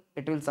 sir.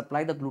 It will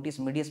supply the gluteus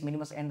medius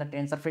minimus and the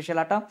tensor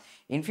fasciolata.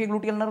 Inferior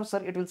gluteal nerve,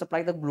 sir. It will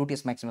supply the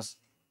gluteus maximus.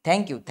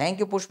 Thank you. Thank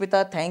you,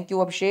 Pushpita. Thank you,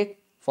 Abhishek,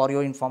 for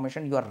your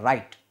information. You are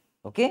right.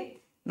 Okay.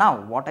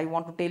 Now, what I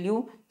want to tell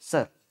you,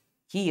 sir,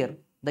 here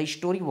the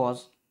story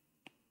was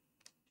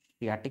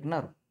sciatic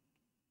nerve.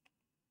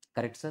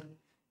 Correct, sir?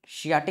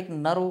 Sciatic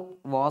nerve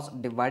was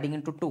dividing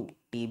into two,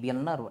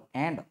 tibial nerve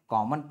and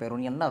common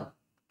peroneal nerve.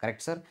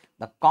 Correct, sir?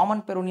 The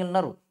common peroneal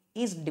nerve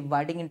is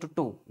dividing into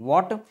two.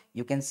 What?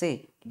 You can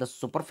say the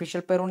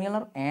superficial peroneal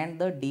nerve and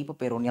the deep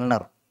peroneal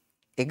nerve.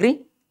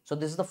 Agree? So,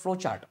 this is the flow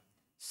chart.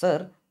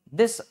 Sir,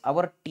 this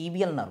our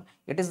tibial nerve,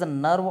 it is the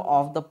nerve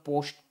of the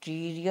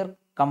posterior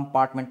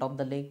compartment of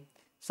the leg.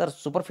 Sir,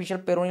 superficial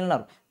peroneal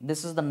nerve,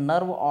 this is the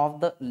nerve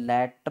of the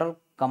lateral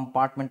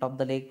compartment of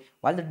the leg,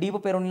 while the deep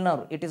peroneal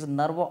nerve, it is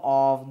nerve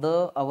of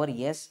the our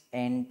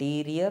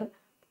anterior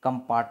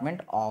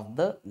compartment of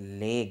the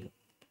leg.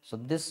 So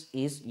this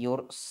is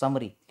your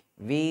summary.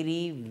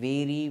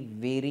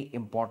 Very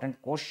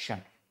important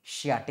question.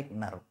 Sciatic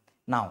nerve.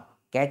 Now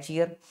catch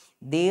here,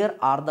 there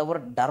are the our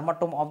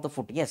dermatome of the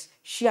foot. Yes,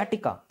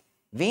 sciatica.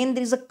 When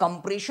there is a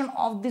compression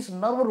of this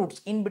nerve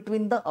roots in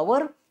between the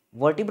our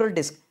vertebral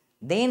disc,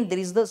 then there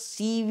is the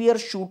severe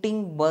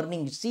shooting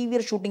burning,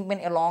 severe shooting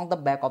pain along the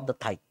back of the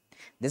thigh.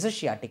 This is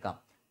sciatica.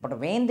 But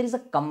when there is a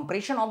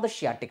compression of the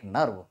sciatic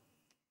nerve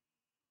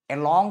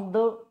along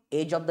the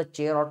edge of the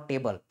chair or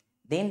table,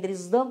 then there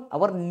is the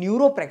our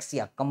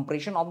neuropraxia,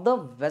 compression of the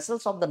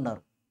vessels of the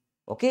nerve.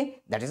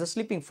 Okay, that is a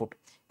sleeping foot.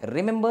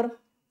 Remember,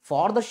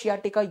 for the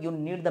sciatica, you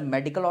need the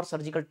medical or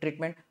surgical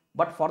treatment,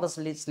 but for the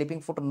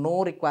sleeping foot,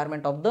 no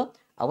requirement of the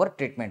our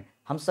treatment.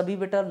 हम सभी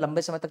बेटा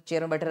लंबे समय तक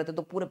chair में बैठे रहते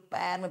तो पूरे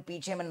पैर में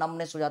पीछे में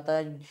नमनेस हो जाता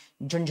है,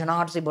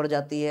 झंझनाहट से बढ़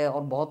जाती है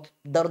और बहुत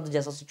दर्द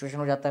जैसा सिचुएशन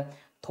हो जाता है.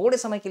 थोड़े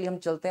समय के लिए हम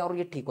चलते हैं और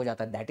ये ठीक हो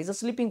जाता है. That is a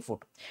sleeping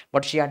foot.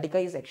 But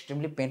sciatica is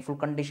extremely painful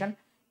condition.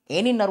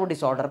 Any nerve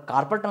disorder,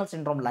 carpal tunnel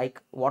syndrome,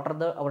 like what are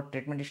the our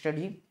treatment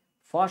strategy?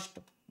 First,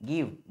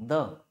 give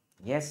the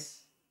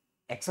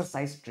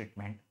exercise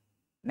treatment.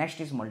 Next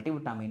is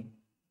multivitamin.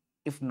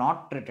 If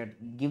not treated,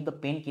 give the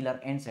painkiller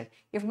NSAID.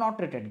 If not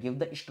treated, give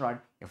the steroid.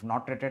 If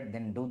not treated,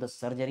 then do the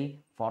surgery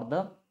for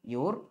the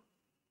your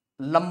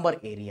lumbar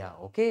area,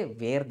 okay,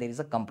 where there is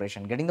a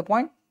compression. Getting the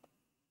point?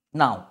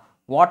 Now,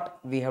 what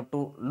we have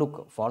to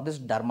look for this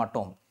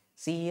dermatome.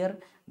 See here,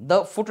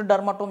 the foot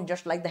dermatome,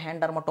 just like the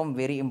hand dermatome,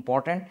 very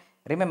important.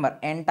 Remember,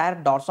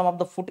 entire dorsum of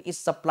the foot is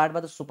supplied by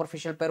the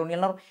superficial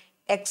peroneal nerve,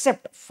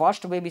 except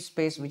first baby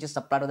space, which is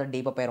supplied by the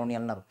deep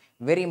peroneal nerve.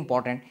 Very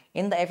important.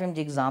 In the FMG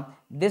exam,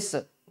 this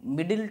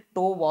middle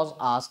toe was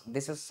asked.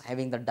 This is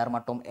having the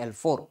dermatome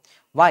L4,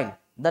 while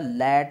the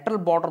lateral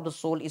border of the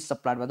sole is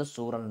supplied by the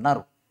sural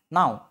nerve.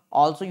 Now,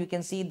 also you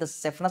can see the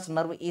saphenous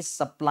nerve is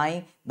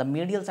supplying the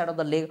medial side of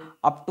the leg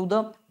up to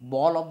the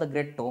ball of the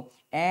great toe,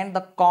 and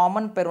the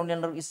common peroneal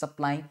nerve is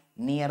supplying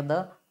near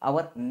the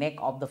our neck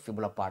of the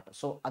fibula part.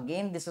 So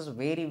again, this is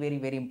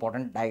very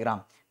important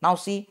diagram. Now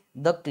see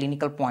the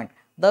clinical point.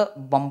 The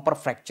bumper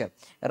fracture.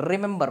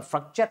 Remember,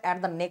 fracture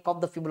at the neck of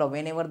the fibula.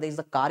 Whenever there is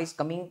the car is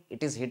coming,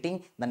 it is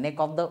hitting the neck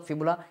of the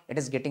fibula, it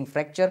is getting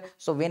fracture.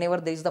 So whenever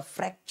there is the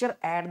fracture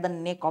at the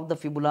neck of the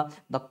fibula,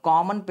 the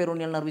common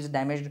peroneal nerve is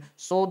damaged.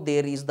 So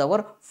there is the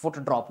our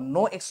foot drop.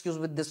 No excuse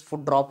with this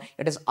foot drop.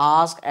 It is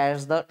asked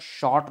as the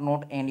short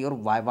note and your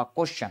Viva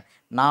question.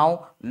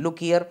 Now look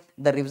here,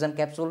 the revision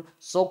capsule.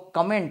 So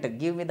comment,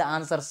 give me the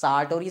answer.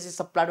 Sartorius is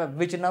supplied by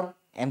which nerve?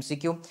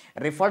 MCQ.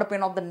 Referred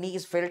pain of the knee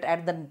is felt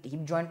at the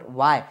hip joint.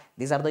 Why?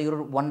 These are the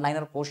your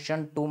one-liner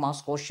question, 2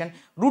 marks question.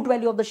 Root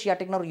value of the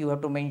sciatic nerve you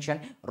have to mention.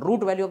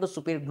 Root value of the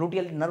superior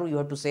gluteal nerve you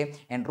have to say,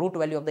 and root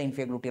value of the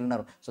inferior gluteal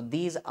nerve. So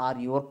these are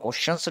your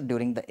questions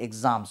during the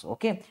exams.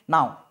 Okay.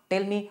 Now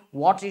tell me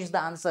what is the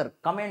answer.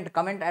 Comment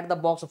at the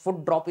box.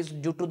 Foot drop is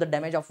due to the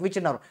damage of which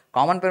nerve?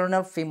 Common peroneal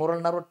nerve, femoral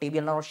nerve,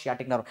 tibial nerve, or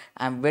sciatic nerve.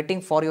 I am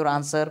waiting for your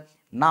answer.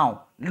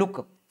 Now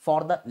look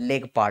for the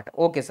leg part.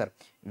 Okay, sir.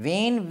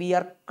 When we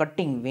are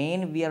cutting,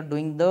 when we are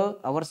doing the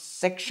our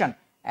section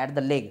at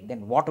the leg,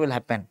 then what will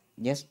happen?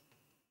 Yes.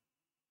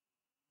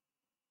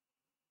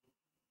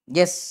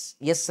 Yes,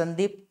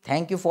 Sandeep.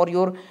 Thank you for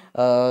your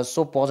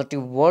so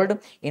positive word.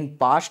 In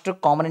past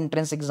common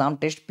entrance exam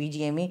test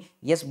PGME,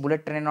 yes,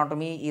 bullet train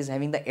anatomy is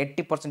having the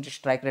 80%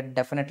 strike rate,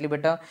 definitely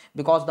better,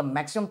 because the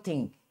maximum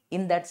thing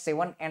in that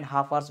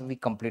 7.5 hours we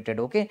completed.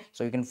 Okay,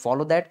 so you can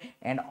follow that,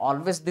 and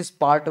always this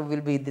part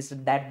will be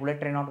that bullet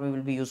train anatomy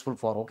will be useful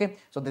for. Okay,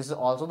 so this is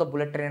also the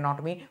bullet train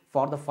anatomy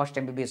for the first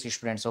MBBS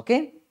students.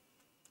 Okay,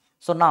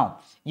 so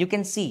now you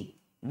can see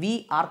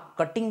we are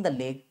cutting the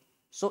leg.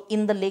 So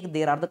in the leg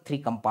there are the 3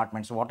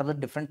 compartments. What are the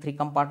different 3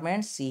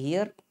 compartments? See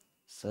here,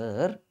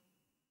 sir.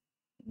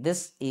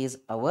 This is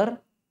our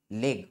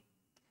leg.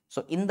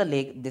 So in the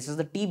leg, this is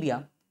the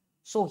tibia.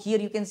 So here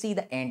you can see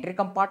the anterior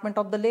compartment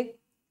of the leg.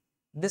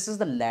 This is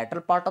the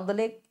lateral part of the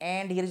leg,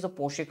 and here is the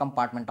posterior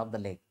compartment of the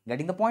leg.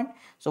 Getting the point?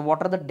 So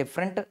what are the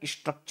different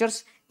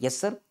structures? Yes,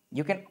 sir.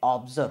 You can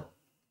observe.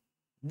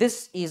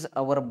 This is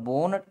our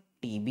bone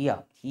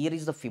tibia. Here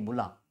is the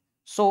fibula.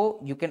 So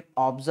you can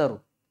observe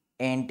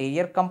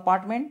anterior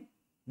compartment.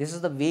 This is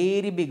the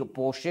very big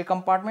posterior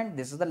compartment.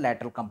 This is the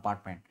lateral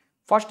compartment.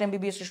 First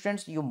MBBS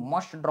students, you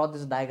must draw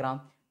this diagram.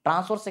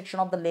 Transverse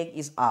section of the leg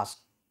is asked.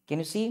 Can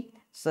you see?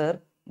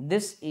 Sir,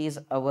 this is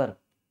our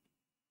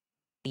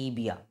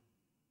tibia.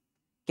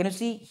 Can you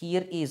see?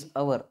 Here is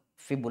our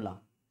fibula.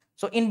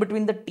 So in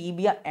between the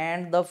tibia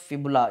and the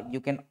fibula, you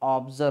can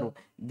observe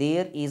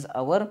there is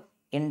our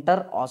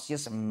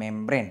interosseous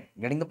membrane.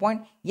 Getting the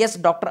point? Yes,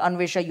 Dr.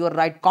 Anvesha, you are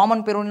right.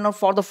 Common peroneal nerve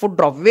for the foot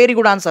drop. Very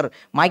good answer.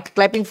 Mic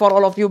clapping for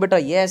all of you better.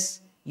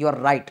 Yes, you are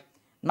right.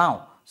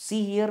 Now,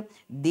 see here,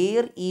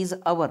 there is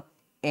our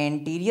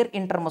anterior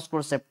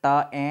intermuscular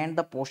septa and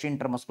the posterior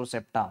intermuscular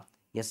septa.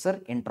 Yes, sir.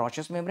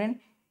 Interosseous membrane,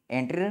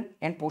 anterior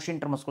and posterior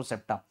intermuscular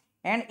septa.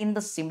 And in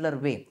the similar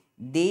way,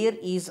 there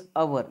is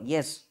our,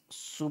 yes,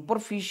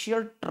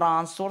 superficial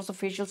transverse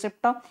facial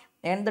septa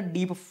and the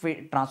deep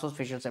transverse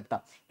facial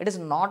septa. It is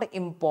not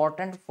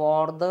important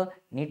for the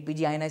NEET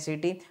PG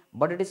INICET,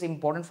 but it is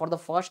important for the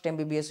first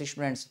MBBS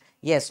students.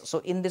 Yes, so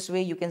in this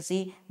way you can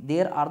see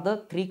there are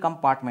the 3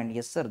 compartments.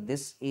 Yes, sir.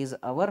 This is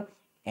our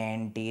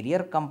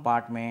anterior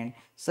compartment.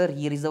 Sir,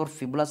 here is our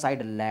fibula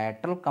side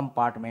lateral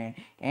compartment,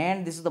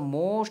 and this is the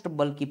most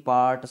bulky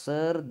part.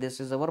 Sir, this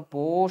is our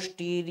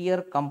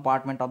posterior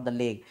compartment of the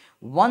leg.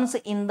 Once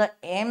in the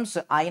AIMS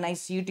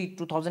INICET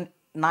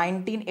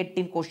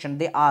 2019-18 question,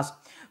 they ask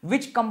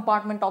which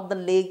compartment of the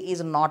leg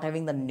is not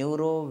having the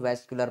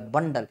neurovascular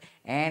bundle,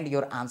 and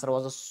your answer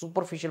was a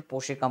superficial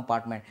posterior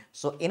compartment.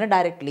 So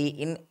indirectly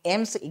in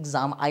AIMS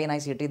exam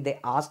INICET they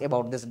ask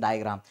about this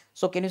diagram.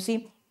 So can you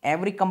see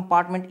every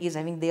compartment is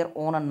having their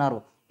own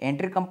nerve.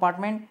 Anterior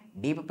compartment,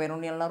 deep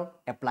peroneal nerve,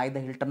 apply the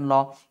Hilton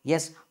law.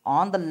 Yes,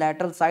 on the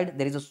lateral side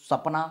there is a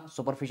sapana,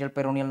 superficial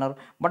peroneal nerve,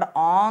 but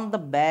on the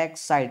back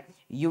side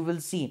you will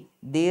see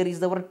there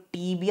is our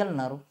tibial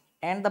nerve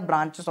and the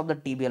branches of the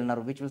tibial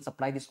nerve which will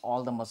supply this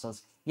all the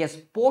muscles. Yes,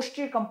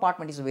 posterior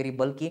compartment is very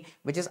bulky,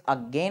 which is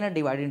again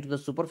divided into the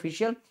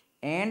superficial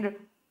and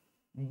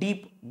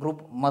deep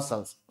group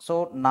muscles.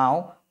 So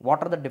now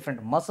what are the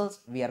different muscles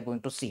we are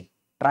going to see?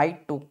 Try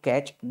to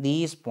catch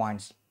these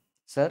points.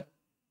 Sir,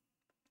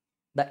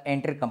 the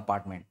anterior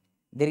compartment,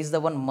 there is the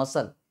one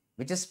muscle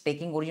which is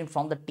taking origin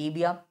from the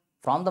tibia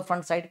from the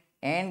front side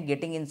and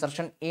getting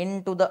insertion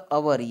into the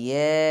our.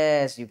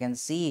 Yes, you can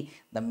see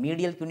the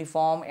medial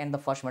cuneiform and the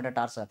first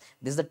metatarsal.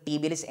 This is the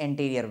tibialis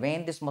anterior.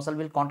 When this muscle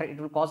will contract,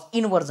 it will cause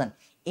inversion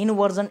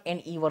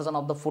and eversion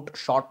of the foot.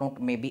 Short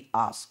note may be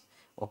asked.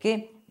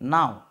 Okay,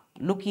 now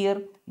look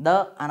here,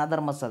 the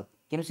another muscle.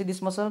 Can you see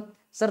this muscle?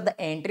 Sir, the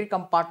anterior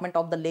compartment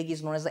of the leg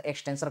is known as the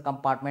extensor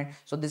compartment.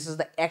 So this is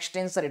the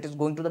extensor, it is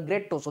going to the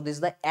great toe. So this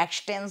is the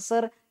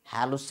extensor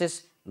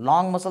hallucis,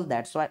 long muscle,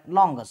 that's why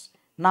longest.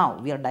 Now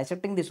we are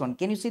dissecting this one.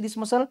 Can you see this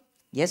muscle?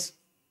 Yes.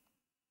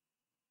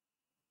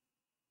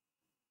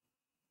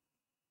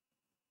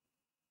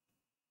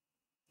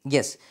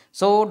 Yes.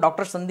 So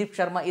Dr. Sandeep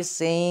Sharma is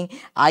saying,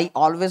 I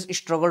always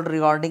struggled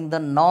regarding the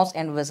nerves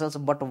and vessels,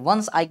 but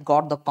once I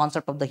got the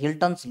concept of the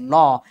Hilton's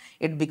law,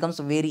 it becomes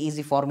very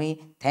easy for me.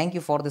 Thank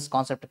you for this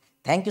concept.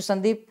 Thank you,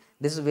 Sandeep.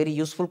 This is very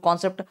useful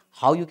concept.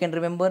 How you can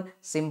remember?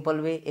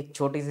 Simple way. एक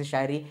छोटी सी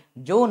शायरी,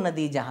 जो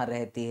नदी जहाँ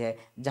रहती है,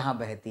 जहाँ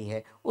बहती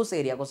है, उस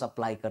एरिया को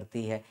सप्लाई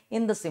करती है.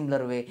 In the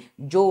similar way,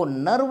 जो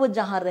नर्व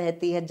जहाँ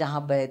रहती है,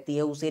 जहाँ बहती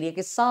है, उस एरिया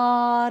के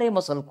सारे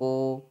मसल को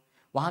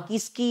वहां की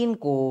स्किन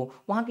को,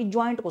 वहां की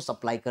ज्वाइंट को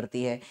सप्लाई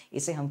करती है।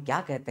 इसे हम क्या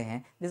कहते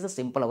हैं? This is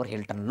simple our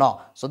Hilton law.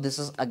 So this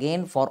is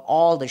again for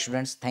all the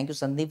students. Thank you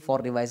Sandeep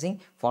for revising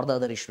for the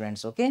other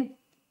students. Okay,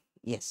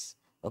 yes,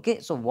 okay,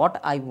 so what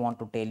I want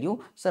to tell you,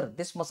 sir,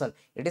 this muscle,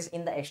 it is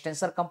in the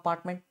extensor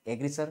compartment.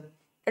 Agree, sir?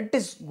 It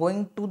is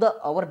going to the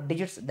our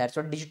digits, that's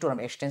what digitorum,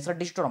 extensor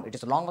digitorum. It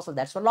is long muscle,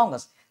 that's what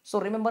longest.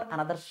 So remember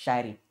another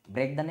Shayari,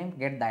 break the name,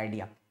 get the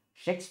idea.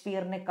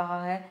 Shakespeare ने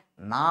कहा है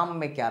नाम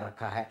में क्या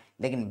रखा है,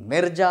 लेकिन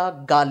मिर्जा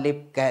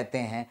गालिब कहते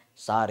हैं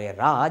सारे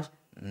राज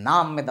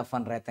नाम में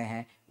दफन रहते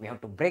हैं। We have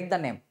to break the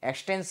name.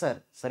 Extensor,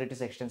 sir, it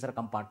is extensor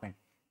compartment.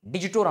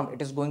 Digitorum,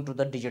 it is going to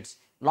the digits.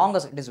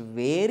 Longest, it is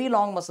very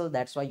long muscle,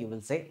 that's why you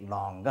will say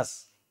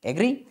longest.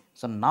 Agree?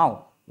 So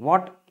now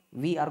what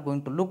we are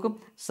going to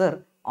look,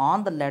 sir,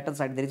 on the lateral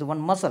side there is one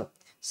muscle.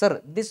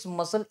 Sir, this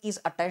muscle is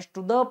attached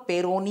to the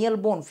peroneal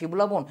bone,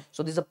 fibula bone.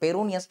 So this is the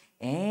peroneus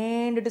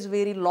and it is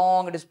very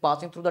long, it is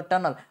passing through the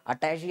tunnel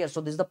attached here.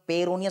 So this is the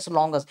peroneus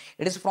longus.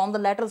 It is from the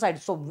lateral side.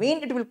 So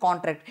when it will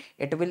contract,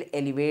 it will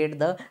elevate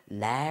the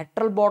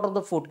lateral border of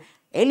the foot.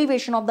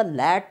 Elevation of the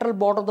lateral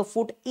border of the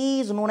foot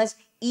is known as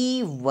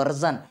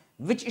eversion.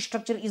 Which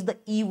structure is the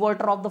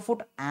everter of the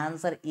foot?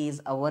 Answer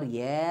is our,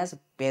 yes,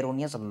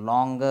 peroneus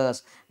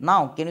longus.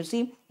 Now can you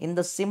see in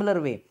the similar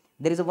way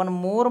there is one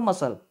more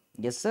muscle.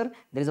 Yes, sir,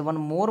 there is one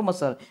more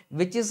muscle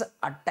which is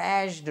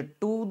attached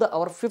to the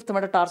our fifth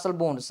metatarsal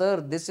bone.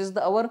 Sir, this is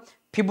the our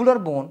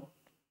fibular bone,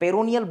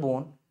 peroneal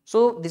bone.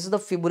 So this is the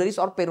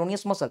fibularis or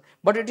peroneus muscle,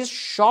 but it is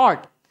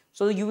short.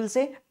 So you will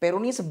say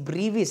peroneus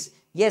brevis.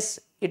 Yes,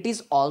 it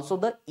is also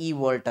the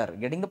everter.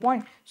 Getting the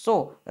point?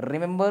 So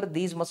remember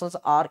these muscles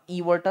are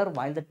everter,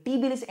 while the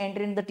tibialis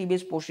anterior and the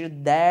tibialis posterior,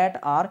 that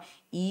are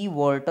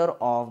everter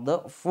of the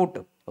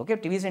foot. Okay,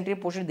 tibialis anterior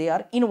posterior, they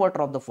are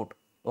inverter of the foot.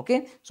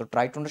 Okay, so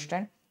try to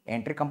understand.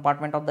 Entry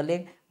compartment of the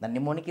leg, the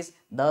mnemonic is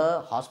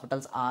the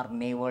hospitals are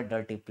never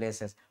dirty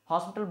places.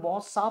 Hospital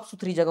बहुत साफ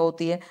सुथरी जगह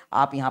होती है,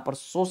 आप यहाँ पर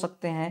सो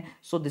सकते हैं.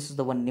 So this is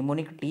the one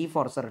mnemonic. T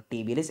for, sir,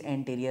 tibialis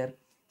anterior.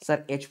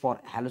 Sir, H for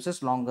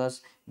hallucis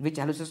longus. Which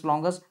hallucis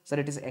longus? Sir,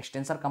 it is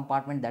extensor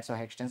compartment, that's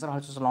why extensor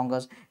hallucis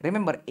longus.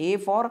 Remember, A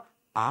for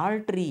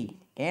artery,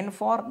 N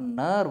for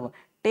nerve.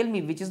 Tell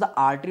me which is the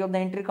artery of the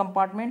anterior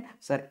compartment?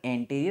 Sir,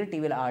 anterior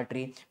tibial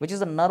artery. Which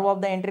is the nerve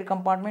of the anterior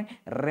compartment?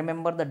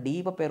 Remember the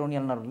deep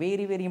peroneal nerve.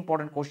 Very, very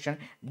important question.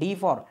 D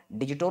for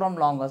digitorum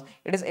longus.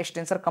 It is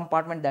extensor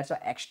compartment, that's why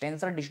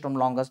extensor digitorum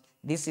longus.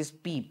 This is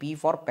P. P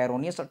for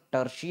peroneus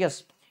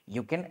tertius.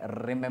 You can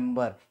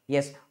remember.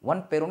 Yes,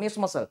 one peroneus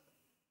muscle,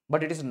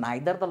 but it is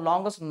neither the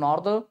longest nor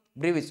the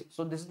brevis.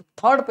 So this is the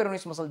third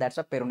peroneus muscle, that's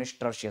a peroneus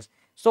tertius.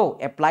 So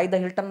apply the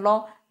Hilton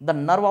law. The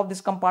nerve of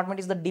this compartment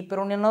is the deep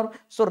peroneal nerve.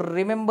 So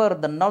remember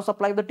the nerve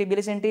supply of the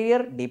tibialis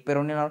anterior, deep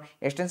peroneal nerve.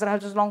 Extensor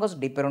hallucis longus,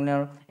 deep peroneal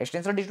nerve.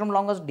 Extensor digitorum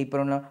longus, deep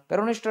peroneal nerve.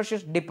 Peroneus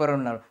tertius, deep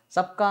peroneal nerve.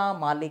 सबका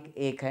मालिक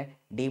एक है,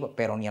 deep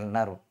peroneal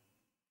nerve.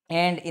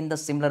 And in the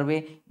similar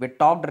way, we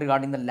talked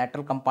regarding the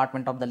lateral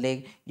compartment of the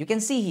leg. You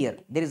can see here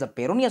there is a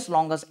peroneus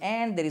longus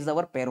and there is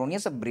our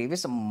peroneus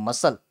brevis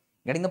muscle.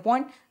 Getting the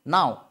point?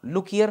 Now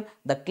look here,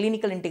 the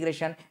clinical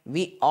integration.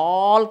 We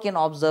all can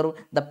observe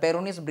the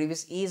peroneus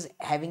brevis is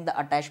having the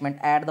attachment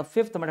at the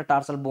fifth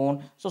metatarsal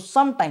bone. So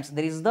sometimes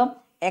there is the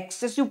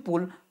excessive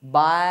pull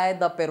by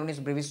the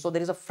peroneus brevis. So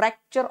there is a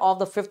fracture of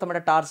the fifth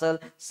metatarsal.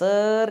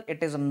 Sir,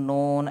 it is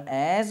known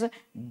as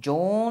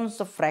Jones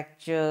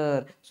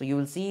fracture. So you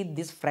will see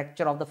this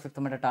fracture of the fifth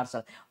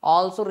metatarsal.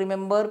 Also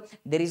remember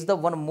there is the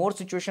one more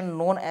situation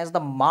known as the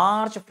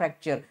march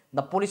fracture.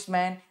 The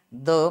policeman,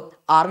 the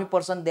army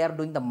person, they are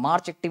doing the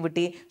march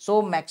activity,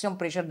 so maximum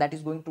pressure that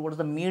is going towards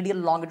the medial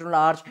longitudinal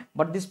arch,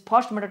 but this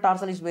first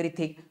metatarsal is very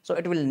thick, so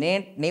it will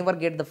never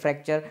get the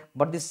fracture,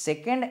 but the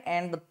second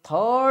and the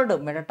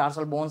third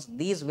metatarsal bones,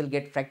 these will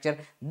get fracture.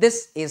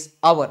 This is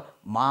our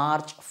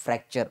march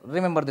fracture.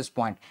 Remember this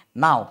point.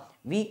 Now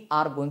we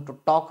are going to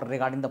talk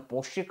regarding the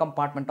posterior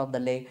compartment of the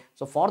leg.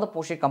 So for the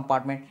posterior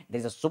compartment, there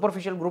is a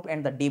superficial group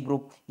and the deep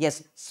group.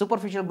 Yes,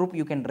 superficial group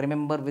you can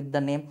remember with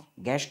the name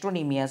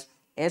gastrocnemius.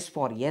 S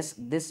for, yes,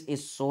 this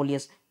is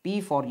soleus.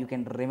 P for, you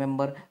can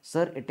remember,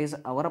 sir, it is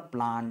our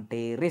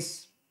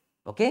plantaris.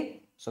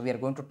 Okay, so we are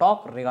going to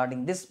talk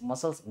regarding this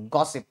muscles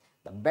gossip,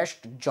 the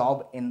best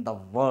job in the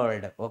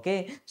world.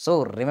 Okay,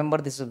 so remember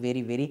this is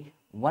very, very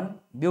one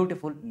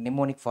beautiful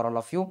mnemonic for all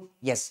of you.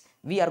 Yes,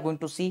 we are going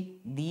to see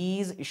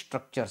these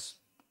structures.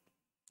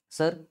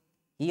 Sir,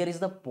 here is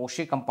the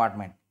posterior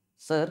compartment.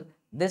 Sir,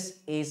 this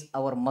is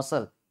our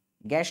muscle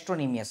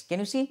gastrocnemius. Can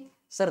you see?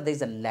 Sir, there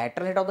is a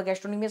lateral head of the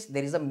gastrocnemius,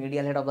 there is a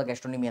medial head of the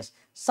gastrocnemius.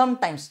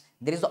 Sometimes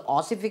there is the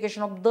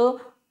ossification of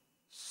the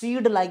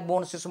seed-like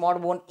bone,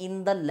 sesamoid bone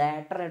in the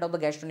lateral head of the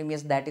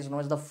gastrocnemius, that is known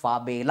as the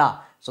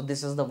fabula. So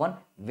this is the one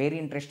very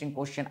interesting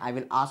question I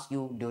will ask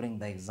you during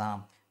the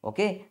exam.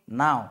 Okay,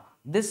 now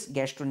this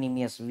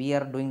gastrocnemius, we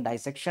are doing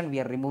dissection, we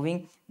are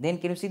removing. Then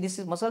can you see this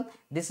is muscle?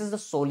 This is the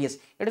soleus.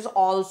 It is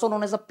also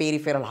known as the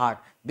peripheral heart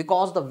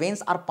because the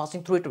veins are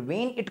passing through it.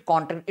 When it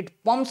contracts,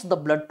 it pumps the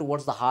blood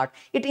towards the heart.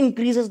 It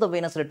increases the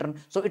venous return,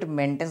 so it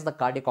maintains the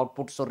cardiac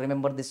output. So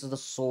remember, this is the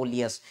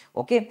soleus.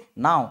 Okay.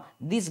 Now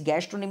these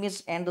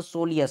gastrocnemius and the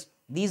soleus,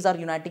 these are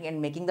uniting and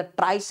making the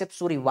triceps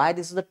suri. Why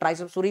this is the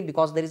triceps suri?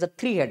 Because there is a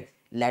three head: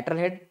 lateral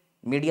head,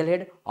 medial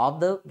head of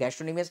the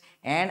gastrocnemius,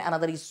 and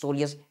another is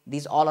soleus.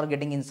 These all are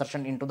getting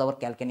insertion into our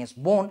calcaneus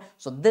bone.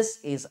 So this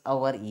is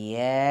our,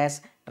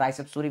 yes,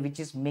 triceps suri, which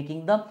is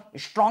making the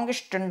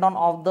strongest tendon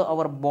of the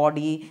our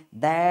body.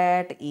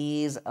 That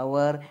is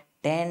our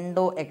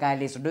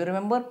tendoachilles. Do you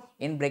remember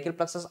in brachial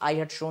plexus I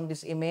had shown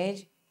this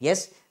image?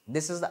 Yes,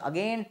 this is the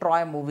again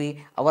Troy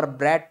movie, our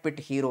Brad Pitt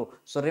hero.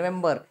 So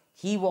remember,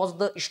 he was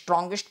the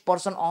strongest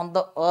person on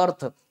the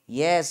earth.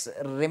 Yes,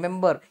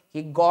 remember,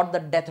 he got the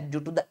death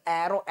due to the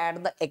arrow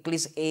at the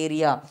Achilles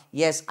area.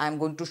 Yes, I am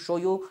going to show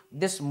you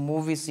this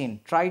movie scene.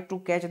 Try to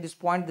catch this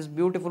point, this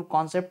beautiful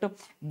concept.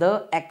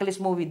 The Achilles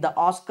movie, the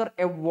Oscar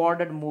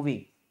awarded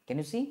movie. Can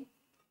you see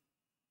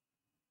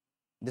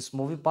this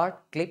movie part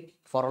clip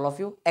for all of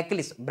you?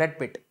 Achilles, Brad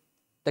Pitt,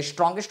 the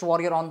strongest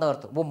warrior on the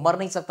earth. वो मर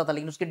नहीं सकता था,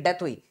 लेकिन उसकी death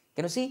हुई.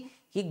 Can you see?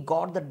 He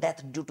got the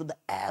death due to the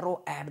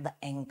arrow at the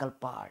ankle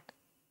part.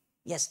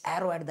 Yes,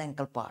 arrow at the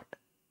ankle part.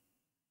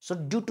 So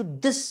due to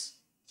this,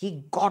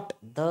 he got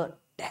the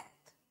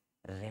death.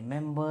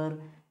 Remember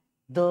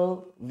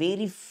the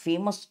very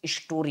famous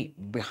story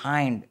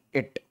behind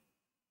it.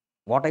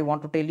 What I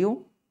want to tell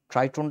you,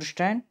 try to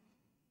understand.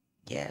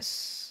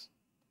 Yes,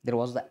 there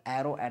was the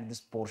arrow at this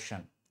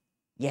portion.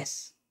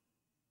 Yes,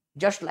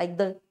 just like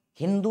the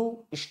Hindu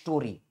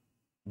story,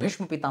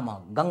 Bhishma Pitamah,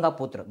 Ganga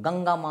पुत्र,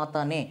 गंगा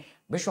माता ने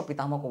भीष्म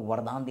पितामह को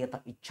वरदान दिया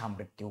था इच्छा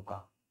मृत्यु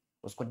का.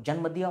 उसको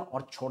जन्म दिया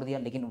और छोड़ दिया,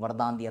 लेकिन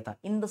वरदान दिया था.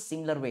 In the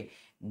similar way,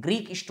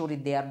 Greek story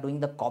they are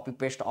doing the copy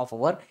paste of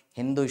our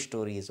Hindu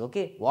stories.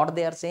 Okay, what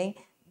they are saying?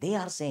 They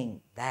are saying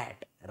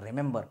that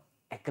remember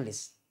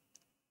Achilles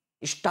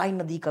स्टाई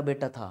नदी का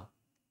बेटा था.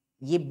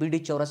 ये बीडी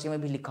 84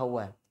 में भी लिखा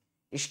हुआ है.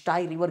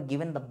 स्टाई river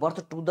given the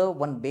birth to the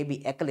one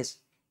baby Achilles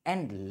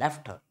and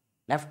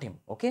left him.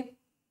 Okay,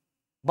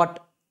 but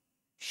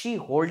she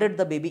holded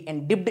the baby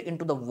and dipped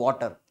into the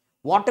water.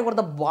 Whatever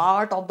the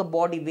part of the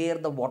body where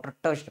the water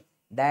touched,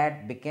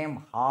 that became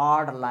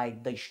hard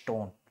like the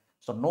stone.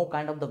 So no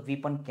kind of the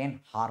weapon can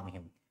harm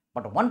him.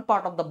 But one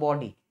part of the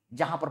body,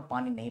 जहां पर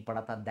पानी नहीं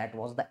पड़ा था, that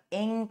was the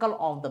ankle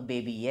of the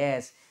baby.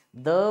 Yes,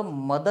 the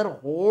mother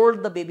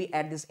hold the baby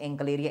at this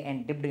ankle area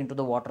and dipped into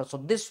the water. So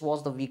this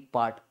was the weak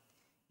part.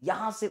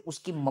 यहां से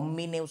उसकी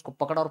mummy ने उसको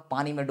पकड़ा और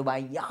पानी में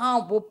डुबाया.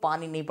 यहां वो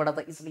पानी नहीं पड़ा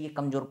था, इसलिए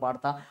कमजोर पार्ट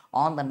था.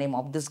 On the name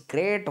of this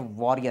great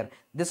warrior,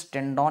 this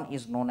tendon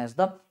is known as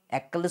the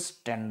Achilles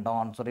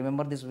tendon. So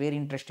remember this very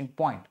interesting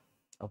point.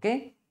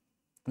 Okay,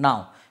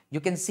 now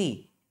you can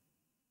see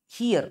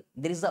here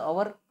there is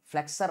our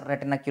flexor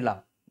reticula.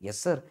 Yes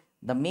sir,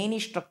 the many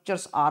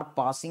structures are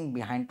passing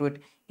behind to it.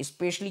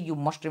 Especially you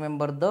must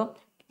remember the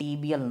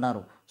tibial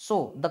nerve. So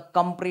the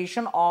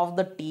compression of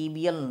the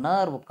tibial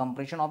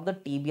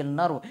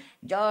nerve,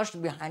 just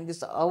behind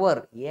this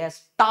our,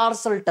 yes,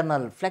 tarsal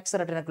tunnel, flexor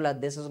reticula,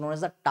 this is known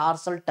as the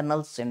tarsal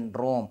tunnel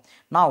syndrome.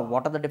 Now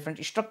what are the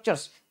different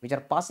structures which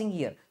are passing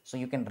here? So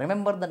you can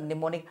remember the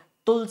mnemonic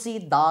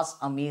Tulsidas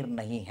अमीर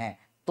नहीं है.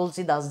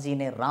 तुलसीदास जी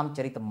ने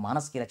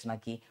रामचरितमानस की रचना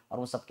की और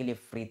वो सबके लिए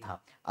फ्री था.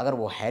 अगर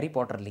वो हैरी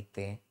पॉटर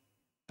लिखते,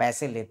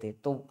 पैसे लेते,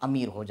 तो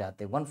अमीर हो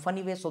जाते. One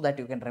funny way so that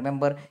you can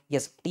remember.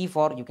 Yes, T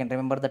for you can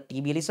remember the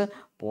tibial is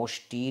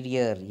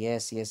posterior.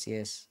 Yes.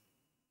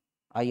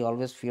 I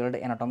always feared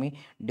anatomy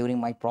during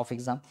my prof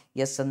exam.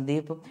 Yes,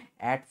 Sandeep,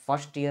 at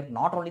first year,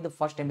 not only the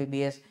first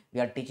MBBS,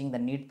 we are teaching the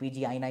NEET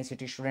PG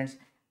INICT students.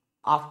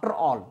 After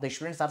all, the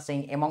students are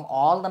saying among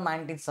all the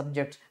 19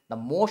 subjects, the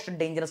most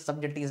dangerous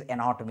subject is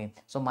anatomy.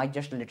 So my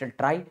just little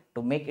try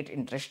to make it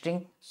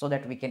interesting so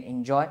that we can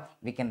enjoy,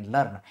 we can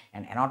learn.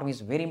 And anatomy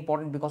is very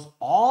important because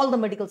all the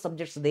medical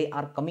subjects, they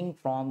are coming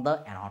from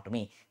the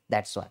anatomy.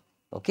 That's why.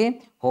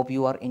 Okay, hope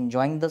you are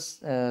enjoying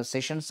this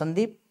session,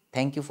 Sandeep.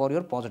 Thank you for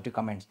your positive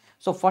comments.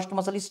 So first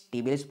muscle is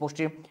tibialis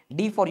posterior.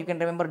 D for you can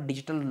remember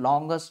digital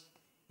longus.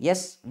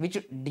 Yes, which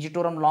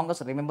digitorum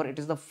longus? Remember it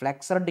is the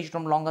flexor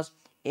digitorum longus.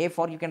 A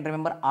for you can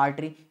remember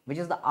artery, which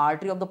is the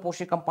artery of the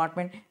posterior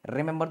compartment.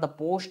 Remember the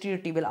posterior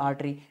tibial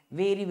artery,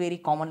 very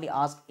commonly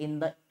asked in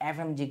the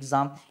FMG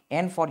exam.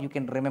 N for you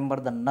can remember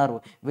the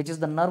nerve, which is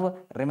the nerve.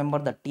 Remember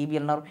the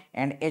tibial nerve.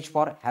 And H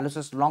for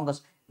hallucis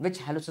longus, which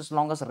hallucis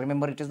longus?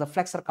 Remember it is the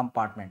flexor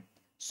compartment.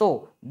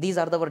 So these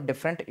are the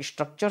different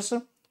structures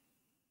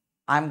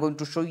I am going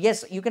to show.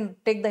 Yes, you can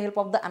take the help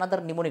of the another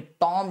mnemonic,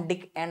 Tom,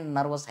 Dick and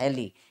Nervous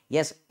Harry.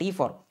 Yes, T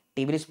for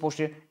tibialis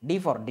posterior, D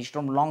for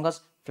digitorum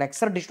longus,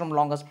 flexor digitorum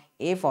longus,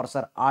 A for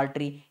sir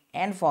artery,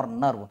 N for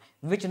nerve.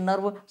 Which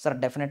nerve? Sir,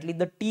 definitely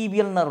the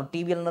tibial nerve.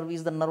 Tibial nerve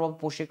is the nerve of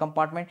posterior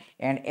compartment.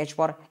 And H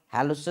for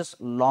hallucis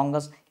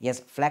longus. Yes,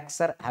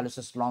 flexor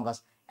hallucis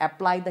longus.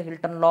 apply the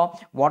Hilton law.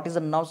 What is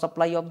the nerve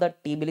supply of the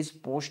tibial is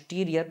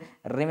posterior.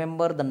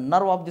 Remember the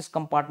nerve of this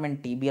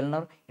compartment, tibial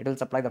nerve, it will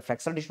supply the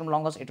flexor digitum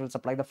longus, it will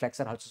supply the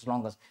flexor hallucis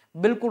longus.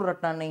 बिल्कुल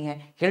रटना नहीं है,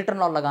 Hilton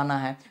law लगाना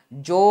है.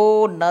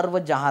 जो nerve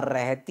जहां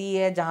रहती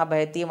है, जहां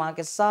बहती है, वहां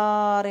के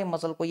सारे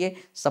मसल को ये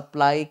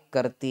सप्लाई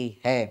करती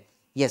है.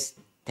 Yes,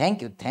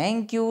 thank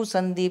you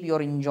Sandeep, you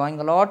are enjoying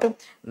a lot,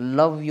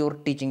 love your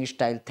teaching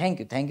style. Thank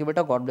you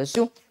beta, God bless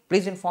you.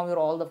 Please inform your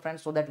all the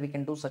friends so that we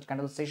can do such kind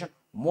of session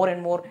more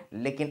and more.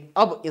 लेकिन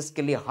अब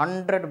इसके लिए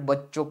 100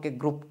 बच्चों के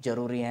group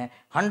जरूरी हैं,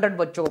 100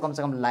 बच्चों को कम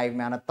से कम लाइव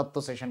में आना, तब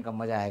तो सेशन का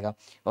मजा आएगा.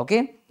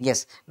 Okay,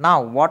 yes.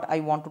 Now what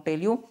I want to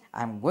tell you,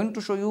 I am going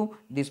to show you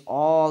this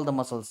all the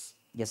muscles.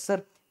 Yes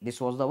sir,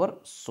 this was our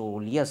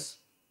soleus.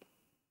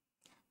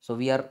 So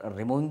we are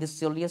removing this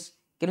soleus.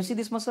 Can you see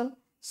this muscle?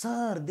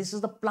 Sir, this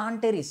is the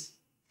plantaris.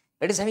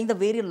 It is having the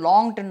very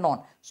long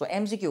tendon. So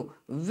MCQ,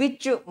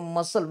 which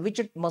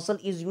muscle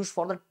is used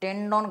for the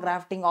tendon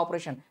grafting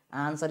operation?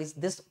 Answer is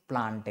this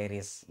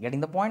plantaris.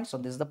 Getting the point? So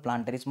this is the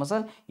plantaris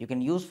muscle you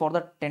can use for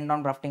the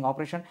tendon grafting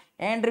operation.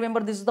 And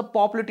remember, this is the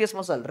popliteus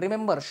muscle.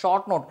 Remember,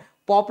 short note,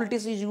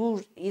 popliteus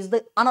is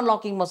the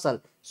unlocking muscle.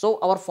 So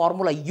our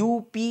formula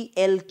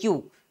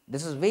UPLQ.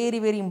 This is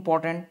very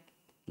important.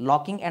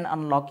 Locking and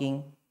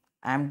unlocking.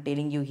 I am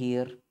telling you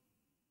here,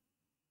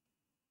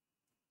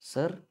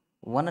 sir,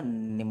 one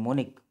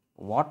mnemonic.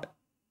 What?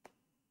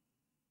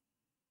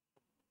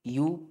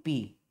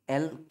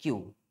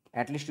 UPLQ.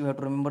 At least you have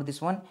to remember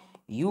this one.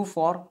 U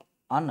for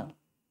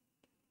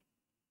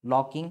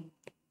unlocking,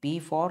 P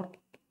for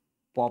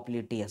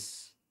popliteus.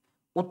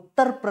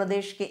 Uttar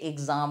Pradesh के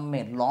exam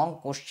में long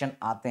question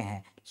आते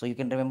हैं, so you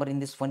can remember in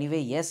this funny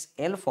way. Yes,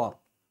 L for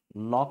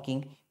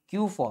locking,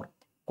 Q for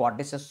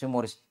quadriceps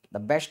femoris. The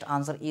best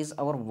answer is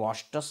our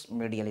vastus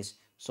medialis.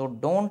 So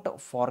don't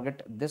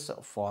forget this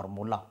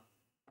formula.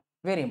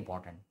 Very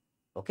important.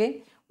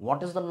 Okay.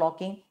 What is the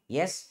locking?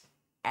 Yes.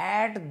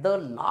 At the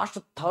last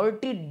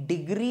 30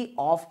 degree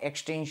of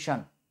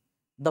extension,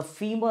 the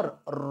femur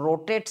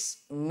rotates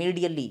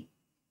medially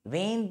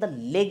when the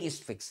leg is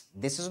fixed.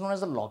 This is known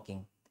as the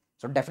locking.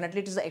 So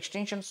definitely it is the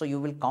extension. So you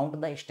will count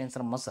the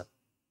extensor muscle.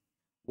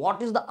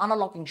 What is the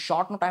unlocking?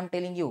 Short note I am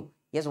telling you.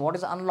 Yes, what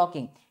is the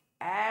unlocking?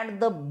 At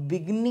the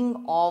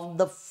beginning of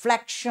the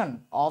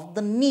flexion of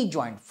the knee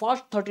joint,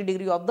 first 30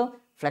 degree of the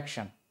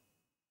flexion,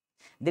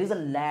 there is a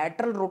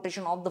lateral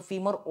rotation of the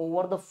femur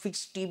over the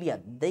fixed tibia.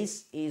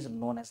 This is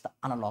known as the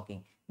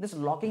unlocking. This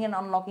locking and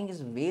unlocking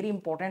is very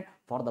important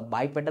for the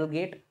bipedal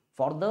gait,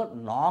 for the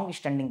long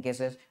standing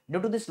cases.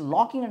 Due to this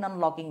locking and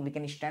unlocking, we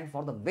can stand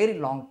for the very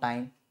long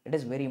time. It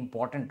is very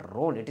important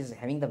role. It is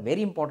having the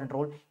very important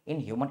role in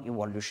human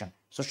evolution.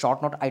 So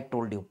short note I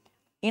told you.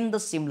 In the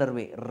similar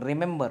way,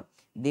 remember,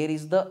 there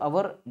is the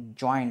our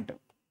joint.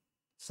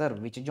 Sir,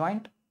 which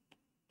joint?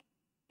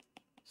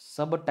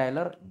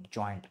 Subtalar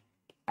joint.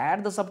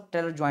 At the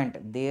subtalar joint,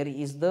 there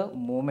is the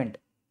movement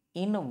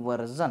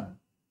inversion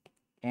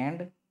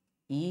and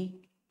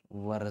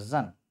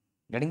eversion.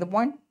 Getting the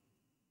point?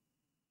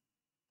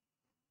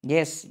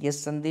 Yes,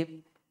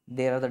 Sandeep.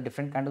 There are the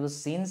different kind of the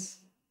scenes.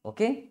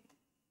 Okay.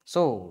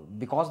 So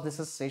because this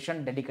is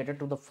session dedicated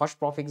to the first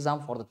prof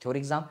exam, for the theory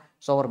exam,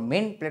 so our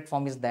main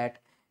platform is that,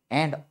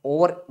 and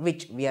over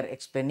which we are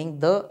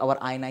explaining our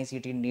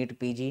INICT, NEET,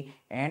 PG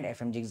and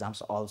FMG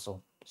exams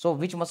also. So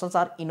which muscles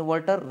are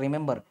inverter?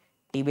 Remember,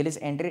 tibialis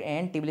anterior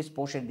and tibialis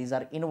posterior, these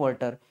are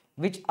inverter.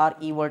 Which are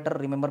everter?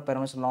 Remember,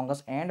 peroneus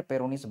longus and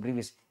peroneus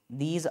brevis.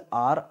 These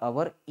are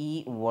our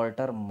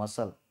everter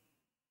muscle.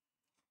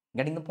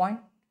 Getting the point?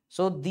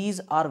 So these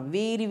are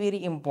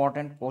very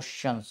important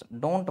questions.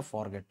 Don't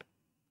forget.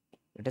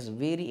 It is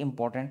very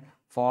important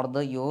for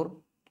the your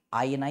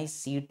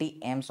INICT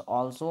AIMS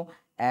also,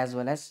 as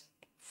well as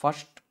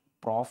first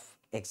prof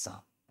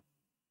exam.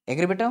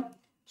 Agree beta?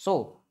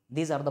 So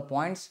these are the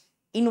points.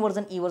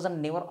 Inversion,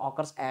 eversion never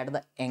occurs at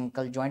the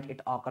ankle joint,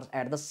 it occurs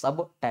at the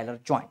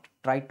subtalar joint.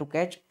 Try to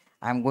catch.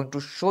 I am going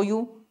to show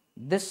you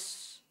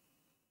this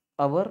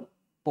our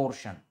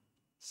portion.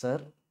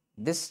 Sir,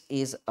 this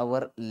is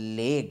our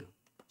leg.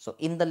 So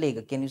in the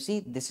leg, can you see,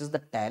 this is the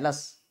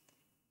talus.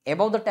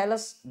 Above the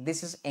talus,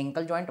 this is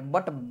ankle joint,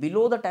 but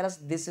below the talus,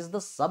 this is the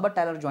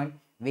subtalar joint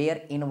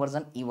where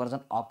inversion,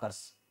 eversion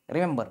occurs.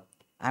 Remember,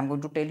 I am going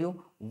to tell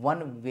you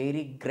one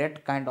very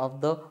great kind of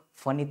the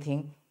funny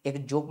thing.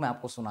 एक joke मैं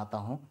आपको सुनाता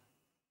हूं,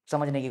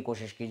 समझने की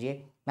कोशिश कीजिए.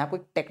 मैं आपको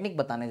एक टेक्निक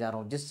बताने जा रहा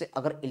हूं जिससे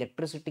अगर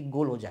इलेक्ट्रिसिटी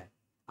गोल हो जाए,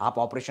 आप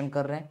ऑपरेशन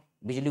कर रहे हैं,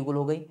 बिजली गुल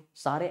हो गई,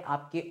 सारे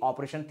आपके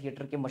ऑपरेशन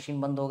थिएटर के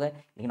मशीन बंद हो गए,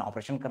 लेकिन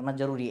ऑपरेशन करना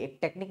जरूरी है. एक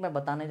टेक्निक मैं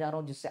बताने जा रहा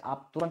हूं जिससे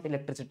आप तुरंत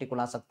इलेक्ट्रिसिटी को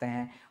ला सकते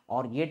हैं,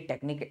 और ये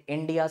टेक्निक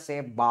इंडिया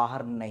से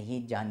बाहर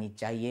नहीं जानी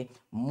चाहिए.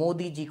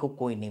 मोदी जी को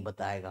कोई नहीं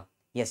बताएगा.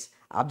 यस,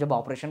 आप जब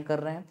ऑपरेशन कर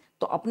रहे हैं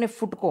तो अपने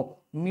फुट को,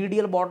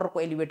 मीडियल बॉर्डर को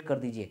एलिवेट कर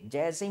दीजिए.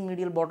 जैसे ही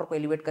मीडियल बॉर्डर को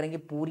एलिवेट करेंगे,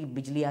 पूरी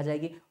बिजली आ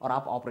जाएगी और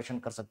आप ऑपरेशन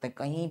कर सकते हैं.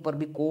 कहीं पर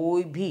भी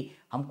कोई भी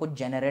हमको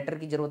जनरेटर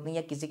की जरूरत नहीं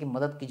है, किसी की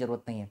मदद की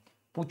जरूरत नहीं है.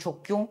 पूछो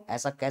क्यों,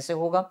 ऐसा कैसे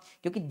होगा?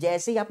 क्योंकि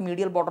जैसे ही आप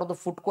medial border of the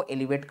foot को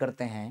एलिवेट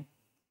करते हैं,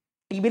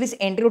 टिबियलिस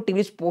एंटीरियर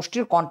टिबियलिस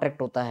पोस्टीरियर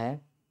कॉन्ट्रैक्ट होता है,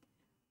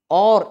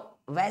 और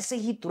वैसे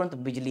ही तुरंत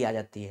बिजली आ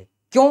जाती है।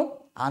 क्यों?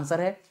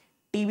 आंसर है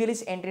tibialis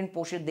anterior and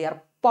posterior, they are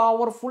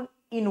powerful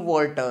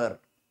inverter।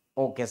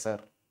 Okay sir,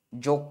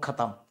 joke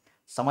खत्म।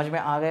 समझ में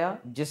आ गया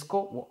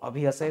जिसको वो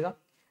अभी हंसेगा,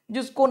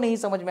 जिसको नहीं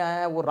समझ में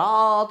आया वो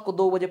रात को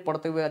 2 बजे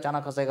पढ़ते हुए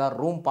अचानक हंसेगा,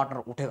 रूम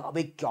पार्टनर उठेगा,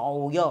 अबे क्या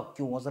हो गया,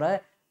 क्यों हंस रहा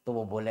है? तो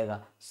वो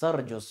बोलेगा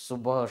सर जो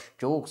सुबह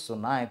जोक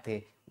सुनाए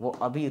थे वो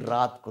अभी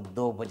रात को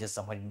 2 बजे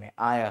समझ में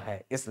आया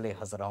है, इसलिए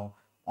हंस रहा हूं।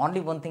 Only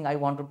one thing I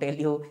want to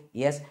tell you,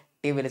 yes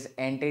tibialis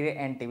anterior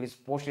and tibialis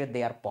posterior,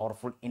 they are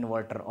powerful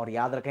inverter। और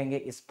याद रखेंगे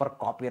इस पर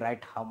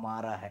कॉपीराइट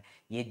हमारा है,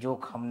 ये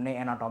जोक हमने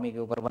एनाटॉमी के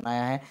ऊपर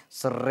बनाया है।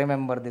 So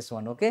remember this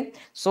one, okay.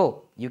 So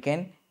you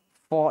can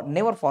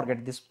never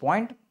forget this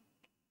point,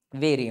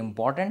 very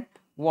important।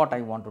 what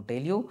I want to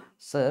tell you,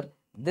 sir,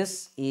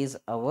 this is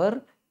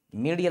our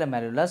medial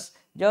malleolus।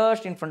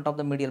 just in front of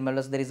the medial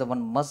malleolus there is a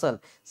one muscle,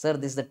 sir,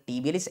 this is the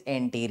tibialis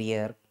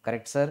anterior,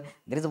 correct sir?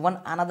 There is one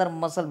another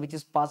muscle which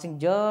is passing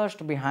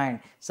just behind,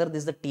 sir,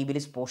 this is the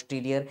tibialis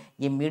posterior,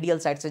 ये medial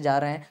side से जा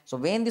रहे हैं। so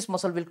when this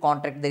muscle will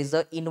contract there is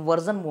the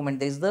inversion movement,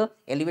 there is the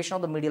elevation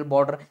of the medial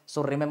border।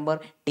 so remember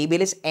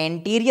tibialis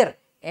anterior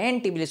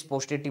and tibialis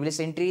posterior,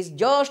 tibialis anterior is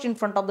just in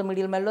front of the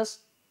medial malleolus,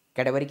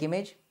 cadaveric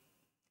image,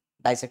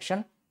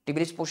 dissection,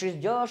 tibialis posterior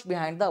is just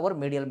behind the our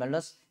medial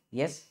malleolus,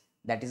 yes,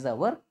 that is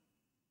our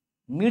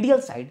medial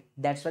side,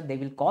 that's why they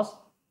will cause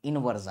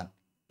inversion।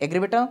 agree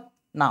beta?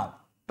 now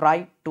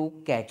try to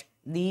catch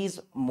these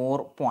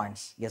more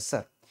points। yes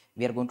sir,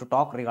 we are going to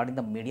talk regarding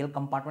the medial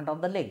compartment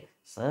of the leg।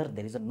 sir,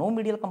 there is a no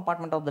medial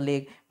compartment of the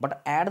leg,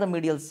 but at the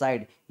medial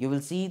side you will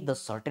see the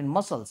certain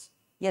muscles,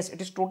 yes, it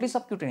is totally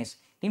subcutaneous।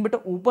 लेकिन बेटा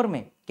ऊपर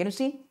में can you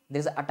see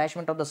there is a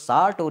attachment of the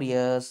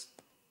sartorius,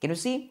 can you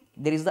see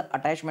there is the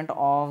attachment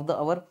of the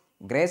our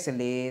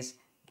gracilis,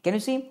 can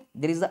you see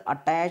there is the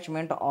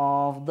attachment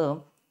of the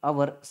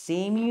our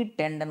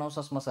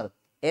semitendinosus muscle,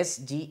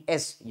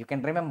 SGS, you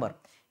can remember,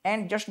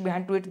 and just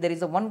behind to it there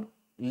is a one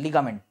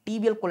ligament,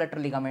 tibial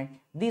collateral ligament,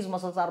 these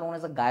muscles are known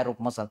as a guy rope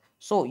muscle।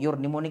 so your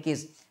mnemonic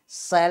is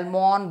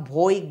salmon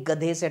boy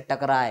gadhe se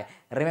टकराए।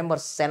 remember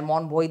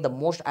salmon boy, the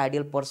most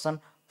ideal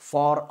person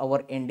for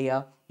our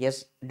India,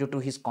 yes, due to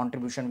his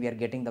contribution we are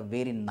getting the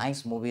very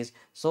nice movies।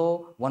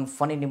 so one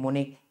funny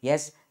mnemonic,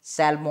 yes,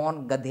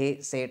 salmon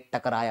gadhe se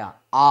टकराया,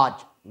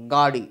 आज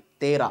गाड़ी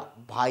तेरा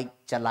भाई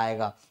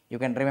चलाएगा, you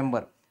can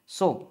remember।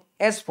 so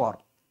as for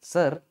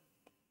sir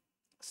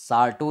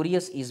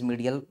sartorius is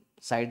medial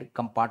side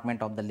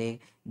compartment of the leg,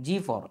 G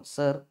for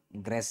sir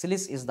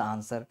gracilis is the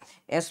answer,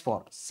 S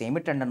for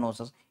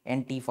semitendinosus,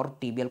 and T for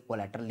tibial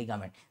collateral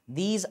ligament,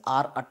 these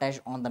are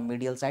attached on the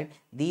medial side,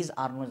 these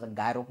are known as the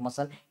guy rope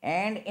muscle,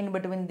 and in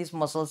between these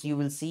muscles you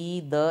will see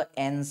the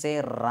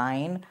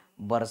anserine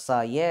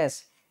bursa,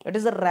 yes, it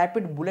is a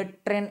rapid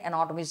bullet train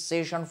anatomy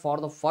session for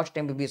the first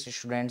MBBS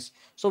students।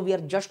 so we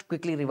are just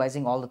quickly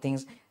revising all the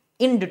things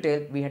in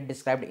detail we had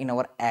described in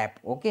our app,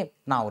 okay।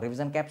 now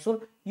revision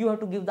capsule, you have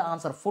to give the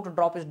answer, foot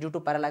drop is due to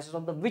paralysis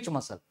of the which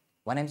muscle?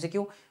 One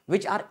MCQ,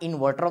 which are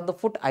inverter of the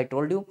foot? I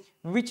told you.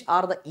 Which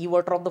are the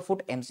everter of the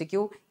foot?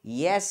 MCQ,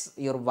 yes,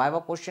 your viva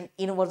question,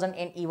 inversion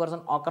and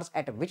eversion occurs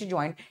at which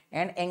joint,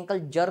 and ankle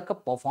jerk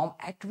perform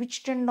at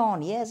which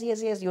tendon? Yes,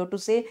 yes, yes, you have to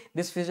say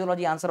this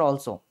physiology answer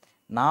also।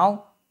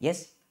 now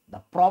yes, the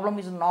problem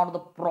is not the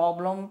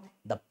problem,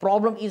 the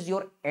problem is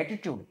your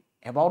attitude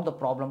about the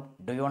problem,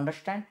 do you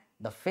understand?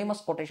 the famous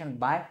quotation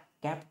by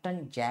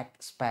Captain Jack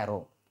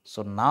Sparrow।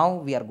 so now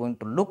we are going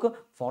to look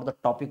for the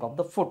topic of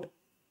the foot।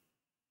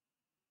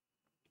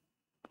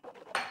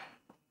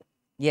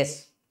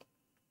 yes,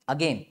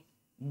 again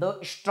the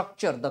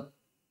structure, the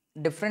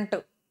different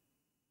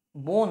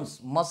bones,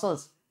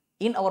 muscles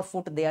in our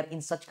foot, they are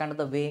in such kind of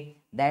the way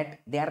that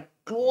they are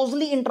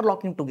closely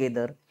interlocking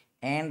together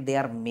and they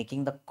are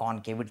making the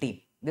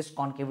concavity, this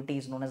concavity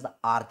is known as the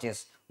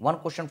arches। one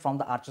question from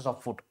the arches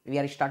of foot, we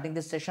are starting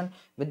this session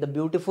with the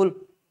beautiful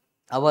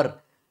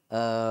our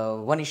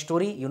one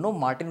story, you know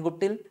Martin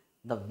Guptill,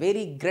 the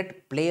very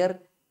great player,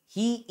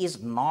 he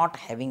is not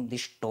having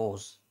these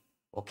toes,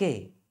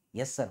 okay,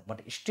 yes sir,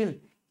 but still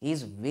he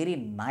is very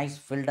nice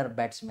fielder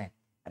batsman।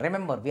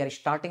 remember we are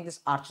starting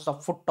this arches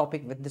of foot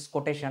topic with this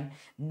quotation,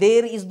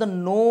 there is the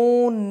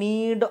no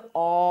need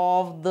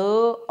of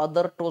the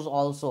other toes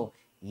also,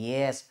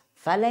 yes,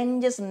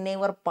 phalanges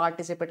never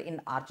participate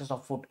in arches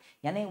of foot,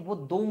 यानी वो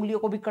 2 उंगलियों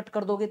को भी cut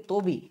कर दोगे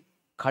तो भी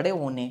खड़े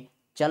होने,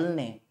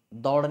 चलने,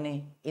 दौड़ने,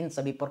 इन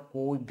सभी पर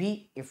कोई भी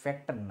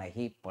इफेक्ट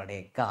नहीं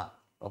पड़ेगा,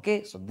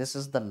 okay। so this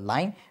is the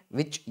line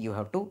which you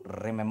have to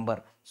remember।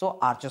 so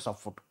arches of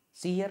foot,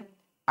 see here,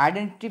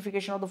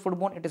 identification of the foot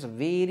bone, it is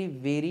very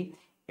very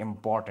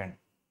important,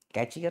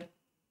 catch here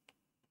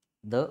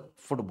the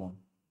foot bone,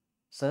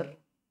 sir,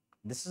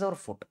 this is our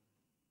foot,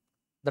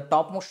 the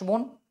topmost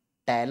bone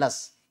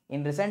talus,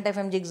 in recent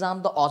FMG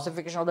exam the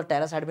ossification of the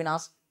talus had been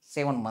asked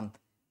 7 month,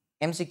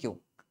 MCQ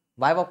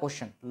viva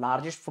question,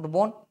 largest foot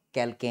bone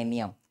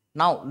calcaneum।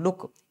 now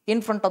look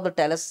in front of the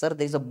talus, sir,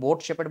 there is a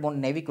boat shaped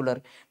bone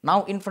navicular,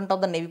 now in front of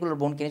the navicular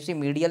bone can you see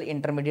medial,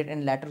 intermediate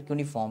and lateral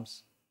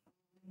cuneiforms,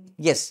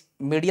 Yes,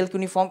 medial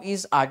cuneiform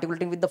is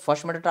articulating with the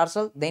first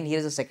metatarsal, then here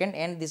is the second,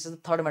 and this is the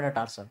third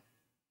metatarsal.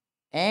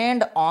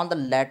 And on the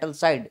lateral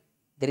side,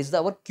 there is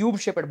our cube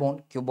shaped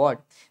bone, cuboid.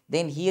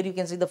 Then here you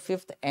can see the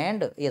fifth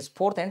and yes,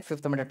 fourth and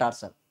fifth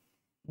metatarsal.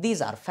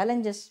 These are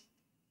phalanges.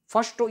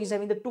 First toe is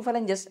having the two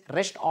phalanges,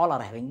 rest all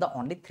are having the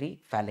only three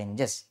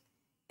phalanges.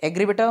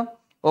 Agree, beta?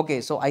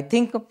 Okay, so I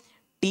think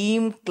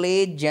Team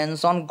Clay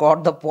Jensen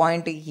got the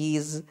point. He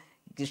is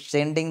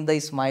sending the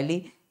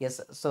smiley. Yes,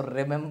 so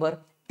remember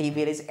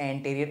TBL is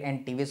anterior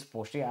and TBL is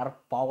posterior are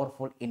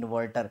powerful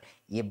inverter.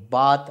 ये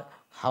बात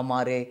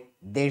हमारे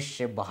देश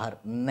से बाहर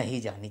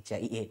नहीं जानी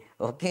चाहिए.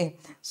 Okay,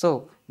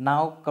 so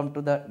now come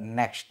to the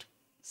next.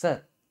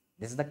 Sir,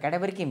 this is the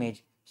cadaveric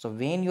image. So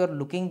when you are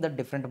looking the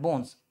different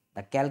bones,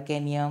 the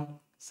calcaneum,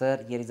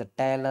 sir, here is the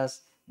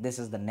talus, this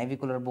is the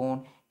navicular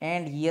bone,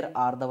 and here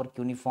are the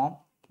cuneiform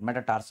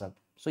metatarsal.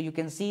 So you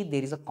can see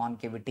there is a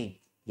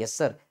concavity. Yes,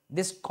 sir.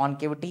 This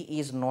concavity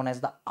is known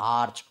as the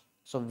arch.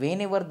 So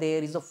whenever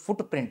there is a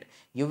footprint,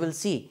 you will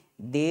see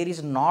there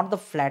is not the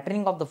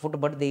flattening of the foot,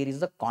 but there is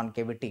the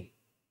concavity.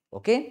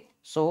 Okay.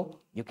 So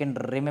you can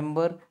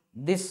remember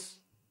this,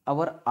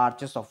 our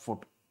arches of foot.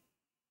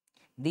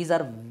 These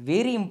are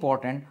very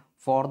important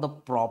for the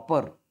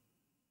proper,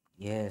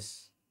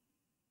 yes,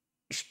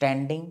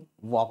 standing,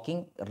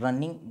 walking,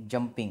 running,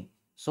 jumping.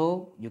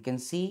 So you can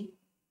see,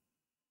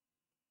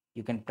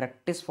 you can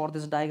practice for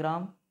this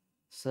diagram,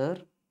 sir.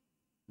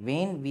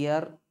 When we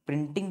are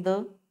printing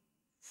the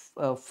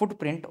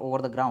footprint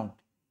over the ground,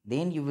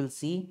 then you will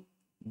see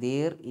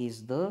there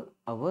is the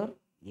our,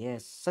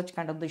 yes, such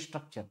kind of the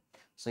structure.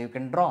 So you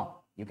can draw,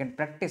 you can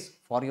practice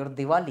for your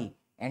Diwali,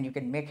 and you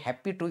can make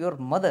happy to your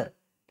mother.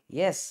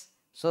 Yes,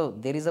 so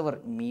there is our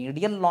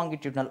medial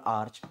longitudinal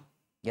arch.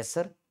 Yes,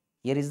 sir.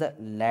 Here is the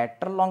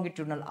lateral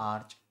longitudinal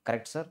arch.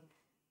 Correct, sir.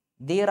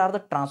 There are the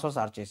transverse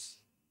arches,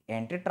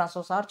 anterior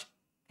transverse arch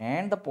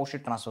and the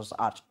posterior transverse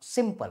arch.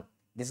 Simple.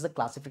 This is the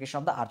classification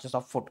of the arches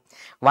of foot.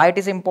 Why it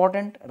is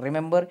important?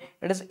 Remember,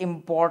 it is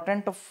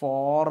important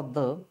for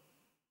the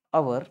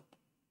our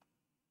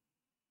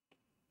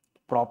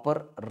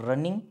proper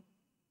running,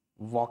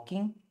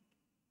 walking,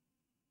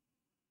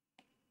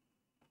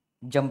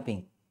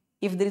 jumping.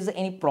 If there is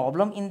any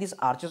problem in these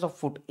arches of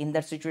foot, in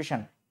that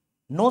situation,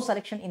 no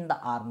selection in the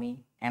army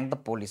and the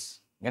police.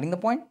 Getting the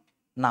point?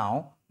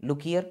 Now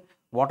look here,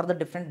 what are the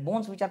different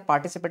bones which are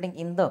participating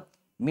in the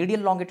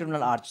medial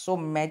longitudinal arch? So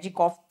magic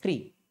of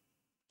 3.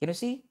 Can you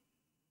see?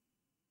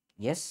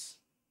 Yes,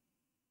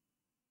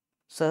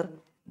 sir.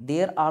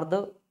 There are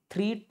the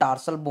 3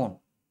 tarsal bone,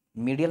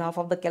 medial half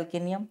of the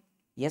calcaneum,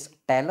 yes,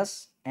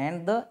 talus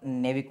and the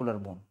navicular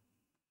bone.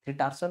 3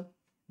 tarsal.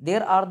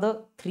 There are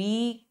the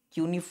 3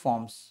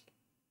 cuneiforms,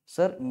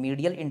 sir,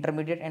 medial,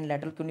 intermediate and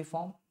lateral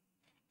cuneiform.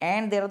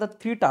 And there are the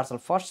 3 tarsal,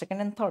 first,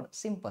 second and third.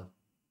 Simple.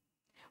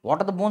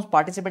 What are the bones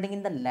participating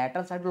in the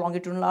lateral side of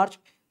longitudinal arch?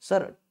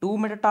 Sir, 2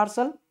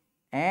 metatarsal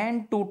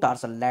and 2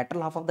 tarsal,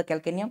 lateral half of the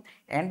calcaneum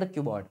and the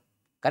cuboid.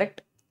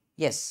 Correct?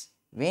 Yes.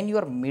 When you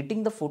are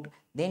meeting the foot,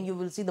 then you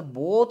will see the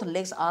both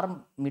legs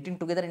are meeting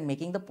together and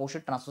making the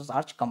posterior transverse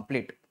arch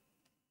complete.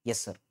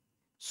 Yes, sir.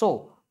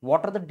 So,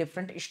 what are the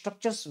different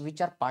structures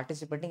which are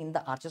participating in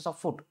the arches of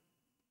foot?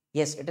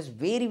 Yes, it is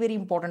very, very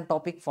important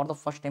topic for the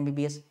first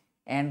MBBS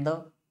and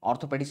the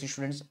orthopedic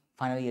students,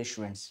 final year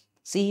students.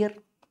 See here,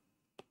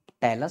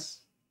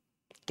 talus,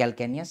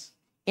 calcaneus.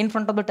 In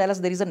front of the talus,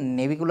 there is a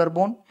navicular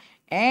bone,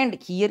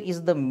 and here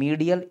is the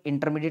medial,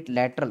 intermediate,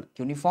 lateral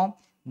cuneiform.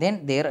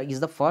 Then there is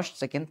the first,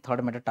 second,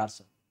 third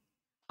metatarsal.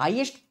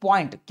 Highest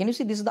point, can you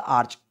see this is the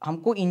arch?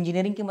 हमको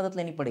engineering की मदद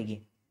लेनी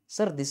पड़ेगी.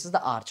 Sir, this is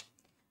the arch.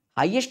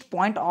 Highest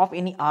point of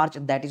any arch,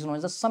 that is known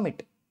as the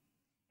summit.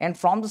 And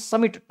from the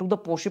summit to the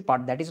posterior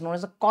part, that is known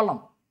as a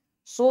column.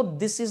 So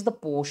this is the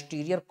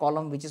posterior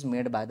column which is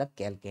made by the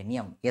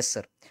calcaneum. Yes,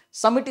 sir.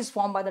 Summit is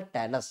formed by the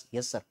talus.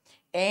 Yes, sir.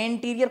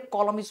 Anterior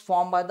column is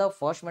formed by the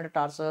first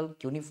metatarsal,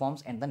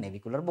 cuneiforms and the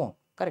navicular bone.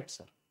 Correct,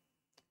 sir.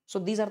 So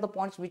these are the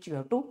points which you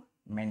have to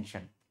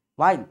mention.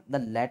 While the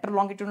lateral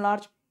longitudinal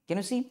arch, can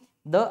you see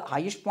the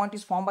highest point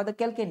is formed by the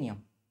calcaneum?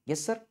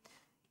 Yes, sir.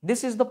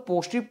 This is the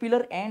posterior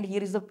pillar and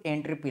here is the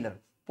anterior pillar.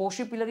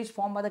 Posterior pillar is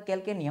formed by the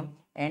calcaneum,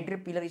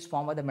 anterior pillar is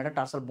formed by the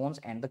metatarsal bones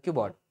and the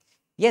cuboid.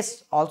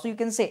 Yes, also you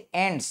can say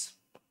ends.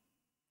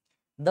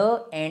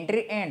 The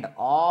anterior end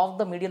of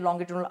the medial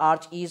longitudinal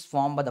arch is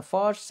formed by the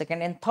first,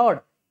 second and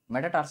third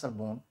metatarsal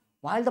bone,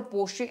 while the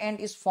posterior end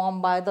is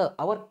formed by the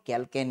our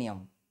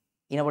calcaneum.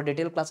 In our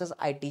detailed classes,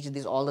 I teach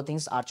these all the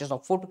things, arches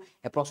of foot,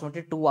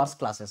 approximately 2 hours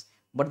classes.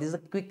 But this is a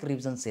quick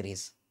revision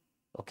series.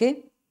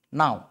 Okay.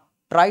 Now,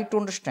 try to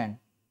understand.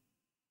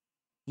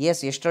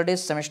 Yes,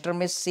 yesterday's semester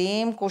में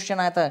same question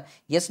आया था.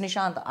 Yes,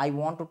 Nishant, I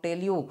want to tell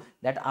you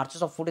that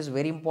arches of foot is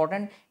very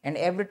important and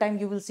every time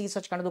you will see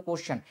such kind of the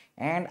question.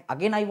 And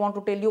again, I want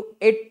to tell you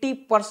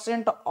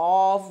 80%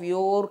 of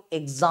your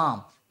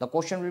exam, the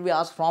question will be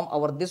asked from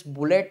our this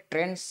bullet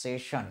train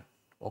session.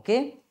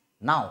 Okay.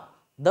 Now,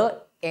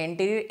 the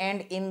anterior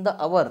end in the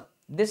our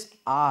this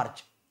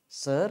arch,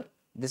 sir,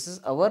 This is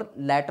our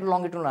lateral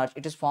longitudinal arch.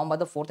 It is formed by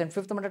the fourth and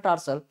fifth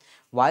metatarsal,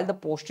 while the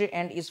posterior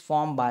end is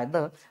formed by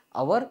the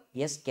our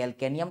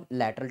calcaneum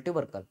lateral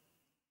tubercle.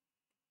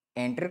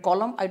 Anterior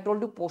column I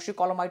told you, posterior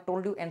column I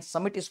told you, and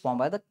summit is formed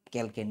by the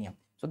calcaneum.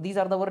 So these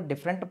are our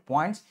different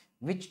points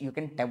which you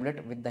can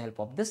tabulate with the help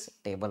of this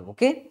table.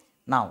 Okay.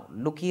 Now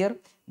look here,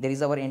 there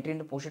is our entry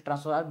into posterior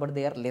transverse arch, but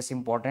they are less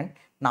important.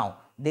 Now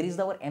there is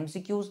our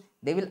MCQs.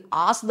 They will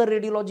ask the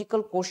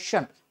radiological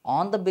question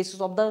on the basis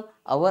of the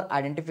our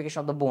identification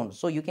of the bone.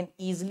 So you can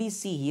easily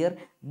see here,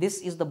 this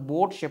is the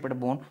boat shaped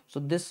bone. So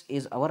this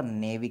is our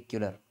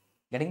navicular.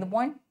 Getting the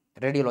point?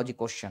 Radiology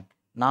question.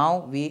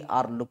 Now we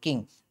are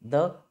looking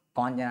the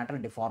congenital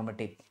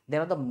deformity.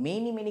 There are the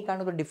many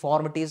kind of the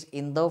deformities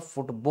in the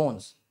foot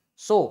bones.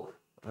 So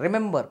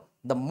remember,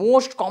 the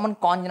most common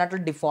congenital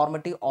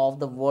deformity of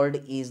the world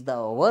is the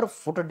our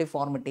foot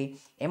deformity,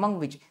 among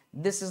which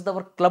this is the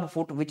our club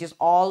foot, which is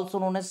also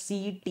known as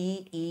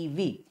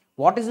CTEV.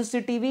 What is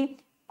the CTEV?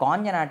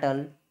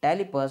 Congenital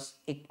talipes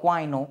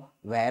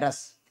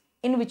equinovarus,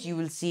 in which you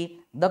will see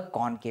the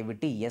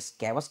concavity, yes,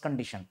 cavus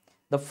condition.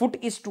 The foot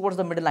is towards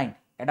the midline,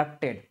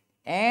 adducted,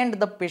 and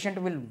the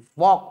patient will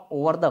walk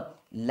over the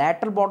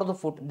lateral border of the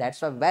foot,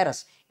 that's why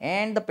varus,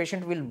 and the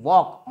patient will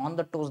walk on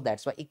the toes,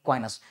 that's why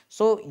equinus.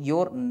 So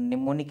your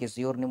mnemonic is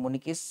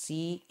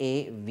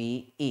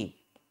CAVE,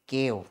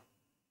 cave.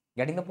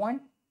 Getting the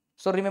point?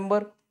 So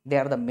remember,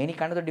 there are the many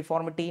kinds of the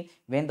deformity.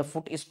 When the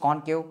foot is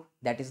concave,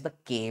 that is the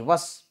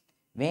cavus.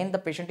 When the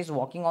patient is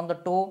walking on the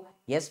toe,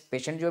 yes,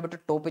 patient जो है बेटा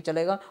toe पे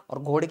चलेगा और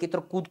घोड़े की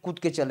तरह कूद कूद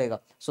के चलेगा.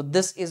 So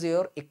this is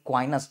your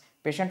equinus.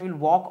 Patient will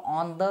walk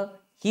on the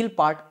heel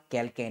part,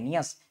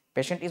 calcaneus.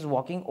 Patient is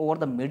walking over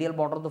the medial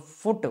border of the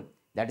foot,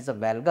 that is a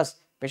valgus.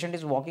 Patient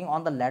is walking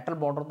on the lateral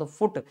border of the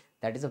foot,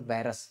 that is a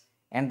varus.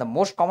 And the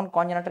most common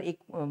congenital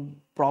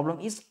problem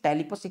is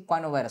talipes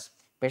equinovarus.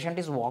 Patient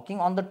is walking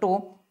on the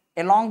toe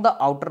along the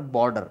outer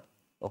border.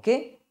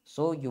 Okay,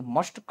 so you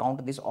must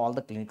count this all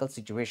the clinical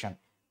situation.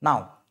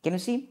 Now can you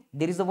see,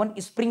 there is a one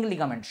spring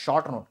ligament,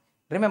 short note.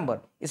 Remember,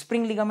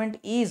 spring ligament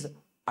is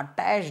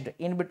attached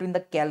in between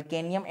the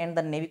calcaneum and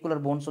the navicular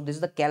bone. So this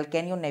is the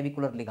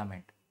calcaneo-navicular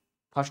ligament.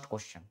 First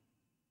question.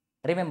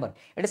 Remember,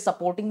 it is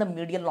supporting the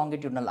medial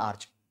longitudinal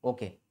arch.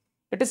 Okay.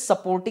 It is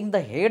supporting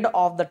the head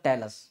of the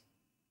talus.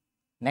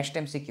 Next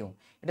MCQ.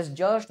 It is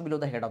just below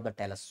the head of the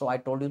talus. So I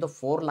told you the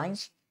 4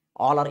 lines.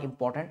 All are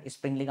important.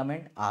 Spring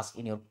ligament asked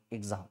in your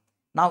exam.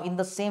 Now in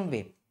the same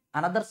way,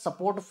 another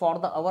support for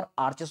the our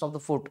arches of the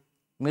foot,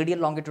 medial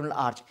longitudinal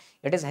arch.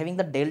 It is having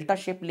the delta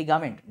shaped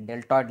ligament,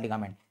 deltoid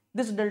ligament.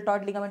 This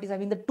deltoid ligament is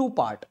having the 2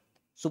 part,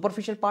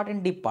 superficial part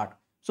and deep part.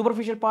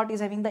 Superficial part is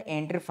having the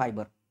anterior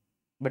fiber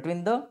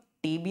between the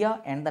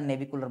tibia and the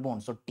navicular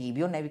bone. So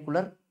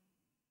tibio-navicular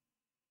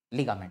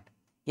ligament.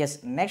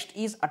 Yes, next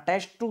is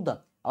attached to the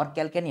our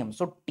calcaneum.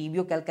 So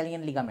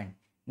tibio-calcanean ligament.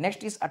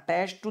 Next is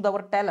attached to the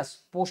our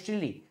talus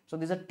posteriorly. So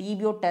this is a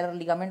tibio-talar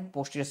ligament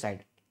posterior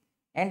side.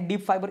 And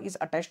deep fiber is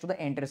attached to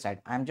the anterior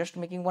side. I am just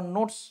making one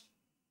notes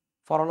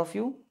for all of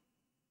you.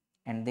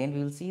 And then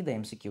we will see the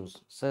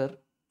MCQs. Sir,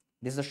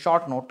 this is a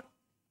short note.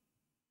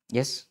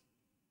 Yes.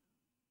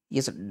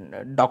 Yes,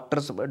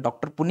 Dr.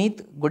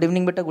 Puneet, good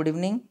evening, beta, good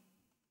evening.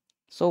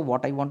 So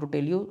what I want to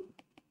tell you,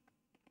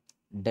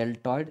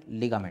 deltoid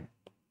ligament.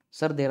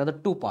 Sir, there are the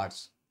 2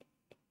 parts,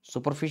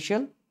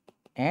 superficial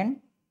and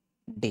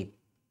deep.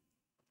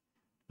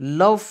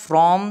 Love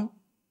from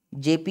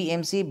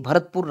JPMC,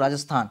 Bharatpur,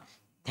 Rajasthan.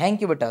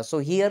 Thank you, beta. So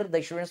here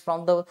the students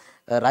from the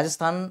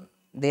Rajasthan,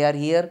 they are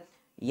here.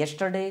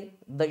 Yesterday,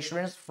 the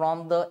students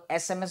from the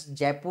SMS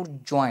Jaipur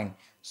joined.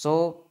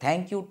 So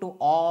thank you to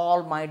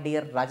all my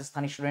dear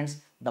Rajasthani students.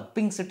 The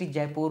Pink City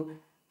Jaipur,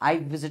 I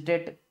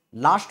visited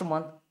last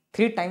month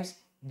 3 times.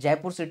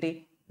 Jaipur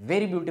city,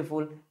 very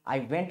beautiful. I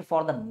went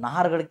for the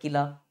Nahargarh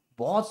Kila,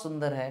 बहुत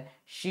सुंदर है.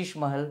 शीश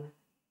महल,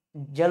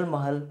 जल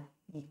महल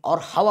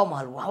और हवा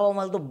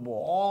महल तो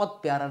बहुत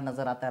प्यारा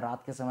नजर आता है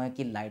रात के समय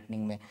की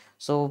लाइटनिंग में.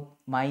 So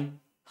my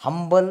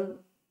humble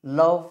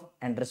love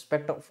and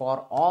respect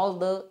for all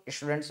the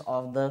students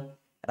of the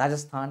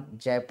Rajasthan,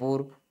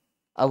 Jaipur,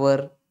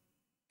 our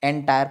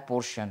entire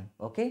portion.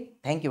 Okay,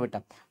 thank you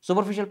beta.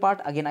 Superficial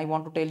part, again I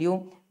want to tell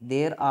you,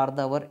 there are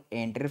the our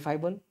anterior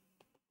fiber,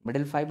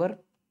 middle fiber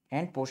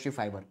and posterior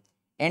fiber.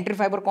 Anterior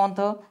fiber कौन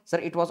था? Sir,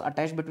 it was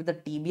attached between the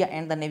tibia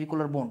and the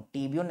navicular bone,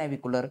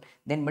 tibio-navicular.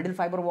 Then middle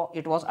fiber,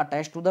 it was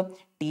attached to the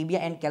tibia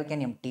and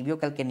calcaneum,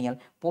 tibio-calcaneal.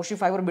 Posterior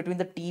fiber between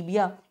the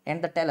tibia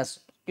and the talus,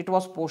 it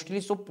was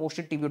posteriorly, so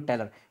posterior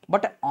tibio-talar.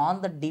 But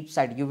on the deep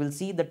side, you will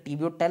see the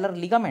tibio-talar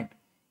ligament.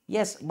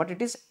 Yes, but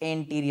it is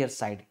anterior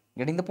side.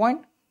 Getting the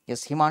point?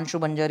 Yes, Himanshu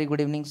Banjari, good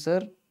evening,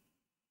 sir.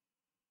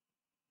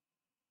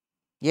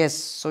 Yes,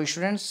 so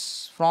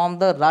students from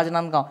the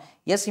Rajnandgaon.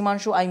 Yes,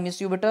 Himanshu, I miss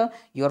you better.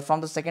 You are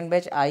from the second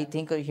batch. I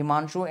think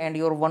Himanshu and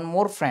your one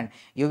more friend,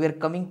 you were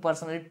coming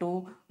personally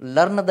to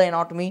learn the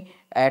anatomy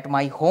at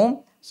my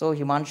home. So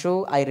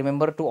Himanshu, I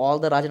remember to all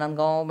the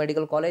Rajnandgaon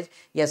Medical College.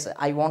 Yes,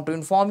 I want to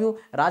inform you,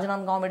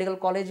 Rajnandgaon Medical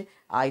College,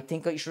 I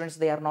think students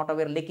they are not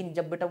aware. लेकिन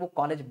जब बेटा वो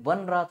college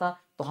बन रहा था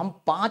तो हम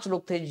 5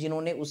 लोग थे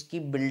जिन्होंने उसकी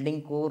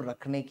बिल्डिंग को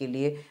रखने के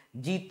लिए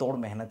जी तोड़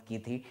मेहनत की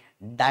थी.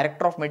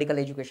 डायरेक्टर ऑफ मेडिकल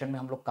एजुकेशन में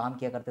हम लोग काम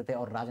किया करते थे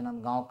और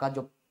राजनांदगांव का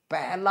जो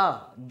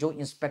पहला जो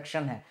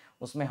इंस्पेक्शन है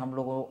उसमें हम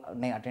लोगों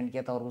ने अटेंड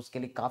किया था और उसके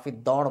लिए काफ़ी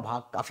दौड़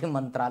भाग, काफ़ी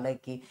मंत्रालय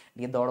की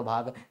लिए दौड़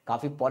भाग,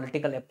 काफ़ी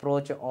पॉलिटिकल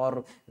अप्रोच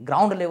और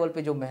ग्राउंड लेवल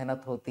पे जो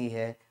मेहनत होती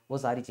है वो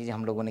सारी चीज़ें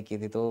हम लोगों ने की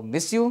थी. तो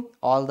miss you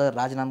all the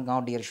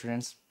Rajnandgaon dear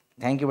students.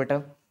 Thank you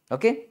बेटा.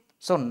 Okay,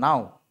 so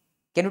now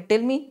can you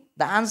tell me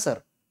the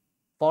answer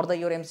for the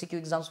your MCQ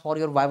exams, for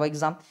your Viva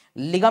exam?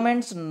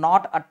 Ligaments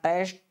not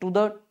attached to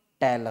the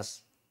talus.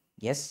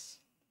 Yes,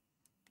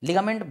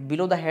 ligament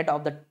below the head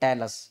of the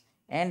talus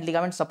and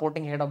ligament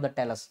supporting head of the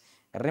talus.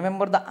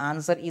 Remember the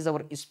answer is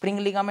our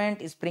spring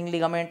ligament, spring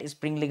ligament,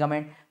 spring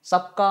ligament.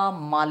 सबका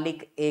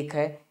मालिक एक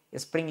है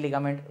spring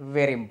ligament.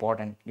 Very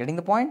important.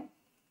 Getting the point?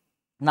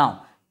 Now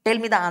tell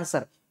me the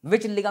answer.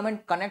 Which ligament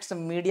connects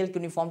medial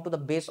cuneiform to the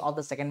base of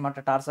the second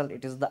metatarsal?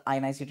 It is the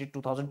INICT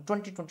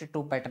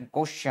 2020-22 pattern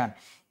question.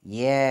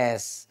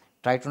 Yes,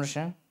 try to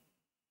understand.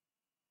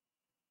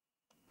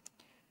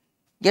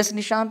 Yes,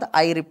 Nishant,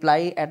 I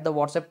reply at the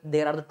WhatsApp.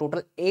 There are the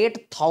total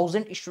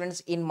 8,000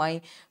 students in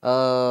my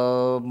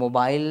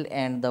mobile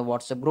and the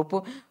WhatsApp group.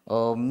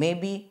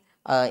 Maybe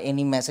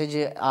any message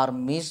are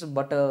missed,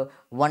 but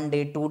one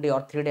day, 2 day,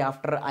 or 3 day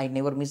after, I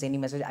never miss any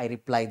message. I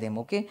reply them.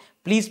 Okay,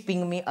 please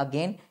ping me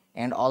again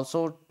and also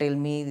tell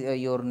me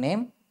your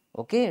name.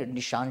 Okay,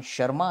 Nishant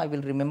Sharma, I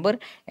will remember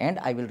and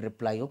I will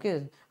reply.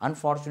 Okay,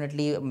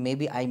 unfortunately,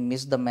 maybe I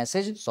missed the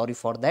message. Sorry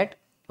for that.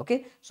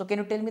 Okay, so can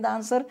you tell me the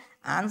answer?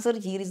 Answer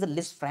here is the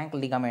Lis Frank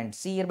ligament.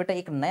 See here बेटा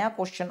एक नया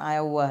question आया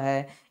हुआ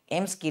है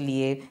AIIMS के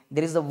लिए.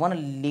 There is the one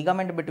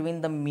ligament between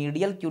the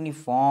medial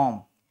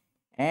cuneiform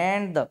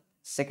and the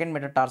second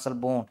metatarsal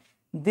bone.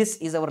 This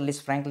is our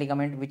Lis Frank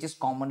ligament which is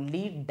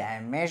commonly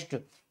damaged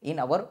in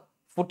our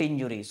foot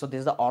injury. So this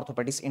is the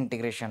orthopedics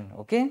integration.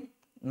 Okay,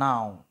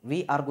 now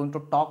we are going to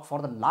talk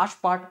for the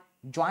last part,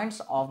 joints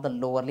of the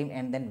lower limb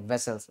and then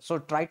vessels. So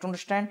try to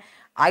understand.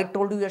 I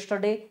told you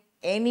yesterday,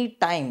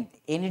 anytime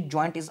any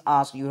joint is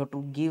asked, you have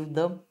to give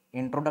the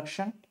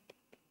introduction,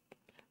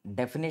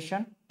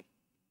 definition,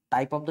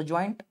 type of the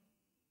joint,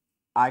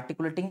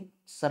 articulating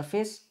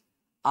surface.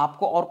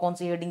 आपको और कौन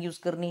सी heading use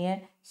करनी है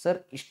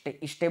sir?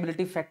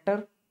 Stability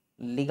factor,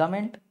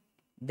 ligament,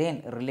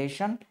 then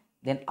relation,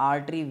 then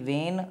artery,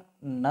 when,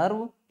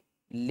 nerve,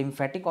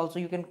 lymphatic also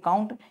you can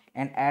count,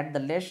 and at the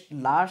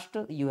last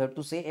you have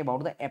to say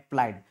about the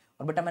applied.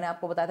 और बेटा मैंने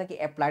आपको बताया था कि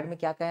applied में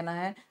क्या कहना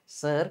है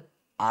sir?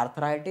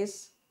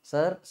 arthritis,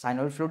 sir,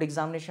 synovial fluid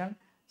examination,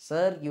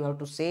 sir, you have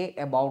to say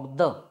about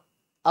the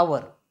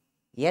our,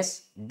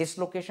 yes,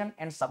 dislocation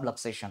and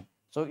subluxation.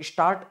 So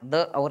start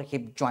the our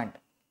hip joint.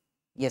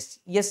 Yes,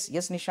 yes,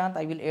 yes, Nishant,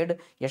 I will add.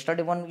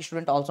 Yesterday one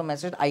student also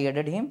messaged, I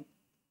added him.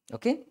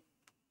 Okay,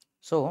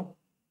 so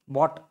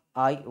what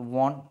I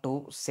want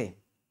to say,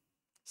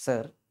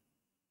 sir,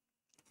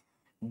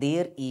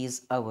 there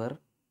is our,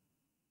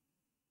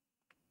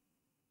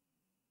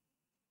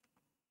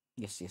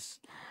 yes,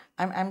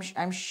 I'm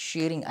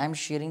sharing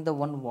the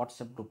one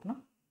WhatsApp group, no?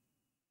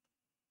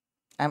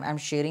 I'm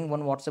sharing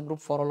one WhatsApp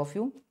group for all of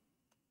you.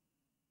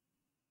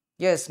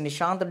 Yes,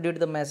 Nishant did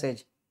the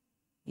message.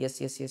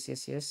 Yes.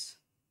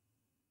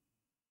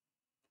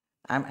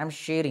 I'm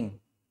sharing.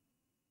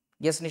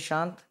 Yes,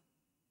 Nishant.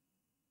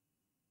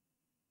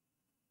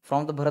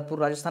 From the Bharatpur,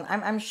 Rajasthan.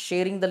 I'm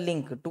sharing the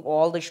link to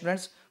all the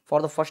students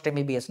for the first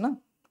MBBS, na?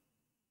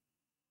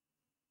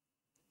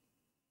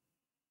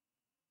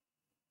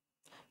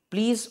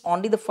 Please,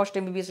 only the first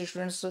MBBS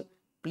students,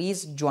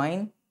 please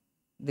join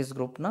this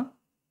group, na?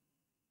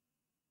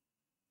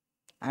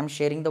 I'm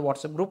sharing the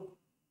WhatsApp group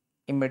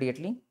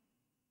immediately.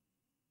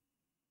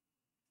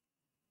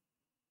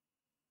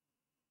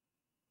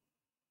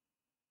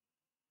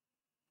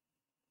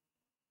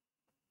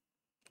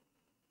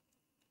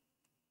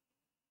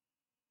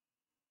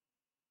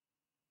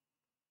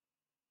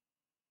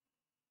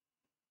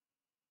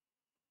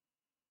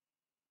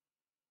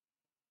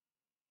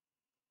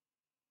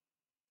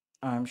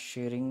 I'm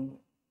sharing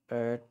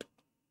at,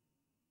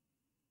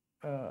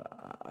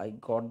 I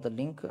got the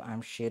link.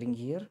 I'm sharing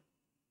here.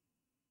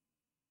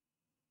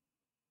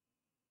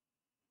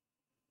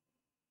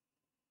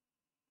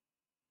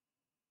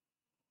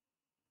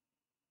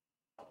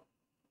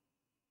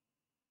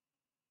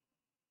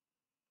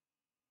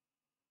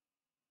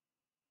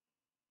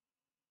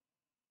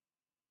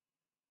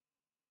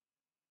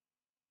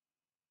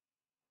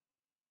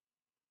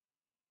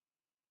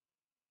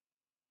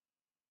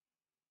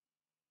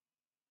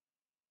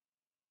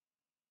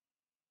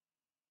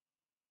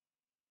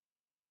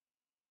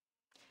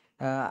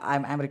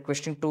 I'm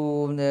requesting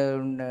to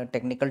the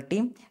technical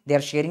team. They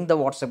are sharing the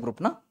WhatsApp group,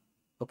 na?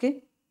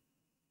 Okay,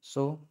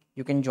 so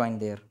you can join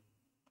there.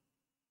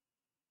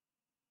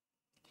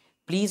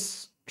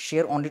 Please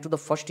share only to the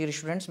first year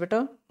students,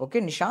 better.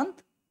 Okay, Nishant,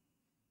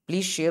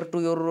 please share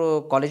to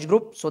your college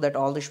group so that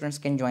all the students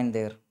can join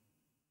there.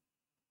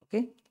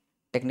 Okay,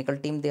 technical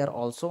team, they are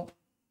also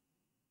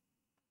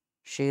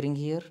sharing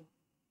here.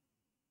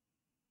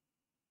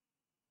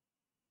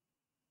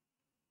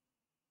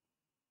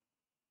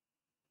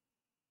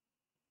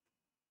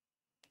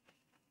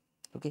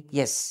 Okay,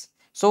 yes,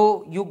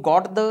 so you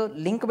got the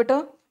link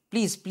beta.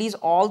 Please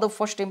all the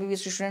first MBBS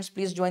students,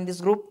 please join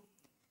this group.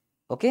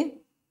 Okay,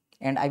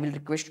 and I will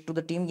request to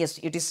the team. Yes,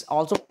 it is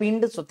also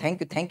pinned, so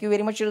thank you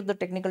very much to the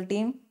technical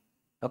team.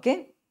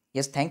 Okay,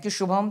 yes, thank you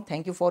Shubham,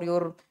 thank you for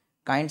your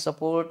kind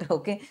support.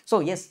 Okay, so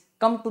yes,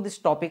 come to this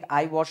topic.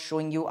 I was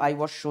showing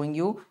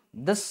you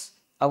this,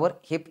 our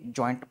hip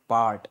joint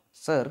part.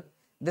 Sir,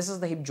 this is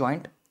the hip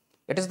joint.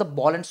 It is the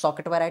ball and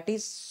socket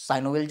varieties,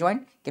 synovial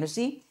joint. Can you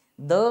see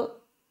the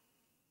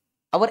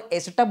our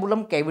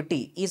acetabulum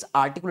cavity is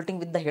articulating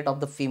with the head of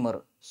the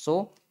femur.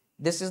 So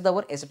this is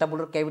our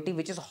acetabular cavity,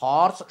 which is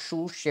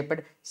horseshoe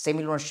shaped,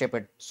 semilunar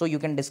shaped. So you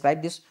can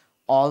describe this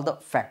all the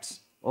facts.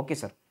 Okay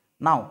sir,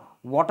 now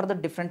what are the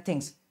different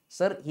things?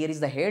 Sir, here is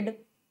the head,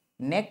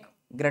 neck,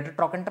 greater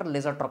trochanter,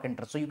 lesser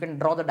trochanter. So you can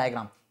draw the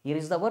diagram. Here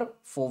is our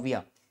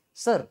fovea.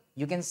 Sir,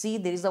 you can see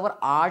there is our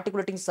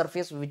articulating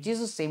surface, which is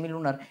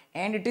semilunar,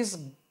 and it is,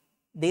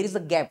 there is a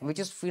gap which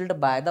is filled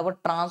by our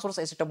transverse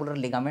acetabular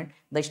ligament,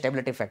 the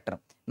stability factor.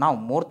 Now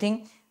more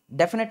thing,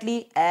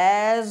 definitely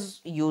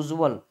as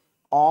usual,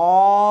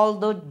 all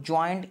the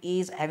joint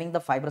is having the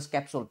fibrous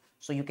capsule.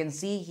 So you can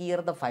see here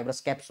the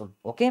fibrous capsule.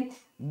 Okay,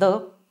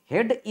 the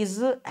head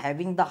is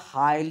having the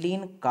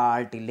hyaline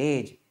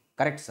cartilage,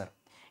 correct sir,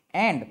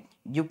 and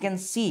you can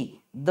see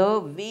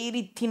the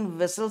very thin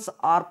vessels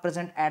are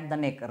present at the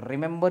neck.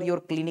 Remember your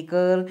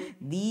clinical,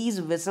 these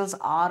vessels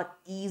are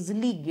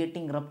easily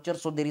getting ruptured.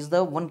 So there is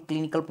the one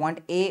clinical point,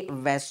 a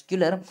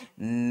vascular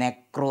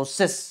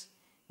necrosis.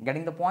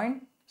 Getting the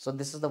point? So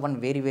this is the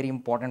one very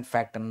important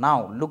factor.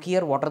 Now look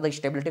here, what are the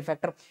stability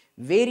factor?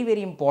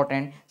 Very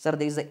important sir.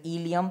 There is the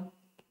ilium,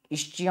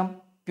 ischium,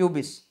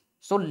 pubis.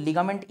 So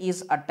ligament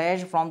is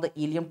attached from the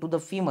ilium to the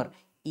femur,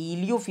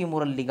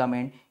 iliofemoral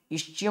ligament,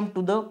 ischium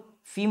to the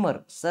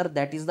femur, sir,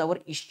 that is our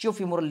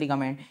ischiofemoral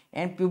ligament,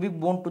 and pubic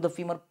bone to the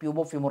femur,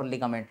 pubofemoral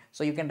ligament.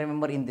 So you can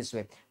remember in this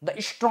way. The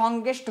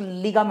strongest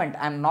ligament,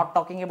 I am not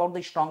talking about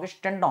the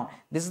strongest tendon,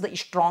 this is the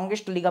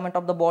strongest ligament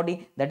of the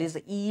body, that is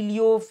the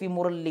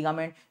iliofemoral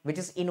ligament, which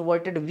is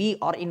inverted V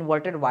or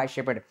inverted Y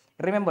shaped.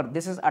 Remember,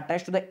 this is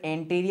attached to the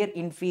anterior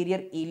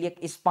inferior iliac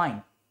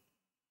spine.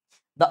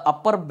 The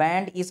upper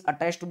band is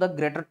attached to the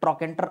greater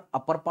trochanter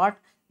upper part.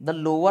 The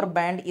lower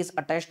band is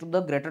attached to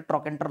the greater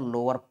trochanter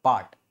lower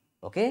part.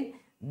 Okay.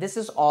 This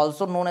is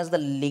also known as the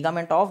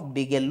ligament of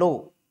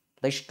Bigelow,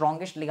 the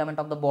strongest ligament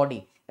of the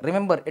body.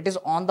 Remember, it is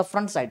on the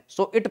front side.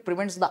 So it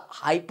prevents the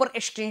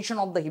hyperextension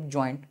of the hip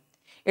joint.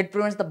 It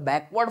prevents the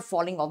backward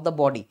falling of the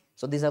body.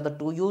 So these are the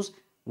two use.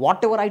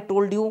 Whatever I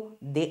told you,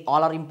 they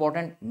all are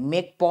important.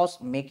 Make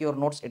pause, make your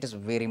notes. It is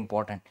very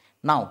important.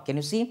 Now, can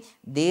you see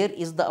there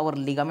is the our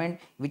ligament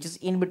which is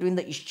in between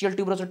the ischial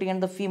tuberosity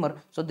and the femur.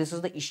 So this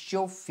is the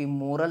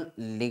ischiofemoral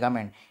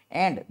ligament,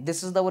 and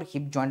this is our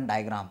hip joint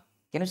diagram.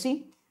 Can you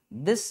see?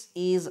 This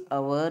is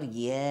our,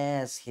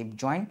 yes, hip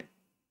joint,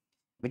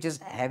 which is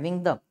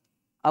having the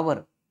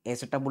our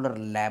acetabular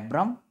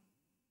labrum,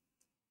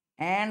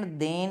 and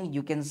then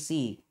you can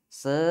see,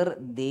 sir,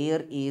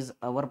 there is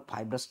our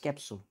fibrous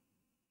capsule.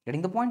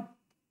 Getting the point?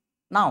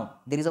 Now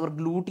there is our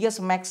gluteus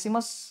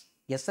maximus.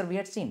 Yes sir, we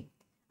had seen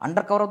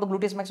undercover of the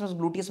gluteus maximus,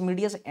 gluteus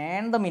medius,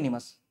 and the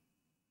minimus.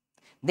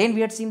 Then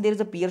we had seen there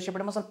is a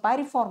pear-shaped muscle,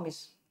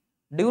 piriformis.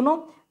 Do you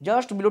know?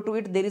 Just below to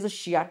it there is a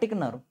sciatic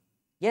nerve.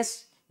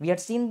 Yes, we had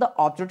seen the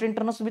obturator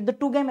internus with the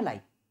two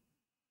gemelli.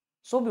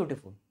 So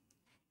beautiful.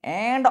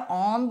 And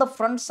on the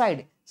front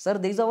side, sir,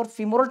 there is our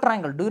femoral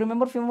triangle. Do you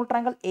remember femoral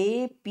triangle?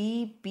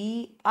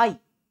 APPI.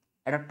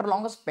 Adductor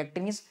longus,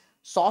 pectinis,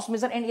 psoas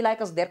major, and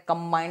iliacus. They are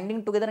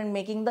combining together and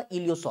making the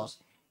iliopsoas.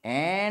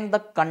 And the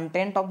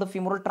content of the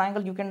femoral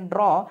triangle you can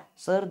draw,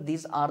 sir.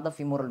 These are the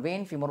femoral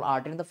vein, femoral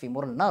artery, and the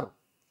femoral nerve.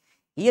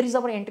 Here is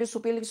our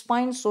anterosuperior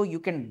spine. So you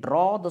can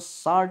draw the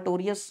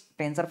sartorius,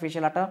 tensor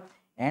fasciolata,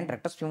 and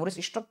rectus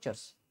femoris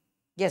structures.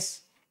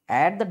 Yes.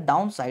 At the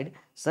downside,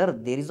 sir,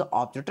 there is the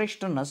obturator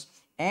externus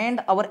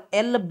and our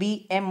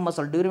LBM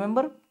muscle. Do you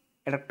remember?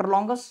 Adductor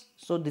longus.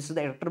 So this is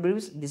the adductor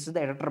brevis. This is the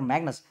adductor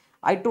magnus.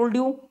 I told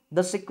you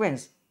the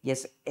sequence.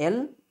 Yes,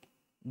 LBM.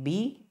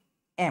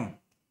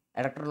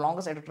 Adductor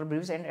longus, adductor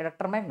brevis, and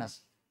adductor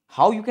magnus.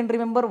 How you can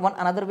remember? One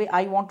another way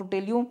I want to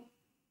tell you.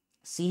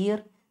 See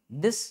here.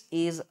 This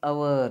is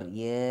our,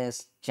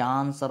 yes,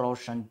 चांद सा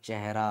रोशन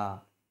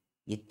चेहरा.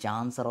 ये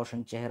चांद सा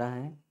रोशन चेहरा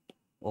है.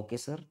 Okay,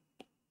 sir.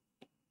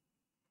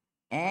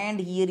 And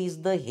here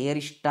is the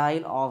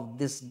hairstyle of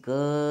this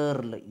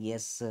girl.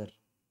 Yes sir,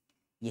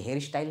 ये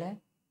hairstyle है.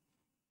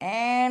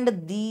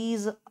 And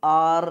these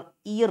are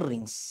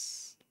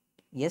earrings.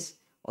 Yes,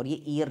 और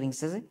ये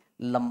earrings से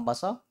लंबा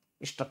सा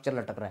structure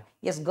लटक रहा है.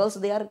 Yes, girls,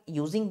 they are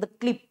using the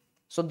clip.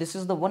 So this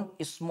is the one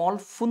small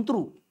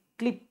funtru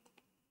clip,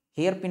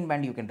 hairpin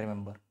band, you can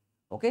remember.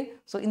 Okay,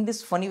 so in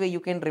this funny way you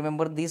can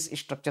remember these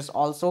structures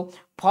also.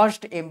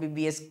 First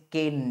MBBS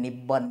के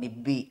निब्बा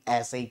निब्बी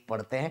ऐसे ही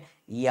पढ़ते हैं,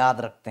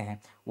 याद रखते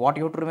हैं. What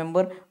you have to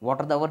remember,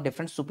 what are the our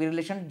different superior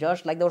relation,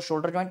 just like the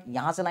shoulder joint.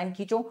 यहाँ से line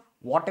खींचो,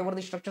 whatever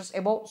the structures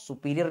above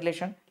superior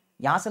relation.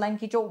 यहाँ से लाइन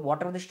खींचो,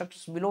 whatever the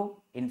structures below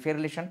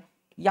inferior relation.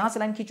 यहाँ से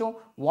line खींचो,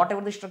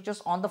 whatever the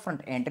structures on the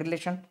front anterior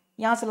relation.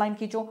 यहाँ से लाइन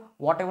खींचो,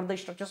 whatever the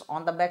structures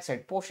on the back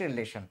side posterior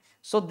relation.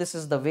 So this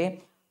is the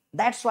way.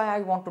 That's why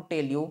I want to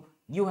tell you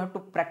have to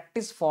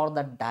practice for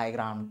the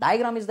diagram.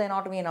 Diagram is the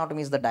anatomy,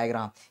 anatomy is the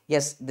diagram.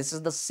 Yes, this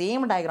is the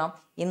same diagram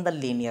in the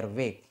linear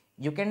way.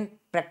 You can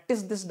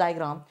practice this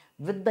diagram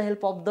with the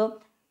help of the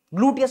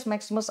gluteus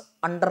maximus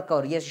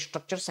undercover. Yes,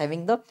 structures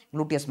having the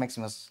gluteus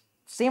maximus.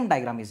 Same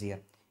diagram is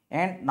here.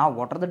 And now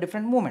what are the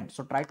different movements?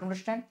 So try to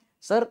understand.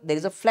 Sir, there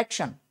is a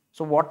flexion.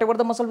 So whatever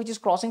the muscle which is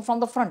crossing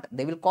from the front,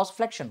 they will cause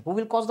flexion. Who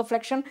will cause the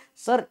flexion?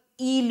 Sir,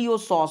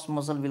 iliopsoas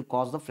muscle will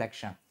cause the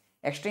flexion.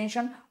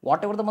 Extension,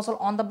 whatever the muscle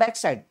on the back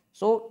side.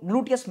 So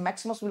gluteus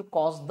maximus will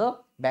cause the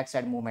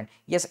backside movement.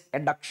 Yes,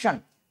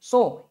 adduction.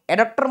 So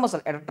adductor muscle,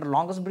 adductor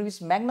longus brevis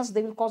magnus,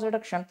 they will cause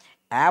adduction.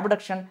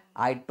 Abduction,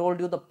 I told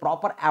you the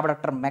proper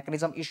abductor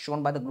mechanism is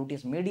shown by the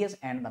gluteus medius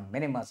and the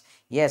minimus.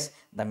 Yes,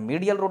 the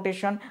medial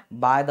rotation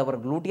by the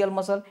gluteal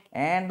muscle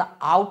and the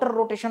outer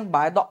rotation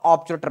by the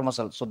obturator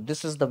muscle. So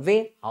this is the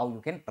way how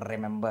you can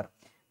remember.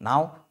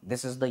 Now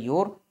this is the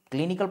your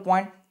clinical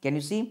point. Can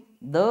you see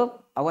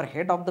our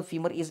head of the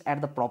femur is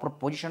at the proper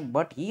position,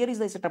 but here is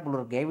the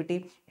acetabular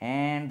cavity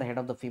and the head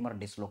of the femur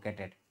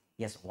dislocated.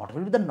 Yes, what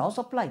will be the nerve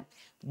supply?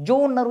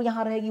 जो nerve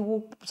यहाँ रहेगी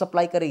वो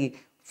supply करेगी.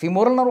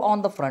 Femoral nerve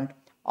on the front,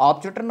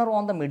 obturator nerve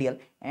on the medial,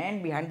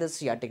 and behind the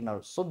sciatic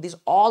nerve. So these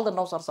all the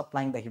nerves are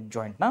supplying the hip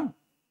joint.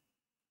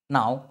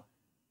 Now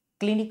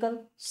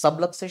clinical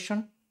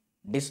subluxation,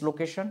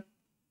 dislocation,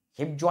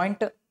 hip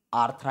joint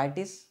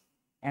arthritis,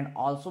 and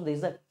also there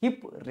is a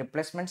hip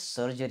replacement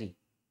surgery.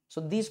 So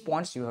these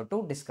points you have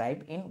to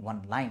describe in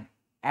one line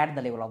at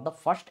the level of the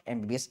first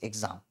MBBS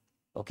exam.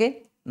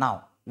 Okay.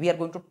 Now we are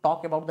going to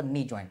talk about the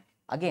knee joint.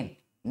 Again,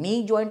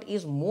 knee joint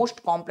is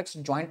most complex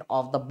joint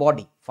of the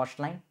body. First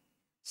line.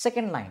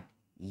 Second line.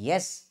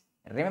 Yes.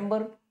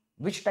 Remember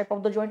which type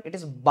of the joint? It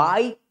is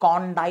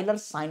bicondylar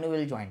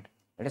synovial joint.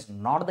 It is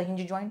not the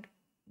hinge joint,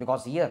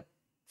 because here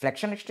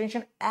flexion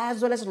extension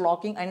as well as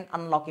locking and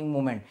unlocking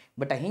movement.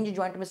 But a hinge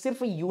joint में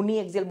सिर्फ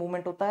uniaxial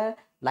movement होता है,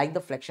 like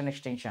the flexion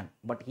extension.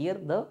 But here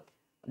the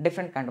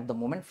different kind of the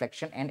movement,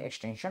 flexion and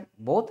extension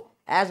both,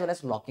 as well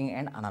as locking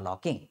and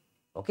unlocking.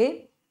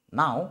 Okay.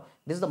 Now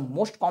this is the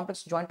most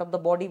complex joint of the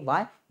body.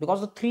 Why?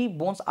 Because the three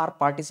bones are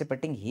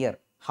participating here.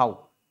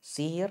 How?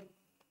 See here.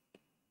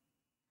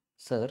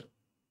 Sir,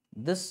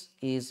 this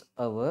is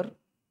our,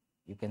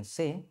 you can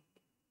say,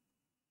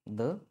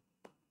 the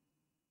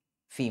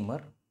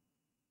femur,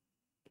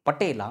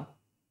 patella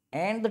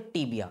and the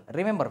tibia.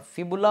 Remember,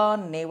 fibula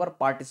never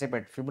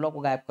participate. Fibula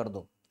को गायब कर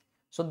दो.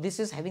 So this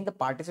is having the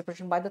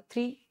participation by the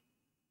three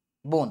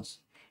bones.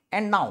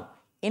 And now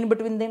in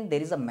between them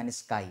there is a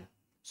menisci.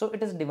 So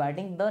it is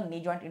dividing the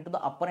knee joint into the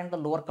upper and the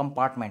lower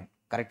compartment.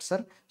 Correct,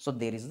 sir? So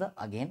there is the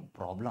again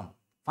problem.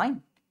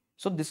 Fine.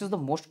 So this is the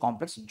most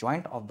complex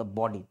joint of the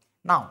body.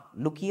 Now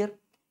look here.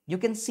 You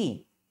can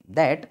see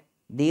that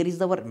there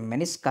is our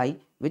menisci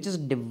which is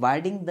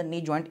dividing the knee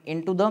joint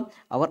into the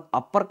our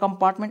upper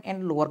compartment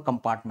and lower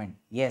compartment.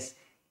 Yes,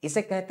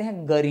 इसे कहते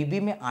हैं गरीबी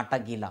में आटा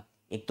गीला.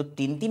 एक तो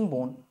तीन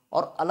बोन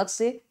और अलग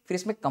से फिर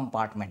इसमें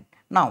compartment.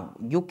 Now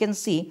you can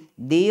see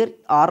there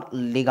are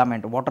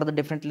ligament. What are the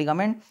different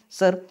ligament?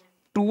 Sir,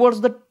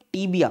 towards the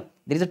tibia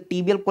there is a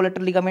tibial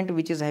collateral ligament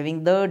which is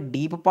having the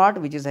deep part,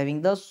 which is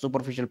having the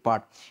superficial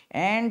part,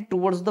 and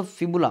towards the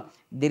fibula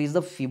there is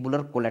the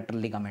fibular collateral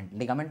ligament,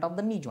 ligament of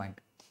the knee joint.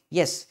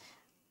 Yes,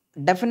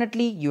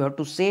 definitely you have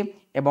to say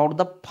about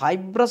the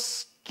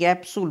fibrous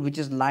capsule which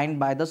is lined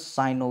by the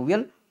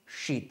synovial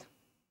sheath.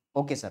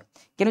 Okay, sir.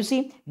 Can you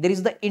see there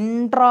is the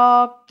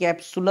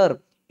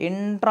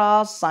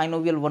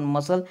intrasynovial one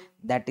muscle,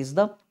 that is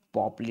the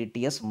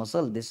popliteus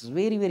muscle. This is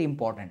very, very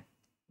important.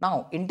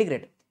 Now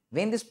integrate.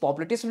 When this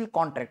popliteus will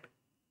contract,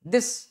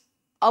 this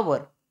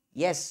our,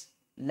 yes,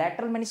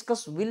 lateral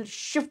meniscus will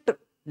shift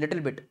little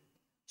bit.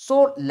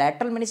 So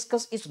lateral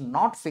meniscus is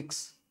not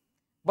fixed,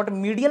 but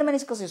medial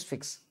meniscus is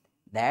fixed.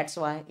 That's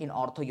why in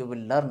ortho you will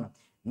learn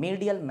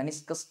medial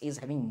meniscus is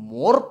having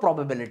more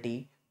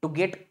probability to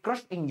get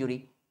crushed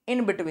injury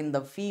in between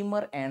the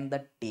femur and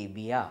the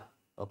tibia.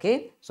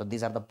 Okay, so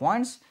these are the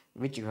points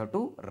which you have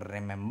to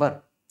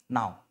remember.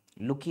 Now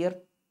look here.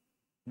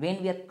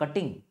 When we are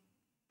cutting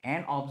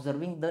and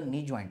observing the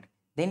knee joint,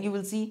 then you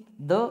will see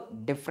the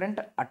different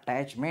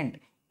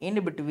attachment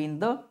in between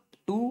the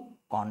two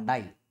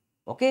condyle.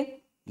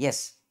 Okay,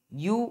 yes,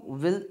 you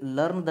will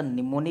learn the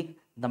mnemonic,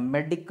 the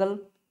medical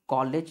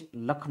college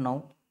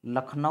Lucknow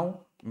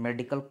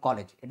Medical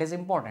College. It is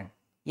important.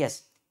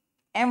 Yes,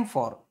 M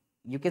for,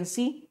 you can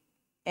see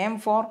M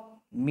for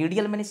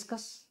medial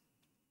meniscus,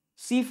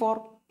 C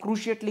for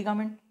cruciate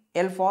ligament,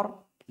 L for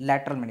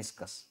lateral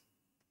meniscus.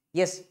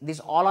 Yes, these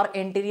all are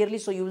anteriorly.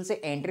 So you will say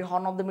anterior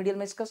horn of the medial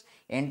meniscus,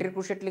 anterior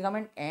cruciate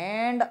ligament,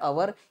 and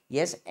our,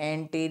 yes,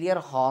 anterior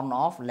horn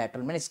of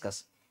lateral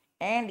meniscus.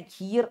 And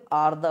here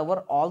are the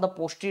our all the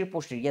posterior.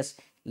 Yes,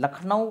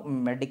 Lucknow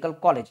Medical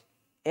College.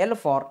 L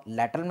for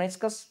lateral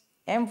meniscus,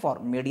 M for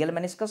medial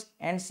meniscus,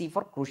 and C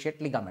for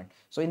cruciate ligament.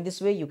 So in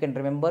this way, you can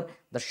remember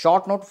the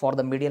short note for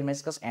the medial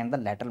meniscus and the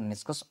lateral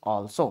meniscus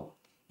also.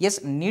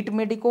 Yes, NEET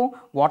Medico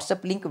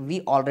WhatsApp link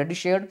we already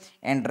shared,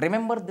 and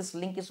remember this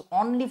link is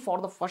only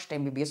for the first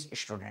MBBS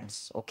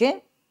students.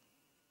 Okay.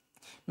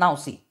 Now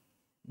see,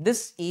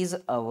 this is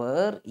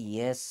our,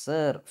 yes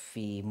sir,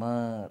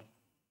 femur.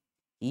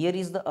 Here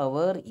is the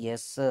our,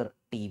 yes sir,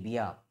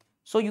 tibia.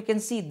 So you can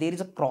see there is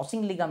a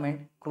crossing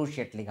ligament,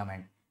 cruciate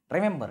ligament.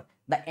 Remember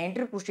the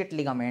anterior cruciate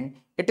ligament,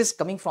 it is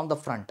coming from the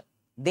front.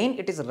 Then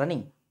it is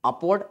running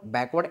upward,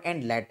 backward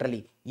and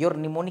laterally. Your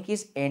mnemonic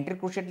is anterior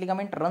cruciate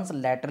ligament runs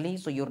laterally.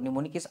 So your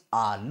mnemonic is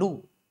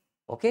ALU.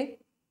 Okay.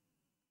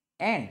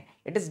 And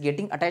it is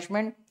getting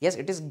attachment. Yes,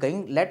 it is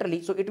going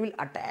laterally. So it will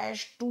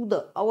attach to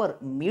the our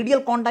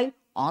medial condyle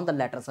on the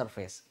lateral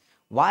surface.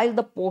 While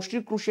the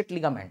posterior cruciate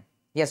ligament,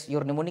 yes,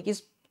 your mnemonic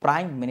is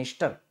prime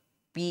minister,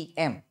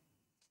 PM.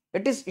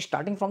 It is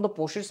starting from the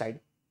posterior side.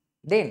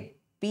 Then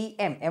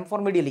PM, M for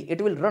medially,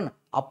 it will run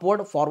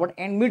upward, forward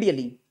and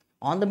medially.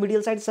 On the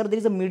medial side, sir, there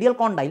is a medial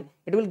condyle.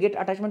 It will get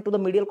attachment to the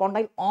medial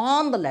condyle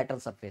on the lateral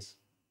surface.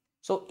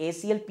 So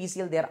ACL,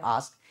 PCL, they are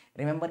asked.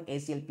 Remember,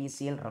 ACL,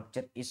 PCL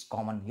rupture is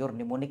common. Your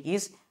mnemonic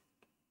is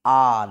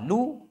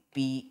ALU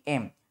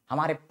PM.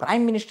 हमारे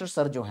prime minister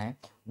sir जो हैं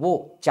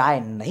वो चाय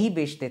नहीं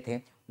बेचते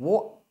थे,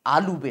 वो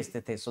आलू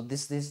बेचते थे. So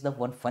this is the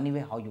one funny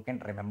way how you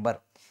can remember.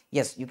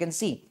 Yes, you can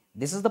see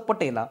this is the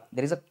patella.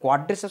 There is a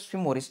quadriceps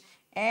femoris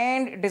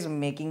and it is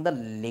making the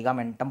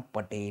ligamentum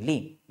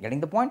patelli. Getting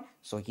the point?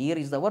 So here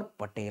is our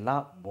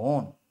patella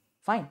bone.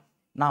 Fine.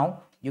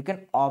 Now you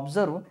can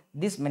observe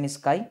this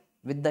menisci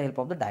with the help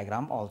of the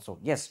diagram also.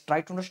 Yes,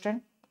 try to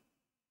understand.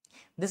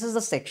 This is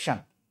the section.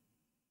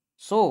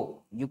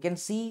 So you can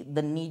see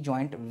the knee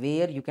joint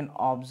where you can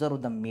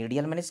observe the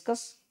medial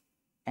meniscus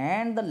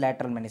and the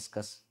lateral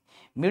meniscus.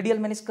 Medial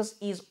meniscus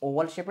is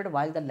oval shaped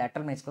while the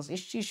lateral meniscus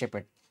is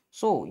C-shaped.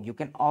 So you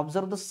can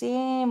observe the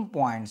same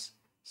points.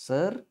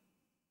 Sir,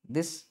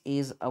 this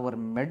is our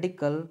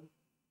medical,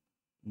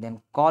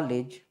 then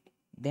college,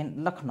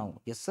 then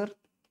Lucknow. Yes, sir.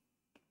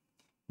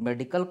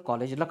 Medical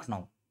College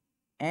Lucknow.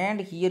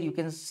 And here you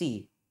can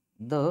see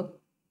the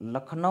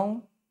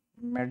Lucknow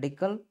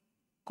Medical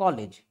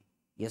College.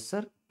 Yes,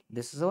 sir.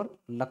 This is our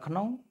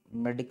Lucknow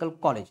Medical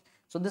College.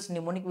 So this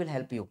mnemonic will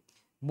help you.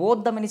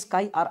 Both the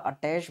menisci are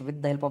attached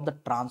with the help of the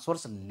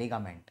transverse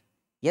ligament.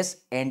 Yes,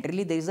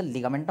 anteriorly there is a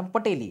ligamentum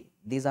patelli.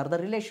 These are the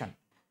relation.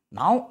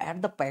 Now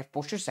at the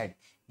posterior side,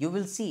 you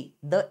will see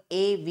the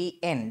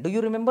AVN. Do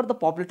you remember the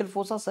popliteal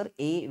fossa, sir?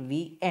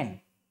 AVN.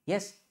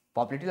 Yes,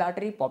 popliteal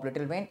artery,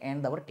 popliteal vein,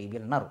 and our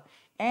tibial nerve.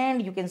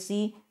 And you can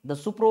see the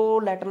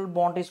supralateral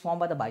bond is formed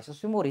by the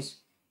biceps femoris.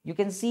 You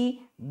can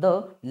see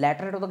the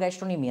lateral head of the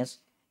gastrocnemius.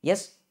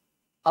 Yes,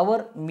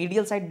 our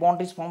medial side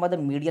bond is formed by the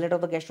medial head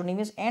of the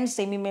gastrocnemius and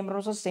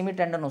semimembranosus,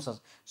 semitendinosus.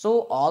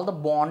 So all the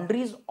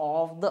boundaries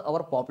of the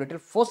our popliteal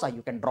fossa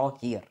you can draw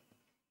here.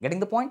 Getting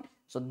the point?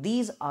 So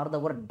these are the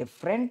our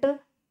different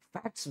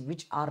facts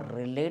which are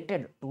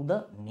related to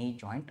the knee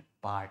joint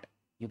part.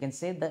 You can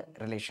say the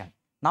relation.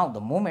 Now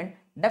the movement,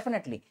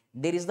 definitely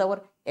there is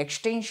our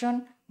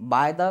extension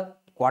by the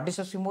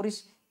quadriceps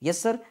femoris. Yes,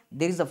 sir.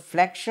 There is a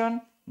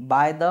flexion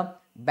by the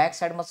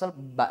backside muscle,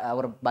 by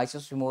our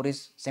biceps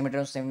femoris,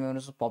 semitendinosus,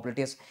 semimembranosus,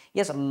 popliteus.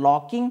 Yes,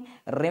 locking.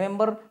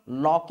 Remember,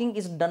 locking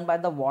is done by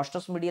the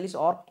vastus medialis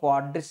or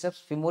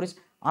quadriceps femoris.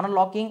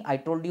 Unlocking, I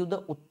told you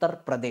the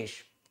Uttar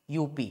Pradesh,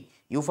 UP.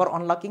 U for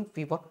unlocking,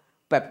 P for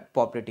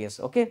popliteus.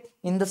 Okay.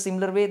 In the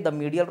similar way, the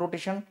medial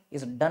rotation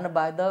is done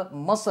by the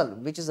muscle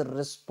which is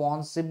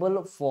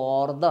responsible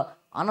for the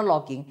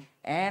unlocking,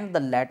 and the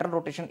lateral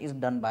rotation is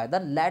done by the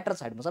lateral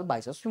side muscle,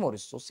 biceps femoris.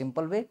 So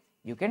simple way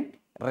you can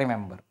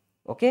remember.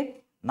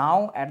 Okay.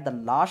 Now at the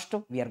last,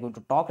 we are going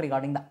to talk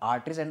regarding the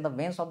arteries and the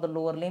veins of the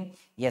lower limb.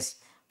 Yes,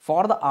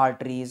 for the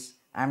arteries,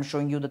 I am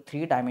showing you the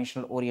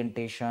three-dimensional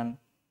orientation.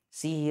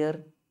 See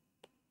here,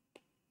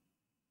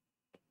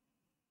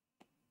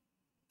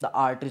 the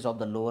arteries of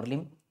the lower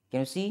limb. Can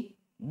you see?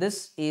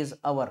 This is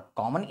our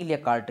common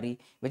iliac artery,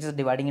 which is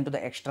dividing into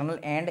the external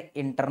and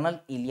internal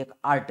iliac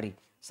artery.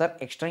 Sir,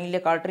 external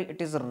iliac artery,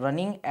 it is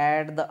running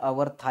at the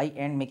our thigh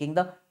and making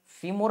the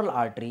femoral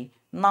artery.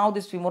 Now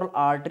this femoral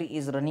artery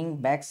is running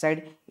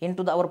backside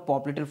into the our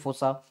popliteal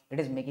fossa. It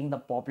is making the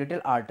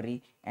popliteal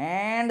artery,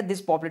 and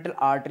this popliteal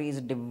artery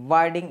is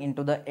dividing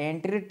into the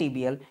anterior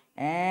tibial,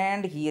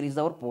 and here is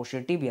our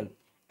posterior tibial.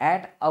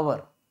 At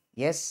our,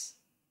 yes,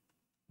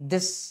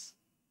 this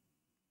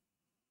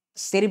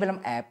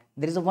Cerebellum App,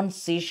 there is a one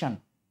session,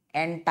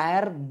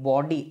 entire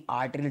body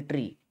arterial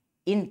tree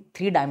in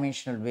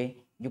three-dimensional way.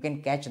 You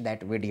can catch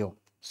that video.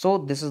 So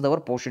this is our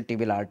posterior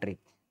tibial artery.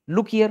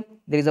 Look here,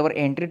 there is our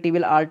anterior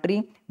tibial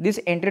artery. This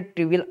anterior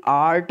tibial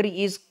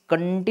artery is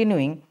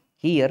continuing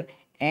here,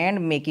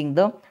 and making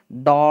the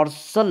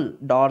dorsal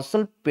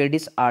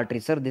pedis artery.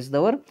 Sir, this is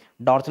our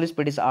dorsalis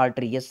pedis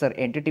artery. Yes sir,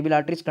 anteritibial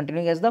artery is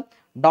continuing as the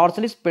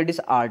dorsalis pedis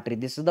artery.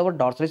 This is our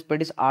dorsalis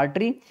pedis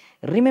artery.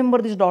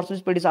 Remember, this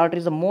dorsalis pedis artery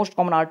is the most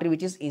common artery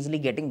which is easily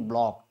getting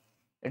blocked.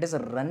 It is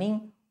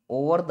running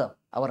over the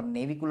our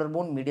navicular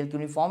bone medial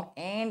cuneiform,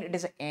 and it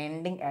is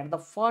ending at the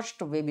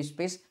first web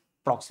space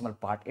proximal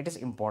part. It is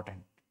important.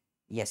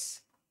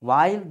 Yes,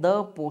 while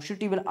the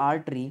posterior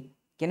artery,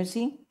 can you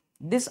see,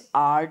 this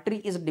artery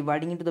is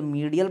dividing into the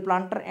medial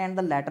plantar and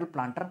the lateral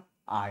plantar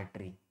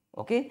artery.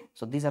 Okay,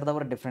 so these are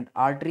our different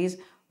arteries.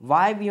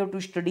 Why we have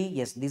to study?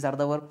 Yes, these are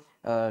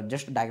our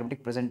just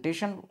diagrammatic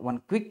presentation.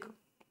 One quick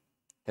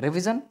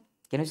revision.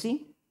 Can you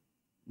see,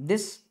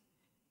 this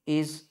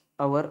is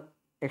our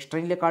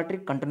extrailiac artery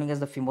continuing as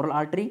the femoral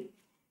artery.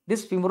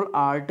 This femoral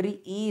artery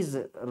is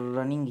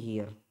running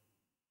here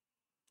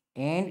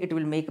and it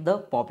will make the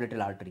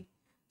popliteal artery.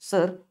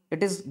 Sir,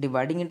 it is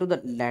dividing into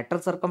the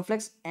lateral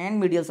circumflex and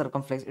medial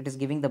circumflex. It is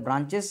giving the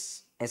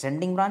branches,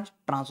 ascending branch,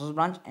 transverse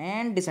branch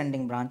and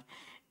descending branch.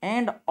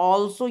 And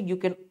also you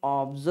can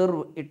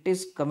observe it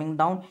is coming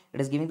down, it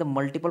is giving the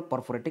multiple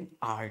perforating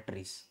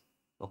arteries.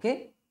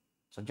 Okay,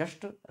 so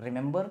just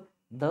remember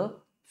the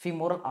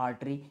femoral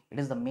artery, it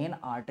is the main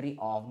artery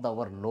of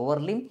our lower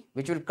limb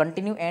which will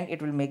continue and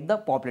it will make the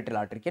popliteal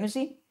artery. Can you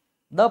see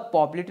the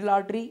popliteal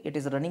artery? It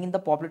is running in the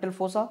popliteal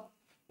fossa.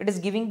 It is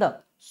giving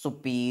the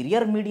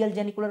superior medial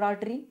genicular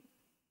artery,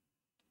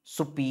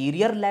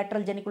 superior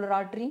lateral genicular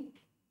artery,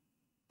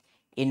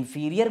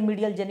 inferior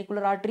medial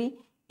genicular artery,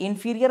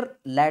 inferior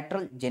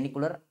lateral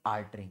genicular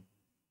artery.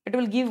 It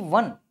will give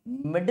one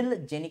middle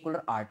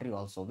genicular artery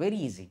also, very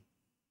easy.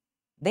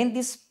 Then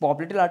this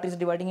popliteal artery is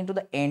dividing into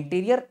the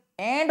anterior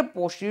and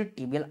posterior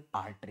tibial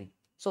artery.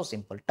 So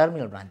simple,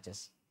 terminal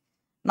branches.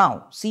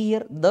 Now see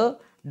here the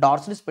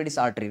dorsalis pedis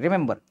artery.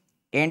 Remember,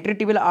 anterior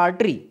tibial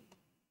artery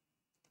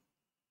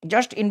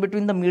just in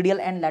between the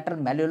medial and lateral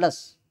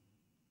malleolus.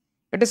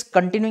 It is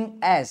continuing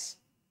as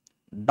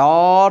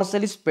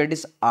dorsalis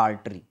pedis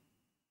artery.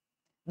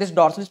 This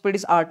dorsalis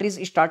pedis artery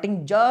is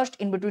starting just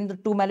in between the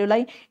two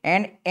malleoli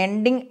and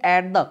ending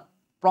at the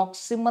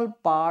proximal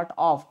part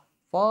of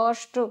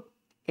first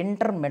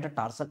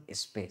intermetatarsal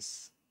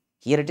space.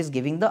 Here it is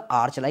giving the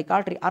arch-like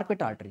artery,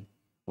 arcuate artery.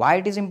 Why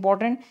it is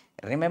important?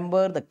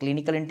 Remember the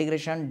clinical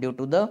integration due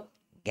to the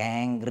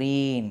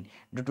gangrene,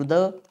 due to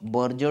the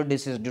Berger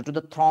disease, due to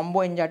the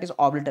thromboangiitis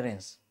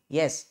obliterans.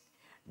 Yes,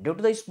 due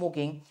to the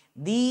smoking,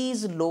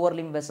 these lower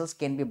limb vessels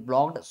can be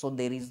blocked, so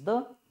there is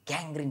the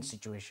gangrene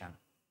situation.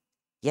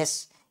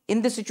 Yes,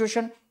 in this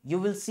situation, you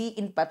will see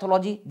in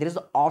pathology, there is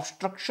the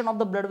obstruction of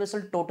the blood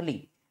vessel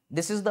totally.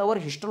 This is our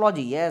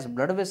histology. Yes,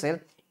 blood vessel,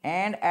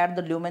 and at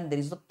the lumen, there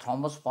is the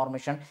thrombus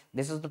formation.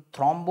 This is the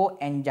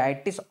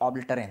thromboangiitis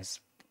obliterans.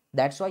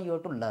 That's why you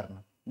have to learn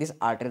this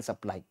arterial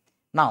supply.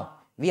 Now,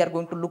 we are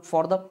going to look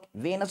for the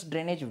venous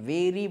drainage,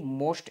 very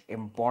most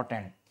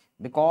important,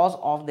 because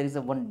of there is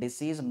a one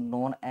disease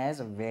known as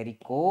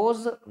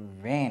varicose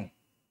vein.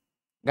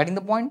 Getting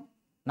the point?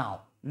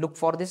 Now, look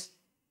for this.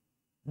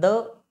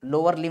 The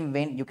lower limb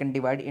vein you can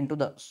divide into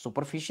the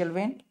superficial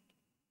vein,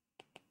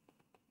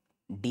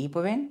 deep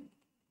vein,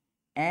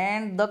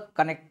 and the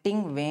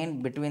connecting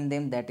vein between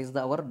them, that is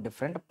our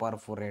different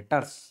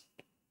perforators.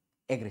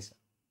 Agree, sir?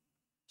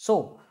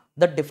 So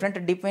the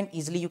different deep vein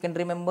easily you can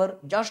remember,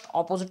 just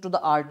opposite to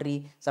the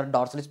artery, sir,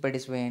 dorsalis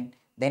pedis vein,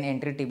 then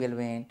anterior tibial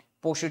vein,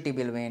 posterior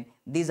tibial vein.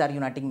 These are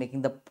uniting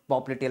making the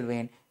popliteal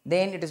vein.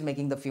 Then it is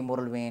making the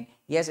femoral vein.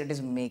 Yes, it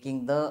is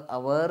making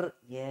the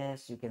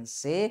yes, you can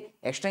say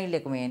external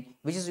iliac vein,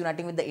 which is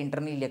uniting with the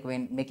internal iliac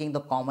vein, making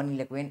the common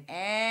iliac vein,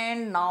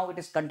 and now it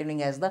is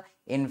continuing as the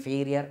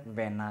inferior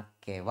vena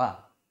cava.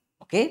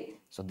 Okay,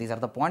 so these are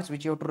the points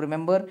which you have to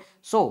remember.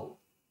 So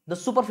the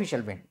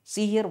superficial vein,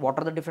 see here what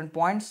are the different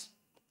points.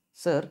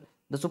 Sir,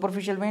 the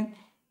superficial vein,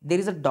 there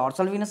is a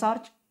dorsal venous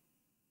arch.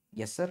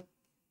 Yes, sir.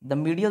 The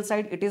medial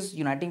side, it is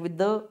uniting with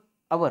the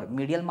our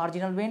medial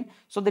marginal vein.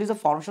 So there is a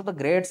formation of the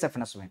great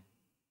saphenous vein.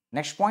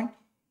 Next point,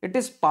 it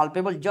is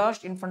palpable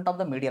just in front of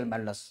the medial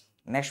malleus.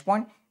 Next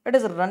point, it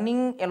is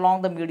running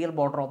along the medial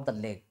border of the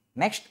leg.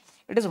 Next,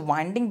 it is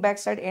winding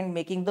backside and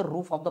making the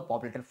roof of the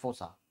popliteal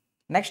fossa.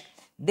 Next,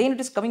 then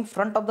it is coming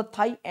front of the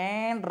thigh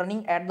and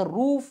running at the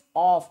roof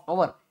of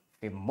our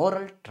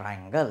femoral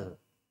triangle.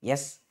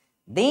 Yes.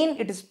 Then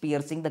it is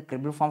piercing the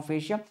cribriform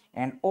fascia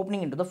and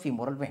opening into the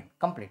femoral vein.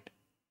 Complete.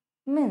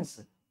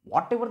 Means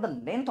whatever the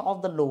length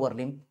of the lower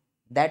limb,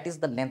 that is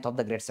the length of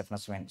the great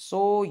saphenous vein.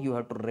 So you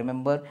have to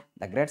remember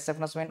the great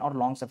saphenous vein or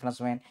long saphenous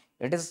vein.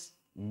 It is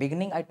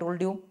beginning, I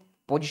told you,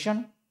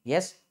 position.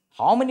 Yes.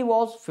 How many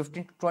valves?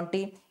 15 to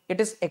 20. It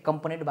is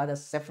accompanied by the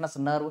saphenous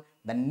nerve.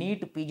 The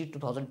NEET PG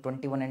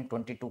 2021 and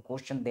 22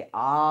 question they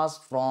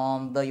ask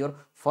from the your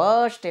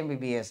first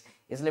MBBS.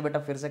 इसलिए बेटा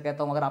फिर से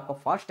कहता हूं, अगर आपका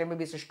first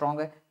MBBS strong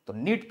है तो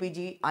नीट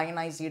पीजी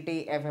INICT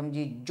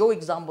FMG जो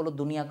एग्जाम बोलो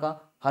दुनिया का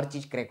हर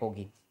चीज क्रैक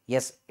होगी.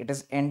 Yes, it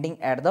is ending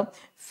at the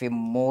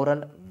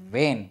femoral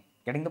vein.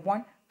 Getting the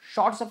point?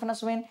 Short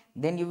saphenous vein,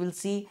 then you will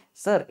see,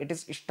 sir, it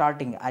is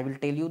starting. I will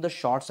tell you the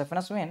short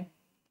saphenous vein.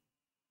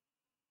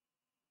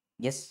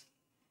 Yes,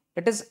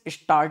 it is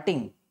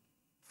starting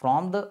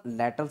from the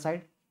lateral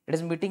side. It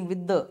is meeting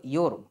with the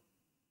your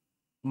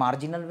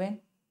marginal vein,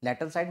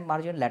 lateral side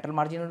margin, lateral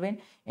marginal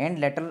vein, and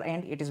lateral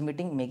end it is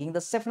meeting making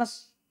the saphenous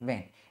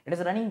vein. It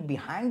is running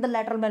behind the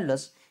lateral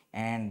malleus,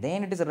 and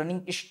then it is running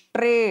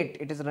straight.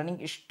 It is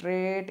running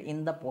straight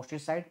in the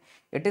posterior side.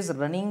 It is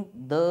running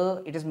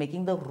the, it is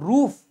making the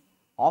roof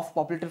of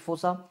popliteal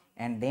fossa,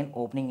 and then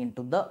opening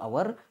into the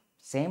our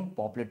same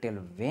popliteal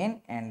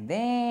vein, and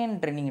then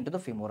draining into the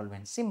femoral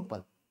vein.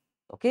 Simple.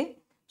 Okay,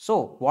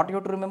 so what you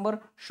have to remember,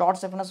 short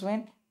saphenous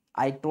vein,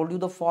 I told you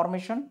the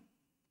formation.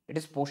 It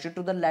is posterior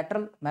to the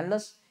lateral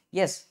malleus.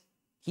 Yes,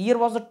 here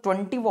was the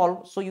 20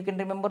 valve, so you can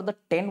remember the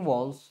 10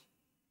 valves.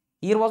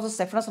 Here was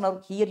the saphenous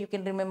nerve. Here you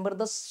can remember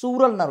the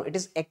sural nerve. It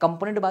is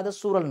accompanied by the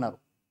sural nerve.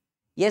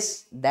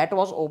 Yes, that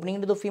was opening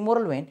into the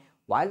femoral vein,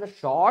 while the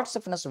short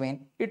saphenous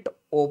vein, it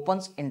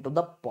opens into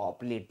the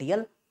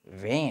popliteal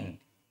vein.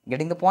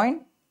 Getting the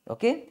point?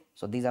 Okay,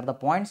 so these are the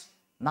points.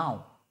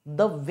 Now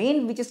the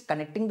vein which is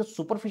connecting the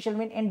superficial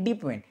vein and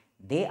deep vein,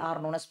 they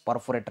are known as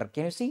perforator.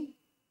 Can you see?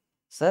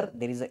 Sir,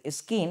 there is a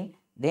skin,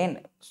 then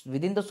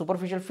within the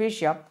superficial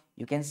fascia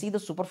you can see the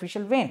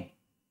superficial vein,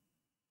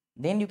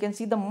 then you can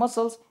see the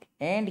muscles,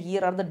 and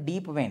here are the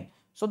deep vein.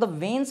 So the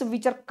veins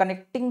which are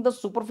connecting the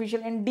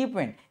superficial and deep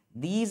vein,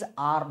 these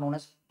are known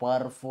as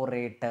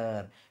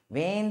perforator.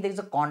 When there is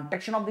a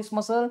contraction of this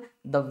muscle,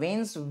 the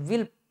veins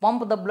will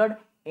pump the blood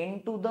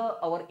into the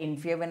our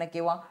inferior vena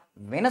cava.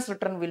 Venous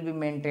return will be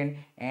maintained,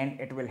 and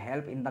it will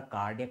help in the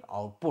cardiac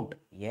output.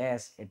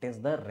 Yes, it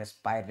is the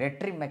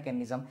respiratory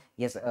mechanism.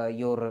 Yes,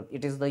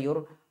 it is the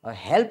your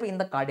help in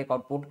the cardiac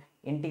output,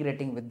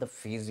 integrating with the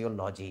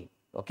physiology.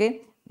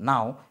 Okay,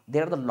 now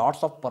there are the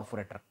lots of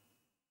perforator.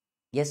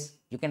 Yes,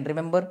 you can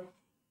remember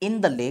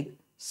in the leg,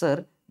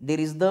 sir, there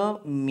is the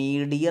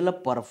medial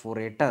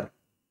perforator,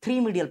 3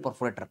 medial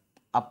perforator,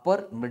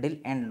 upper, middle,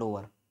 and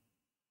lower.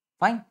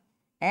 Fine.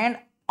 And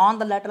on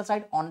the lateral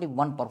side, only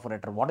one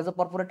perforator. What is the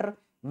perforator?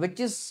 Which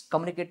is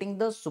communicating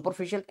the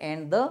superficial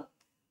and the,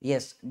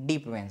 yes,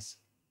 deep veins.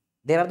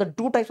 There are the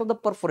two types of the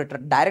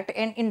perforator, direct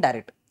and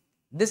indirect.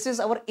 This is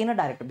our inner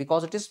direct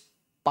because it is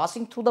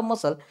passing through the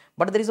muscle,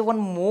 but there is a one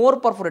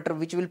more perforator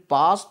which will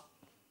pass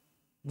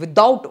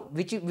without,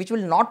 which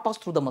will not pass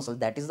through the muscle.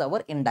 That is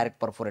our indirect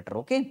perforator.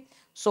 Okay,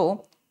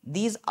 so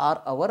these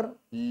are our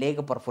leg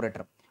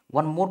perforator.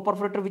 One more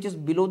perforator which is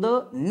below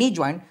the knee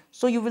joint,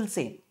 so you will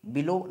say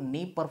below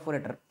knee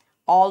perforator.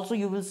 Also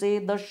you will say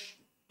the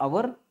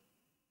our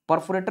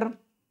perforator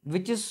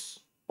which is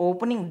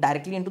opening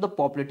directly into the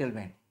popliteal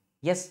vein.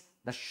 Yes,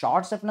 the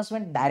short saphenous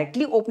vein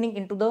directly opening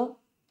into the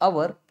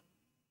our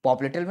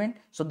popliteal vein.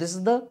 So this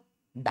is the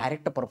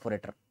direct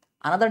perforator.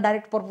 Another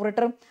direct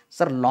perforator,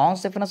 sir, long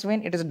saphenous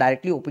vein, it is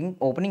directly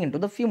opening into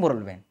the femoral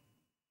vein.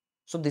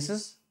 So this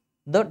is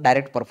the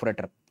direct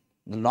perforator.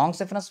 The long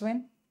saphenous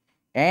vein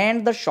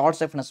and the short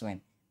saphenous vein,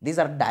 these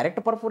are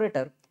direct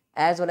perforator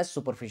as well as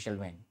superficial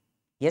vein.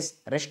 Yes,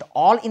 rest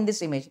all in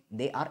this image,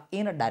 they are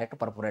in a direct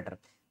perforator.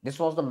 This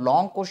was the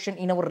long question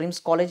in our RIMS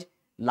college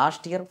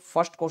last year.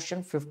 First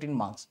question, 15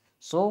 marks.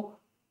 So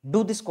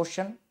do this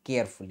question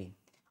carefully.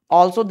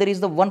 Also there is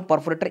the one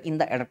perforator in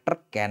the adductor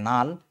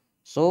canal.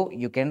 So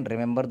you can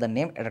remember the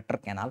name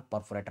adductor canal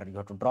perforator. You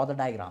have to draw the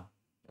diagram.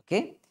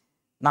 Okay.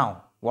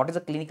 Now what is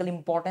the clinical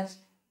importance?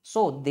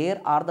 So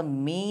there are the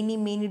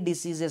many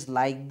diseases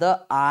like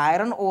the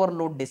iron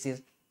overload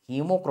disease,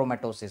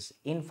 hemochromatosis.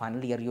 In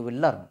final year you will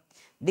learn.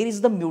 There is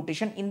the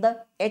mutation in the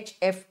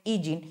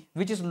HFE gene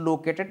which is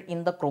located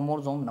in the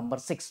chromosome number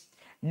 6.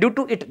 Due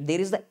to it, there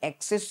is the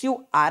excessive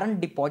iron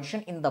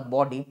deposition in the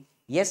body.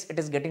 Yes, it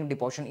is getting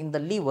deposition in the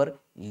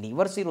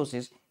liver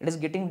cirrhosis. It is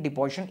getting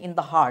deposition in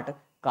the heart,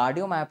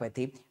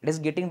 cardiomyopathy. It is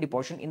getting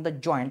deposition in the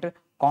joint,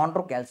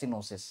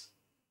 chondrocalcinosis.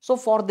 So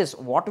for this,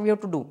 what we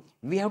have to do?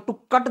 We have to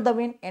cut the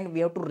vein and we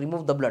have to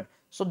remove the blood.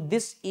 So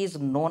this is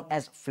known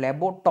as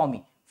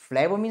phlebotomy.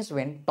 Phlebo means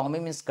vein, tomy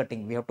means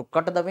cutting. We have to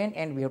cut the vein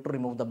and we have to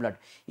remove the blood.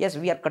 Yes,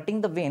 we are cutting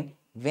the vein,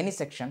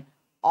 venesection.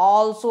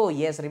 Also,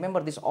 yes,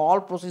 remember this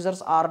all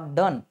procedures are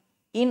done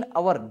in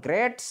our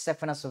great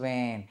saphenous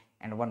vein.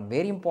 And one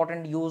very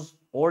important use,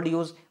 old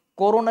use,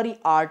 coronary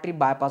artery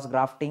bypass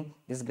grafting.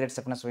 This great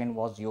saphenous vein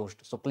was used.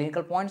 So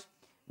clinical points,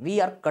 we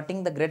are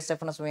cutting the great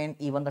saphenous vein,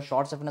 even the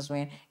short saphenous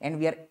vein, and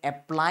we are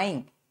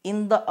applying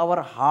in the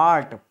our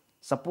heart.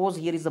 Suppose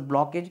here is a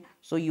blockage,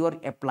 so you are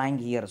applying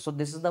here. So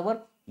this is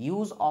our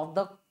use of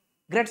the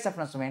great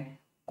saphenous vein,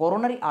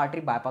 coronary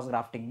artery bypass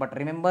grafting. But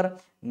remember,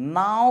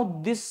 now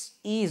this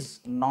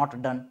is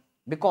not done,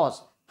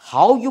 because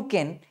how you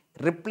can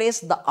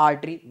replace the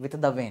artery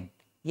with the vein?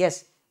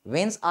 Yes,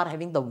 veins are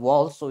having the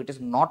walls, so it is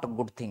not a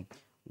good thing.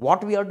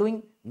 What we are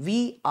doing?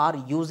 We are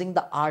using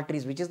the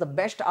arteries, which is the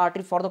best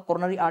artery for the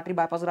coronary artery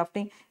bypass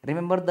grafting.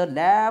 Remember the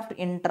left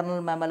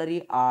internal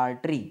mammillary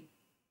artery.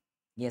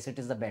 Yes, it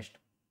is the best.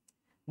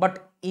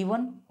 But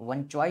even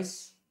one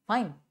choice,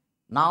 fine.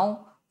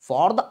 Now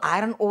for the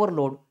iron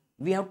overload,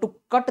 we have to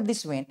cut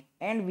this vein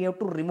and we have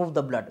to remove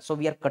the blood. So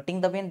we are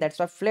cutting the vein, that's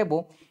why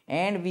phlebo,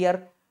 and we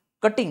are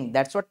Cutting,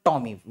 that's what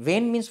Tommy.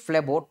 Vein means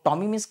phlegbo,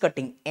 Tommy means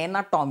cutting.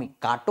 Anatomy,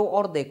 kato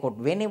or dekho.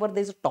 Whenever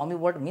there is a Tommy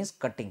word means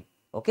cutting.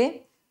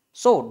 Okay.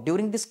 So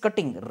during this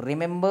cutting,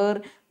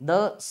 remember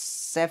the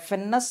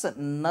saphenous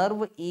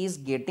nerve is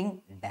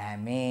getting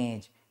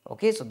damaged.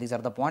 Okay. So these are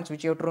the points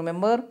which you have to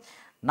remember.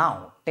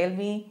 Now tell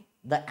me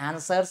the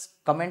answers.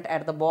 Comment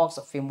at the box.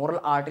 Femoral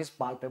artery is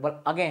palpable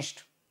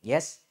against.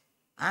 Yes.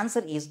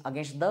 Answer is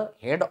against the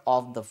head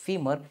of the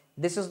femur.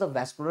 This is the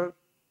vascular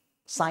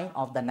sign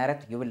of the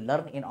narrative you will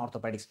learn in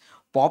orthopedics.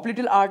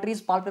 Popliteal artery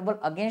is palpable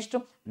against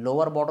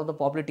lower bottom of the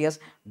popliteus.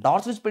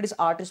 Dorsal pedis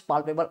artery is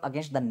palpable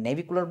against the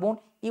navicular bone.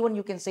 Even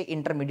you can say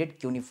intermediate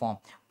cuneiform.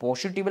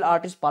 Posterior tibial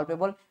artery is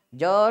palpable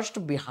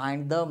just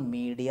behind the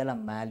medial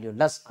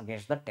malleolus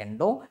against the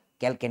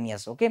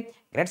tendocalcaneus. Okay.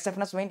 Great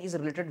saphenous vein is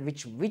related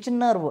which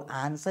nerve?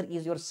 Answer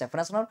is your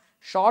saphenous nerve.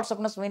 Short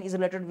saphenous vein is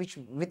related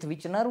with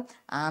which nerve?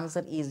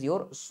 Answer is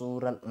your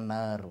sural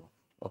nerve.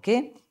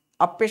 Okay.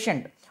 A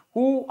patient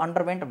who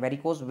underwent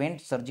varicose vein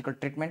surgical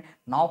treatment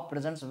now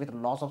presents with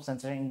loss of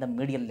sensation in the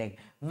medial leg.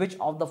 Which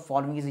of the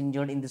following is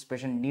injured in this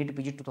patient? NEET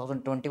PG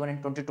 2021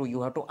 and 22.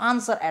 You have to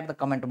answer at the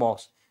comment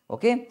box.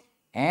 Okay.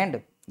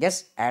 And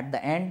yes, at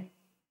the end,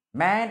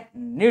 man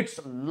needs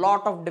a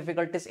lot of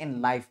difficulties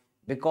in life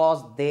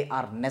because they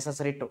are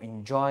necessary to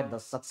enjoy the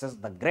success.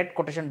 The great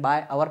quotation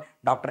by our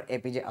Dr.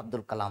 APJ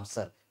Abdul Kalam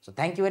sir. So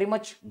thank you very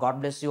much.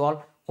 God bless you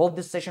all. Hope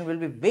this session will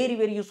be very,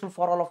 very useful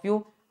for all of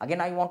you. Again,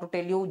 I want to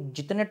tell you,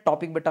 जितने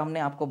topic बेटा हमने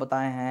आपको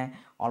बताए हैं,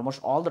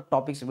 almost all the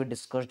topics we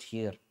discussed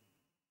here.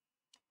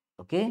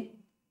 Okay,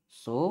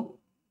 so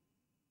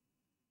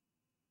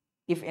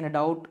if in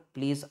doubt,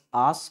 please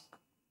ask.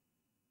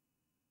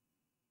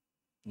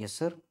 Yes,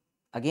 sir.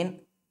 Again,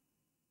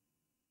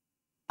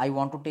 I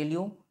want to tell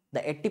you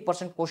the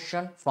 80%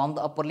 question from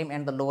the upper limb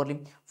and the lower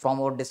limb from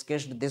our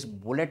discussed this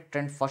bullet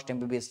train first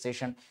MBBS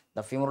session,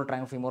 the femoral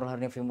triangle, femoral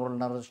hernia, femoral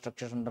nerve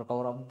structures under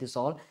cover of this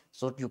all.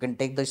 So you can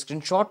take the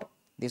screenshot.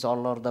 These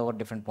all are the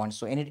different points.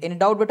 So any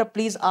doubt, beta,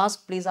 please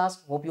ask, please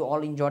ask. Hope you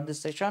all enjoyed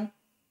this session.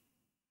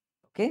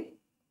 Okay.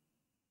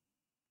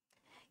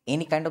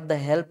 Any kind of the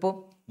help,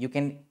 you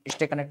can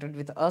stay connected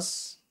with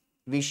us.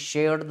 We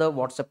shared the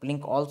WhatsApp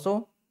link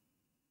also.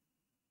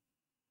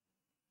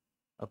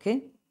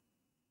 Okay.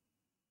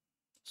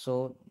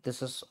 So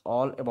this is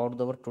all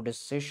about our today's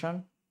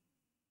session.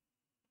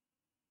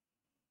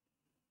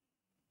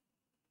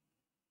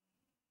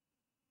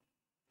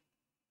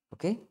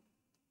 Okay.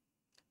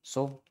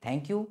 So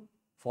thank you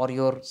for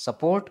your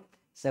support.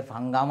 सिर्फ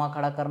हंगामा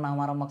खड़ा करना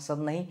हमारा मकसद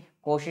नहीं,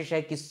 कोशिश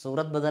है कि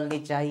सूरत बदलनी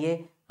चाहिए,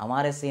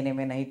 हमारे सीने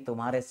में नहीं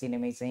तुम्हारे सीने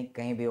में सही,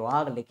 कहीं भी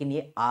आग लेकिन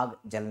ये आग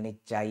जलनी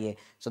चाहिए.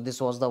 So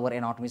this was the our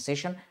anatomy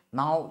session.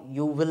 Now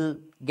you will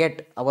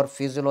get our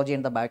physiology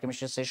and the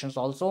biochemistry sessions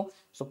also.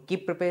 So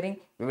keep preparing.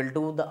 We will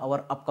do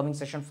our upcoming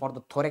session for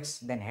the thorax,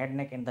 then head,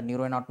 neck, and the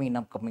neuroanatomy in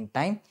upcoming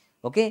time.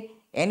 Okay.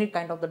 Any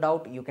kind of the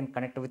doubt, you can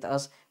connect with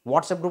us.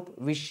 WhatsApp group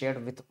we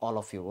shared with all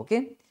of you.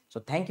 Okay. So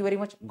thank you very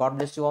much. God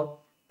bless you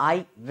all.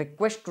 I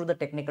request to the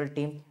technical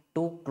team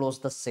to close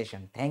the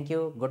session. Thank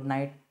you. Good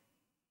night.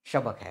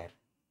 Shabak Khair.